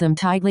two of them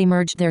tightly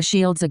merged their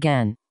shields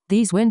again.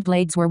 These wind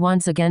blades were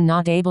once again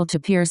not able to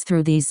pierce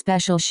through these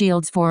special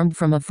shields formed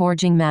from a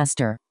forging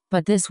master.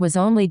 But this was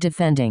only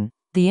defending.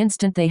 The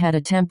instant they had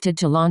attempted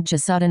to launch a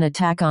sudden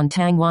attack on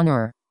Tang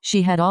Wan'er,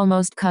 she had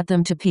almost cut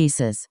them to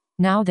pieces.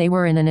 Now they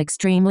were in an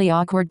extremely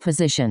awkward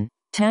position.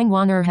 Tang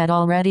Wan'er had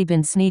already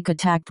been sneak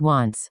attacked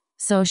once,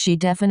 so she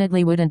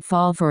definitely wouldn't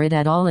fall for it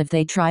at all if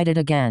they tried it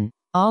again.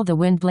 All the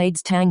wind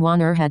blades Tang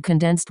Wan'er had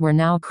condensed were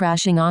now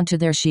crashing onto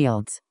their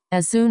shields.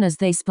 As soon as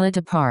they split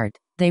apart,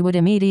 they would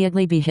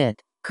immediately be hit.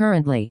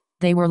 Currently,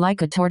 they were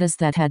like a tortoise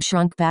that had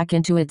shrunk back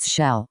into its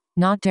shell,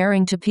 not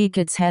daring to peek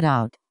its head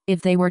out.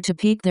 If they were to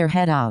peek their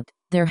head out,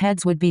 their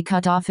heads would be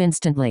cut off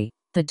instantly.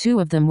 The two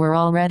of them were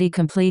already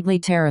completely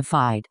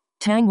terrified.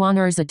 Tang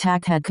Wan'er's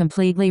attack had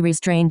completely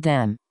restrained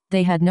them.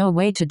 They had no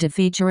way to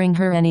defeat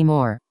her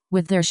anymore.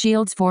 With their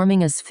shields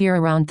forming a sphere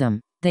around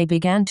them, they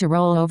began to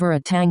roll over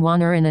at Tang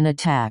Wan'er in an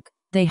attack.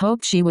 They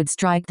hoped she would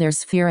strike their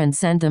sphere and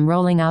send them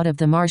rolling out of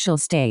the martial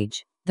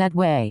stage. That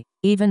way,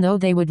 even though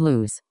they would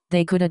lose,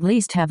 they could at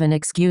least have an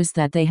excuse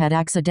that they had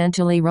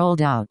accidentally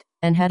rolled out,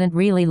 and hadn't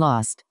really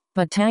lost.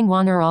 But Tang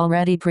Wan'er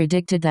already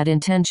predicted that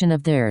intention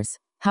of theirs.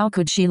 How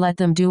could she let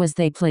them do as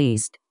they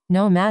pleased?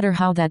 No matter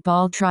how that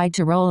ball tried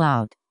to roll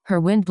out, her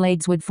wind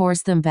blades would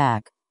force them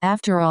back.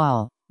 After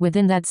all,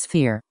 within that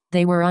sphere,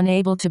 they were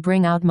unable to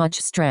bring out much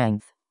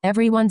strength.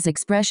 Everyone's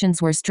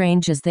expressions were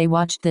strange as they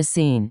watched this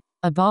scene.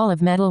 A ball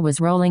of metal was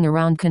rolling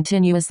around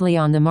continuously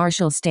on the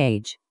martial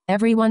stage.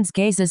 Everyone's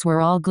gazes were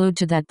all glued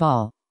to that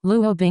ball.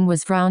 Luo Bing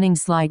was frowning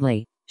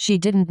slightly. She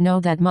didn't know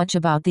that much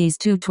about these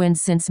two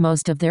twins since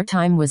most of their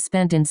time was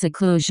spent in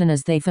seclusion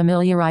as they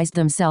familiarized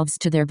themselves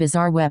to their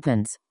bizarre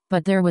weapons.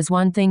 But there was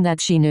one thing that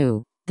she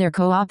knew. Their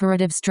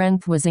cooperative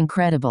strength was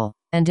incredible,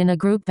 and in a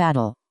group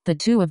battle, the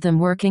two of them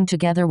working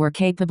together were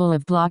capable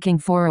of blocking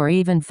 4 or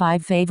even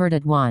 5 favored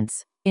at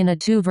once. In a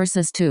 2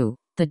 versus 2,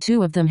 the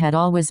two of them had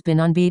always been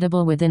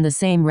unbeatable within the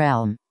same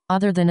realm.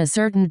 Other than a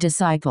certain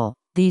disciple,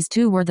 these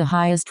two were the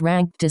highest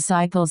ranked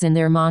disciples in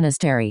their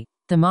monastery.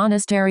 The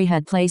monastery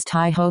had placed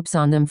high hopes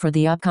on them for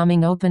the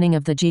upcoming opening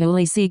of the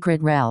Jiuli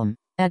secret realm.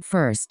 At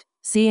first,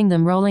 seeing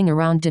them rolling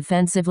around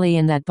defensively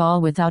in that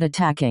ball without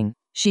attacking,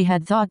 she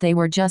had thought they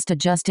were just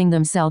adjusting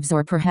themselves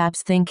or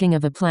perhaps thinking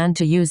of a plan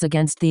to use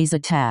against these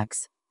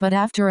attacks. But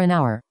after an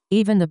hour,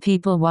 even the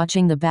people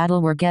watching the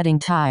battle were getting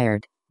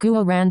tired.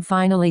 Guo Ran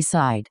finally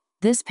sighed.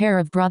 This pair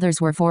of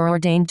brothers were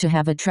foreordained to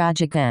have a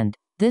tragic end.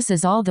 This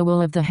is all the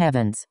will of the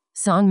heavens.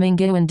 Song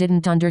Mingyuan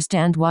didn't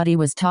understand what he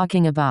was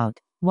talking about.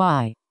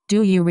 Why?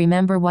 Do you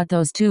remember what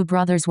those two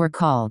brothers were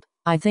called?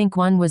 I think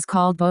one was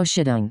called Bo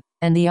Shidong,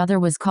 and the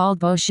other was called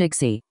Bo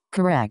Shixi.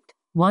 Correct.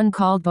 One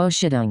called Bo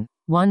Shidong,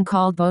 one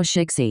called Bo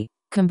Shixi.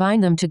 Combine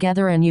them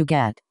together and you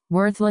get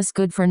worthless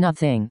good for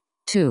nothing.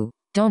 2.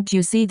 Don't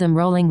you see them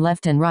rolling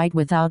left and right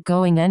without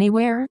going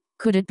anywhere?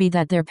 Could it be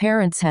that their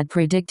parents had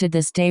predicted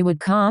this day would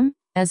come?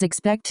 As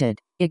expected,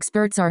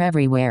 experts are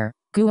everywhere,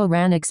 Guo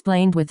Ran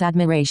explained with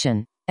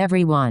admiration.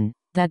 Everyone.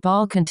 That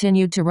ball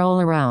continued to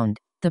roll around.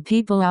 The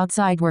people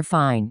outside were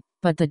fine,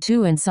 but the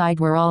two inside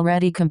were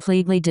already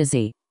completely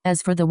dizzy.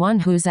 As for the one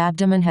whose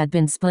abdomen had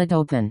been split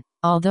open,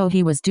 although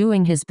he was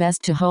doing his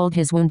best to hold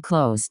his wound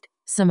closed,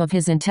 some of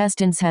his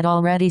intestines had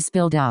already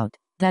spilled out.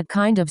 That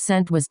kind of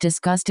scent was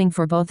disgusting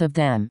for both of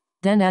them.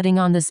 Then adding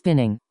on the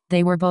spinning,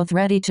 they were both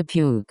ready to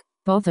puke.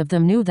 Both of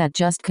them knew that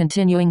just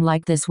continuing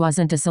like this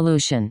wasn't a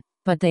solution,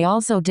 but they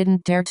also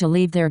didn't dare to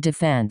leave their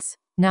defense.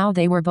 Now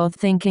they were both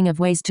thinking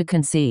of ways to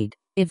concede.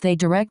 If they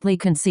directly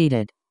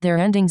conceded, their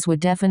endings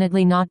would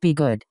definitely not be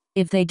good.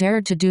 If they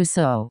dared to do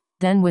so,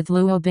 then with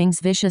Luo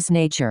Bing's vicious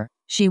nature,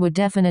 she would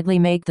definitely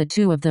make the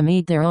two of them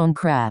eat their own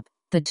crap.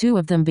 The two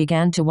of them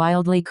began to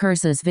wildly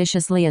curse as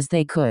viciously as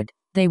they could.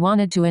 They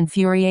wanted to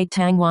infuriate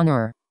Tang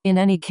Wan'er. In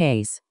any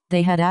case,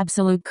 they had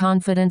absolute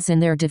confidence in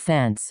their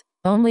defense.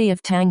 Only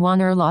if Tang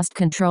Wan'er lost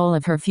control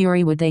of her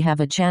fury would they have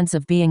a chance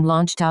of being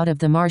launched out of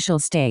the martial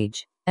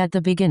stage. At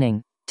the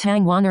beginning,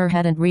 Tang Wan'er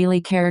hadn't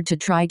really cared to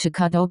try to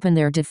cut open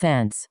their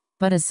defense.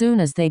 But as soon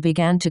as they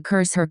began to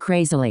curse her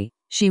crazily,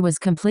 she was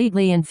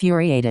completely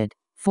infuriated.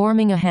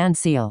 Forming a hand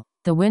seal,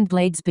 the wind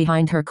blades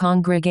behind her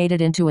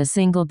congregated into a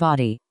single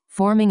body,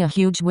 forming a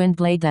huge wind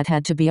blade that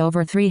had to be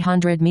over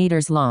 300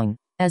 meters long.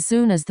 As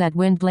soon as that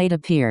wind blade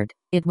appeared,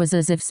 it was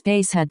as if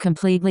space had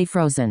completely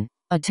frozen.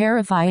 A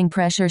terrifying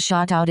pressure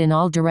shot out in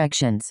all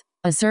directions.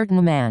 A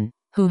certain man,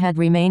 who had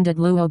remained at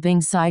Luo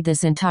Bing's side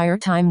this entire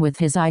time with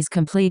his eyes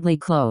completely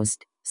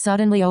closed,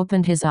 suddenly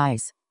opened his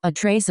eyes. A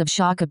trace of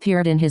shock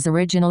appeared in his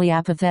originally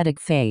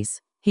apathetic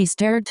face. He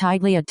stared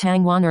tightly at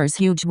Tang Wan'er's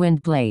huge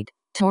wind blade.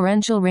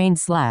 Torrential Rain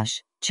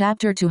Slash.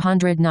 Chapter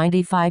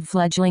 295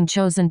 Fledgling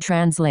Chosen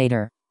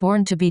Translator.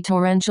 Born to be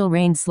Torrential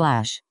Rain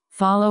Slash.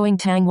 Following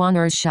Tang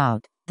Wan'er's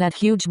shout, that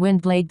huge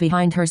wind blade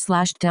behind her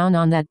slashed down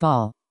on that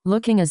ball,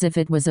 looking as if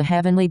it was a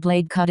heavenly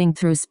blade cutting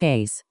through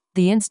space.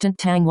 The instant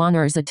Tang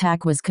Wan'er's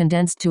attack was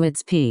condensed to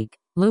its peak,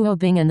 Luo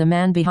Bing and the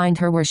man behind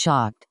her were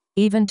shocked.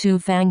 Even Tu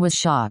Fang was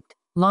shocked.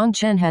 Long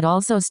Chen had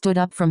also stood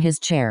up from his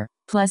chair,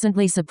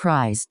 pleasantly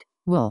surprised.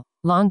 Will.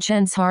 Long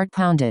Chen's heart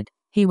pounded.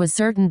 He was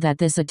certain that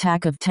this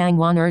attack of Tang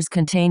Wan'er's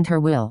contained her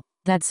will.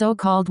 That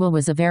so-called will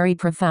was a very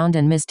profound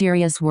and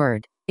mysterious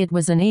word. It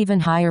was an even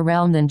higher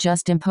realm than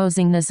just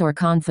imposingness or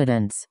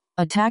confidence.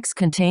 Attacks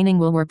containing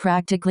will were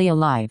practically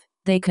alive.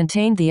 They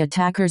contained the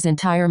attacker's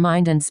entire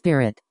mind and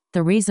spirit.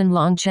 The reason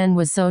Long Chen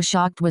was so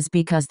shocked was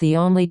because the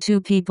only two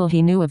people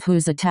he knew of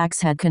whose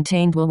attacks had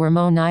contained will were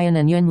Mo Nian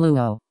and Yun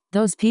Luo.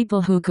 Those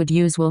people who could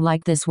use will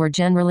like this were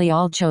generally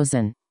all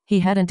chosen. He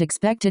hadn't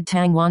expected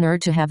Tang Wan'er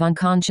to have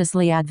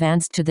unconsciously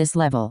advanced to this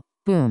level.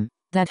 Boom.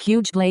 That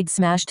huge blade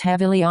smashed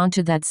heavily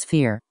onto that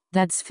sphere.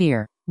 That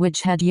sphere,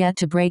 which had yet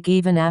to break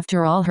even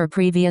after all her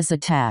previous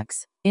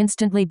attacks,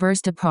 instantly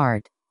burst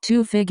apart.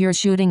 Two figures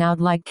shooting out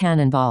like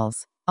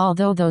cannonballs.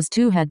 Although those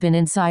two had been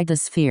inside the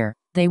sphere,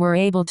 they were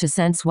able to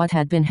sense what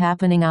had been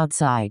happening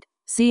outside.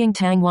 Seeing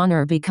Tang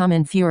Wan'er become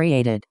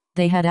infuriated,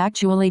 they had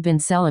actually been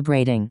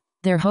celebrating.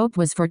 Their hope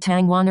was for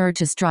Tang Wan'er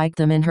to strike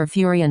them in her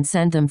fury and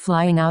send them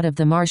flying out of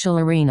the martial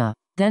arena.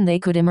 Then they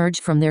could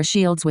emerge from their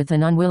shields with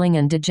an unwilling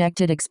and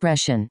dejected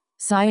expression,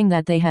 sighing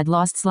that they had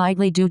lost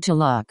slightly due to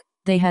luck.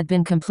 They had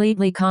been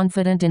completely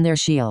confident in their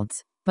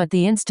shields. But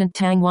the instant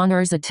Tang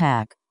Wan'er's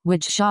attack,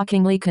 which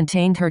shockingly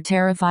contained her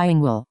terrifying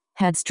will,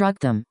 had struck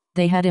them,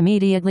 they had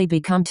immediately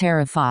become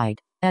terrified.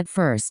 At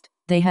first,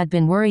 they had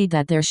been worried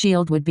that their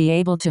shield would be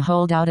able to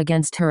hold out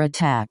against her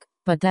attack,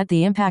 but that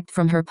the impact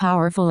from her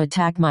powerful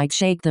attack might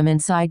shake them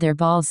inside their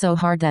balls so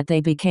hard that they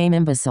became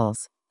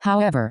imbeciles.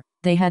 However,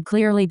 they had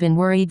clearly been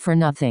worried for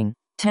nothing.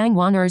 Tang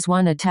Wan'er's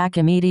one attack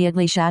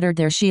immediately shattered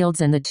their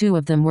shields and the two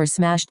of them were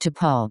smashed to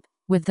pulp.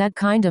 With that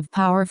kind of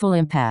powerful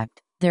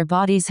impact, their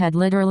bodies had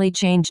literally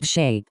changed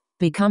shape,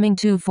 becoming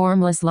two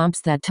formless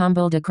lumps that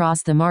tumbled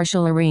across the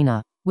martial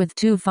arena. With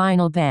two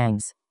final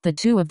bangs, the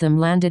two of them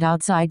landed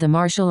outside the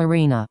martial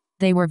arena.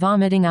 They were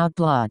vomiting out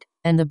blood,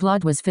 and the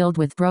blood was filled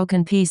with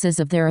broken pieces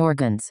of their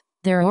organs.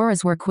 Their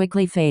auras were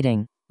quickly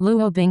fading.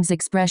 Luo Bing's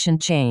expression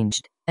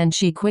changed, and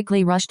she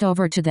quickly rushed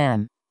over to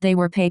them. They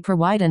were paper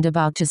white and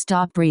about to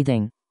stop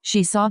breathing.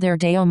 She saw their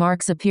Dao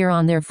marks appear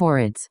on their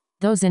foreheads.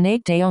 Those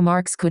innate Deo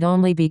marks could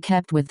only be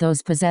kept with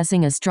those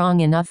possessing a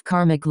strong enough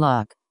karmic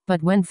luck,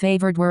 but when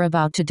favored were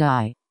about to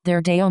die,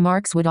 their Deo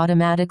marks would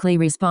automatically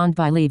respond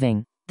by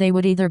leaving. They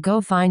would either go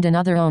find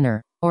another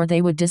owner, or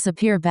they would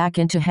disappear back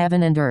into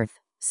heaven and earth.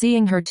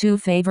 Seeing her two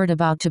favored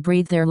about to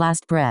breathe their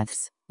last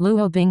breaths,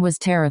 Luo Bing was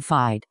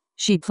terrified.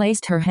 She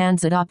placed her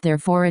hands atop their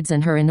foreheads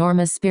and her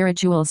enormous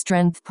spiritual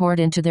strength poured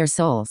into their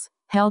souls,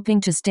 helping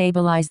to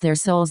stabilize their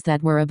souls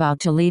that were about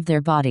to leave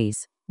their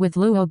bodies. With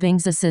Luo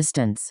Bing's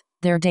assistance,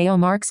 their Deo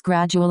marks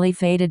gradually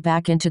faded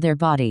back into their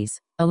bodies,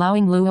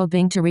 allowing Luo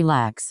Bing to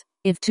relax.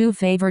 If two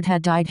favored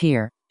had died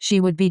here, she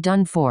would be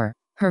done for.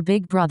 Her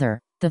big brother,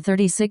 the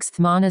 36th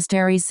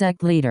monastery's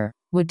sect leader,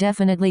 would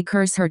definitely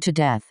curse her to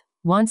death.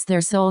 Once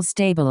their souls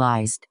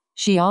stabilized,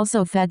 she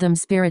also fed them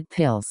spirit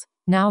pills.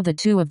 Now the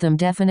two of them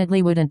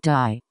definitely wouldn't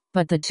die,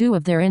 but the two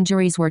of their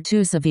injuries were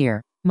too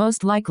severe.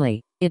 Most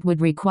likely, it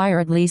would require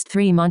at least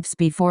 3 months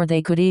before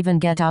they could even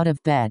get out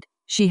of bed.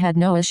 She had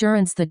no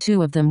assurance the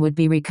two of them would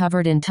be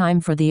recovered in time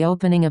for the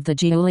opening of the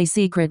Jiuli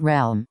secret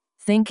realm.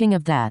 Thinking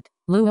of that,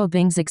 Luo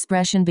Bing's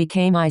expression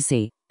became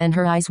icy, and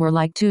her eyes were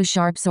like two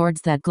sharp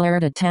swords that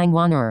glared at Tang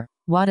Wan'er.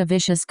 What a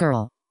vicious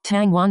girl.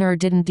 Tang Wan'er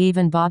didn't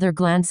even bother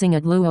glancing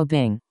at Luo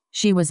Bing.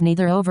 She was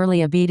neither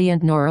overly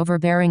obedient nor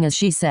overbearing as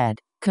she said.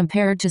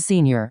 Compared to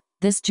senior,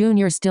 this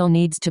junior still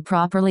needs to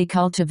properly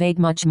cultivate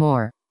much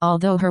more.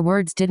 Although her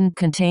words didn't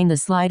contain the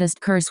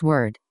slightest curse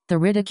word, the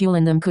ridicule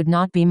in them could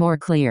not be more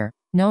clear.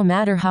 No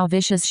matter how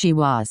vicious she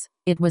was,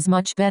 it was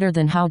much better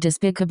than how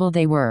despicable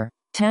they were.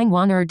 Tang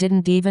Wan'er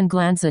didn't even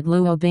glance at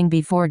Luo Bing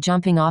before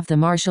jumping off the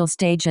martial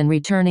stage and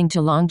returning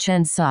to Long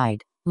Chen's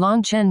side.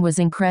 Long Chen was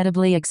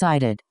incredibly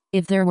excited.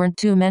 If there weren't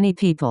too many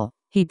people,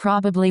 he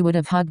probably would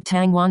have hugged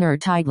Tang Wan'er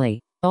tightly.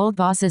 Old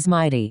boss is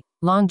mighty.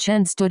 Long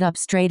Chen stood up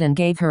straight and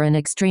gave her an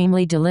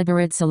extremely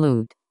deliberate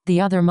salute.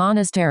 The other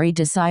monastery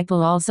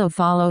disciple also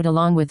followed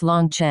along with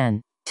Long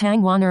Chen.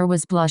 Tang Wan'er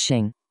was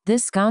blushing.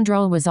 This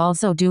scoundrel was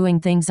also doing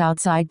things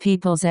outside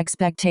people's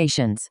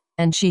expectations,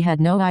 and she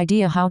had no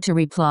idea how to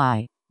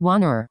reply.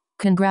 Wan'er,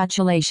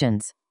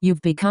 congratulations.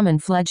 You've become an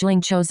fledgling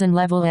chosen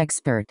level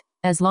expert.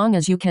 As long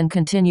as you can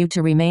continue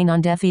to remain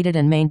undefeated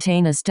and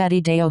maintain a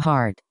steady Deo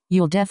heart,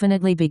 you'll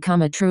definitely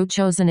become a true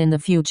chosen in the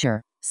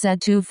future,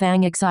 said Tu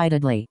Fang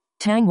excitedly.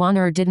 Tang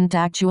Wan'er didn't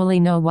actually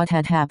know what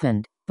had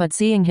happened, but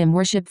seeing him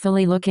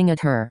worshipfully looking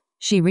at her,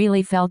 she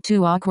really felt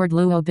too awkward.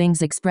 Luo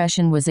Bing's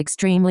expression was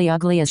extremely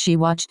ugly as she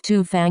watched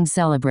Tu Fang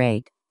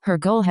celebrate. Her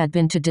goal had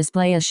been to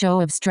display a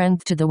show of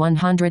strength to the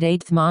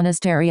 108th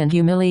monastery and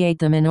humiliate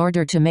them in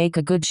order to make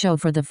a good show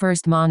for the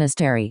first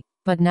monastery.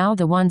 But now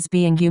the ones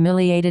being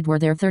humiliated were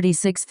their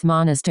 36th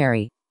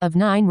monastery. Of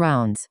 9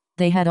 rounds,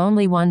 they had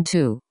only won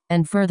 2,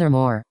 and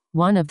furthermore,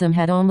 one of them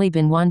had only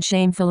been won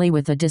shamefully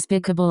with a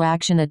despicable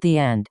action at the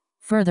end.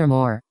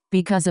 Furthermore,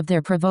 because of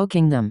their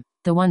provoking them,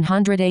 the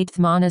 108th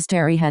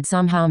monastery had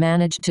somehow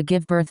managed to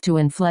give birth to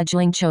an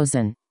fledgling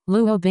chosen.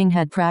 Luo Bing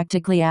had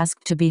practically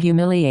asked to be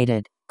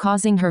humiliated,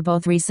 causing her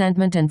both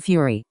resentment and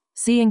fury.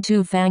 Seeing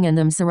Tu Fang and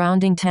them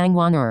surrounding Tang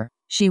Wan'er,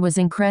 she was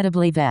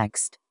incredibly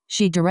vexed.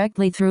 She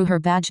directly threw her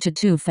badge to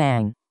Tu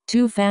Fang.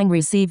 Tu Fang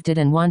received it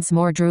and once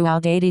more drew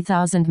out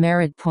 80,000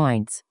 merit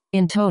points.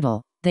 In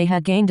total, they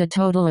had gained a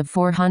total of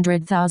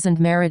 400,000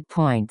 merit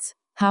points.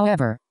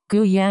 However,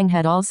 Gu Yang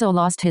had also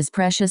lost his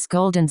precious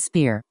golden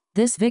spear.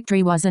 This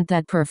victory wasn't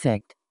that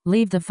perfect.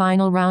 Leave the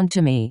final round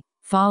to me.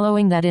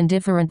 Following that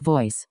indifferent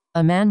voice,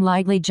 a man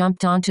lightly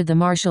jumped onto the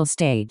martial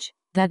stage.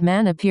 That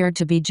man appeared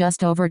to be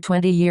just over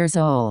 20 years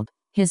old.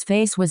 His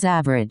face was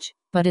average,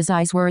 but his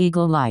eyes were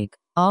eagle-like,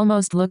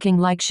 almost looking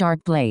like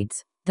sharp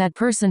blades. That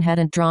person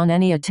hadn't drawn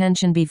any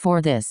attention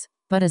before this,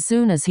 but as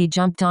soon as he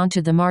jumped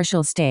onto the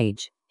martial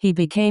stage, he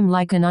became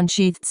like an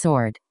unsheathed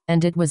sword,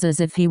 and it was as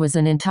if he was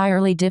an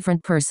entirely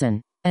different person.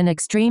 An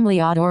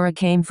extremely odd aura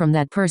came from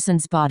that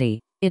person's body.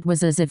 It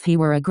was as if he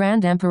were a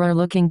grand emperor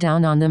looking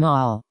down on them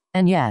all.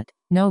 And yet,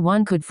 no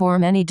one could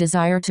form any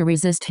desire to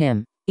resist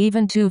him.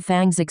 Even Tu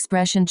Fang's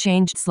expression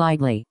changed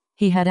slightly.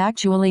 He had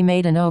actually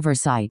made an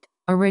oversight.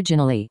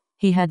 Originally,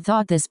 he had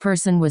thought this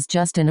person was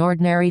just an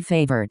ordinary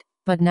favored.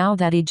 But now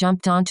that he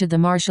jumped onto the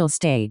martial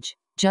stage,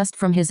 just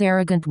from his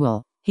arrogant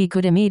will, he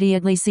could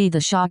immediately see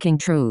the shocking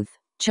truth.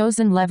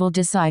 Chosen level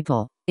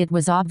disciple. It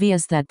was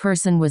obvious that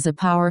person was a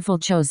powerful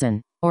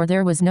chosen, or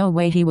there was no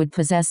way he would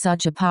possess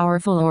such a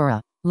powerful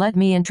aura. Let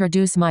me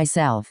introduce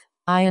myself.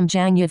 I am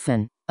Zhang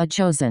Yifan, a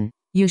chosen.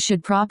 You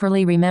should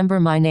properly remember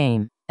my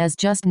name, as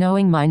just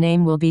knowing my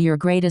name will be your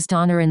greatest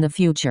honor in the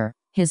future.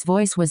 His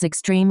voice was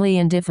extremely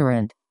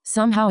indifferent.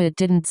 Somehow it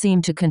didn't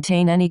seem to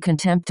contain any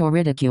contempt or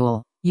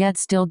ridicule, yet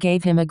still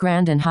gave him a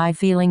grand and high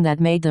feeling that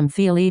made them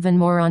feel even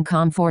more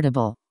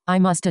uncomfortable. I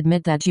must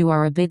admit that you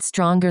are a bit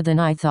stronger than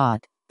I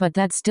thought, but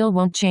that still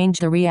won't change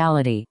the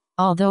reality.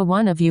 Although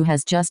one of you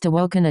has just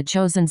awoken a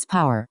chosen's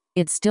power,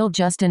 it's still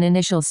just an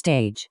initial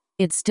stage.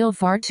 It's still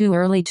far too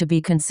early to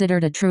be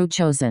considered a true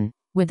chosen.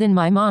 Within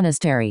my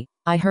monastery,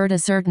 I heard a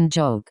certain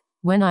joke.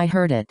 When I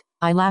heard it,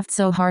 I laughed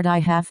so hard I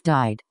half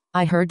died.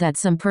 I heard that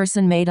some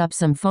person made up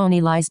some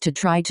phony lies to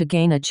try to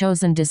gain a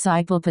chosen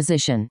disciple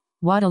position.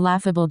 What a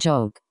laughable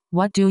joke.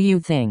 What do you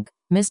think,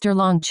 Mr.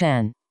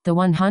 Longchen? The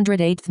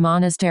 108th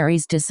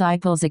monastery's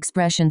disciples'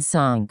 expressions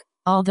sunk.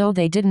 Although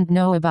they didn't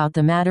know about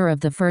the matter of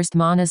the first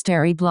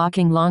monastery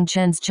blocking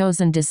Longchen's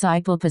chosen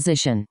disciple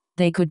position,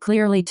 they could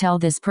clearly tell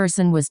this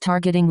person was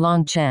targeting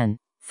Longchen.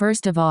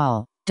 First of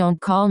all, don't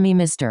call me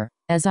Mr.,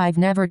 as I've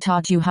never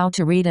taught you how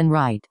to read and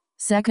write.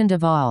 Second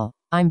of all,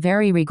 I'm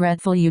very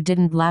regretful you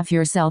didn't laugh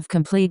yourself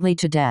completely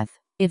to death.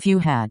 If you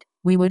had,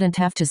 we wouldn't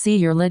have to see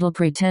your little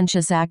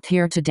pretentious act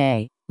here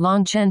today.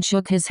 Longchen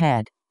shook his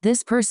head.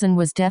 This person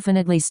was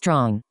definitely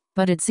strong,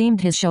 but it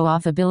seemed his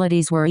show-off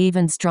abilities were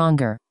even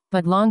stronger.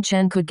 But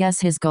Longchen could guess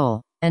his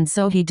goal, and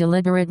so he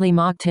deliberately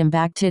mocked him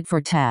back tit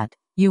for tat.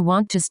 You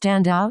want to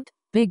stand out?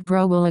 Big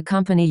bro will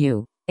accompany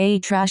you. A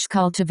trash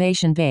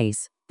cultivation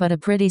base, but a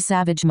pretty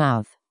savage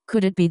mouth.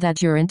 Could it be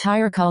that your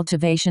entire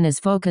cultivation is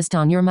focused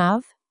on your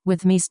mouth?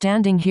 With me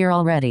standing here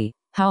already,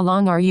 how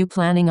long are you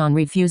planning on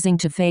refusing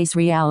to face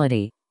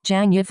reality?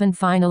 Zhang Yifan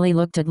finally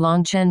looked at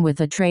Longchen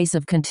with a trace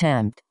of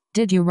contempt.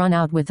 Did you run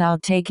out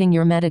without taking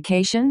your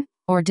medication?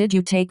 Or did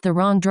you take the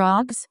wrong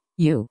drugs?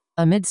 You,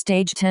 a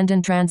mid-stage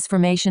tendon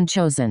transformation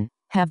chosen,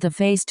 have the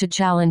face to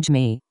challenge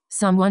me,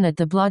 someone at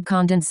the blood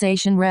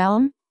condensation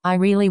realm? I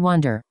really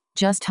wonder,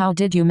 just how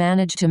did you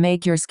manage to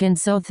make your skin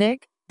so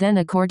thick? Then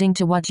according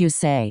to what you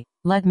say,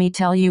 let me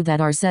tell you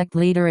that our sect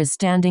leader is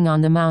standing on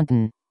the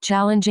mountain,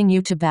 challenging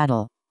you to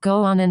battle.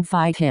 Go on and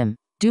fight him.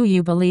 Do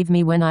you believe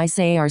me when I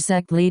say our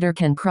sect leader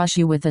can crush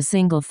you with a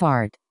single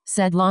fart?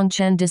 Said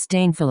Longchen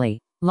disdainfully.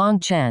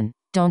 Longchen,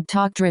 don't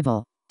talk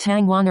drivel.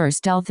 Tang Wan'er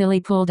stealthily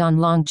pulled on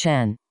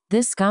Longchen.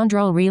 This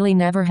scoundrel really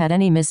never had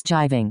any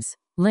misgivings.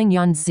 Ling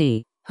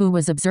Yunzi, who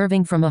was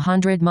observing from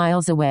 100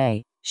 miles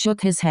away, shook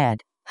his head.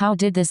 How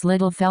did this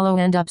little fellow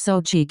end up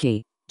so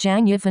cheeky?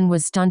 Zhang Yifan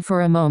was stunned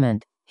for a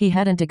moment. He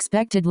hadn't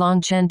expected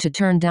Longchen to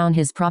turn down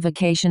his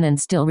provocation and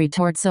still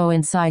retort so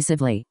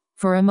incisively.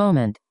 For a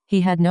moment,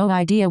 he had no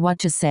idea what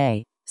to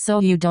say. So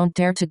you don't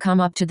dare to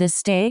come up to this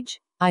stage?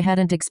 I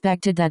hadn't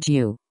expected that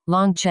you,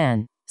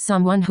 Longchen,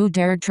 someone who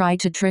dared try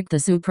to trick the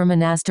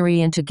supermonastery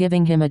into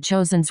giving him a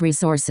chosen's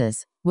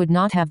resources, would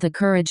not have the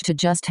courage to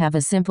just have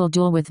a simple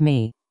duel with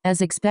me.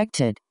 As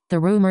expected, the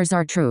rumors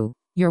are true.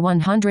 Your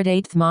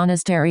 108th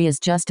monastery is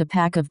just a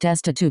pack of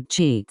destitute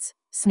cheats,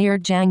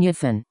 sneered Zhang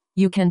Yifan.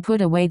 You can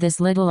put away this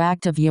little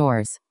act of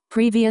yours.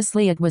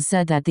 Previously it was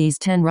said that these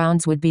 10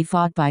 rounds would be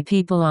fought by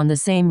people on the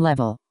same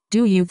level.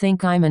 Do you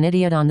think I'm an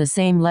idiot on the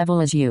same level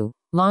as you?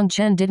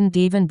 Longchen didn't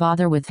even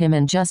bother with him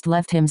and just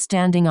left him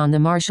standing on the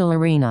martial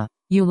arena.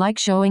 You like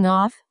showing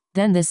off?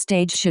 Then this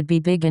stage should be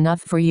big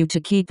enough for you to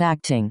keep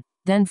acting.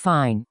 Then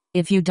fine.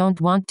 If you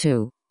don't want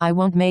to, I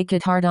won't make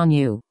it hard on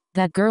you.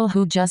 That girl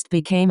who just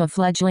became a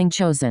fledgling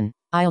chosen,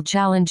 I'll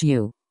challenge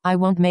you. I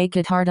won't make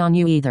it hard on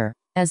you either.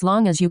 As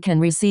long as you can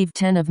receive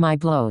 10 of my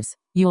blows,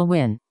 you'll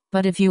win.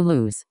 But if you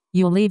lose,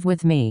 you'll leave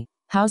with me.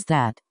 How's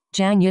that?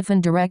 Zhang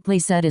Yifan directly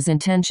set his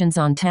intentions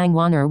on Tang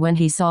Wan'er when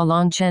he saw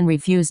Longchen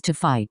refuse to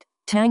fight.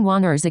 Tang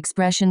Wan'er's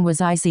expression was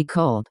icy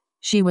cold.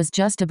 She was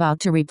just about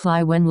to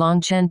reply when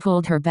Longchen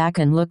pulled her back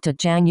and looked at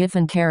Zhang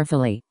Yifan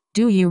carefully.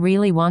 Do you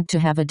really want to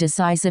have a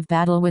decisive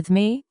battle with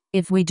me?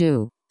 If we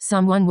do,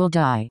 someone will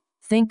die.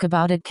 Think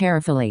about it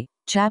carefully.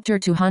 Chapter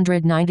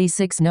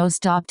 296 No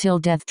Stop Till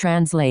Death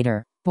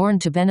Translator.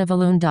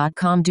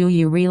 BornToBe.com. Do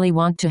you really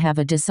want to have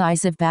a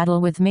decisive battle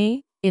with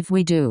me? If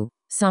we do,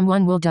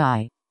 someone will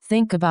die.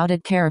 Think about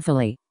it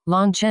carefully.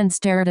 Longchen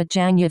stared at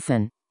Zhang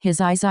Yifan,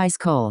 his eyes ice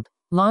cold.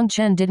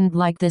 Longchen didn't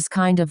like this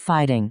kind of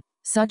fighting.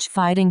 Such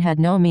fighting had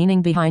no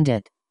meaning behind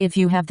it. If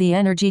you have the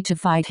energy to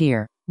fight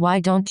here, why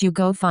don't you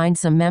go find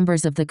some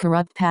members of the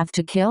corrupt path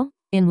to kill?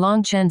 In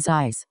Longchen's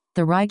eyes,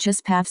 the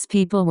righteous path's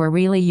people were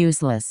really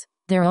useless.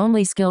 Their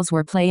only skills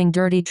were playing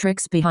dirty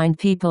tricks behind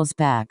people's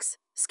backs,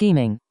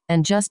 scheming,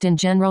 and just in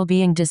general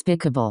being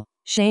despicable,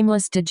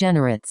 shameless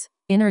degenerates.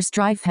 Inner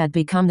strife had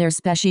become their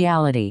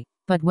speciality,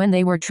 but when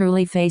they were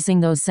truly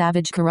facing those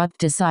savage corrupt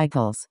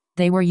disciples,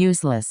 they were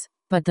useless.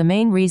 But the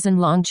main reason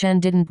Longchen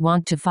didn't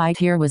want to fight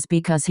here was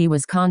because he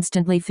was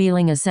constantly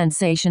feeling a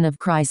sensation of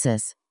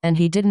crisis, and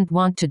he didn't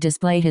want to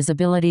display his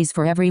abilities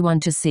for everyone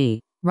to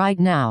see. Right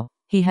now,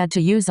 he had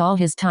to use all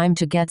his time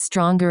to get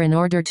stronger in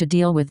order to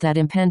deal with that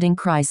impending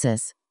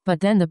crisis. But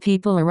then the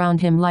people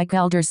around him like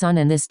Elder Sun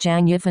and this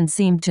Zhang Yifan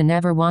seemed to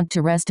never want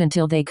to rest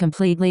until they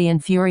completely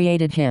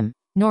infuriated him.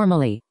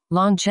 Normally,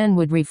 Longchen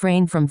would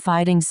refrain from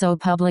fighting so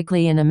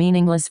publicly in a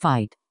meaningless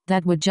fight.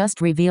 That would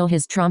just reveal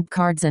his trump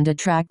cards and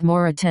attract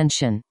more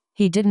attention.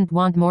 He didn't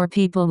want more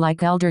people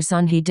like Elder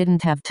Sun. He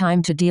didn't have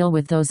time to deal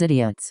with those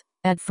idiots.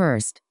 At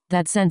first,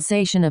 that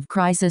sensation of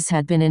crisis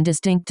had been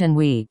indistinct and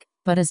weak,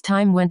 but as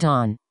time went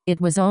on,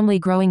 it was only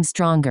growing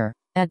stronger.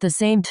 At the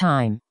same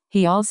time,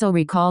 he also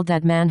recalled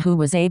that man who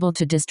was able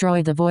to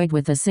destroy the void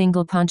with a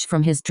single punch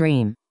from his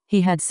dream.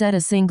 He had said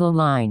a single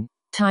line,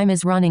 "Time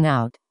is running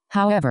out."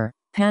 However,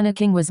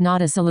 panicking was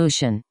not a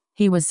solution.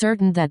 He was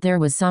certain that there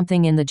was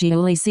something in the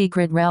Jiuli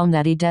secret realm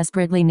that he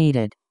desperately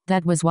needed.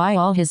 That was why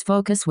all his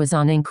focus was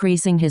on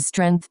increasing his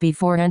strength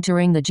before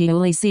entering the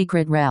Jiuli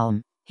secret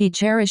realm. He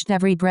cherished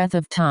every breath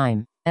of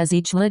time. as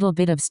each little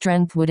bit of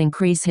strength would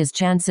increase his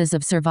chances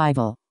of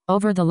survival.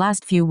 Over the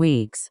last few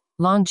weeks,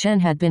 Long Chen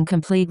had been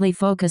completely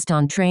focused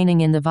on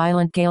training in the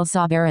violent Gale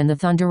Saber and the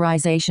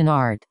thunderization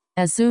art.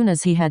 As soon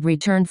as he had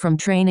returned from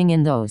training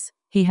in those,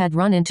 he had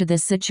run into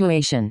this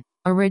situation.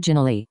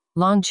 Originally,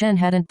 Long Chen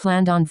hadn't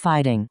planned on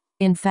fighting.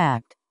 In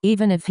fact,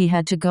 even if he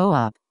had to go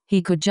up,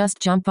 he could just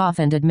jump off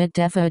and admit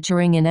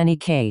defeaturing in any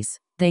case.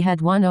 They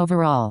had won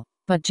overall.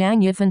 But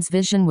Zhang Yufan's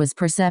vision was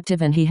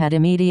perceptive and he had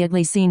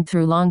immediately seen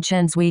through Long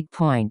Chen's weak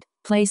point,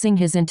 placing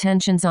his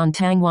intentions on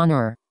Tang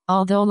Wan'er.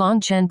 Although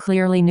Long Chen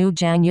clearly knew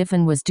Zhang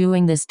Yufan was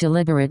doing this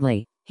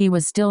deliberately, he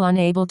was still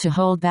unable to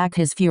hold back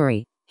his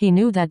fury. He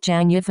knew that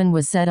Zhang Yufan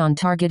was set on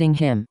targeting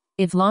him.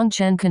 If Long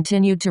Chen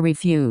continued to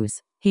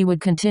refuse, he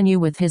would continue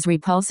with his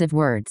repulsive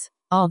words.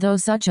 Although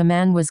such a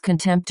man was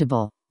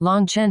contemptible,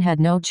 Long Chen had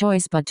no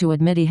choice but to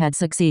admit he had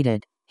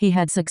succeeded. He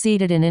had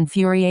succeeded in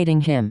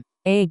infuriating him.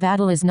 A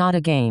battle is not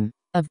a game.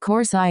 Of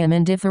course I am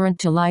indifferent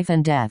to life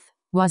and death.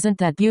 Wasn't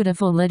that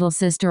beautiful little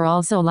sister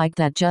also like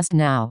that just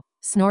now?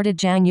 Snorted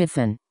Zhang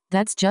Yufan.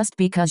 That's just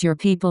because your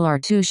people are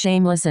too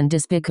shameless and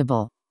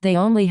despicable. They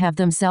only have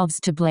themselves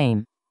to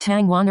blame.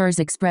 Tang Wan'er's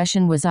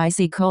expression was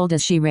icy cold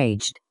as she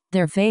raged.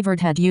 Their favorite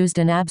had used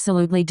an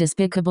absolutely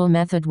despicable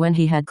method when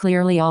he had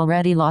clearly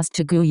already lost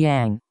to Gu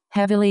Yang,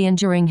 heavily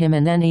injuring him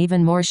and then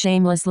even more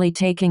shamelessly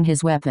taking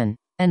his weapon.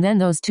 And then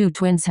those two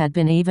twins had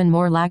been even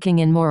more lacking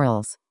in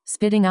morals,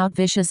 spitting out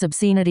vicious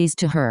obscenities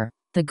to her.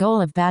 The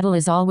goal of battle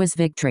is always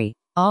victory.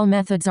 All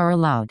methods are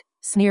allowed,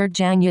 sneered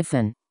Zhang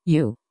Yufan.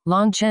 You.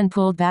 Long Chen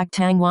pulled back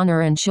Tang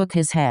Wan'er and shook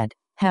his head.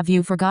 Have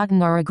you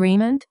forgotten our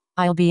agreement?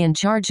 I'll be in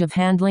charge of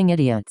handling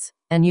idiots,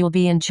 and you'll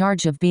be in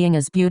charge of being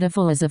as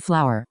beautiful as a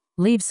flower.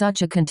 Leave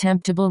such a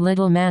contemptible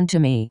little man to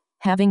me.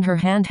 Having her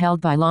hand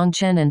held by Long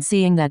Chen and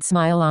seeing that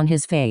smile on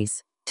his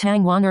face,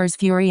 Tang Wan'er's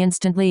fury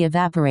instantly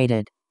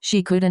evaporated.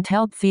 She couldn't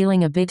help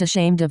feeling a bit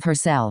ashamed of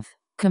herself.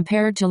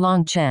 Compared to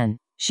Long Chen,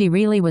 she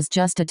really was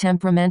just a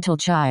temperamental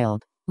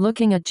child.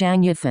 Looking at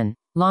Zhang Yufan,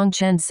 Long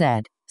Chen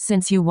said,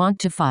 since you want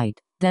to fight,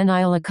 then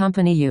I'll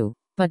accompany you.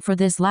 But for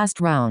this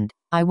last round,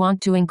 I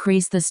want to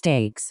increase the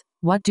stakes.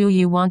 What do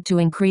you want to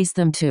increase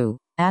them to?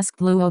 Asked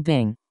Luo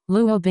Bing.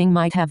 Luo Bing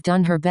might have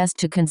done her best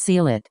to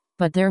conceal it,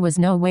 but there was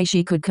no way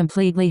she could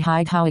completely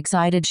hide how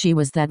excited she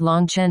was that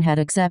Long Chen had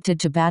accepted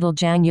to battle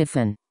Zhang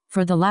Yufan.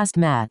 For the last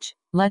match,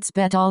 let's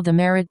bet all the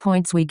merit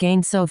points we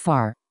gained so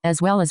far,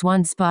 as well as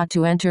one spot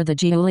to enter the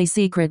Jiuli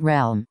secret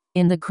realm.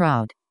 In the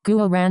crowd,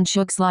 Guo Ran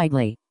shook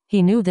slightly.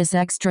 He knew this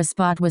extra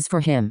spot was for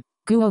him.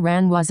 Guo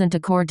Ran wasn't a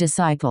core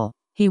disciple.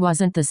 He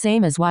wasn't the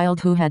same as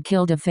Wild who had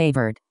killed a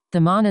favored.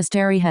 The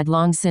monastery had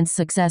long since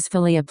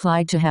successfully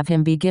applied to have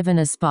him be given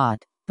a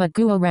spot, but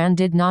Guo Ran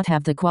did not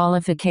have the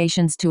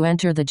qualifications to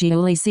enter the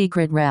Jiuli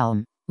secret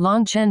realm.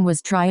 Long Chen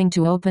was trying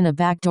to open a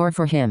back door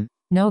for him.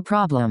 No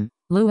problem.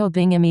 Luo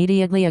Bing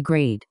immediately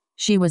agreed.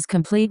 She was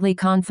completely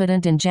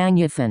confident in Zhang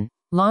Yufan.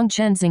 Long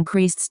Chen's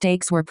increased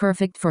stakes were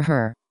perfect for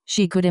her.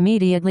 She could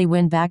immediately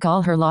win back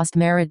all her lost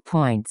merit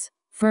points.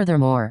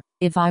 Furthermore,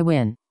 if I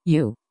win,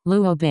 you,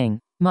 Luo Bing,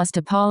 must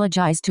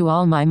apologize to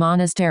all my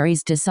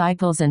monastery's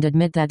disciples and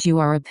admit that you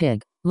are a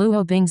pig.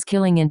 Luo Bing's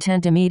killing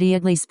intent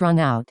immediately sprung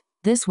out.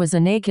 This was a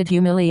naked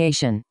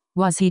humiliation.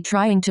 Was he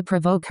trying to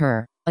provoke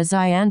her? A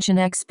Xianshan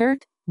expert?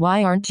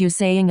 Why aren't you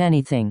saying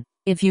anything?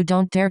 If you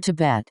don't dare to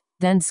bet,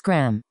 then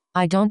scram.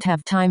 I don't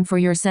have time for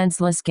your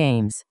senseless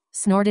games,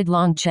 snorted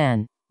Long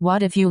Chen.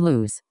 What if you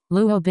lose?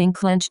 Luo Bing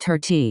clenched her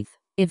teeth.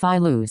 If I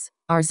lose,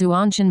 our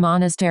Xuanshan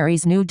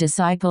monastery's new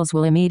disciples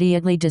will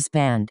immediately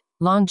disband.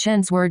 Long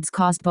Chen's words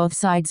caused both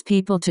sides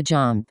people to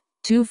jump.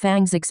 Tu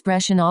Fang's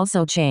expression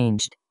also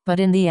changed, but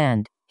in the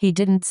end, he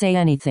didn't say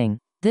anything.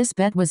 This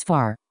bet was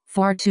far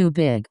too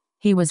big.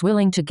 He was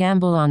willing to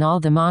gamble on all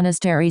the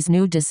monastery's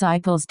new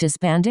disciples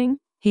disbanding?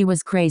 He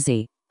was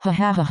crazy. Ha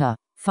ha ha ha.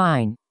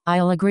 Fine,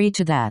 I'll agree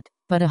to that.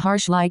 But a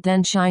harsh light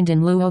then shined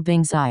in Luo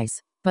Bing's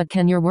eyes. But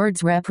can your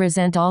words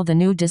represent all the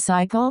new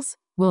disciples?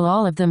 Will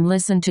all of them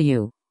listen to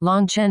you?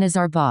 Long Chen is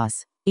our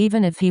boss.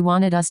 Even if he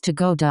wanted us to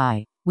go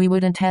die, we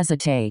wouldn't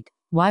hesitate.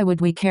 Why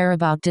would we care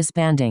about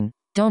disbanding?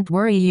 Don't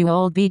worry you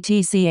old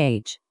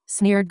BTCH,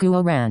 sneered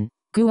Guo Ran.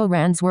 Guo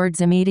Ran's words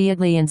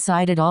immediately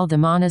incited all the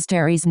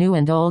monastery's new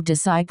and old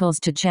disciples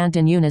to chant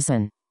in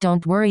unison.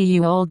 Don't worry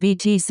you old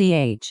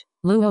BTCH.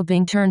 Luo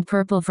Bing turned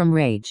purple from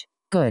rage.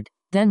 Good.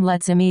 Then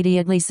let's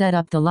immediately set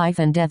up the life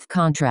and death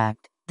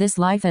contract. This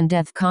life and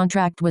death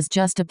contract was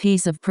just a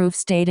piece of proof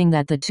stating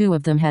that the two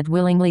of them had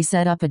willingly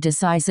set up a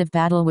decisive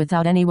battle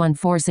without anyone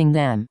forcing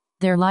them.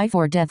 Their life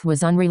or death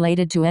was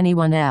unrelated to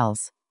anyone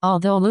else.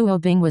 Although Luo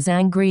Bing was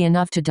angry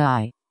enough to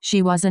die,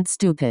 she wasn't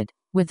stupid.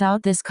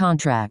 Without this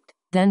contract,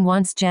 then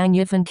once Zhang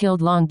Yufan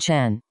killed Long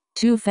Chen,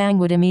 Tu Fang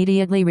would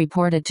immediately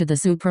report it to the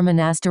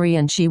supermonastery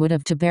and she would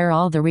have to bear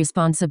all the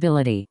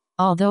responsibility.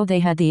 Although they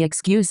had the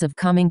excuse of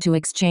coming to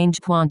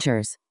exchange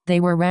pointers, they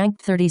were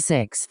ranked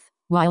 36th,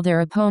 while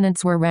their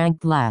opponents were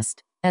ranked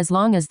last. As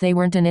long as they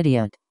weren't an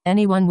idiot,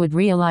 anyone would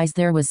realize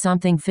there was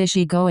something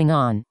fishy going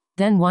on.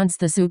 Then once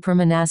the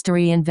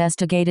supermonastery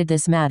investigated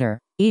this matter,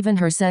 even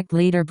her sect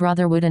leader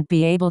brother wouldn't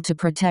be able to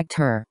protect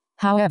her.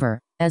 However,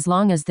 as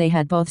long as they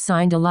had both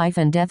signed a life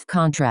and death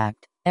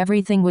contract,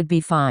 everything would be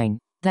fine.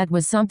 That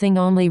was something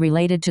only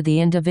related to the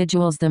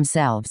individuals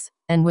themselves,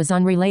 and was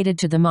unrelated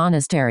to the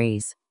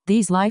monasteries.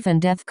 These life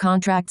and death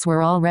contracts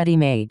were already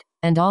made,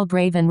 and all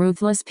brave and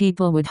ruthless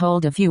people would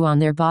hold a few on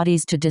their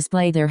bodies to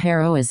display their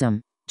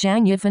heroism.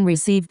 Zhang Yifan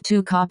received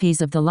 2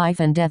 copies of the life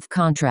and death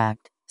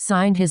contract,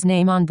 signed his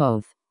name on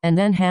both, and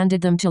then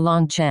handed them to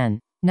Long Chen.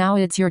 Now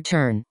it's your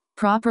turn.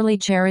 Properly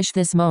cherish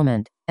this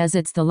moment, as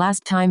it's the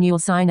last time you'll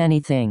sign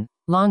anything.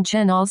 Long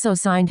Chen also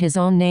signed his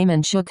own name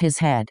and shook his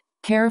head.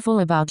 Careful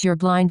about your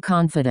blind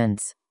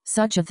confidence.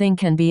 Such a thing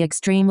can be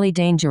extremely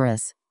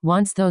dangerous.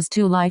 Once those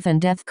 2 life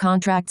and death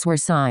contracts were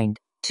signed,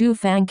 Tu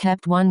Fang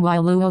kept one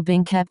while Luo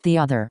Bing kept the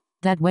other.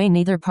 That way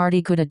neither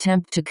party could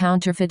attempt to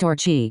counterfeit or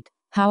cheat.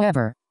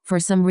 However, for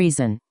some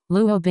reason,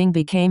 Luo Bing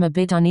became a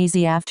bit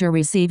uneasy after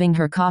receiving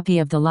her copy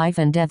of the life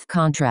and death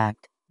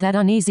contract. That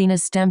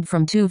uneasiness stemmed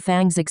from Tu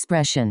Fang's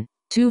expression.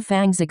 Tu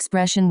Fang's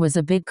expression was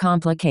a bit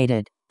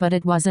complicated, but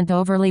it wasn't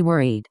overly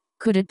worried.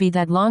 Could it be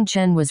that Long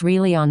Chen was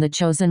really on the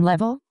chosen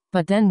level?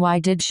 But then why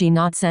did she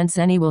not sense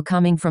any will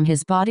coming from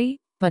his body?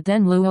 But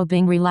then Luo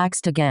Bing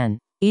relaxed again.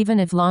 Even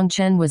if Long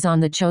Chen was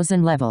on the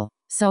chosen level,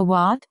 so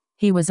what?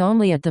 He was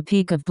only at the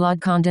peak of blood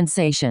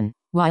condensation,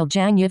 while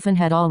Zhang Yifan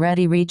had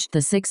already reached the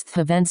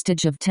 6th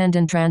vestige of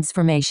tendon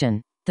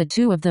transformation. The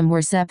 2 of them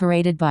were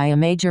separated by a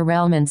major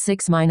realm and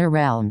 6 minor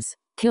realms.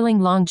 Killing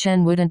Long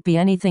Chen wouldn't be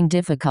anything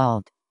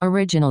difficult.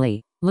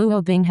 Originally,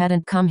 Luo Bing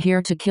hadn't come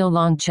here to kill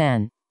Long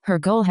Chen. Her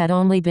goal had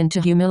only been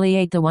to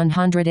humiliate the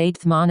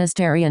 108th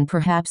monastery and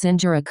perhaps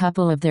injure a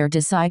couple of their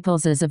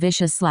disciples as a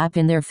vicious slap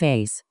in their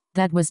face.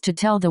 That was to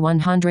tell the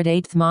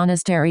 108th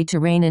monastery to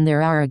rein in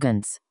their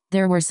arrogance.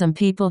 There were some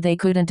people they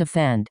couldn't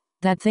offend.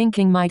 That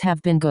thinking might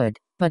have been good,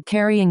 but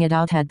carrying it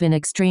out had been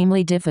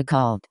extremely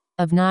difficult.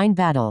 Of 9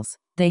 battles,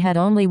 they had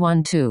only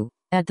won 2.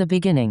 At the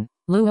beginning,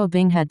 Luo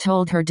Bing had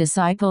told her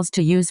disciples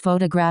to use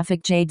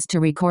photographic jades to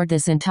record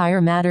this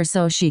entire matter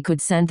so she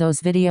could send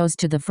those videos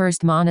to the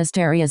first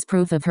monastery as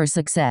proof of her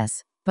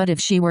success. But if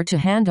she were to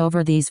hand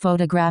over these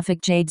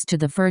photographic jades to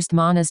the first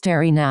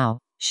monastery now,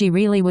 she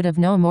really would have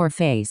no more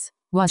face.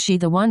 Was she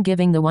the one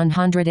giving the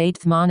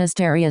 108th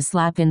monastery a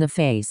slap in the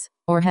face,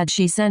 or had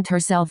she sent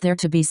herself there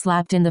to be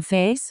slapped in the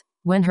face?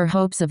 When her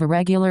hopes of a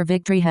regular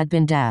victory had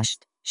been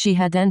dashed, she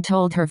had then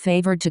told her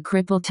favored to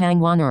cripple Tang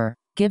Wan'er,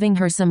 giving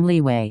her some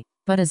leeway.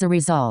 But as a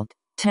result,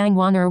 Tang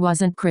Wan'er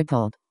wasn't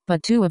crippled,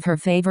 but 2 of her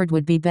favored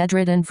would be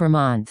bedridden for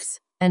months.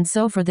 And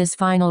so for this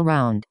final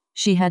round,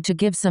 she had to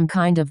give some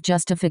kind of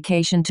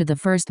justification to the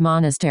first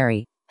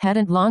monastery.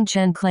 Hadn't Long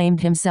Chen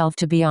claimed himself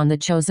to be on the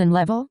chosen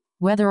level?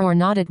 Whether or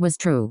not it was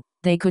true,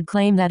 they could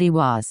claim that he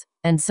was,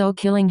 and so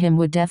killing him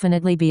would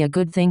definitely be a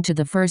good thing to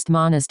the first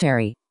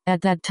monastery.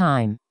 At that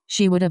time,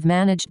 she would have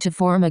managed to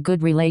form a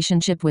good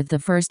relationship with the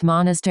first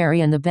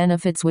monastery and the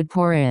benefits would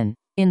pour in.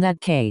 In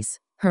that case,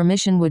 her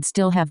mission would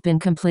still have been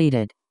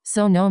completed.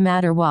 So no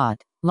matter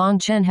what, Long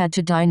Chen had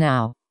to die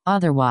now.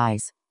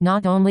 Otherwise,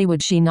 not only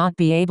would she not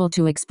be able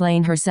to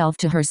explain herself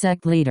to her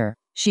sect leader,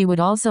 she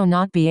would also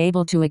not be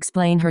able to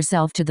explain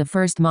herself to the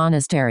first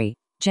monastery.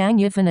 Zhang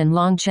Yifan and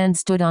Long Chen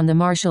stood on the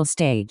martial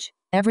stage.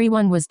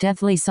 Everyone was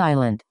deathly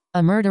silent.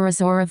 A murderous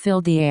aura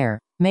filled the air,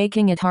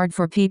 making it hard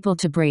for people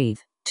to breathe.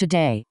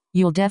 Today,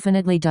 you'll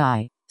definitely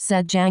die,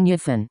 said Zhang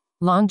Yifan.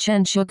 Long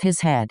Chen shook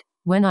his head.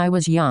 When I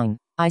was young,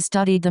 I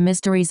studied the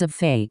mysteries of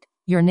fate.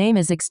 Your name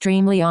is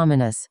extremely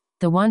ominous.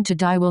 The one to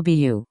die will be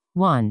you.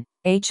 1.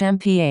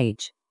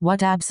 HMPH.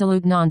 What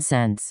absolute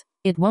nonsense.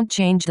 It won't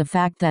change the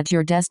fact that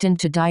you're destined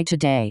to die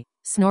today,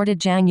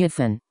 snorted Zhang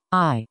Yifan.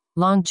 I,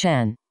 Long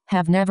Chen,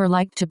 have never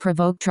liked to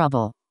provoke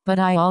trouble, but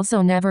I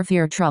also never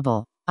fear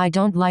trouble. I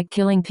don't like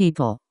killing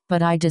people,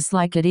 but I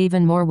dislike it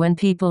even more when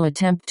people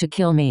attempt to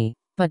kill me.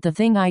 But the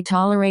thing I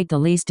tolerate the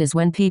least is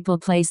when people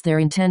place their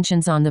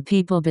intentions on the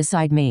people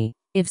beside me.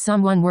 If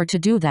someone were to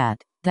do that,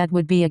 that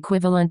would be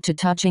equivalent to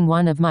touching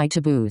one of my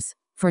taboos.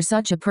 For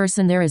such a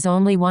person there is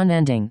only one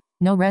ending,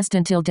 no rest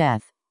until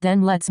death.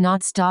 Then let's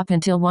not stop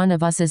until one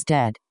of us is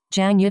dead.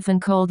 Zhang Yifan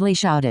coldly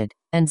shouted,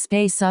 and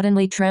space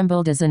suddenly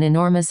trembled as an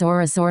enormous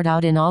aura soared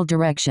out in all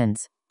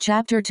directions.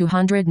 Chapter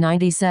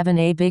 297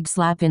 A Big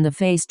Slap in the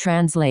Face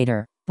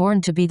Translator.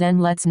 BornToBe Then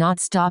let's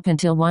not stop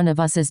until one of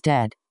us is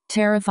dead.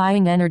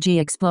 Terrifying energy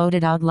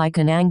exploded out like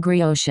an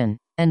angry ocean,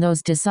 and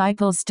those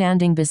disciples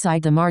standing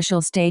beside the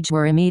martial stage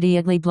were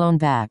immediately blown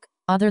back.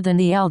 Other than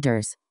the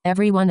elders,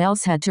 everyone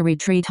else had to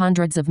retreat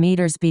hundreds of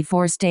meters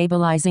before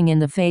stabilizing in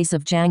the face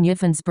of Zhang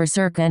Yifan's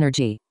berserk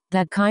energy.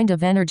 That kind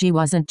of energy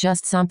wasn't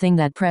just something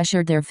that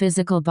pressured their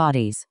physical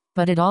bodies,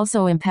 but it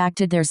also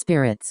impacted their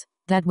spirits.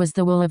 That was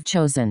the will of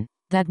Chosen.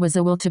 That was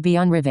a will to be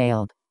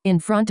unrevealed. In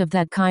front of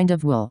that kind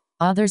of will,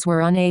 others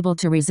were unable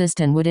to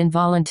resist and would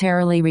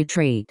involuntarily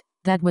retreat.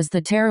 That was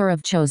the terror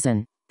of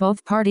Chosen.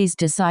 Both parties'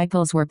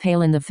 disciples were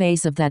pale in the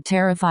face of that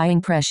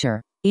terrifying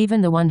pressure.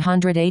 Even the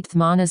 108th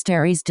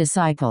monastery's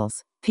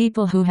disciples,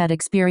 people who had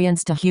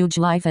experienced a huge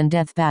life and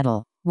death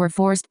battle, were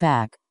forced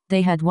back.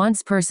 They had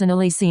once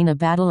personally seen a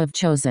battle of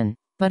Chosen,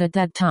 but at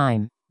that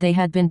time, they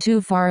had been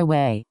too far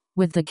away.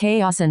 With the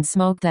chaos and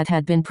smoke that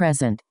had been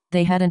present,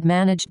 they hadn't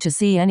managed to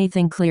see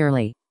anything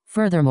clearly.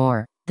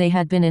 Furthermore, they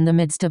had been in the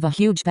midst of a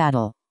huge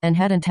battle, and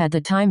hadn't had the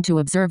time to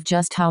observe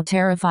just how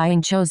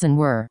terrifying Chosen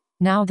were.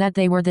 Now that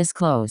they were this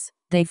close,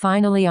 they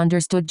finally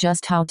understood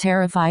just how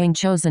terrifying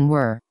Chosen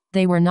were.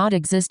 They were not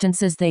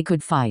existences they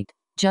could fight.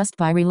 Just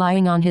by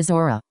relying on his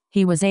aura,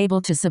 he was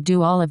able to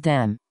subdue all of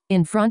them.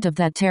 In front of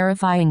that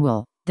terrifying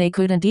will, they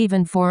couldn't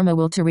even form a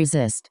will to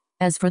resist.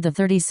 As for the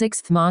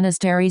 36th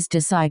monastery's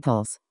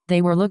disciples,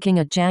 they were looking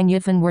at Zhang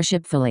Yifan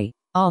worshipfully.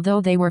 Although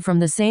they were from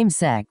the same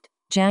sect,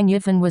 Zhang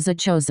Yifan was a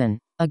chosen,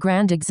 a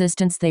grand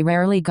existence they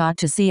rarely got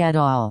to see at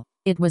all.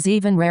 It was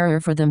even rarer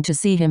for them to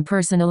see him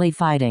personally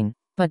fighting.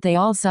 But they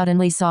all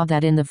suddenly saw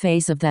that in the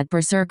face of that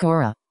berserk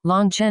aura,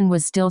 Long Chen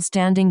was still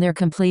standing there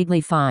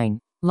completely fine.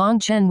 Long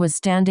Chen was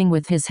standing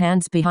with his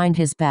hands behind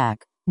his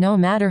back. No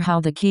matter how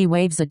the ki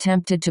waves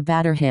attempted to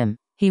batter him,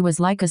 he was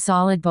like a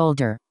solid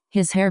boulder.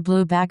 His hair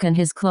blew back and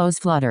his clothes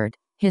fluttered.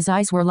 His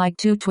eyes were like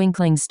two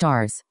twinkling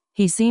stars.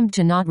 He seemed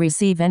to not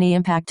receive any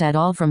impact at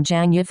all from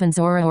Zhang Yifan's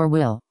aura or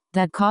will.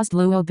 That caused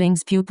Luo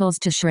Bing's pupils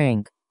to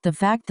shrink. The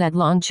fact that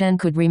Long Chen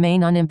could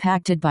remain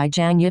unimpacted by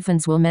Zhang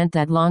Yifan's will meant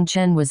that Long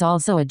Chen was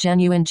also a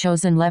genuine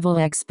chosen level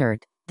expert.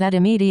 That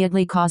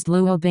immediately caused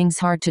Luo Bing's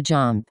heart to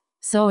jump.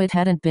 So it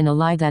hadn't been a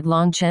lie that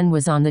Long Chen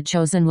was on the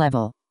chosen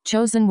level.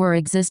 Chosen were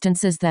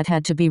existences that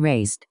had to be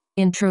raised.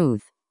 In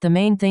truth, the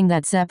main thing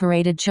that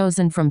separated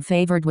chosen from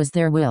favored was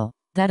their will.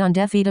 That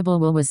undefeatable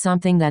will was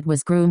something that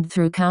was groomed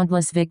through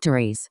countless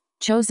victories.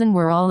 Chosen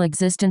were all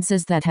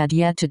existences that had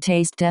yet to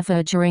taste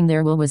defeaturing.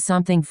 Their will was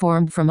something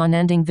formed from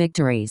unending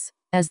victories.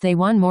 As they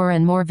won more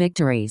and more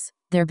victories,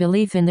 their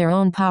belief in their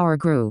own power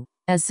grew.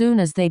 As soon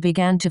as they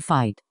began to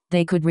fight,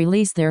 they could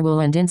release their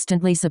will and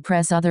instantly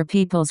suppress other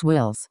people's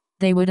wills.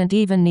 They wouldn't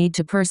even need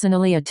to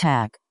personally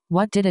attack.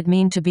 What did it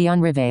mean to be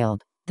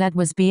unrevealed? That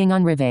was being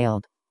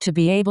unrevealed. To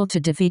be able to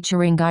defeat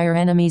your entire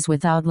enemies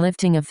without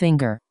lifting a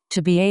finger.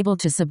 To be able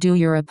to subdue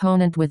your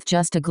opponent with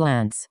just a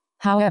glance.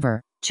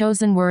 However,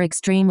 chosen were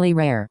extremely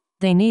rare.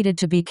 They needed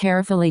to be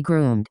carefully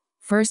groomed.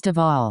 First of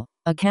all,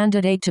 a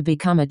candidate to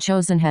become a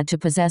chosen had to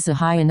possess a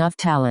high enough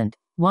talent.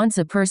 Once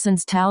a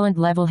person's talent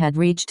level had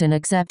reached an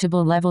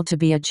acceptable level to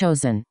be a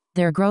chosen,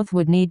 their growth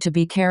would need to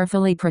be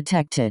carefully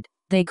protected.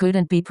 They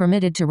couldn't be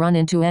permitted to run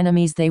into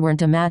enemies they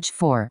weren't a match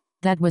for.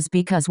 That was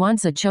because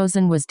once a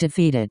chosen was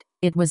defeated,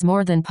 it was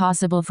more than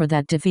possible for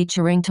that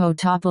defeating to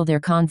topple their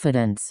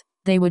confidence.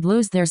 They would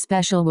lose their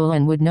special will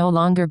and would no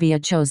longer be a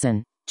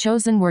chosen.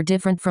 Chosen were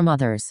different from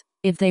others.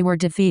 If they were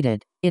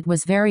defeated, it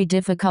was very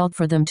difficult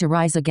for them to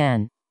rise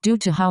again. Due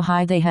to how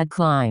high they had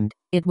climbed,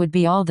 it would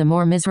be all the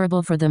more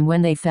miserable for them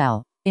when they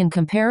fell. In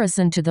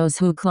comparison to those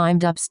who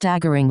climbed up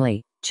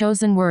staggeringly,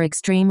 chosen were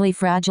extremely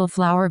fragile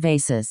flower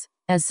vases.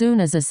 As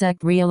soon as a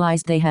sect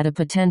realized they had a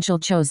potential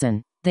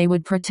chosen, they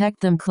would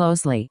protect them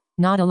closely,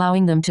 not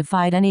allowing them to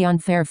fight any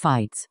unfair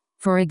fights.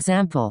 For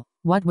example,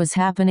 what was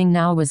happening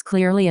now was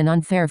clearly an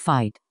unfair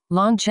fight.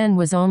 Long Chen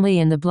was only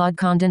in the blood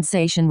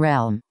condensation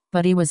realm,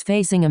 but he was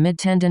facing a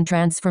mid-tendon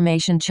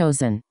transformation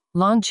chosen.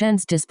 Long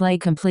Chen's display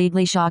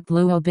completely shocked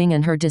Luo Bing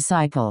and her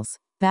disciples.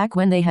 Back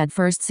when they had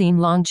first seen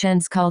Long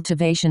Chen's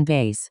cultivation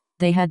base,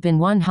 they had been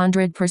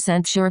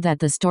 100% sure that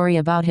the story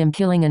about him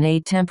killing an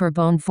 8-temper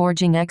bone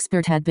forging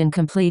expert had been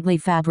completely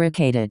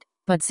fabricated.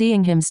 But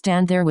seeing him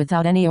stand there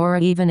without any aura,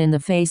 even in the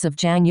face of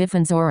Zhang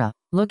Yifan's aura,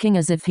 looking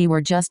as if he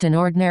were just an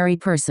ordinary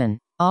person,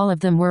 all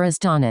of them were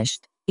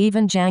astonished.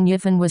 Even Zhang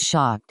Yifan was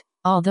shocked.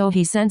 Although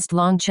he sensed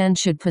Long Chen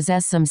should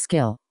possess some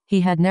skill,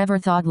 he had never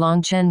thought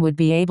Long Chen would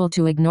be able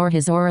to ignore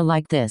his aura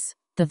like this.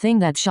 The thing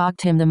that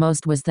shocked him the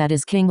most was that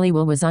his kingly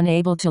will was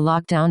unable to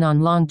lock down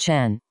on Long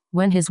Chen.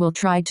 When his will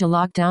tried to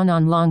lock down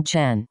on Long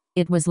Chen,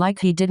 it was like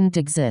he didn't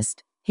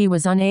exist. He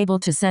was unable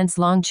to sense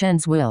Long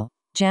Chen's will.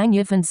 Zhang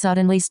Yifan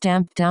suddenly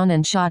stamped down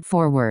and shot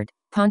forward,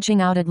 punching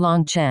out at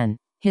Long Chen.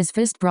 His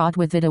fist brought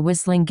with it a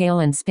whistling gale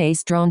and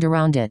space droned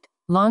around it.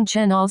 Long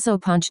Chen also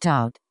punched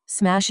out,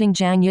 smashing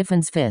Zhang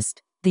Yifan's fist.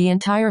 The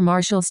entire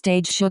martial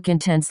stage shook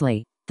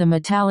intensely. The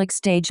metallic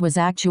stage was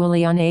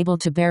actually unable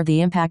to bear the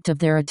impact of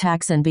their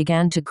attacks and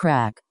began to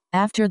crack.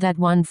 After that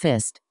one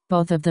fist,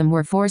 both of them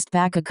were forced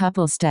back a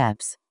couple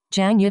steps.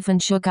 Zhang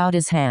Yifan shook out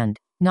his hand.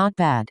 Not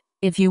bad.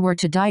 If you were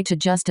to die to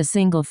just a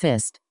single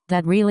fist,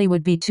 that really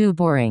would be too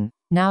boring.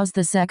 Now's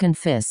the second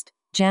fist.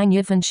 Zhang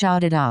Yifan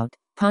shouted out,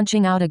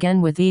 punching out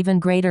again with even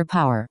greater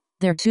power.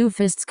 Their two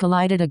fists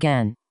collided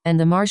again, and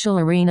the martial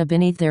arena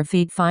beneath their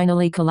feet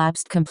finally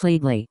collapsed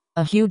completely.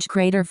 A huge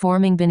crater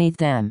forming beneath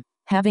them,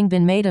 having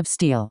been made of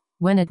steel.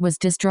 When it was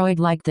destroyed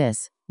like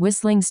this,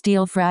 whistling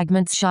steel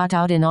fragments shot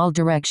out in all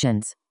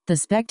directions. The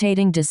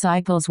spectating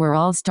disciples were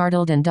all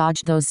startled and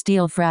dodged those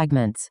steel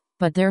fragments,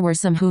 but there were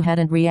some who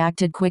hadn't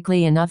reacted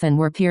quickly enough and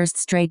were pierced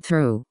straight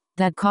through.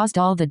 That caused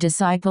all the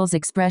disciples'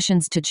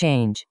 expressions to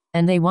change,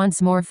 and they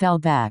once more fell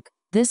back.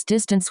 This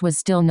distance was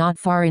still not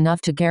far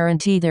enough to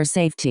guarantee their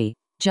safety.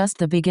 Just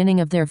the beginning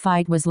of their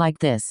fight was like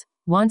this.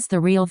 Once the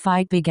real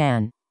fight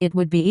began, it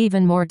would be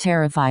even more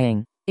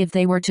terrifying. If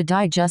they were to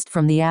die just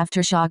from the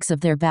aftershocks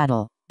of their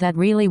battle, that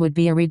really would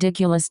be a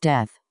ridiculous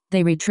death.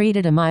 They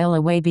retreated a mile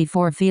away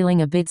before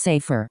feeling a bit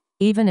safer.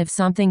 Even if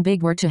something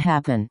big were to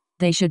happen,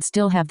 they should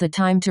still have the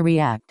time to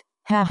react.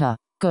 Haha,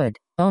 good.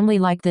 Only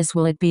like this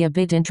will it be a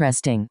bit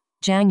interesting.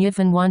 Zhang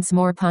Yifan once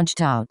more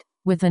punched out.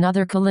 With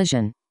another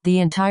collision, the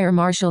entire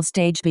martial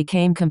stage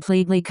became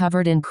completely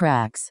covered in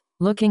cracks,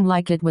 looking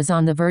like it was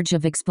on the verge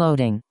of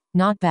exploding.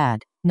 Not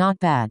bad, not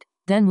bad.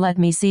 Then let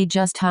me see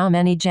just how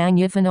many. Zhang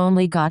Yifan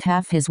only got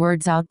half his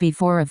words out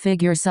before a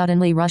figure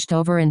suddenly rushed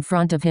over in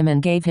front of him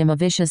and gave him a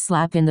vicious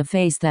slap in the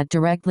face that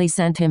directly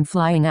sent him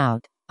flying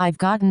out. I've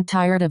gotten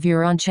tired of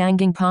your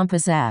unchanging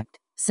pompous act,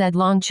 said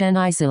Long Chen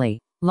icily.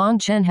 Long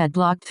Chen had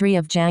blocked 3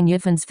 of Zhang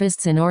Yifan's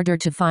fists in order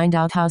to find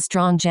out how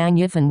strong Zhang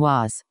Yifan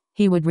was.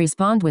 He would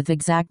respond with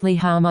exactly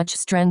how much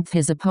strength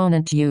his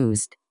opponent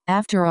used.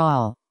 After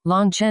all,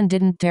 Long Chen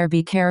didn't dare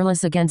be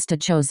careless against a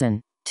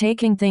chosen.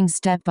 Taking things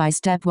step by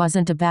step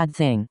wasn't a bad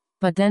thing,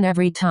 but then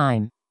every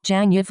time,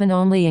 Zhang Yifan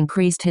only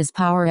increased his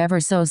power ever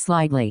so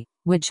slightly,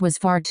 which was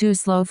far too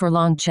slow for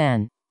Long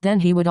Chen. Then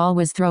he would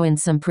always throw in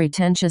some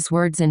pretentious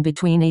words in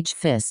between each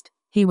fist.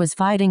 He was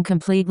fighting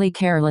completely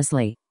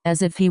carelessly,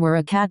 as if he were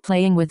a cat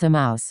playing with a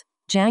mouse.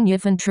 Zhang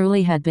Yifan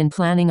truly had been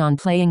planning on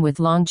playing with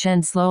Long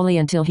Chen slowly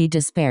until he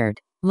despaired.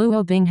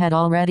 Luo Bing had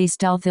already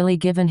stealthily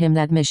given him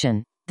that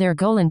mission. Their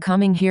goal in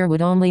coming here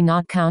would only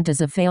not count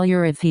as a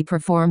failure if he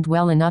performed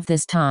well enough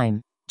this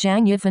time.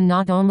 Zhang Yifan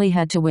not only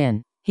had to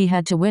win, he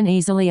had to win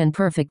easily and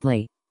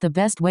perfectly. The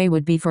best way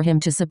would be for him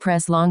to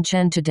suppress Long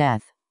Chen to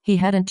death. He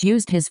hadn't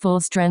used his full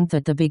strength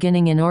at the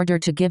beginning in order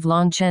to give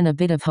Long Chen a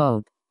bit of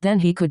hope. Then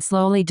he could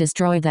slowly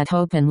destroy that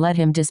hope and let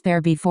him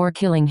despair before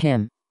killing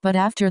him. But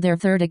after their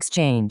third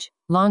exchange,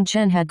 Long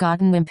Chen had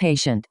gotten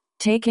impatient.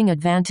 Taking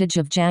advantage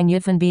of Zhang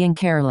Yifan being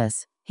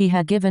careless, he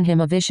had given him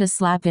a vicious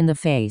slap in the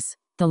face.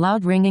 The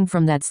loud ringing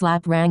from that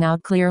slap rang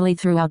out clearly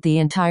throughout the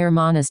entire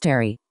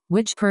monastery.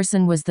 Which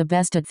person was the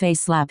best at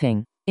face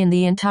slapping? In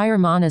the entire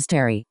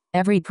monastery,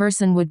 every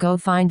person would go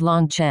find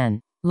Long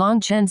Chen.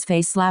 Long Chen's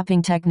face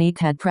slapping technique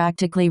had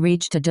practically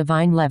reached a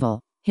divine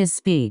level. His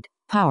speed,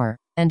 power,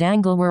 and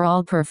angle were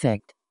all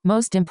perfect.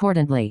 Most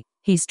importantly,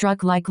 he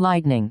struck like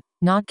lightning,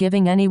 not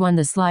giving anyone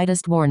the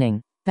slightest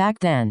warning. Back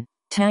then,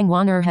 Tang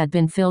Wan'er had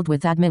been filled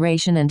with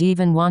admiration and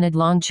even wanted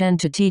Long Chen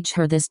to teach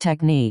her this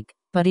technique,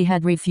 but he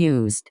had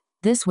refused.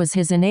 This was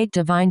his innate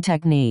divine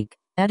technique,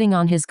 adding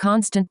on his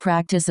constant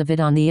practice of it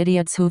on the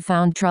idiots who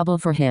found trouble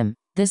for him.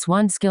 This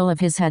one skill of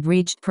his had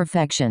reached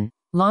perfection.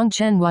 Long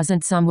Chen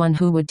wasn't someone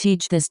who would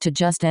teach this to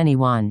just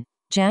anyone.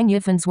 Zhang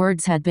Yifan's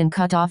words had been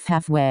cut off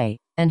halfway,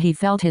 and he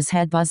felt his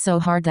head buzz so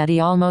hard that he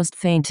almost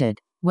fainted.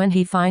 When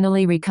he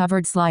finally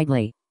recovered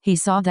slightly, he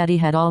saw that he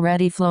had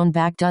already flown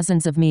back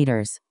dozens of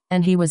meters,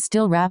 and he was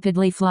still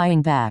rapidly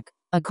flying back.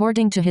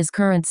 According to his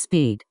current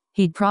speed,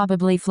 he'd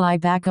probably fly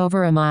back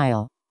over a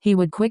mile. He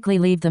would quickly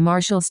leave the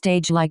martial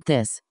stage like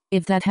this.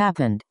 If that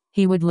happened,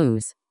 he would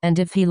lose, and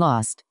if he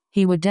lost,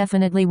 he would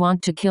definitely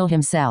want to kill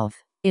himself.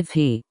 If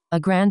he, a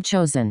grand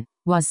chosen,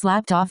 was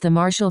slapped off the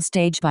martial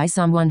stage by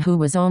someone who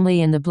was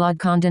only in the blood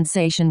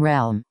condensation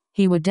realm,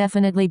 he would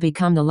definitely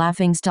become the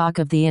laughingstock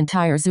of the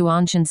entire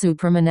Zhuanshan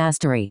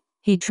supramonastery.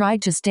 He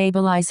tried to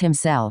stabilize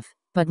himself,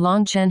 but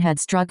Long Chen had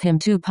struck him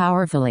too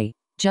powerfully.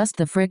 Just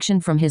the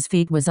friction from his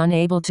feet was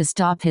unable to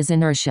stop his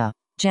inertia.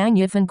 Zhang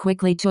Yifan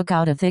quickly took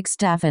out a thick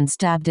staff and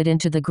stabbed it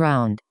into the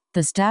ground.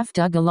 The staff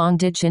dug a long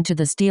ditch into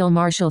the steel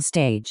martial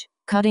stage,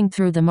 cutting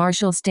through the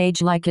martial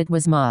stage like it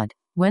was mud.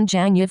 When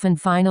Zhang Yifan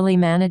finally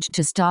managed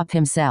to stop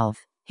himself,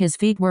 his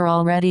feet were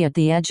already at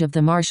the edge of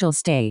the martial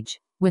stage.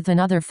 With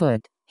another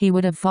foot, he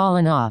would have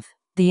fallen off.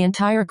 The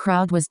entire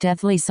crowd was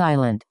deathly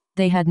silent.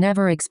 They had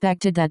never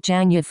expected that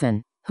Zhang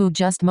Yifan, who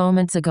just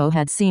moments ago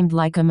had seemed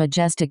like a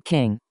majestic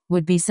king,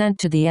 would be sent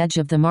to the edge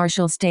of the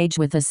martial stage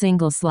with a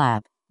single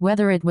slap.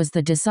 Whether it was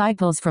the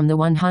disciples from the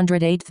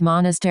 108th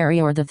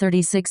monastery or the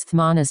 36th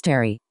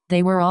monastery,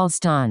 they were all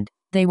stunned.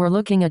 They were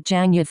looking at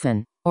Zhang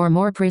Yifan, or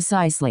more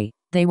precisely,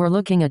 they were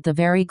looking at the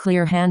very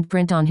clear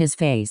handprint on his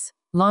face.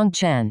 Long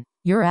Chen,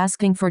 you're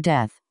asking for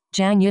death.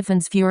 Zhang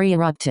Yifan's fury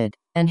erupted,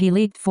 and he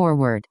leaped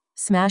forward,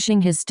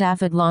 smashing his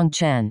staff at Long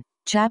Chen.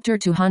 Chapter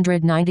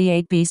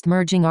 298 Beast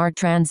Merging Art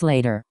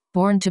Translator.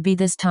 Born to be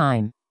this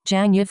time.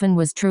 Zhang Yifan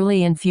was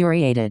truly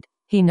infuriated.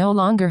 He no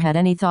longer had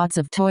any thoughts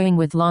of toying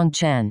with Long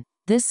Chen.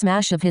 This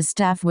smash of his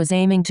staff was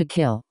aiming to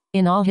kill.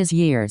 In all his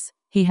years,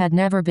 he had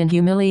never been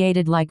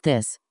humiliated like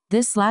this.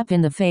 This slap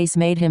in the face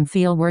made him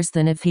feel worse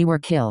than if he were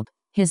killed.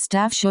 His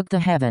staff shook the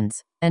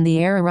heavens, and the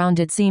air around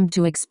it seemed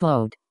to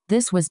explode.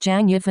 This was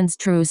Zhang Yifan's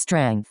true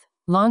strength.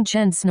 Long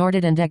Chen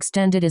snorted and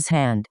extended his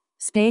hand.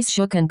 Space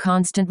shook and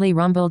constantly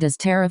rumbled as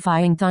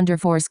terrifying thunder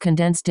force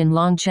condensed in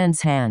Long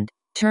Chen's hand,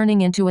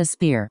 turning into a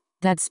spear.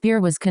 That spear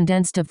was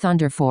condensed of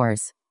thunder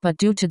force, but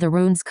due to the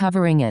runes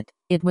covering it,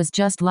 it was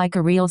just like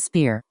a real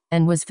spear,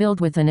 and was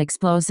filled with an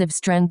explosive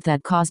strength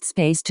that caused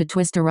space to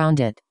twist around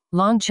it.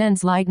 Long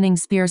Chen's lightning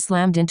spear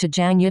slammed into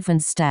Zhang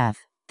Yifan's staff.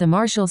 The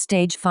martial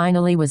stage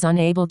finally was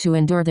unable to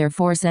endure their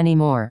force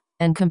anymore,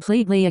 and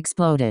completely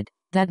exploded.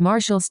 That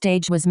martial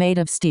stage was made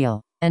of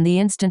steel, and the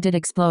instant it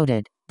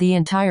exploded, the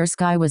entire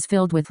sky was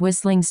filled with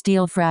whistling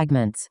steel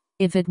fragments.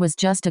 If it was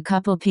just a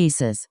couple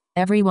pieces,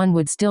 everyone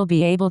would still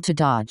be able to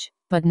dodge.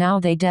 But now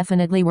they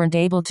definitely weren't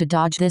able to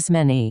dodge this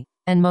many.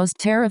 And most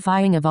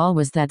terrifying of all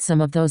was that some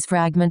of those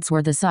fragments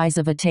were the size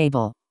of a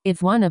table.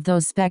 If one of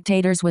those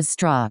spectators was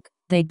struck,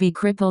 they'd be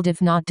crippled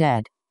if not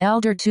dead.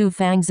 Elder Tu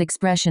Fang's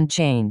expression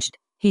changed.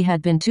 He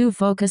had been too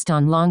focused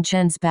on Long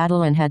Chen's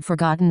battle and had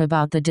forgotten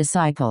about the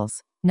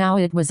disciples. Now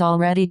it was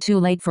already too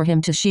late for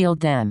him to shield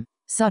them.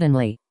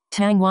 Suddenly,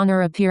 Tang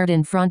Wan'er appeared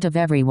in front of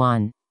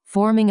everyone,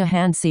 forming a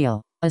hand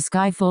seal. A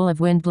sky full of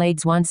wind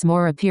blades once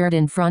more appeared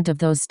in front of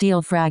those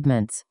steel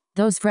fragments.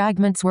 Those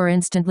fragments were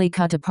instantly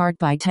cut apart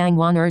by Tang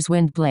Wan'er's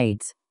wind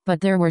blades,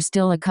 but there were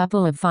still a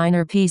couple of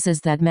finer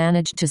pieces that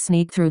managed to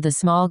sneak through the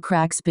small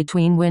cracks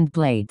between wind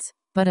blades.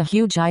 But a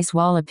huge ice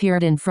wall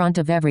appeared in front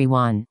of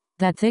everyone.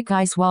 That thick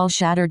ice wall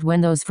shattered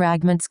when those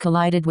fragments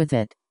collided with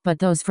it, but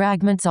those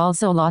fragments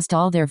also lost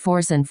all their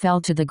force and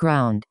fell to the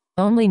ground.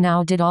 Only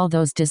now did all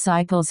those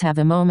disciples have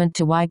a moment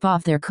to wipe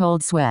off their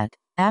cold sweat.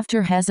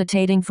 After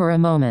hesitating for a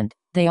moment,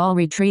 they all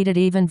retreated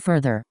even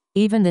further.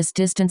 Even this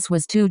distance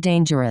was too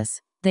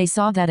dangerous. They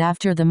saw that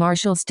after the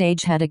martial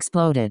stage had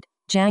exploded,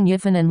 Zhang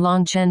Yifan and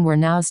Long Chen were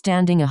now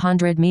standing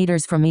 100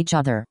 meters from each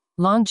other.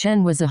 Long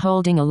Chen was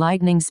holding a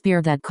lightning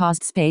spear that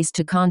caused space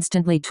to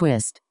constantly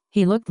twist.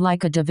 He looked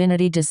like a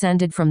divinity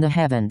descended from the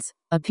heavens,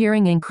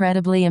 appearing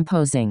incredibly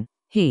imposing.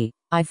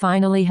 I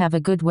finally have a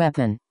good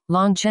weapon.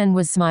 Long Chen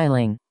was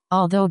smiling.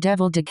 Although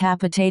Devil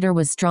Decapitator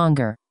was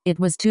stronger, it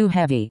was too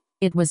heavy.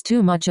 It was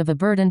too much of a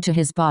burden to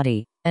his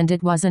body, and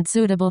it wasn't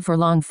suitable for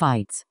long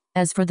fights.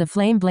 As for the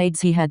flame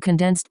blades he had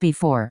condensed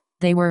before,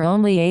 they were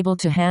only able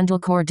to handle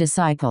core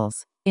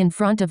disciples. In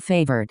front of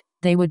favored,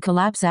 they would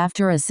collapse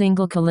after a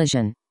single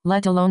collision,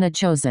 let alone a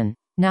chosen.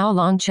 Now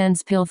Long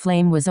Chen's pill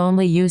flame was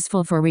only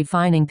useful for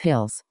refining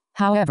pills.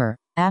 However,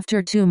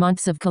 after 2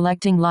 months of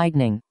collecting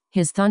lightning,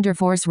 his Thunder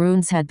Force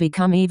runes had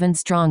become even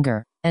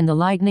stronger, and the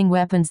lightning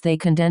weapons they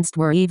condensed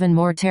were even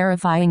more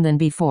terrifying than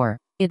before.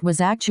 It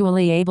was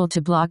actually able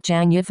to block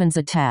Zhang Yifan's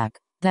attack.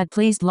 That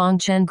pleased Long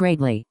Chen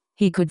greatly.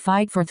 He could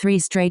fight for 3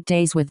 straight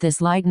days with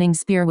this lightning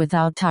spear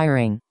without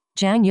tiring.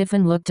 Zhang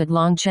Yifan looked at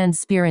Long Chen's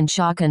spear in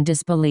shock and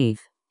disbelief.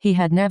 He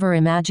had never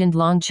imagined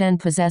Long Chen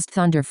possessed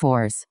Thunder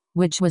Force,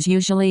 which was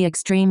usually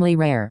extremely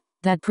rare.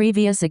 That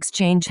previous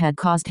exchange had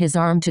caused his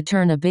arm to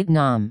turn a bit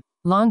numb.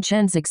 Long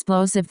Chen's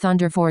explosive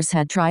Thunder Force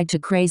had tried to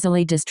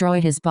crazily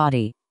destroy his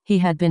body. He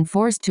had been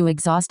forced to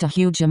exhaust a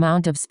huge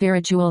amount of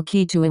spiritual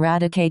ki to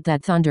eradicate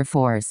that Thunder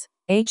Force.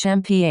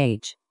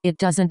 HMPH. It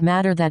doesn't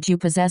matter that you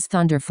possess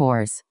Thunder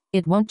Force.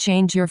 It won't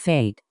change your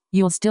fate.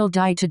 You'll still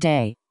die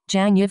today.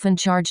 Zhang Yifan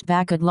charged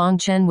back at Long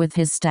Chen with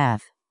his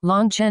staff.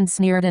 Long Chen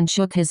sneered and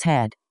shook his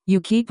head.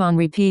 You keep on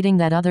repeating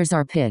that others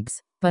are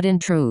pigs, but in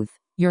truth,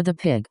 you're the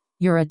pig.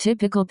 You're a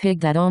typical pig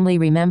that only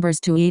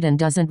remembers to eat and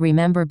doesn't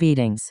remember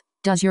beatings.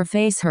 Does your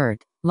face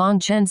hurt? Long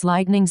Chen's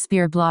lightning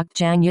spear blocked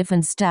Zhang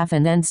Yifan's staff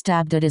and then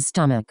stabbed at his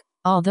stomach.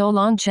 Although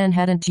Long Chen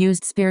hadn't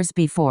used spears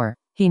before,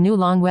 he knew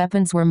long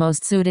weapons were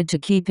most suited to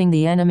keeping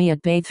the enemy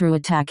at bay through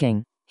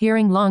attacking.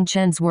 Hearing Long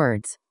Chen's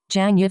words,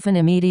 Zhang Yifan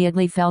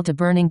immediately felt a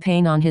burning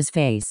pain on his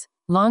face.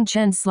 Long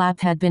Chen's slap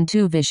had been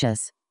too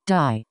vicious.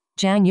 Die!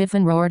 Zhang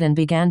Yifan roared and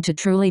began to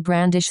truly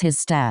brandish his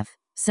staff,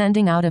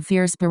 sending out a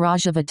fierce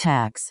barrage of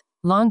attacks.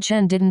 Long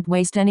Chen didn't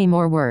waste any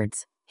more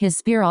words. His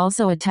spear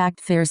also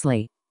attacked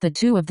fiercely. The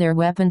two of their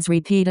weapons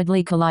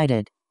repeatedly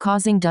collided,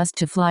 causing dust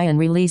to fly and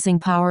releasing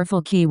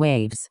powerful ki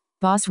waves.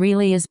 Boss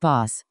really is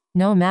boss.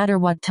 No matter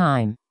what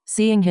time.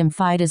 Seeing him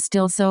fight is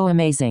still so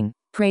amazing,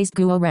 praised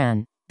Guo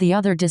Ran. The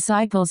other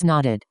disciples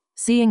nodded.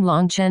 Seeing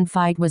Long Chen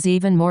fight was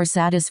even more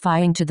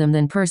satisfying to them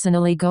than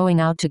personally going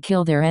out to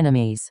kill their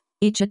enemies.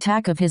 Each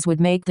attack of his would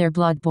make their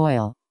blood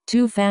boil.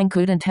 Tu Fang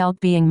couldn't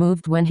help being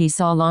moved when he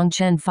saw Long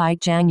Chen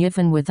fight Zhang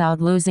Yifan without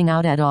losing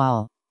out at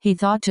all. He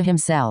thought to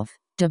himself,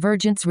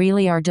 divergents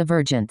really are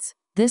divergents.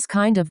 This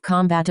kind of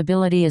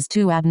combatability is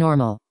too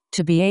abnormal.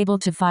 To be able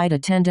to fight a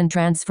tendon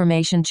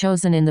transformation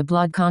chosen in the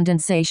blood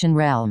condensation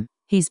realm,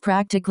 he's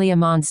practically a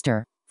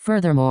monster.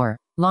 Furthermore,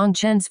 Long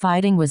Chen's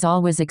fighting was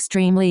always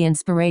extremely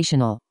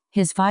inspirational.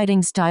 His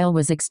fighting style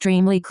was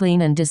extremely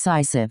clean and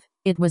decisive.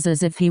 It was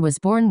as if he was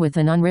born with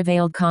an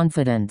unrevealed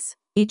confidence.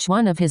 Each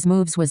one of his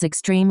moves was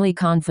extremely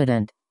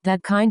confident.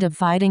 That kind of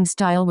fighting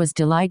style was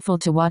delightful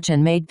to watch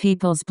and made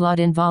people's blood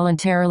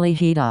involuntarily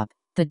heat up.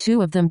 The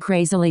two of them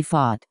crazily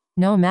fought.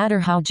 No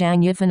matter how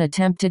Zhang Yifan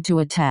attempted to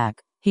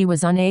attack, he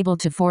was unable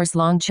to force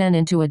Long Chen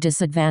into a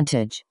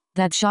disadvantage.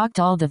 That shocked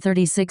all the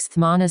 36th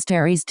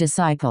monastery's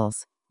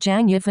disciples.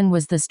 Zhang Yifan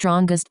was the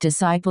strongest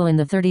disciple in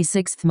the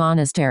 36th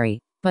monastery,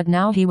 but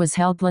now he was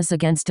helpless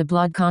against a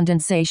blood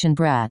condensation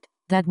brat.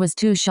 That was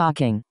too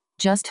shocking.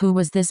 Just who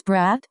was this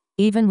brat?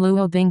 Even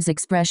Luo Bing's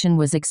expression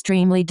was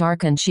extremely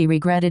dark and she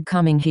regretted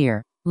coming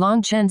here.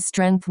 Long Chen's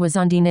strength was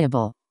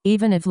undeniable.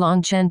 Even if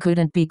Long Chen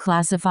couldn't be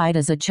classified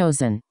as a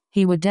chosen,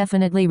 he would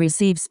definitely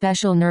receive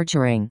special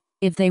nurturing.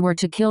 If they were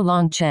to kill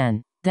Long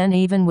Chen, then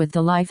even with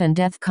the life and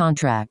death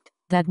contract,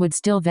 that would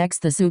still vex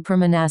the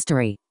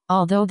supramonastery.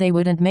 Although they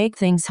wouldn't make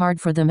things hard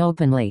for them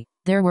openly,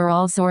 there were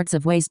all sorts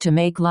of ways to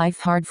make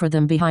life hard for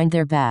them behind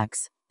their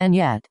backs. And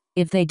yet,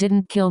 If they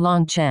didn't kill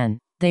Long Chen,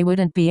 they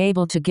wouldn't be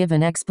able to give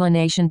an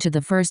explanation to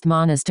the first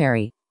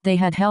monastery. They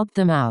had helped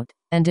them out,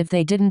 and if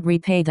they didn't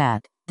repay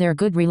that, their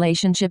good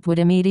relationship would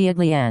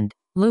immediately end.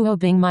 Luo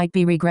Bing might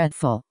be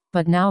regretful,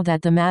 but now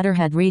that the matter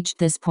had reached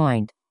this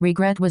point,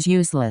 regret was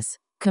useless.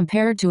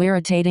 Compared to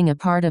irritating a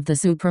part of the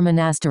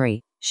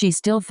supramonastery, she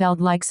still felt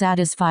like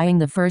satisfying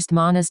the first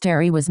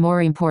monastery was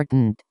more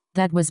important.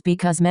 That was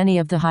because many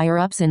of the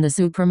higher-ups in the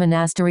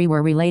supramonastery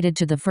were related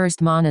to the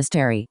first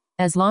monastery.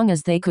 As long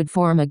as they could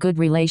form a good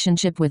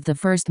relationship with the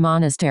first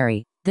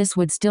monastery, this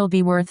would still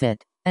be worth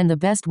it. And the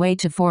best way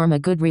to form a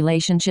good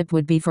relationship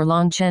would be for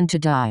Long Chen to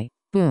die.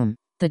 Boom.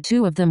 The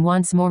two of them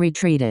once more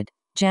retreated.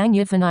 Zhang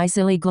Yifan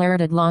icily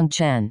glared at Long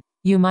Chen.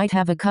 You might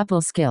have a couple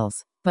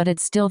skills, but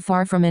it's still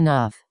far from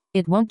enough.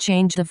 It won't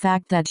change the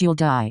fact that you'll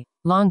die.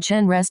 Long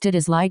Chen rested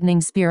his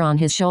lightning spear on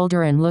his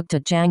shoulder and looked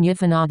at Zhang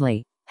Yifan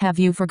oddly. Have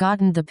you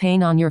forgotten the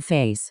pain on your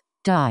face?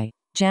 Die.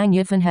 Zhang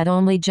Yifan had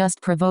only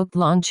just provoked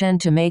Long Chen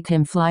to make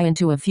him fly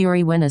into a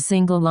fury when a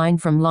single line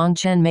from Long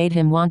Chen made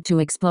him want to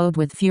explode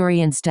with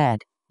fury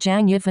instead.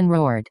 Zhang Yifan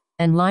roared,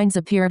 and lines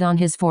appeared on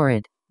his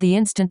forehead. The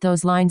instant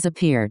those lines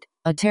appeared,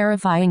 a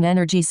terrifying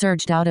energy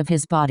surged out of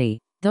his body.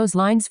 Those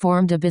lines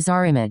formed a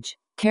bizarre image.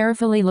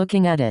 Carefully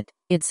looking at it,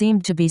 it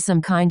seemed to be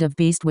some kind of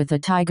beast with a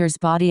tiger's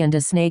body and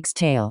a snake's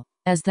tail.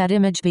 As that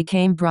image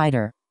became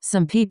brighter,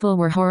 some people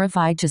were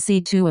horrified to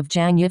see two of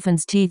Zhang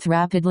Yifan's teeth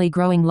rapidly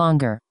growing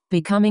longer,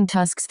 becoming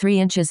tusks 3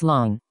 inches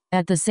long.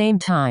 At the same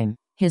time,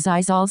 his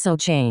eyes also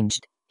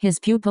changed. His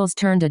pupils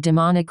turned a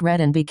demonic red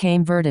and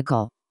became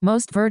vertical.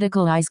 Most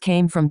vertical eyes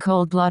came from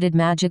cold-blooded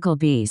magical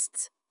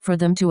beasts. For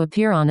them to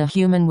appear on a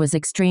human was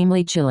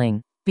extremely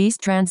chilling.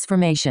 Beast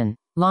transformation.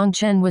 Long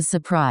Chen was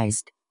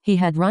surprised. He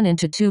had run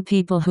into 2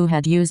 people who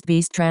had used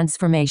beast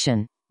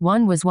transformation.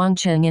 One was Wang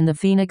Cheng in the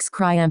Phoenix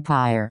Cry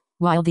Empire,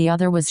 while the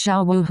other was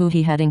Xiao Wu, who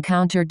he had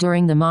encountered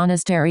during the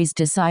monastery's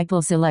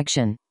disciple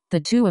selection. The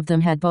 2 of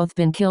them had both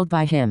been killed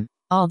by him.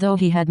 Although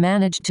he had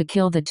managed to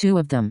kill the 2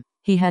 of them,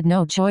 he had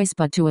no choice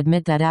but to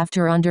admit that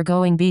after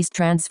undergoing beast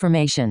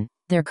transformation,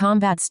 their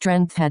combat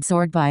strength had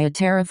soared by a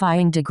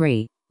terrifying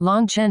degree.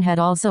 Long Chen had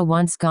also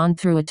once gone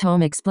through a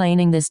tome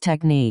explaining this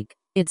technique.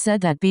 It said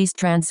that beast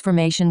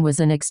transformation was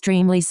an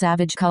extremely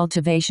savage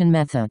cultivation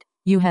method.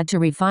 You had to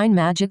refine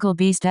magical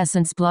beast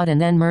essence blood and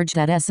then merge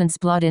that essence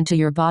blood into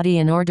your body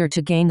in order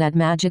to gain that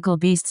magical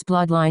beast's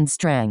bloodline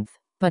strength.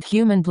 But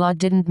human blood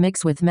didn't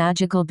mix with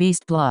magical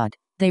beast blood.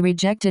 They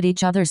rejected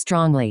each other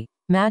strongly.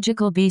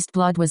 Magical beast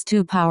blood was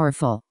too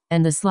powerful,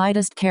 and the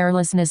slightest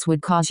carelessness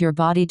would cause your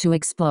body to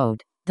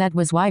explode. That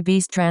was why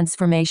beast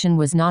transformation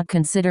was not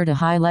considered a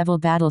high-level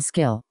battle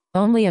skill.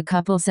 Only a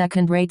couple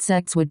second-rate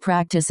sects would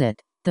practice it.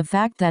 The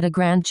fact that a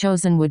Grand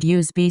Chosen would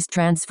use beast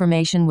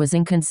transformation was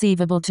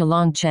inconceivable to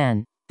Long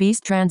Chen.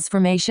 Beast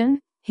transformation?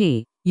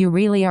 You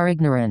really are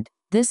ignorant.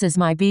 This is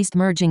my beast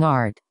merging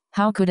art.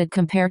 How could it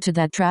compare to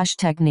that trash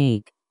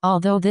technique?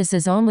 Although this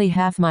is only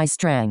half my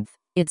strength,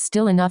 it's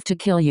still enough to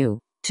kill you.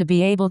 To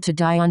be able to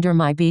die under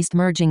my beast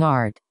merging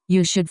art,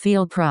 you should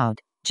feel proud.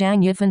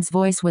 Zhang Yifan's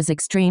voice was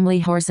extremely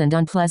hoarse and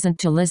unpleasant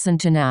to listen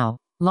to now.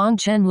 Long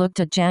Chen looked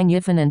at Zhang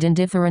Yifan and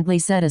indifferently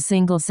said a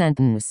single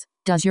sentence.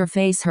 Does your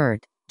face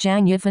hurt?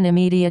 Zhang Yifan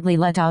immediately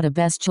let out a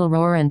bestial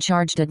roar and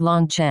charged at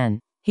Long Chen.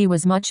 He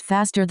was much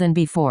faster than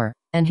before,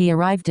 and he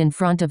arrived in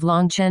front of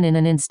Long Chen in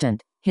an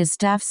instant, his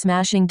staff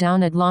smashing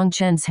down at Long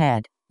Chen's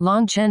head.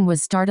 Long Chen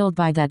was startled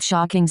by that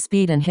shocking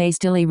speed and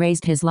hastily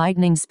raised his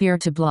lightning spear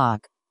to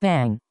block.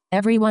 Bang!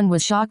 Everyone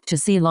was shocked to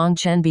see Long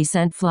Chen be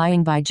sent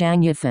flying by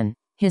Zhang Yifan.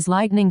 His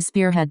lightning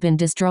spear had been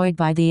destroyed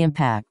by the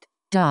impact.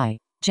 Die!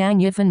 Zhang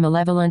Yifan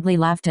malevolently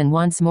laughed and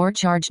once more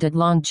charged at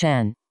Long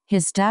Chen.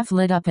 His staff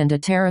lit up and a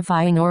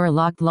terrifying aura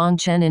locked Long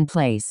Chen in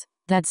place.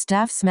 That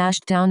staff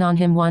smashed down on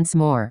him once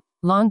more.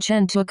 Long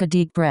Chen took a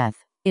deep breath.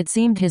 It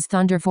seemed his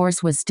thunder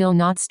force was still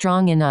not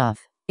strong enough.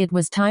 It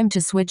was time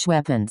to switch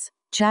weapons.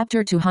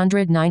 Chapter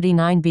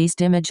 299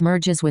 Beast Image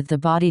merges with the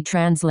body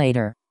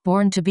translator.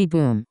 BornToBe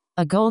boom.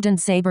 A golden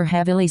saber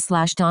heavily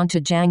slashed onto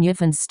Zhang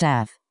Yifan's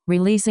staff,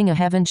 releasing a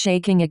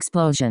heaven-shaking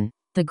explosion.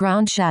 The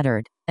ground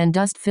shattered, and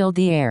dust filled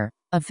the air.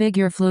 A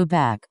figure flew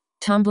back,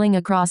 tumbling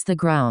across the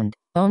ground,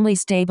 only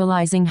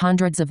stabilizing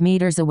hundreds of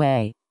meters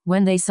away.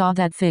 When they saw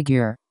that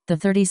figure, the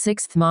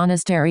 36th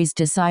monastery's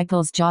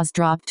disciples' jaws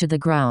dropped to the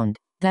ground.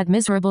 That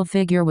miserable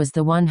figure was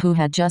the one who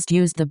had just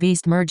used the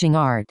beast merging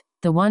art,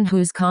 the one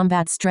whose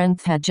combat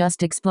strength had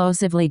just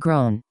explosively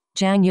grown.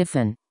 Zhang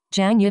Yifan.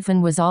 Zhang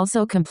Yifan was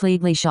also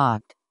completely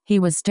shocked. He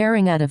was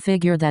staring at a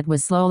figure that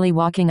was slowly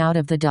walking out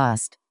of the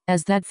dust.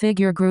 As that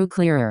figure grew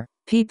clearer,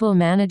 people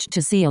managed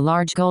to see a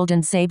large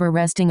golden saber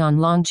resting on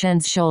Long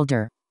Chen's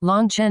shoulder.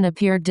 Long Chen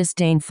appeared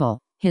disdainful,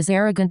 his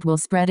arrogant will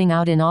spreading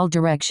out in all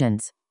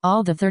directions.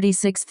 All the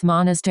 36th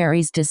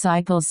monastery's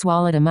disciples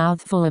swallowed a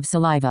mouthful of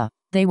saliva.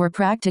 They were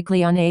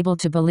practically unable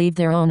to believe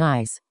their own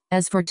eyes.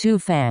 As for Tu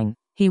Fang,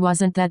 he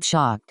wasn't that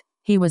shocked.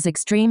 He was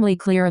extremely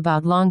clear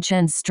about Long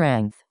Chen's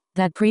strength.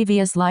 That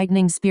previous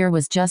lightning spear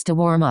was just a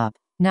warm-up.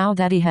 Now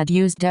that he had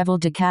used Devil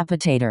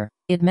Decapitator,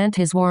 it meant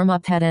his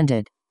warm-up had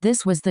ended.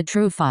 This was the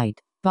true fight.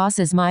 Boss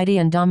is mighty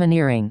and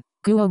domineering.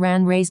 Guo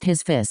Ran raised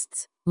his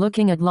fists,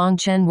 looking at Long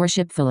Chen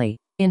worshipfully.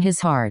 In his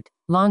heart,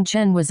 Long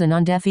Chen was an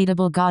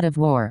undefeatable god of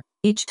war.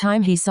 Each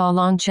time he saw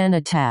Long Chen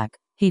attack,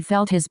 he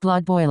felt his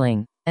blood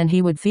boiling, and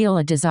he would feel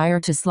a desire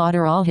to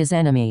slaughter all his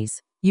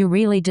enemies. You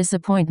really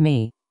disappoint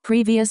me.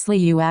 Previously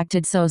you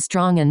acted so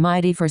strong and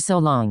mighty for so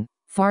long,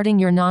 farting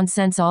your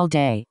nonsense all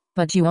day,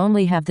 but you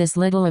only have this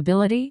little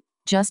ability?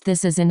 Just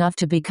this is enough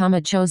to become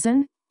a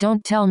chosen?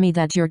 Don't tell me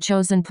that your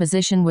chosen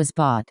position was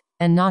bought,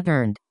 and not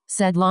earned,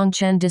 said Long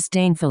Chen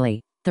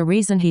disdainfully. The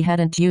reason he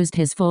hadn't used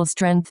his full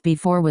strength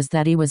before was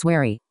that he was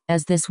wary,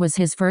 as this was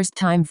his first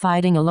time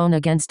fighting alone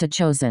against a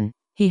chosen.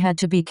 He had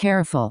to be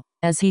careful,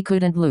 as he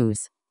couldn't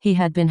lose. He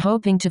had been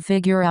hoping to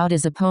figure out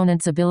his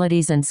opponent's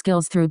abilities and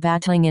skills through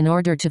battling in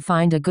order to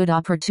find a good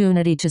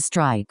opportunity to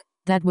strike.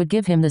 That would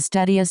give him the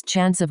steadiest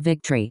chance of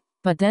victory.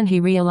 But then he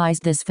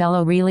realized this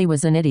fellow really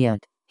was an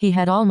idiot. He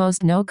had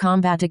almost no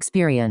combat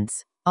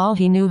experience. All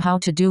he knew how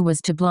to do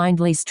was to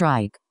blindly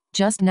strike.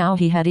 Just now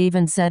he had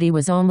even said he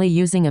was only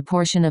using a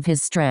portion of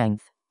his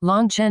strength.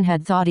 Long Chen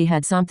had thought he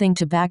had something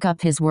to back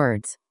up his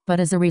words, but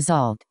as a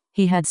result,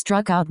 he had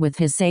struck out with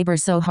his saber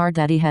so hard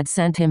that he had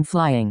sent him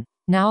flying.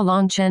 Now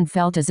Long Chen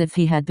felt as if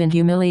he had been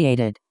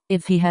humiliated.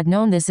 If he had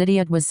known this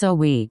idiot was so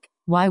weak,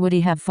 why would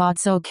he have fought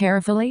so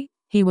carefully?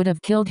 He would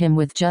have killed him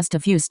with just a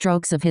few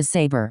strokes of his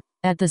saber.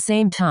 At the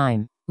same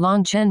time,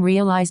 Long Chen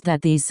realized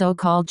that these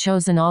so-called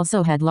chosen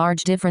also had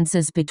large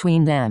differences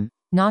between them.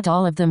 Not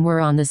all of them were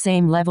on the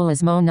same level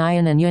as Mo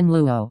Nian and Yun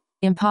Luo.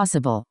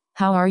 Impossible.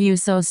 How are you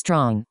so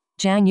strong?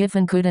 Zhang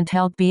Yifan couldn't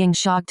help being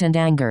shocked and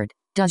angered.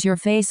 Does your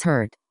face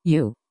hurt?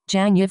 You.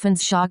 Zhang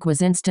Yifan's shock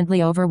was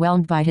instantly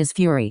overwhelmed by his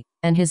fury,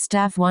 and his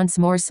staff once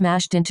more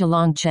smashed into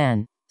Long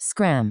Chen.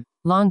 Scram.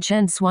 Long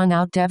Chen swung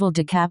out Devil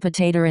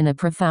Decapitator in a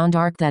profound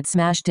arc that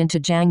smashed into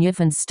Zhang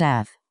Yifan's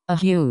staff. A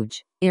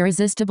huge,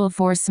 irresistible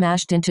force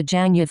smashed into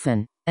Zhang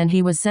Yifan, and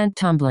he was sent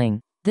tumbling.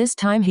 This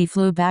time he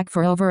flew back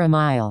for over a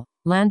mile,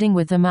 landing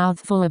with a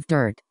mouthful of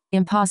dirt.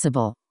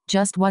 Impossible.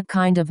 Just what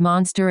kind of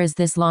monster is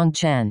this Long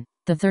Chen?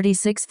 The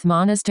 36th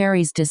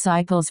monastery's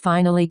disciples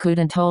finally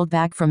couldn't hold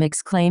back from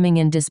exclaiming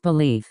in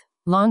disbelief.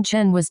 Long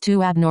Chen was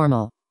too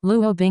abnormal.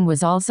 Luo Bing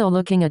was also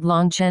looking at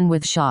Long Chen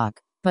with shock,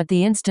 but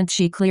the instant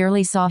she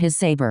clearly saw his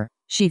saber,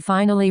 she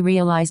finally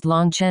realized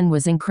Long Chen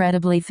was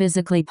incredibly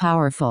physically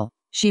powerful.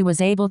 She was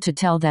able to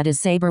tell that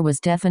his saber was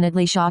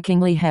definitely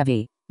shockingly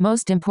heavy.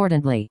 Most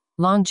importantly,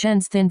 Long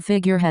Chen's thin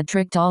figure had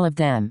tricked all of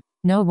them.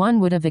 No one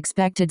would have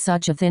expected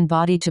such a thin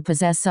body to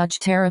possess such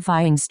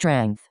terrifying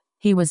strength.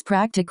 He was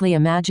practically a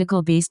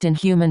magical beast in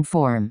human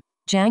form.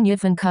 Zhang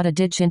Yifan cut a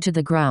ditch into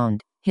the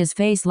ground, his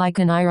face like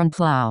an iron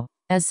plow.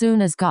 As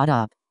soon as got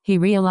up, he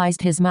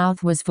realized his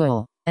mouth was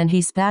full, and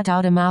he spat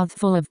out a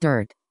mouthful of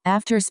dirt.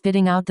 After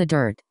spitting out the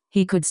dirt,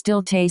 he could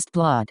still taste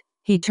blood.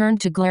 He turned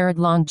to glare at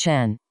Long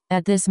Chen.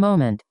 At this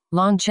moment,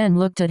 Long Chen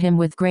looked at him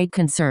with great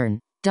concern.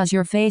 Does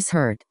your face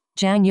hurt?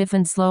 Zhang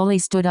Yifan slowly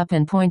stood up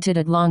and pointed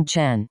at Long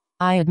Chen.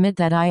 I admit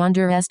that I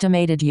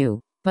underestimated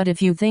you, but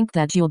if you think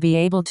that you'll be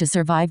able to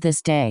survive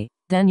this day,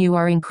 then you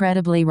are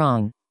incredibly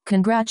wrong.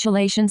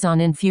 Congratulations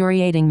on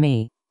infuriating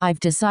me.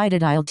 I've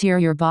decided I'll tear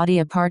your body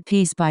apart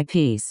piece by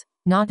piece.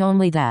 Not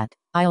only that,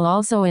 I'll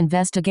also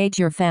investigate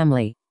your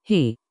family.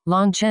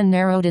 Long Chen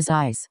narrowed his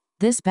eyes.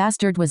 This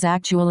bastard was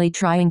actually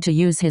trying to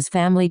use his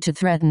family to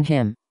threaten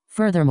him.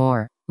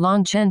 Furthermore,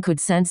 Long Chen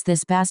could sense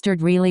this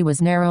bastard really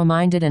was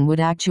narrow-minded and would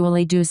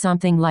actually do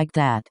something like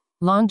that.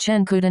 Long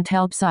Chen couldn't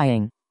help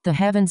sighing. The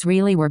heavens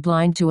really were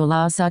blind to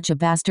allow such a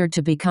bastard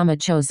to become a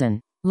chosen.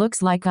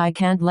 Looks like I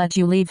can't let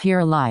you leave here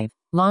alive.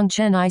 Long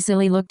Chen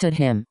icily looked at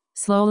him,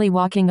 slowly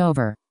walking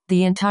over.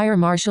 The entire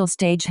martial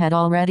stage had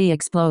already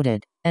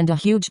exploded, and a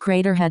huge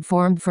crater had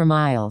formed for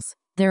miles.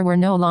 There were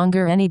no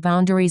longer any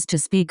boundaries to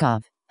speak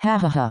of. Ha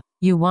ha ha,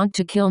 you want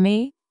to kill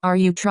me? Are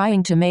you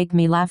trying to make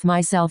me laugh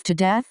myself to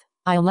death?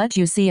 I'll let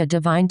you see a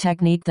divine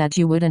technique that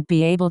you wouldn't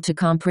be able to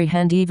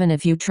comprehend even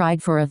if you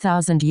tried for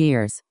 1,000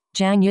 years.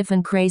 Zhang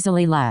Yifan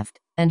crazily laughed,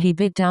 and he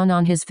bit down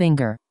on his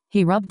finger.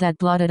 He rubbed that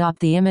blooded up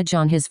the image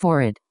on his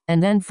forehead,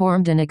 and then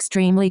formed an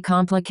extremely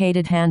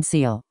complicated hand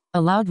seal. A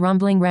loud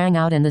rumbling rang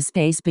out and the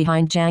space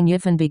behind Zhang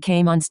Yifan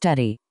became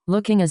unsteady,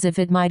 looking as if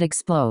it might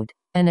explode.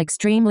 An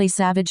extremely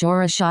savage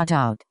aura shot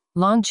out.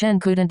 Long Chen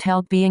couldn't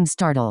help being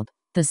startled.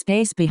 The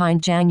space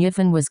behind Zhang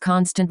Yifan was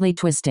constantly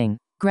twisting,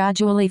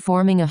 gradually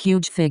forming a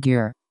huge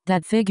figure.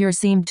 That figure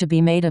seemed to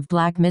be made of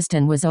black mist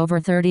and was over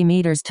 30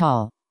 meters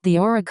tall. The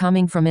aura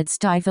coming from it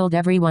stifled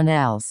everyone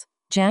else.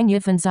 Zhang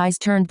Yifan's eyes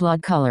turned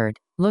blood-colored,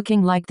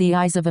 looking like the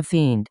eyes of a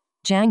fiend.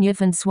 Zhang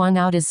Yifan swung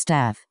out his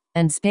staff,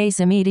 and space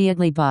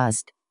immediately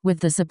buzzed.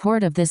 With the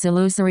support of this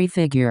illusory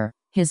figure,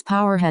 his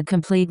power had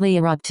completely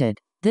erupted.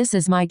 This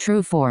is my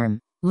true form.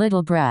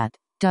 Little brat,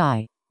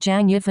 die.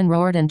 Zhang Yifan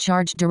roared and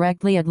charged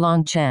directly at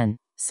Long Chen,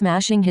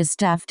 smashing his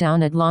staff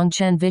down at Long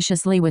Chen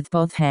viciously with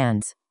both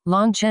hands.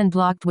 Long Chen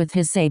blocked with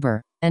his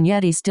saber, and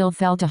yet he still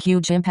felt a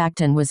huge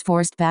impact and was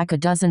forced back a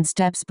dozen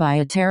steps by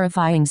a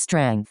terrifying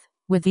strength.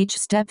 With each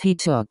step he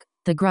took,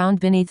 the ground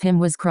beneath him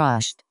was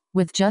crushed.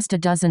 With just a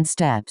dozen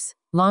steps,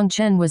 Long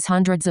Chen was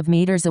hundreds of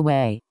meters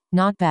away.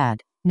 Not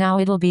bad. Now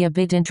it'll be a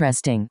bit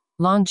interesting.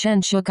 Long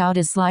Chen shook out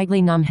his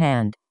slightly numb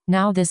hand.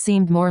 Now this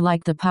seemed more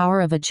like the power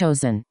of a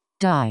chosen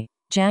die.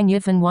 Zhang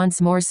Yifan once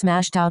more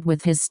smashed out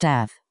with his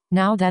staff.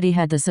 Now that he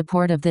had the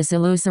support of this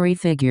illusory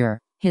figure,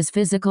 his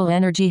physical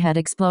energy had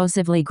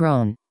explosively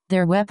grown.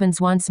 Their weapons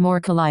once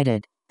more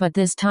collided, but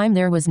this time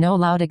there was no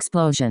loud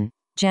explosion.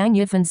 Zhang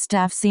Yifan's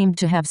staff seemed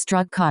to have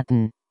struck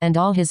cotton, and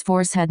all his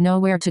force had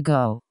nowhere to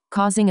go,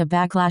 causing a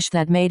backlash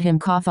that made him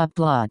cough up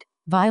blood.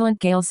 Violent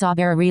Gale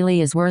Saber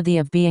really is worthy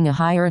of being a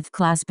high Earth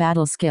class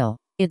battle skill.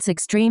 It's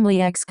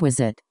extremely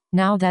exquisite.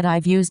 Now that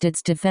I've used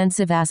its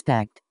defensive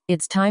aspect,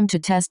 it's time to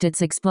test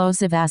its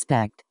explosive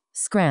aspect.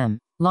 Scram!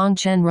 Long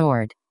Chen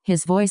roared,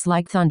 his voice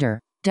like thunder.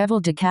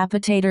 Devil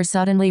Decapitator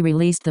suddenly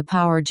released the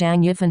power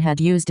Zhang Yifan had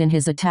used in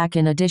his attack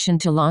in addition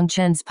to Long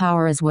Chen's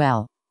power as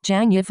well.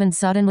 Zhang Yifan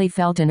suddenly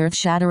felt an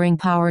earth-shattering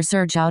power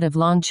surge out of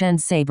Long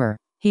Chen's saber.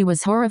 He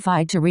was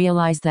horrified to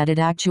realize that it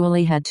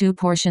actually had two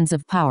portions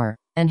of power,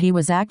 and he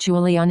was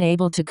actually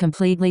unable to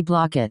completely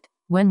block it.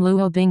 When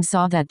Luo Bing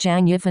saw that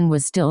Zhang Yifan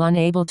was still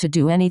unable to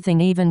do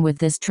anything even with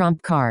this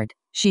trump card,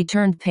 she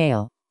turned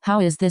pale. How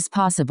is this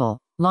possible?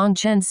 Long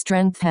Chen's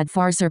strength had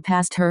far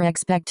surpassed her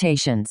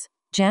expectations.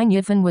 Zhang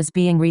Yifan was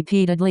being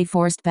repeatedly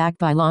forced back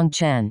by Long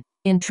Chen.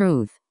 In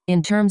truth,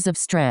 in terms of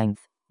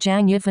strength,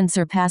 Zhang Yifan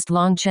surpassed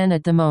Long Chen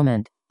at the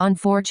moment.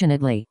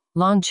 Unfortunately,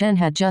 Long Chen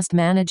had just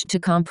managed to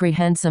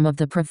comprehend some of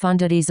the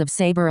profundities of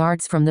saber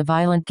arts from the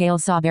violent Gale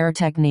Saber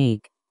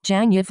technique.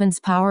 Zhang Yifan's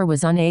power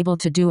was unable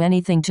to do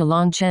anything to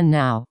Long Chen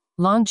now.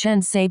 Long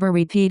Chen's saber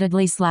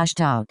repeatedly slashed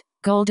out,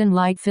 golden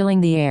light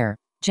filling the air.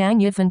 Zhang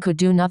Yifan could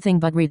do nothing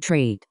but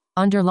retreat.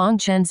 Under Long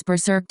Chen's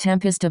berserk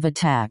tempest of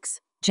attacks,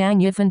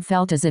 Zhang Yifan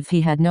felt as if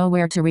he had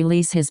nowhere to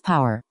release his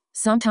power.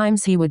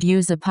 Sometimes he would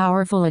use a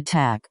powerful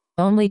attack,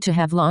 only to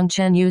have Long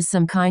Chen use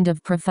some kind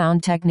of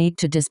profound technique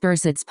to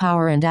disperse its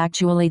power and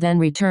actually then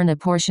return a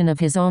portion of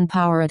his own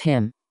power at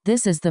him.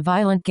 This is the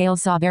violent Gale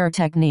Saber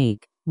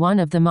technique. One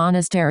of the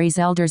monastery's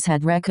elders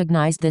had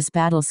recognized this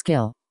battle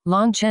skill.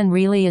 Long Chen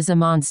really is a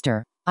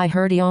monster. I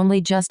heard he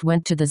only just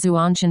went to the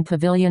Zuanshan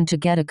pavilion to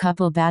get a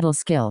couple battle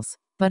skills,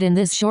 but in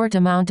this short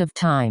amount of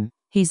time,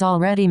 he's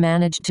already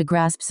managed to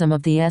grasp some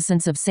of the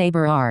essence of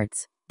saber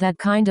arts. That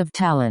kind of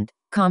talent,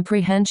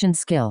 comprehension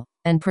skill,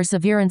 and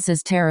perseverance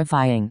is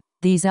terrifying.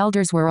 These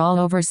elders were all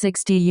over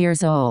 60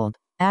 years old.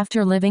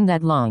 After living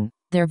that long,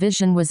 their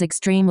vision was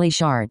extremely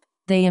sharp.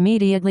 They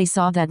immediately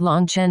saw that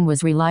Long Chen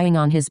was relying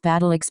on his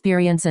battle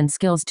experience and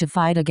skills to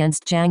fight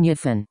against Zhang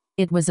Yifan.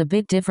 It was a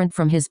bit different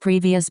from his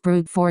previous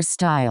brute force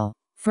style.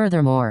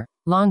 Furthermore,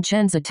 Long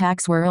Chen's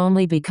attacks were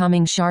only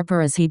becoming sharper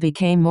as he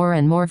became more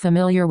and more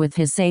familiar with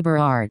his saber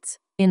arts.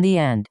 In the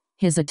end,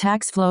 his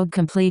attacks flowed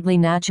completely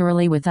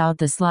naturally without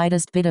the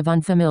slightest bit of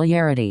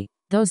unfamiliarity.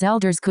 Those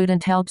elders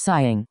couldn't help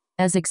sighing.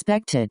 As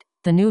expected,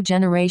 the new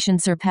generation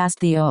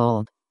surpassed the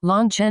old.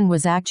 Long Chen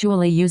was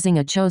actually using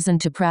a chosen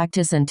to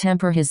practice and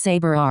temper his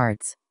saber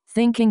arts.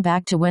 Thinking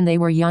back to when they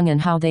were young and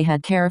how they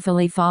had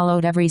carefully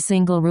followed every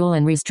single rule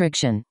and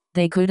restriction,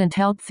 they couldn't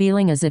help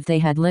feeling as if they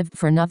had lived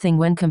for nothing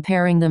when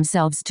comparing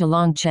themselves to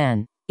Long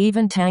Chen.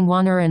 Even Tang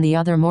Wan'er and the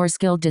other more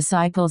skilled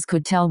disciples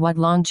could tell what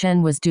Long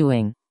Chen was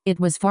doing. It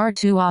was far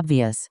too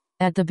obvious.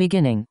 At the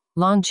beginning,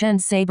 Long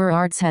Chen's saber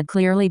arts had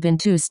clearly been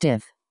too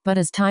stiff, but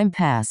as time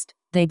passed,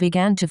 they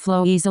began to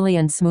flow easily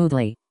and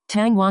smoothly.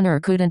 Tang Wan'er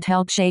couldn't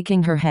help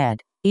shaking her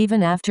head.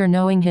 Even after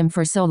knowing him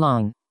for so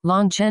long,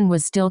 Long Chen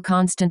was still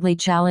constantly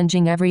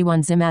challenging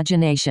everyone's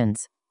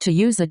imaginations. To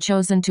use a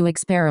chosen to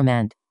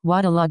experiment,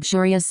 what a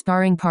luxurious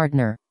sparring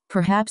partner.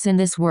 Perhaps in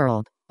this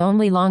world,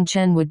 only Long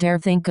Chen would dare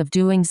think of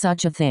doing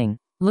such a thing.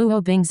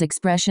 Luo Bing's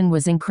expression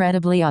was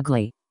incredibly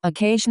ugly.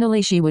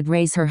 Occasionally she would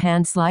raise her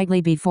hand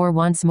slightly before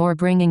once more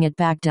bringing it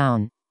back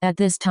down. At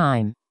this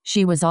time,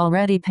 she was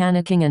already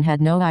panicking and had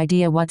no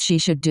idea what she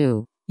should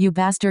do. You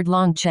bastard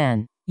Long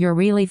Chen, you're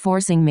really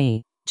forcing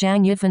me.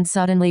 Zhang Yifan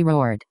suddenly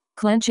roared.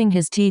 Clenching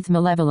his teeth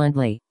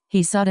malevolently,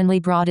 he suddenly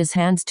brought his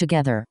hands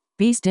together.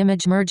 Beast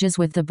image merges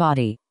with the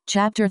body.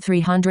 Chapter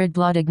 300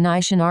 Blood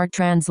Ignition Art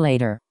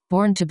Translator.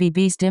 BornToBe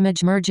beast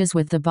image merges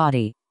with the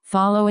body.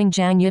 Following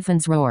Zhang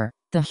Yifan's roar,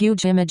 the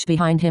huge image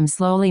behind him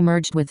slowly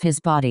merged with his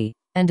body,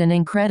 and an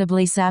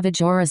incredibly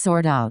savage aura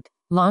soared out.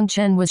 Long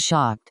Chen was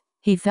shocked.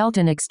 He felt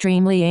an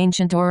extremely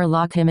ancient aura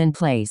lock him in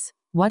place.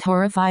 What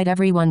horrified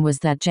everyone was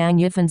that Zhang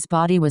Yifan's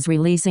body was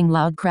releasing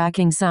loud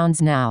cracking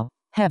sounds now.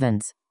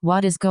 Heavens,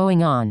 what is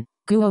going on?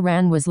 Guo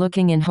Ran was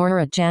looking in horror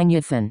at Zhang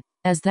Yifan.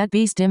 As that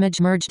beast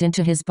image merged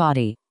into his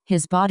body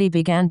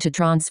began to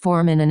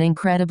transform in an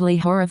incredibly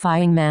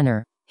horrifying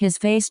manner. His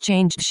face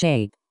changed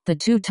shape, the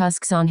two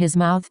tusks on his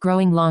mouth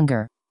growing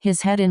longer,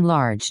 his head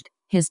enlarged,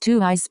 his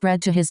two eyes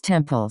spread to his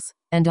temples,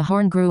 and a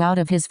horn grew out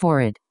of his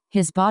forehead.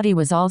 His body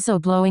was also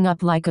blowing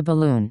up like a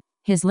balloon.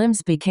 His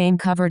limbs became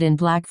covered in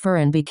black fur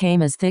and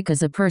became as thick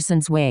as a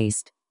person's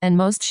waist. And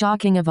most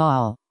shocking of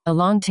all, a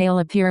long tail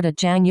appeared at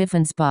Zhang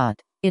Yifan's butt.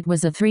 It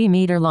was a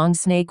 3-meter-long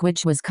snake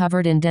which was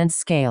covered in dense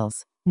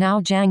scales.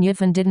 Now Zhang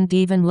Yifan didn't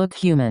even look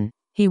human.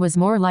 He was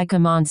more like a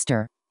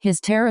monster. His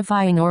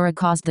terrifying aura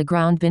caused the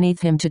ground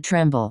beneath him to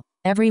tremble.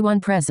 Everyone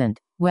present,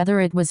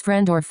 whether it was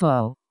friend or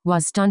foe,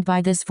 was stunned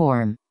by this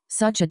form.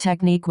 Such a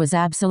technique was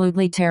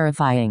absolutely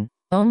terrifying.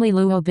 Only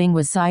Luo Bing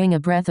was sighing a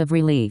breath of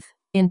relief.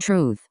 In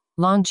truth,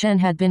 Long Chen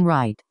had been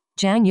right.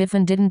 Zhang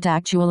Yifan didn't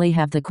actually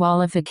have the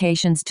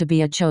qualifications to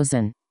be a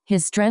chosen.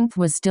 His strength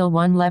was still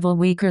one level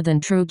weaker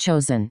than true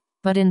chosen.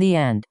 But in the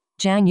end,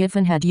 Zhang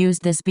Yifan had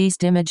used this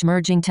beast image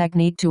merging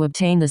technique to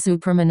obtain the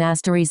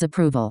Supramonastery's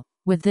approval.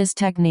 With this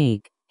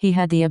technique, he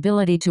had the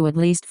ability to at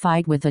least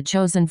fight with a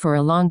chosen for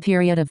a long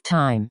period of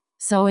time.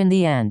 So in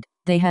the end,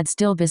 they had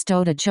still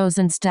bestowed a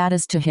chosen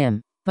status to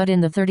him. But in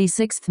the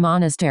 36th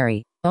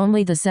monastery,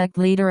 only the sect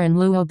leader and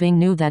Luo Bing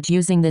knew that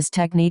using this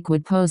technique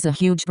would pose a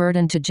huge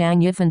burden to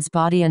Zhang Yifan's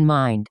body and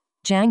mind.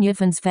 Zhang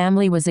Yifan's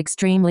family was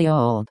extremely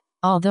old.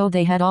 Although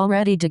they had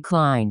already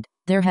declined,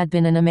 there had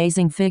been an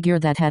amazing figure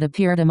that had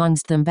appeared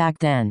amongst them back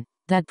then.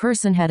 That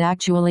person had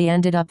actually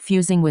ended up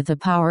fusing with a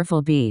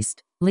powerful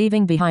beast,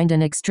 leaving behind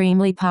an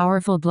extremely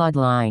powerful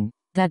bloodline.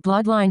 That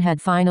bloodline had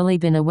finally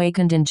been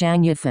awakened in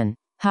Zhang Yifan.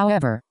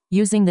 However,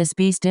 using this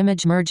beast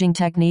image merging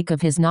technique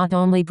of his not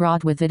only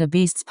brought with it a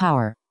beast's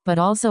power, but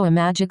also a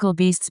magical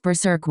beast's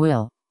berserk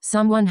will.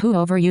 Someone who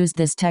overused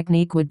this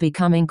technique would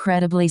become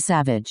incredibly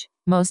savage,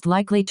 most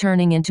likely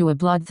turning into a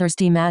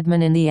bloodthirsty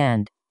madman in the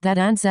end. That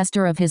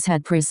ancestor of his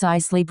had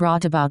precisely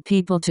brought about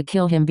people to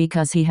kill him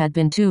because he had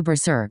been too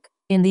berserk.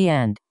 In the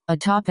end, a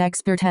top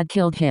expert had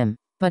killed him.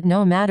 But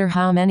no matter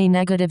how many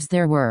negatives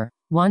there were,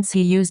 once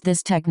he used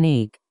this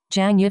technique,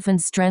 Zhang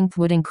Yifan's strength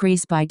would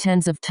increase by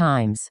tens of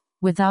times.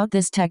 Without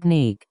this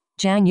technique,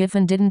 Zhang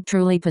Yifan didn't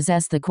truly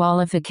possess the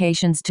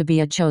qualifications to be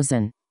a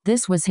chosen.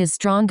 This was his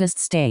strongest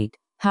state.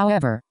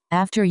 However,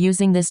 after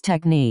using this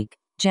technique,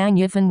 Zhang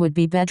Yifan would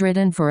be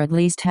bedridden for at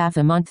least half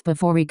a month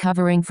before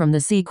recovering from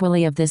the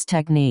sequelae of this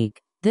technique.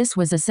 This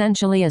was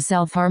essentially a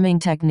self-harming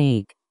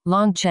technique.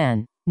 Long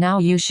Chen, now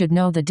you should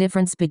know the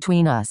difference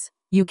between us.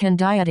 You can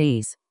die at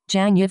ease.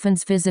 Zhang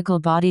Yifan's physical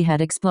body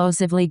had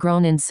explosively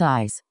grown in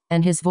size,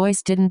 and his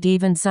voice didn't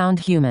even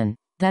sound human.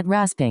 That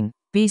rasping,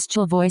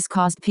 bestial voice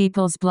caused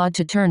people's blood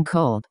to turn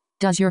cold.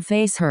 Does your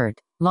face hurt?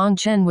 Long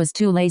Chen was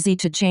too lazy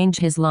to change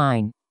his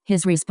line.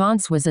 His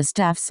response was a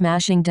staff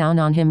smashing down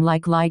on him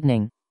like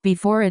lightning.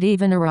 Before it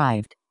even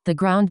arrived, the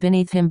ground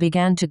beneath him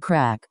began to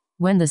crack.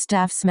 When the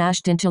staff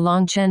smashed into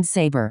Long Chen's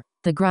saber,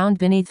 the ground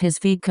beneath his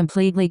feet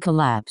completely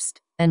collapsed,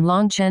 and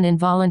Long Chen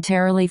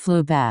involuntarily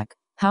flew back.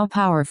 How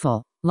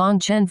powerful! Long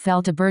Chen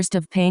felt a burst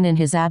of pain in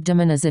his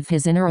abdomen as if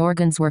his inner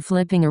organs were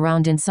flipping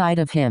around inside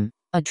of him.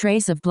 A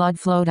trace of blood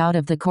flowed out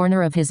of the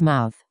corner of his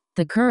mouth.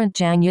 The current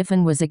Zhang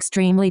Yifan was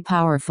extremely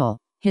powerful.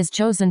 His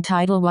chosen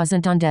title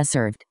wasn't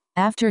undeserved.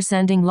 After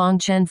sending Long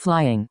Chen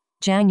flying,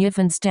 Zhang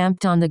Yifan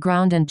stamped on the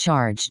ground and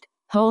charged.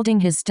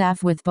 Holding his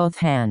staff with both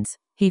hands,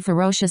 he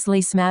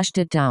ferociously smashed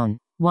it down,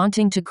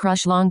 wanting to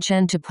crush Long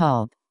Chen to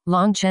pulp.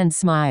 Long Chen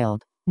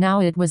smiled. Now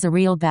it was a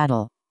real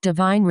battle.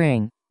 Divine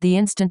Ring. The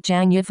instant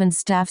Zhang Yifan's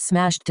staff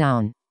smashed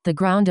down, the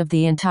ground of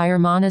the entire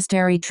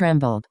monastery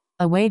trembled.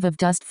 A wave of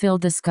dust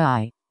filled the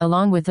sky,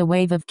 along with a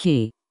wave of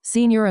ki.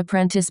 Senior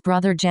apprentice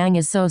brother Zhang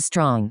is so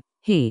strong.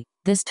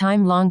 This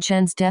time Long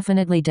Chen's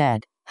definitely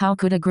dead. How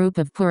could a group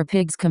of poor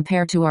pigs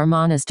compare to our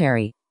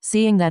monastery?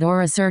 Seeing that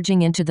aura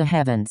surging into the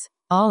heavens,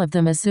 all of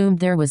them assumed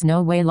there was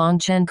no way Long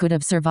Chen could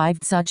have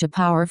survived such a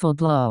powerful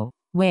blow.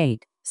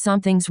 Wait,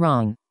 something's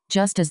wrong.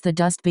 Just as the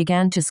dust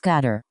began to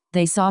scatter,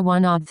 they saw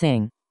one odd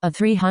thing. A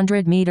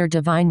 300-meter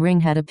divine ring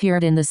had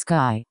appeared in the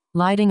sky,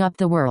 lighting up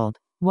the world.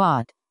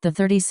 What? The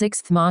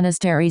 36th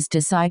monastery's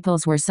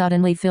disciples were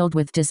suddenly filled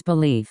with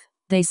disbelief.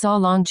 They saw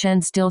Long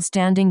Chen still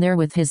standing there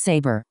with his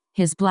saber,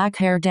 his black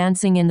hair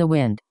dancing in the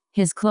wind.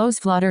 His clothes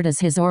fluttered as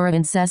his aura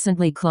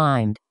incessantly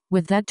climbed.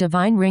 With that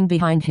divine ring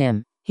behind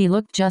him, he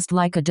looked just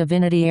like a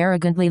divinity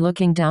arrogantly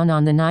looking down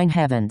on the 9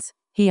 heavens.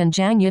 He and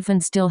Zhang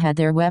Yifan still had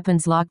their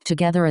weapons locked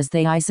together as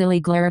they icily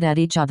glared at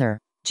each other.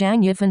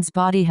 Zhang Yifan's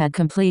body had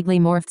completely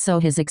morphed so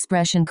his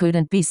expression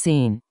couldn't be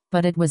seen,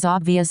 but it was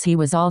obvious he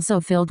was also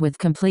filled with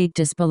complete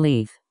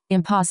disbelief.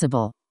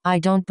 Impossible. I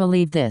don't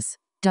believe this.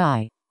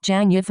 Die.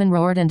 Zhang Yifan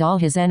roared and all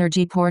his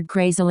energy poured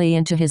crazily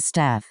into his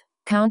staff.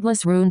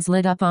 Countless runes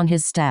lit up on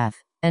his staff,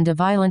 and a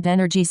violent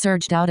energy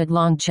surged out at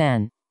Long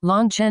Chen.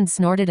 Long Chen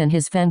snorted and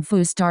his Feng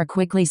Fu star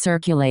quickly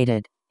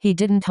circulated. He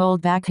didn't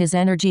hold back his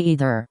energy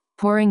either,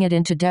 pouring it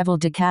into Devil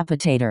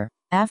Decapitator.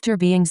 After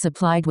being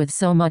supplied with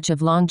so much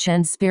of Long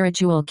Chen's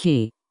spiritual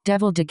ki,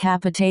 Devil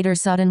Decapitator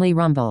suddenly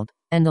rumbled,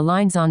 and the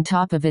lines on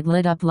top of it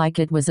lit up like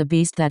it was a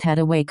beast that had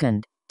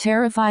awakened.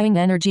 Terrifying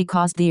energy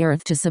caused the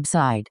earth to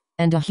subside,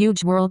 and a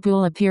huge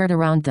whirlpool appeared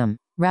around them,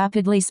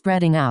 rapidly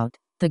spreading out.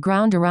 The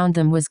ground around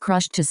them was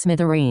crushed to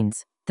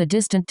smithereens. The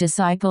distant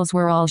disciples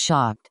were all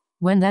shocked.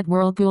 When that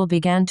whirlpool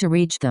began to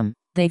reach them,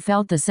 they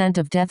felt the scent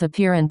of death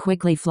appear and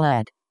quickly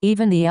fled.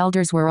 Even the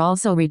elders were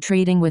also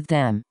retreating with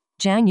them.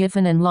 Zhang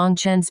Yifan and Long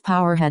Chen's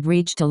power had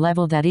reached a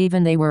level that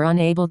even they were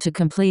unable to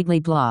completely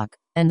block,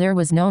 and there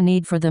was no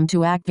need for them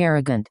to act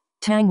arrogant.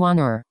 Tang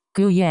Wan'er,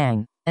 Gu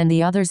Yang, and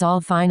the others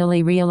all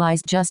finally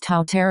realized just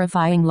how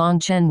terrifying Long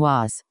Chen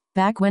was.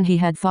 Back when he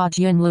had fought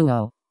Yun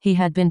Luo, He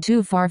had been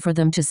too far for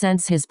them to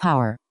sense his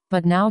power,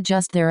 but now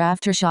just their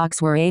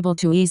aftershocks were able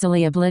to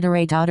easily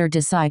obliterate outer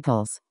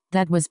disciples.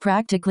 That was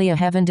practically a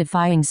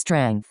heaven-defying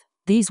strength.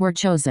 These were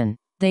chosen.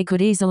 They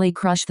could easily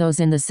crush those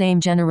in the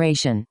same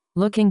generation.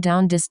 Looking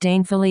down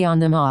disdainfully on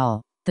them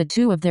all, the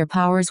two of their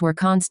powers were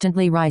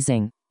constantly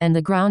rising, and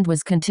the ground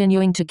was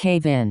continuing to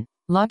cave in.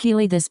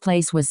 Luckily this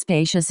place was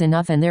spacious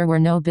enough and there were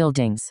no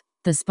buildings.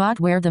 The spot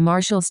where the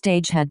martial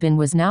stage had been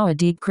was now a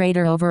deep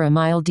crater over a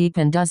mile deep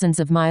and dozens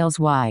of miles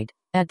wide.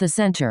 At the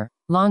center,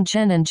 Long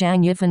Chen and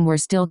Zhang Yifan were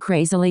still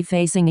crazily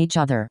facing each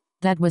other.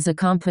 That was a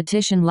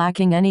competition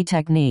lacking any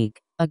technique,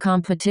 a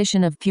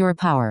competition of pure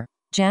power.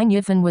 Zhang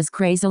Yifan was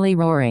crazily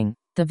roaring,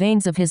 the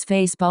veins of his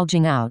face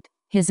bulging out.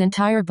 His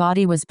entire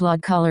body was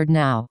blood-colored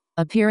now,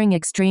 appearing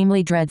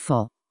extremely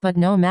dreadful. But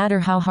no matter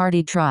how hard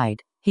he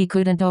tried, he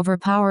couldn't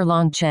overpower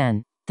Long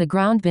Chen. The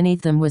ground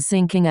beneath them was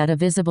sinking at a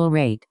visible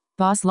rate.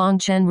 Boss Long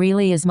Chen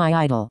really is my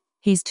idol.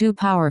 He's too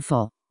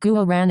powerful,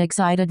 Guo Ran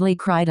excitedly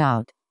cried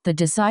out. The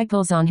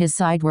disciples on his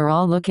side were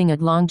all looking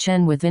at Long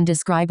Chen with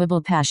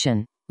indescribable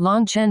passion.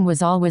 Long Chen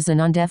was always an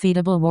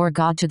undefeatable war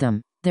god to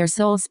them, their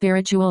sole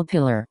spiritual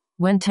pillar.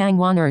 When Tang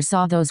Wan'er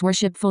saw those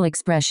worshipful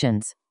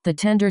expressions, the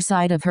tender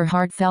side of her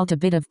heart felt a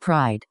bit of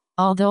pride.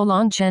 Although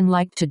Long Chen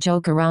liked to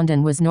joke around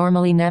and was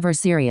normally never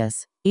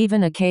serious,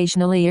 even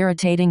occasionally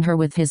irritating her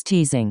with his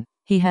teasing,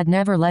 he had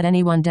never let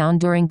anyone down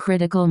during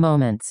critical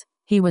moments.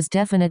 He was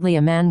definitely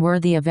a man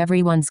worthy of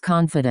everyone's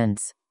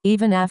confidence.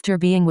 Even after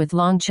being with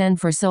Long Chen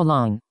for so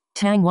long,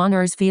 Tang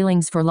Wan'er's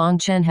feelings for Long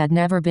Chen had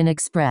never been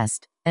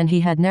expressed, and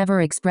he had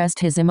never expressed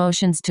his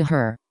emotions to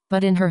her.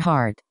 But in her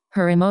heart,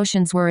 her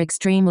emotions were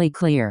extremely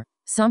clear.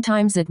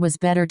 Sometimes it was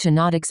better to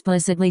not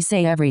explicitly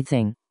say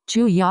everything.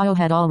 Chu Yao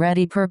had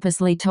already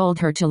purposely told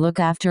her to look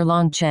after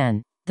Long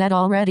Chen. That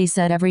already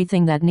said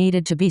everything that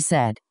needed to be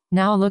said.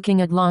 Now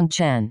looking at Long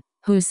Chen,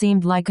 who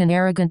seemed like an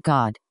arrogant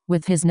god,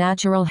 with his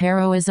natural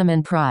heroism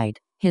and pride,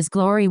 his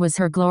glory was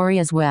her glory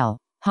as well.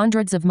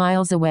 Hundreds of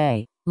miles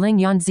away, Ling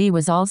Yunzi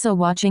was also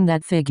watching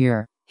that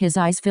figure, his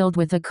eyes filled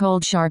with a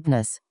cold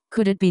sharpness.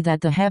 Could it be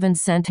that the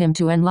heavens sent him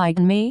to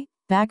enlighten me?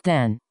 Back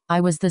then, I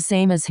was the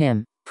same as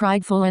him,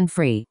 prideful and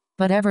free.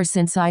 But ever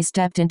since I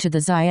stepped into the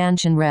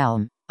Xianshan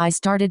realm, I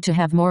started to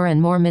have more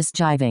and more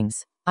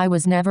misgivings. I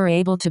was never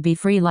able to be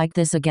free like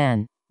this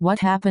again. What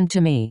happened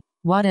to me?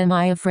 What am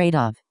I afraid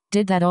of?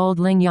 Did that old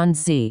Ling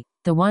Yunzi,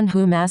 the one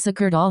who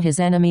massacred all his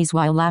enemies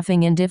while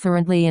laughing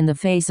indifferently in the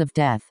face of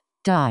death,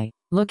 die?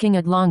 Looking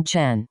at Long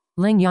Chen,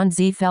 Ling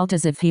Yunzi felt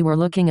as if he were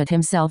looking at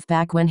himself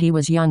back when he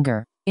was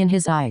younger. In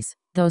his eyes,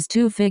 those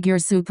two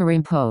figures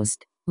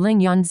superimposed.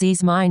 Ling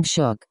Yunzi's mind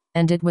shook,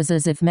 and it was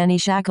as if many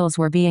shackles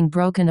were being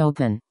broken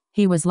open.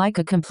 He was like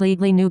a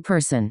completely new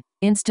person,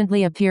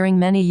 instantly appearing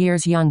many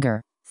years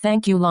younger.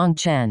 Thank you Long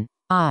Chen.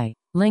 I,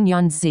 Ling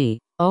Yunzi,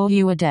 owe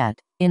you a debt.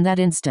 In that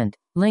instant,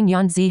 Ling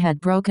Yunzi had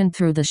broken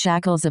through the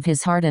shackles of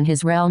his heart and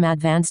his realm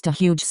advanced a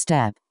huge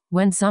step.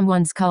 When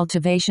someone's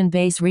cultivation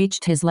base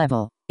reached his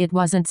level, it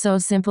wasn't so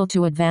simple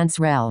to advance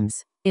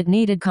realms. It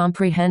needed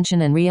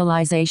comprehension and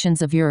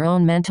realizations of your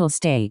own mental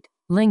state.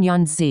 Ling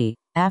Yunzi,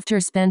 after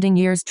spending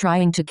years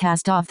trying to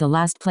cast off the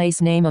last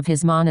place name of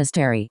his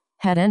monastery,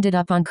 had ended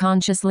up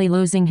unconsciously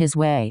losing his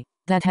way.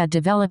 That had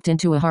developed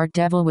into a heart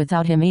devil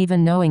without him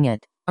even knowing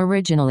it.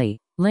 Originally,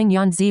 Ling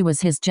Yunzi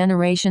was his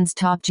generation's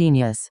top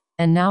genius,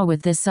 and now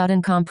with this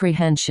sudden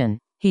comprehension,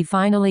 he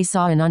finally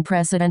saw an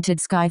unprecedented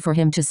sky for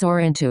him to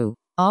soar into.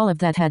 All of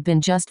that had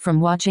been just from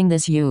watching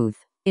this youth.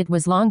 It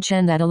was Long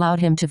Chen that allowed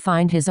him to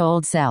find his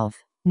old self.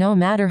 No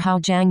matter how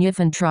Zhang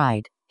Yifan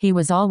tried, he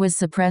was always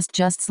suppressed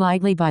just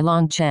slightly by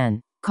Long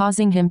Chen,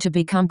 causing him to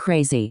become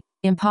crazy.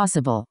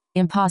 Impossible,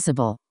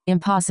 impossible,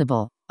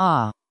 impossible.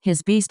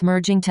 His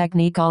beast-merging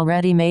technique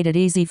already made it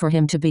easy for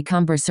him to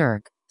become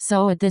berserk.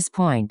 So at this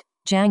point,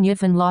 Zhang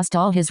Yifan lost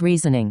all his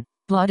reasoning.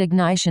 Blood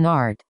ignition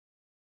art.